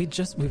 Look, we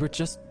were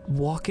just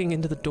walking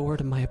into the door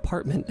to my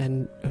apartment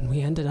and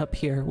we ended up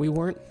here. We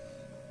weren't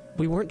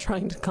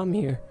trying to come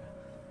here.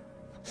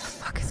 what the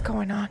fuck is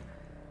going on?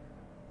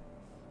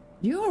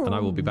 You're And I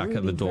will be back at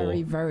the really door.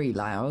 Very, very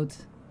loud.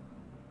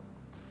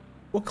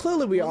 Well,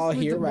 clearly we're all What's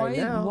with here the- right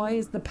now. Why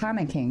is the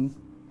panicking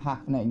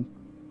happening?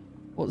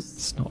 What's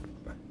It's not.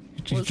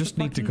 You what's just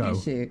the need to fucking go.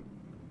 issue?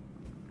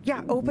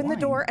 Yeah, open the Why?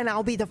 door and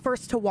I'll be the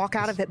first to walk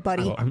out of it,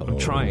 buddy. Oh, I'm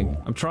trying.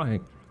 I'm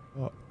trying.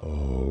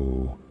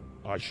 Oh,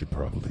 I should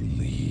probably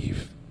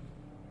leave.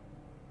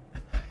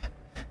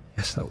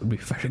 Yes, that would be a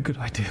very good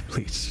idea,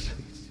 please.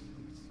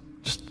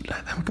 Just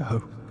let them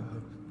go.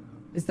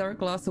 Is there a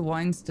glass of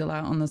wine still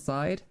out on the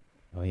side?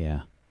 Oh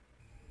yeah.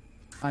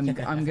 I'm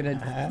gonna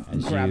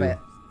As grab you- it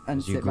and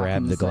As you sit back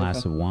grab on the sofa.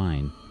 glass of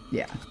wine,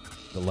 Yeah.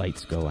 the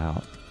lights go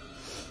out.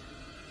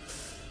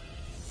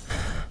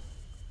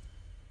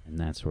 And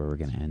that's where we're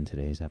going to end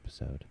today's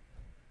episode.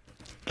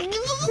 You can't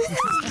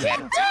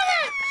do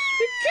that!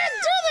 You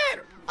can't do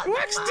that!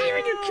 Max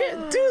Steven, you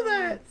can't do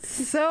that!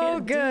 So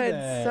good.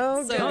 that.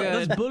 So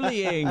good. That's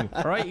bullying,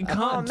 right? You Oh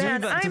can't do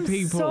man, that to I'm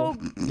people. so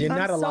You're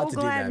not I'm allowed so to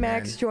do glad that,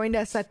 Max man. joined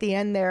us at the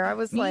end there. I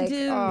was Me like,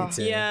 too. oh, Me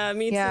too. Yeah,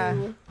 me Yeah.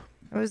 too.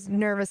 I was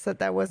nervous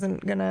that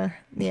wasn't gonna.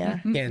 Yeah,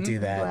 Can't do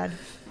that. glad.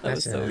 That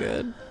was so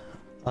good.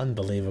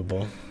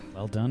 Unbelievable.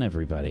 Well done,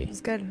 everybody. It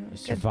was good. It You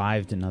was good.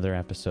 survived another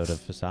episode of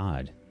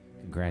Facade.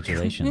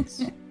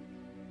 Congratulations.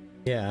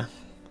 Yeah.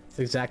 That's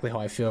exactly how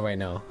I feel right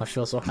now. I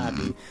feel so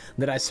happy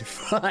that I I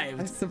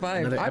survived.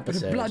 survived. Another I put a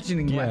episode.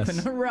 bludgeoning Yes. weapon.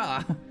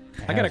 Hurrah!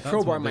 I got a That's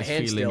crowbar what in my this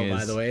hand feeling still,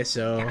 by is. the way,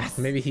 so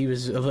maybe he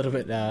was a little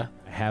bit I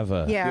have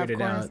a. Yeah, of weirded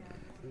course. out.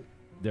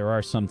 There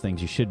are some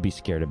things you should be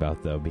scared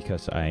about, though,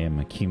 because I am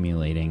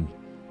accumulating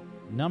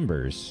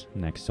numbers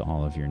next to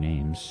all of your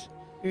names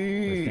for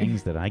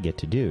things that I get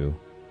to do.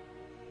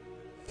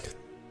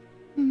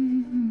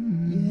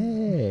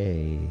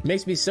 Yay!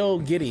 Makes me so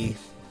giddy.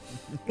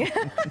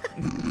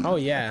 Oh,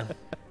 yeah.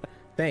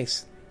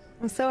 Thanks.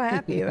 I'm so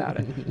happy about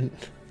it.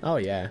 Oh,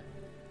 yeah.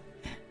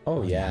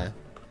 Oh, yeah.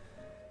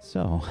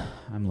 So,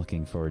 I'm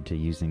looking forward to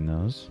using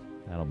those.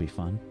 That'll be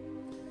fun.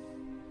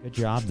 Good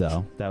job,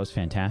 though. That was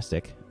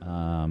fantastic.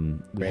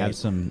 We have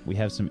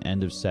some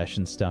end of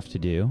session stuff to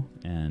do,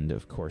 and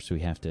of course we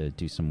have to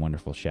do some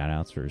wonderful shout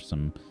outs for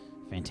some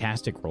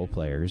fantastic role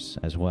players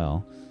as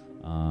well.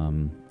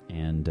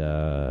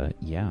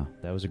 Yeah,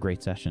 that was a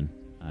great session.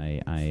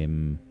 I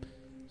am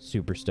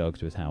super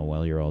stoked with how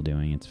well you're all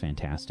doing. It's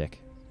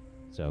fantastic.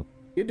 So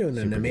you're doing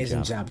an super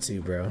amazing job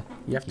too, bro.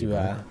 You have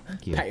to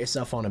pat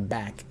yourself on the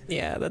back.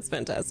 Yeah, that's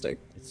fantastic.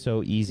 It's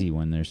so easy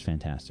when there's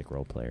fantastic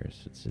role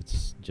players.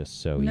 It's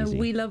just so No, easy.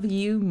 we love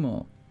you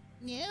more.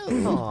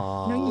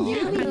 No,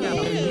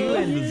 You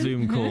end the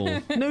Zoom call.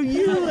 No,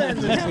 you end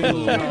the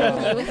Zoom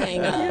call. You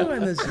hang up. You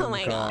end the Zoom Oh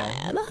my call.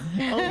 god.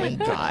 Oh my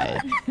god.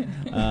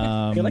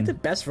 You're like the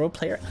best role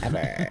player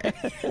ever.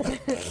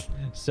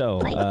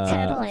 So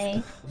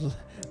Totally.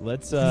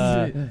 let's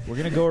we're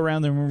gonna go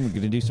around the room. We're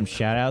gonna do some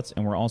shout outs,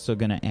 and we're also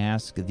gonna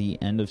ask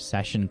the end of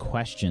session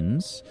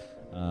questions.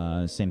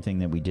 Same thing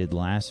that we did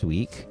last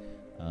week.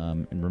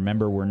 And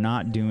remember, we're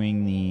not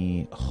doing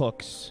the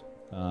hooks,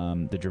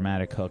 the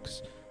dramatic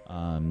hooks,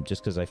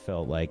 just because I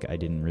felt like I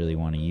didn't really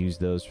want to use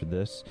those for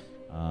this.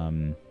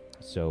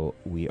 So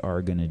we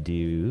are gonna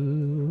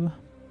do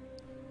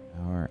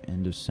our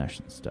end of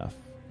session stuff,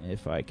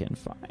 if I can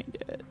find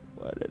it.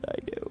 What did I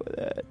do with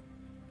it?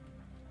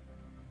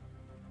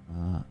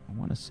 I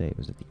want to say it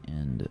was at the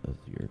end of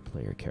your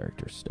player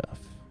character stuff.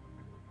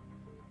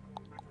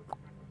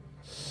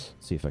 Let's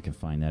see if I can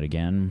find that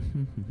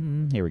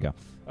again. Here we go.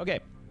 Okay.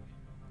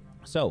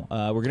 So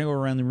we're going to go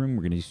around the room.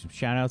 We're going to do some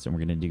shout outs, and we're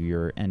going to do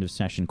your end of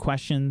session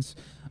questions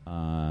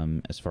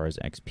as far as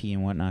XP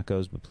and whatnot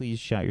goes. But please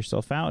shout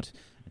yourself out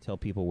and tell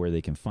people where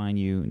they can find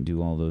you and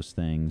do all those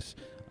things.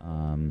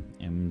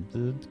 And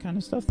the kind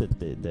of stuff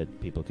that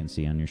people can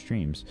see on your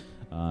streams.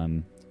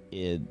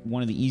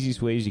 One of the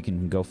easiest ways you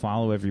can go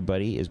follow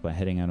everybody is by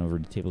heading on over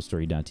to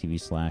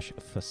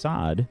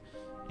tablestory.tv/facade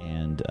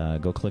and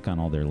go click on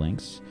all their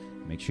links.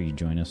 Make sure you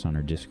join us on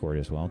our Discord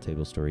as well,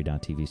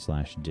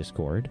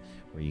 tablestory.tv/discord,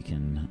 where you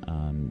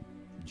can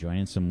join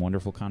in some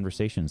wonderful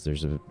conversations.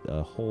 There's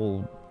a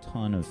whole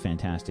ton of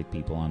fantastic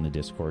people on the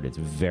Discord. It's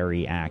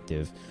very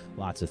active,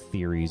 lots of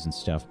theories and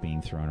stuff being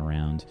thrown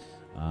around.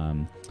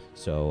 Yeah,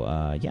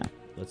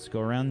 let's go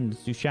around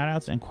and do shout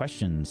outs and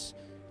questions.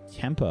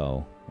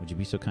 Tempo, would you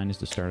be so kind as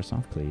to start us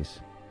off, please?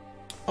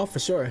 Oh, for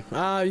sure.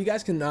 You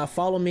guys can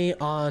follow me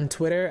on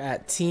Twitter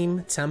at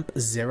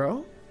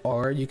TeamTemp0,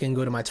 or you can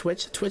go to my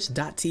Twitch,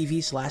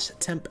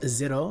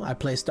 twitch.tv/Temp0. I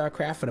play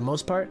StarCraft for the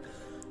most part,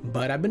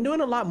 but I've been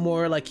doing a lot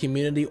more like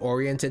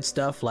community-oriented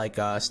stuff like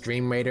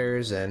Stream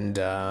Raiders and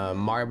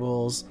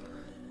Marbles,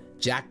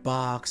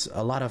 Jackbox,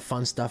 a lot of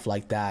fun stuff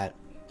like that.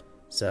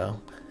 So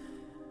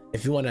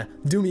if you want to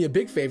do me a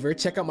big favor,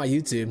 check out my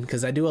YouTube,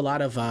 because I do a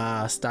lot of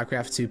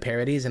StarCraft 2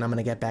 parodies, and I'm going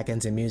to get back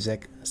into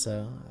music.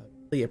 So I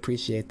really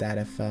appreciate that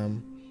if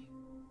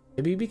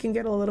maybe we can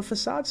get a little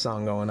Facade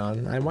song going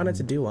on. I wanted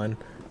to do one.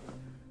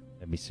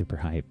 That'd be super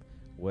hype.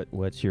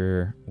 What's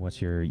your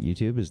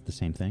YouTube? Is it the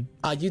same thing?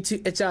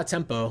 YouTube, it's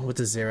Tempo with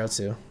a 0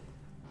 too.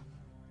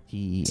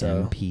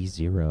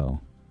 TEMP0.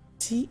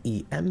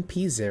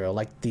 TEMP0,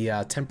 like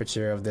the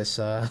temperature of this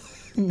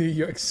New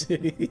York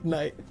City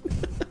night.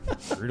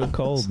 Brutal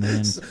cold,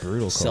 man.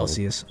 Brutal cold.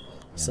 Celsius. Yeah.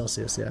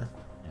 Celsius, yeah.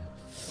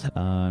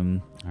 All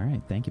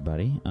right, thank you,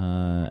 buddy.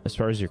 As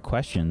far as your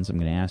questions, I'm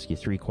going to ask you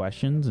 3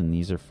 questions, and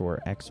these are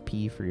for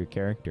XP for your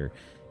character.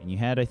 And you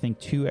had, I think,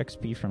 2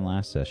 XP from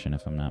last session,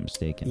 if I'm not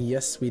mistaken.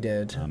 Yes, we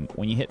did.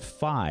 When you hit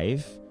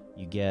 5,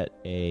 you get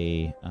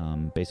a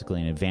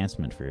basically an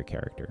advancement for your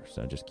character.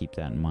 So just keep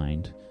that in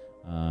mind.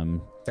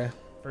 Okay.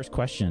 First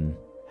question: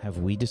 have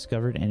we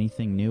discovered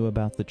anything new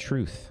about the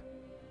truth?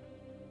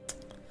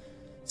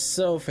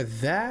 So for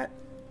that,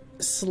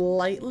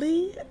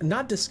 slightly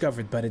not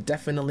discovered, but it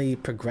definitely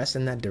progressed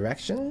in that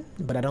direction.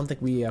 But I don't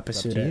think we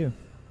pursued it. You.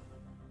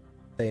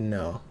 Say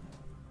no.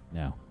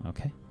 No.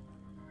 Okay.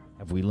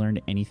 Have we learned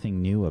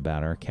anything new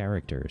about our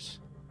characters?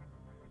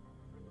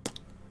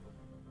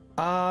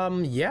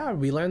 Yeah,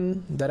 we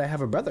learned that I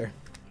have a brother.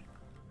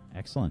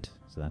 Excellent.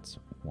 So that's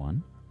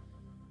 1.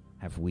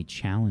 Have we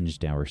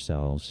challenged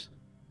ourselves?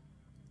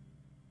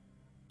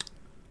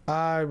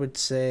 I would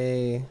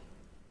say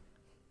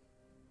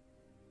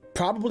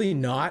probably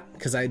not,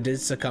 because I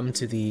did succumb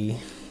to the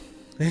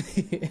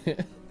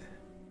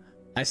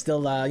I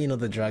still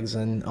the drugs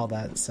and all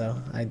that, so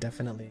I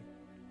definitely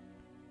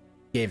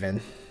gave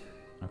in.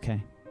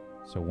 Okay,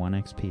 so 1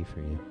 XP for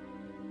you.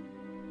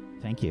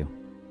 Thank you.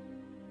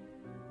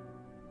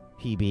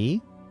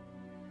 PB?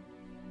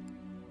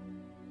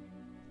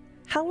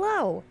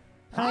 Hello.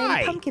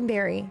 Hi. I'm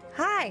Pumpkinberry.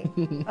 Hi.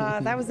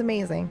 That was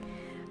amazing.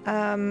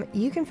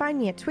 You can find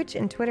me at Twitch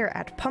and Twitter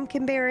at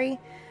Pumpkinberry.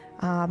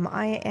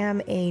 I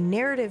am a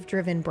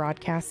narrative-driven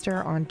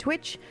broadcaster on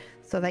Twitch,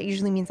 so that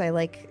usually means I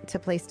like to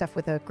play stuff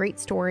with a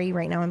great story.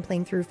 Right now I'm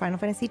playing through Final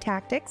Fantasy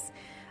Tactics.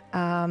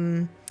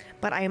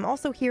 But I am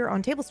also here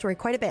on Table Story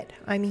quite a bit.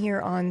 I'm here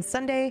on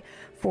Sunday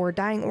for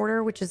Dying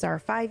Order, which is our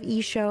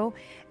 5e show.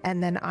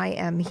 And then I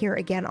am here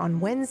again on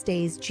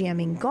Wednesdays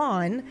jamming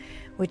Gone,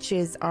 which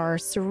is our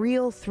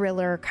surreal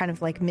thriller, kind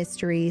of like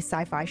mystery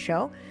sci-fi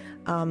show.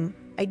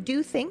 I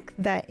do think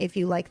that if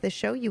you like this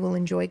show, you will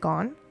enjoy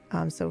Gone.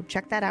 So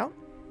check that out.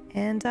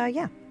 And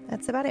yeah,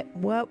 that's about it.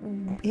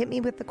 Hit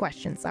me with the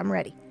questions. I'm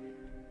ready.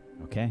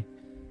 Okay.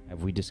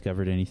 Have we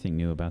discovered anything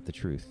new about the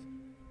truth?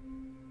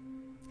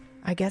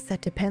 I guess that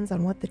depends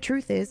on what the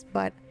truth is,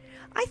 but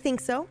I think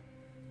so.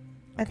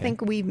 I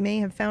think we may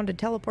have found a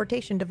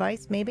teleportation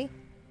device, maybe.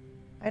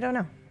 I don't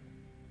know.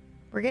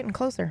 We're getting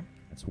closer.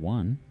 That's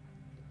one.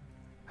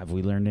 Have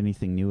we learned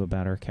anything new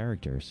about our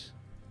characters?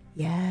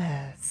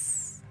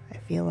 Yes. I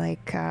feel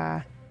like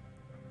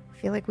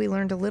we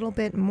learned a little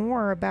bit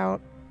more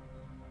about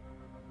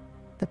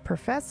the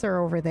professor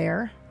over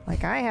there.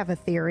 Like, I have a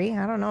theory.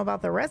 I don't know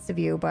about the rest of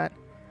you, but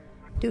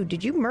dude,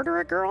 did you murder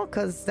a girl?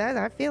 Because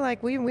I feel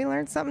like we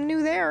learned something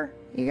new there.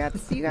 You got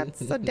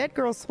a dead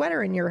girl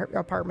sweater in your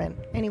apartment.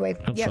 Anyway,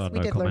 yes,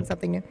 we did learn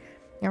something new.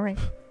 All right.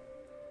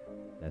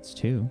 That's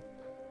two.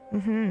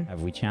 Mm-hmm.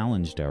 Have we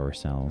challenged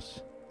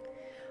ourselves?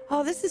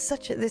 Oh, this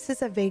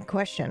is a vague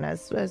question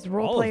as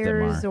role All of them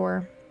players are.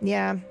 or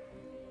yeah.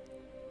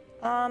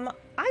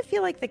 I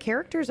feel like the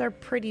characters are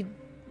pretty.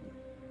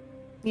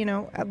 You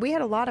know, we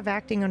had a lot of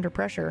acting under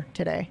pressure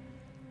today.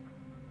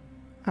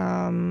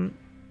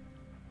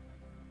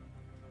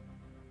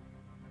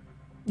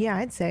 Yeah,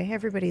 I'd say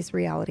everybody's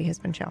reality has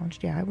been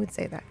challenged. Yeah, I would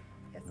say that.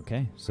 Yes.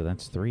 Okay, so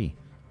that's 3.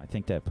 I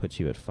think that puts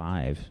you at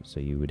 5, so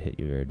you would hit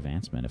your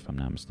advancement if I'm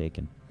not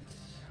mistaken.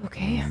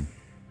 Okay.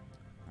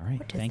 All right,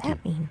 What does thank that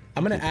you. mean?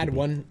 I'm gonna add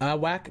one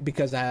whack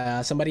because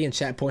somebody in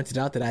chat pointed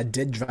out that I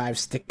did drive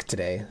stick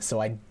today, so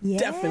I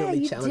definitely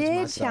you challenged did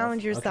myself.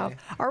 challenge yourself.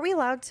 Okay. Are we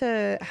allowed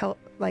to help,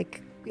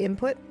 like,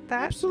 input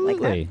that?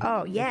 Absolutely. Like that?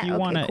 Oh, yeah.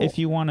 If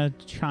you wanna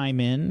chime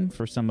in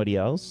for somebody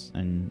else,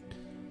 and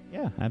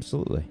yeah,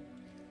 absolutely.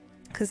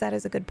 Because that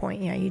is a good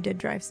point. Yeah, you did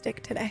drive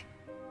stick today.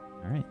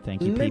 All right,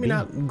 thank you, Maybe PB.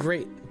 not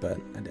great, but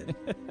I did.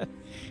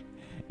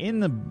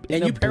 in And a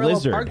you parallel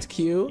blizzard. parked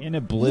Q. In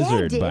a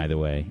blizzard, did. by the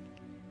way.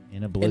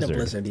 In a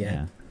blizzard.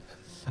 Yeah.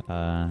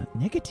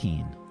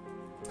 Nicotine.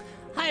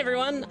 Hi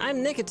everyone,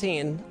 I'm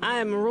Nicotine.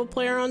 I'm a role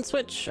player on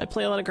Switch. I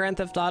play a lot of Grand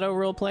Theft Auto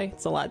roleplay.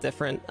 It's a lot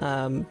different,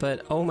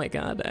 but oh my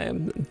god, I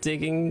am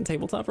digging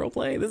tabletop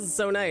roleplay. This is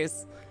so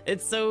nice.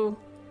 It's so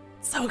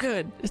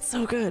good. It's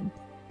so good.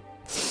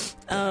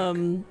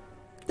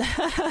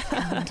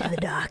 To the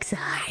dark side.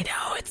 I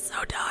know, it's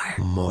so dark.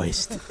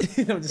 Moist.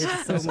 I'm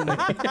just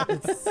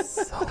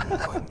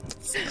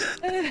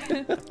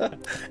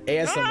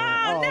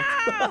ASMR.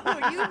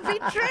 No, you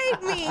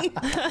betrayed me.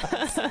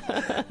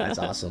 That's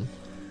awesome.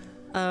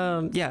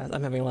 Yeah,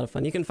 I'm having a lot of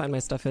fun. You can find my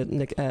stuff at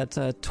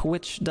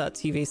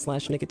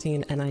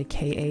twitch.tv/nicotine,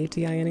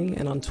 NIKATINE,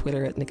 and on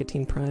Twitter at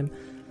Nicotine Prime.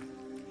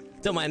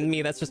 Don't mind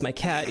me, that's just my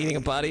cat eating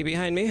a body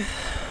behind me.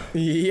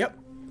 Yep.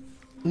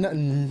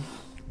 Nothing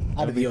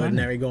out of the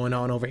ordinary going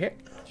on over here.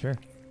 Sure.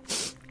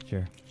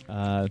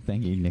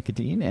 Thank you,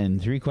 Nicotine.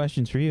 And 3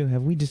 questions for you.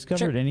 Have we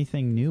discovered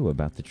anything new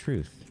about the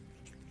truth?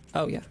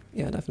 Oh, yeah,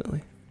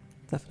 definitely.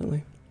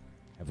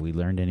 Have we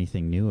learned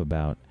anything new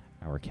about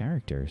our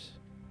characters?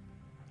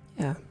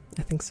 Yeah,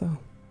 I think so.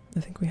 I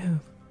think we have.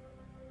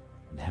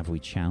 And have we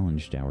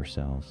challenged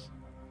ourselves?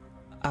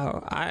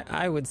 Oh,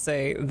 I would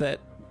say that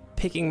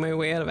picking my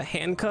way out of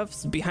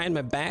handcuffs behind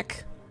my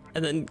back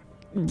and then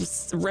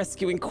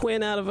rescuing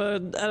Quinn out of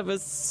a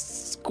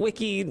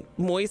squicky,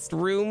 moist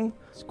room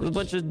with a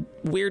bunch of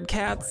weird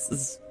cats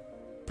is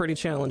pretty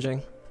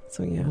challenging.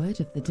 So yeah. The word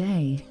of the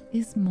day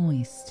is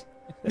moist.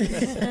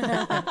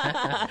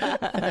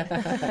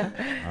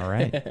 All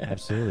right,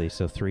 absolutely.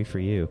 So 3 for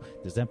you.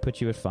 Does that put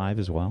you at 5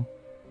 as well?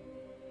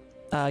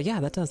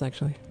 Yeah, that does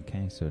actually.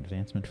 Okay, so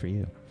advancement for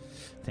you.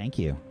 Thank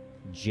you.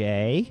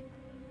 Jay?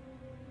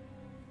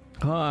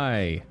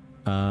 Hi.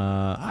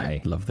 I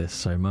love this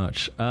so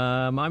much.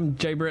 I'm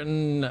Jay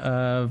Britton,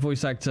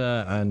 voice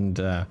actor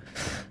and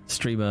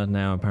streamer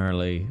now,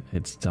 apparently.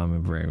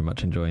 I'm very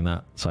much enjoying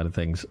that side of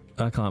things.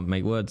 I can't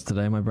make words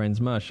today, my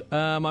brain's mush.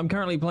 I'm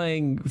currently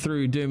playing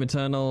through Doom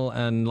Eternal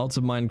and lots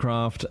of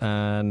Minecraft,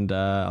 and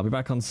I'll be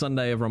back on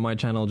Sunday over on my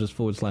channel, just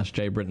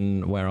 /Jay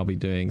Britton, where I'll be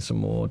doing some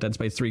more Dead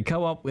Space 3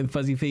 co-op with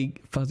Fuzzy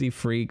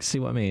Freaks, see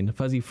what I mean?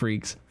 Fuzzy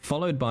Freaks,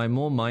 followed by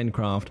more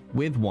Minecraft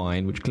with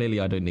wine, which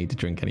clearly I don't need to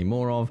drink any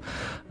more of.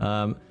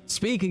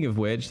 Speaking of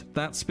which,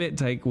 that spit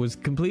take was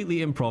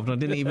completely improv, and I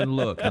didn't even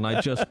look, and I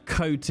just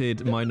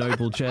coated my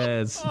Noble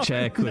chair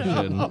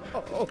cushion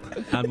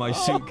and my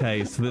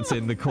suitcase that's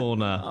in the corner.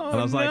 And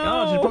I was like,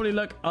 I should probably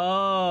look.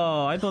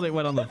 Oh, I thought it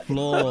went on the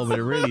floor, but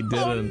it really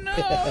didn't.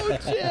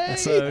 Jay.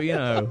 So,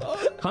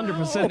 100%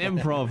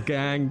 improv,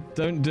 gang.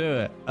 Don't do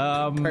it.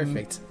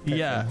 Perfect.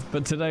 Yeah,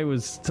 but today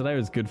was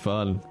good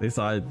fun. This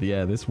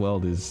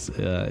world is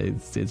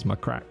it's my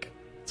crack.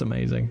 It's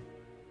amazing.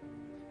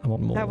 I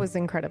want more. That was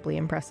incredibly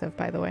impressive,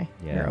 by the way.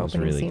 Yeah, Your it was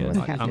opening really scene good. was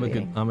I'm a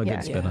captivating.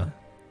 good spitter.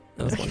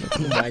 That was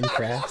wonderful.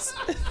 Minecraft.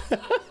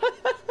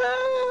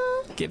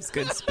 Gives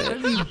good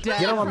spit.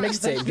 Get on my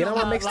mixtape. Get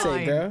on my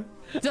mixtape, girl.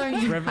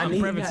 Don't you?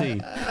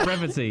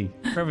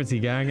 Brevity,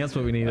 gang. That's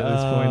what we need at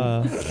this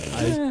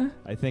point.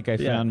 I think I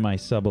found my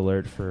sub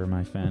alert for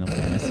my Final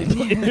Fantasy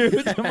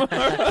playthrough tomorrow.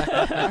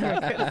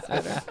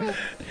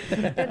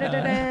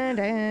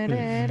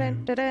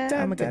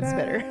 I'm a good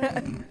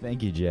spitter.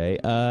 Thank you, Jay.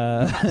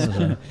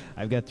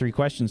 I've got 3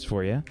 questions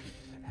for you.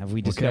 Have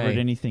we discovered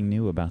anything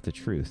new about the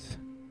truth?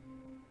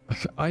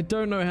 I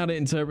don't know how to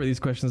interpret these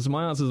questions.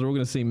 My answers are all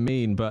going to seem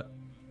mean, but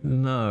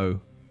no.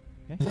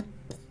 Okay.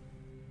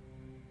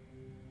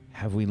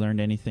 Have we learned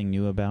anything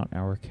new about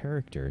our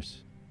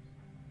characters?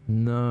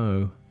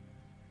 No.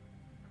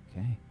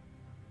 Okay.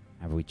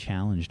 Have we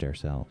challenged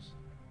ourselves?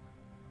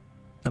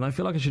 And I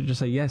feel like I should just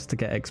say yes to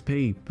get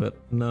XP, but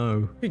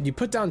no. Dude, you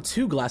put down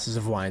 2 glasses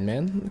of wine,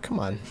 man. Come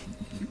on.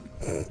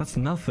 That's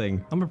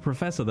nothing. I'm a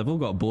professor. They've all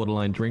got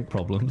borderline drink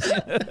problems.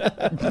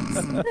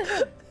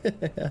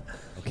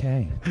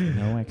 Okay.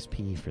 No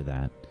XP for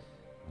that.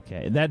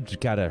 Okay. That's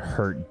gotta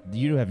hurt.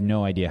 You have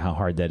no idea how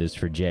hard that is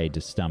for Jay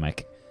to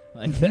stomach.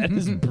 Like, that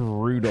is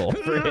brutal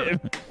for him.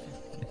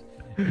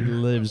 He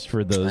lives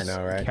for those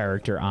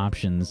character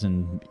options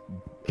and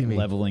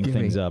leveling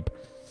things up.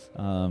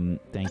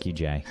 Thank you,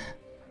 Jay.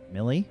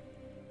 Millie?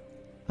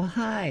 Oh,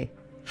 hi.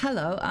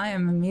 Hello, I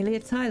am Amelia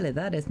Tyler.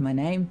 That is my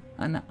name.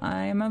 And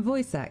I am a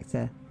voice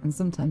actor. And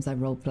sometimes I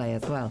roleplay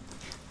as well.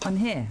 I'm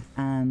here.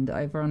 And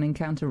over on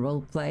Encounter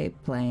Roleplay,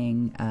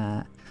 playing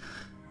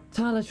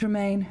Tyler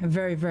Tremaine, a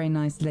very, very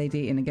nice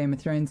lady in a Game of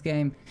Thrones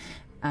game.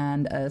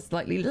 And a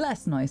slightly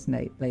less nice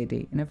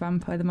lady in a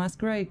Vampire the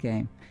Masquerade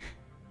game.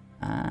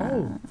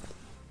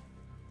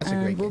 That's a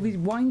great we'll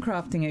game. be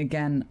winecrafting it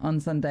again on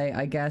Sunday,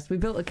 I guess. We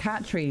built a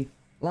cat tree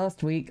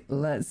last week.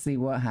 Let's see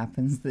what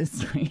happens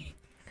this week.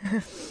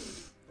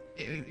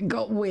 It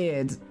got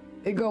weird.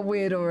 It got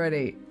weird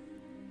already.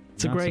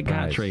 It's a great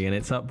cat tree and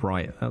it's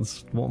upright.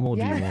 That's what more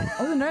do you want?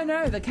 Oh,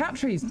 no. The cat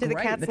tree's great. the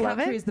cats The love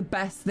cat tree it? is the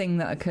best thing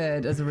that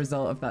occurred as a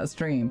result of that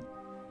stream.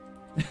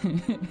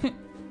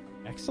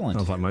 Excellent.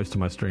 Sounds like most of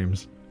my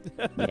streams.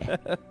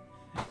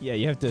 Yeah,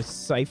 you have to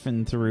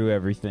siphon through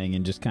everything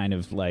and just kind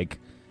of like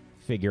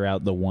figure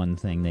out the one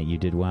thing that you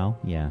did well.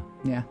 Yeah.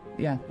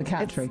 Yeah, the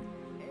cat tree.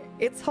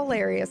 It's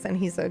hilarious, and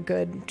he's a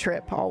good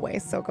trip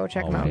always. So go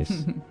check him out.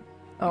 Always.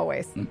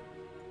 Always.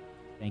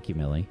 Thank you,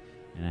 Millie.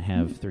 And I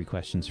have 3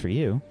 questions for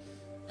you.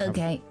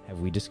 Okay.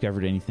 Have we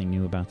discovered anything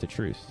new about the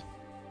truth?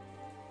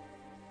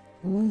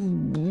 Ooh,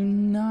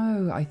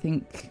 no, I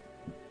think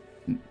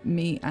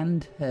me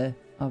and her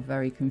are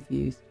very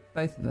confused.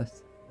 Both of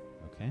us.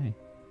 Okay.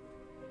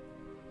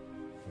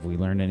 Have we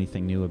learned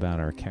anything new about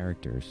our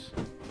characters?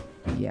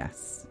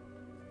 Yes.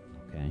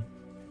 Okay.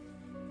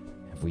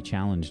 Have we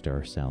challenged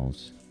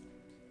ourselves?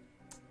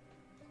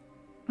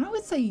 I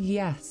would say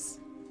yes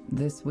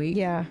this week.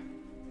 Yeah.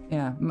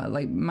 Yeah,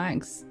 like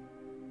Max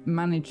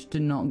managed to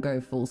not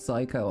go full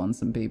psycho on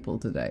some people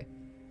today.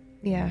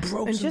 Yeah.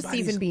 Broke And just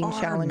somebody's even being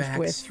arm, challenged Max.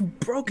 with. You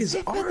broke his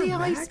With arm, the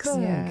Max.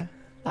 iceberg. Yeah.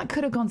 That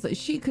could have gone.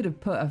 She could have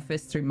put her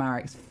fist through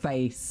Marek's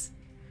face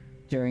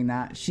during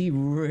that. She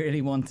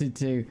really wanted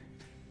to.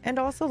 And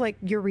also, like,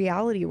 your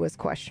reality was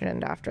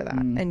questioned after that,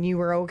 and you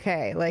were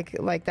okay.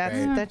 Like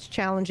that's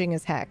challenging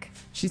as heck.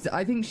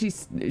 I think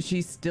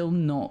she's still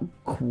not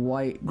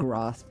quite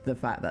grasped the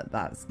fact that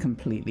that's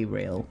completely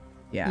real.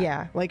 Yeah.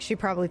 Yeah. Like, she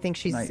probably thinks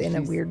she's Like, in a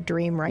she's- weird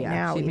dream right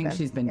now. She thinks even.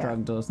 she's been Yeah.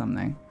 drugged or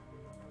something.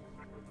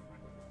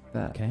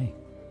 But Okay.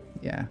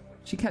 yeah,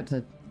 she kept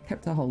a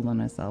hold on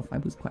herself. I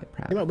was quite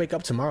proud. You might wake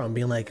up tomorrow and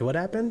be like, what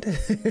happened?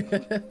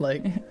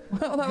 Like,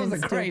 Well, that was a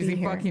Still crazy be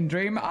here. fucking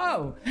dream.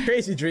 Oh,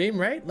 crazy dream,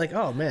 right? Like,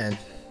 oh, man.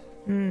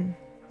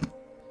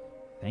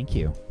 Thank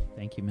you.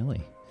 Thank you,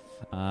 Millie.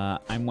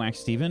 I'm Wax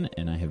Steven,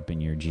 and I have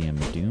been your GM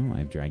of Doom.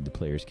 I've dragged the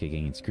players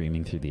kicking and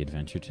screaming through the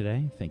adventure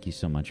today. Thank you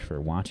so much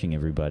for watching,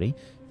 everybody.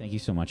 Thank you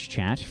so much,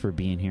 chat, for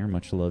being here.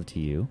 Much love to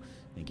you.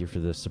 Thank you for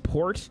the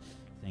support.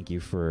 Thank you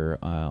for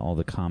all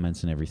the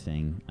comments and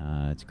everything.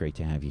 It's great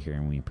to have you here,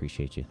 and we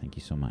appreciate you. Thank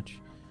you so much.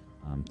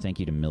 Thank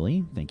you to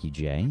Millie. Thank you,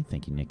 Jay.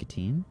 Thank you,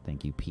 Nicotine.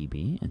 Thank you,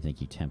 PB. And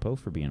thank you, Tempo,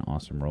 for being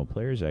awesome role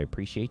players. I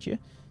appreciate you.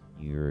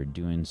 You're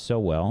doing so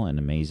well and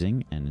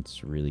amazing, and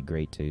it's really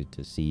great to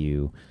see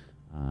you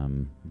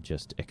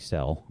just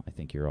excel. I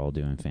think you're all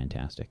doing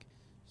fantastic.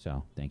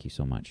 So thank you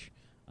so much.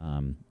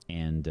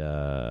 And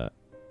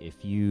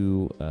if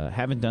you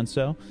haven't done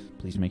so,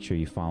 please make sure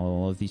you follow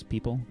all of these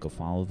people. Go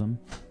follow them.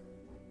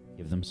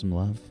 Give them some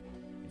love.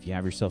 If you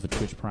have yourself a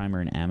Twitch Prime or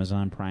an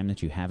Amazon Prime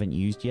that you haven't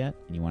used yet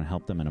and you want to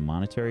help them in a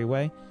monetary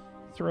way,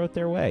 throw it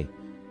their way.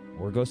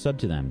 Or go sub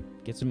to them.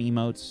 Get some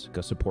emotes.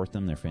 Go support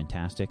them. They're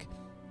fantastic.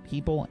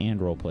 People and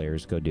role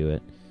players, go do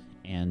it.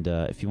 And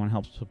if you want to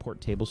help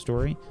support Table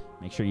Story,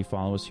 make sure you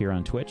follow us here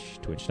on Twitch,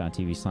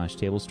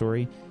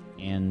 twitch.tv/tablestory,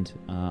 and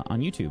on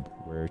YouTube,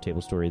 we're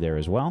Table Story there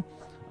as well.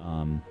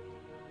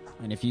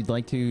 And if you'd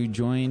like to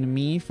join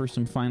me for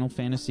some Final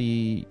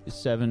Fantasy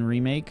VII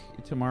Remake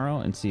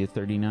tomorrow and see a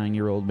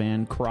 39-year-old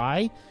man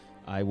cry,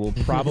 I will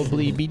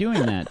probably be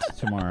doing that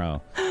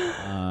tomorrow.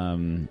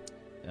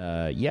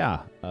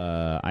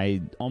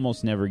 I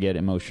almost never get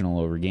emotional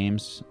over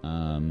games,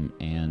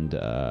 and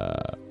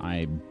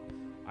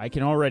I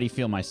can already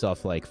feel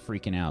myself like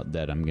freaking out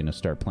that I'm gonna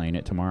start playing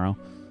it tomorrow.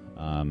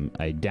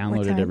 I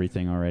downloaded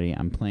everything already.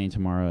 I'm playing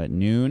tomorrow at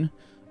noon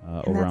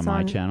over on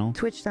my channel.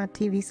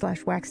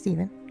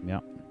 Twitch.tv/WackSteven.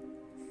 Yep.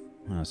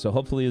 So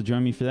hopefully you'll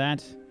join me for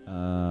that.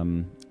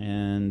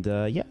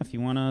 If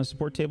you want to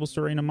support Table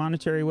Story in a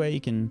monetary way,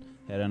 you can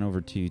head on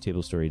over to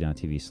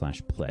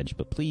tablestory.tv/pledge.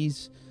 But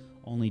please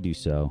only do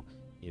so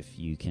if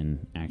you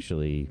can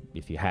actually,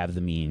 if you have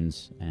the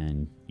means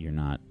and you're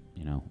not,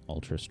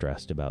 ultra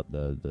stressed about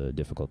the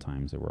difficult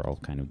times that we're all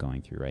kind of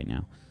going through right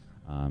now.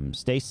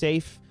 Stay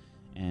safe,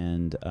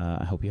 and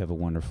I hope you have a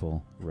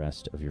wonderful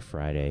rest of your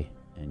Friday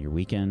and your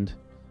weekend.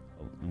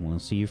 And we'll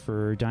see you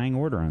for Dying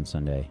Order on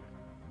Sunday.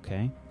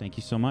 Okay? Thank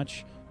you so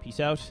much. Peace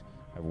out.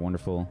 Have a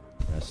wonderful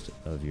rest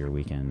of your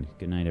weekend.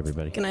 Good night,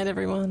 everybody. Good night,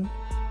 everyone.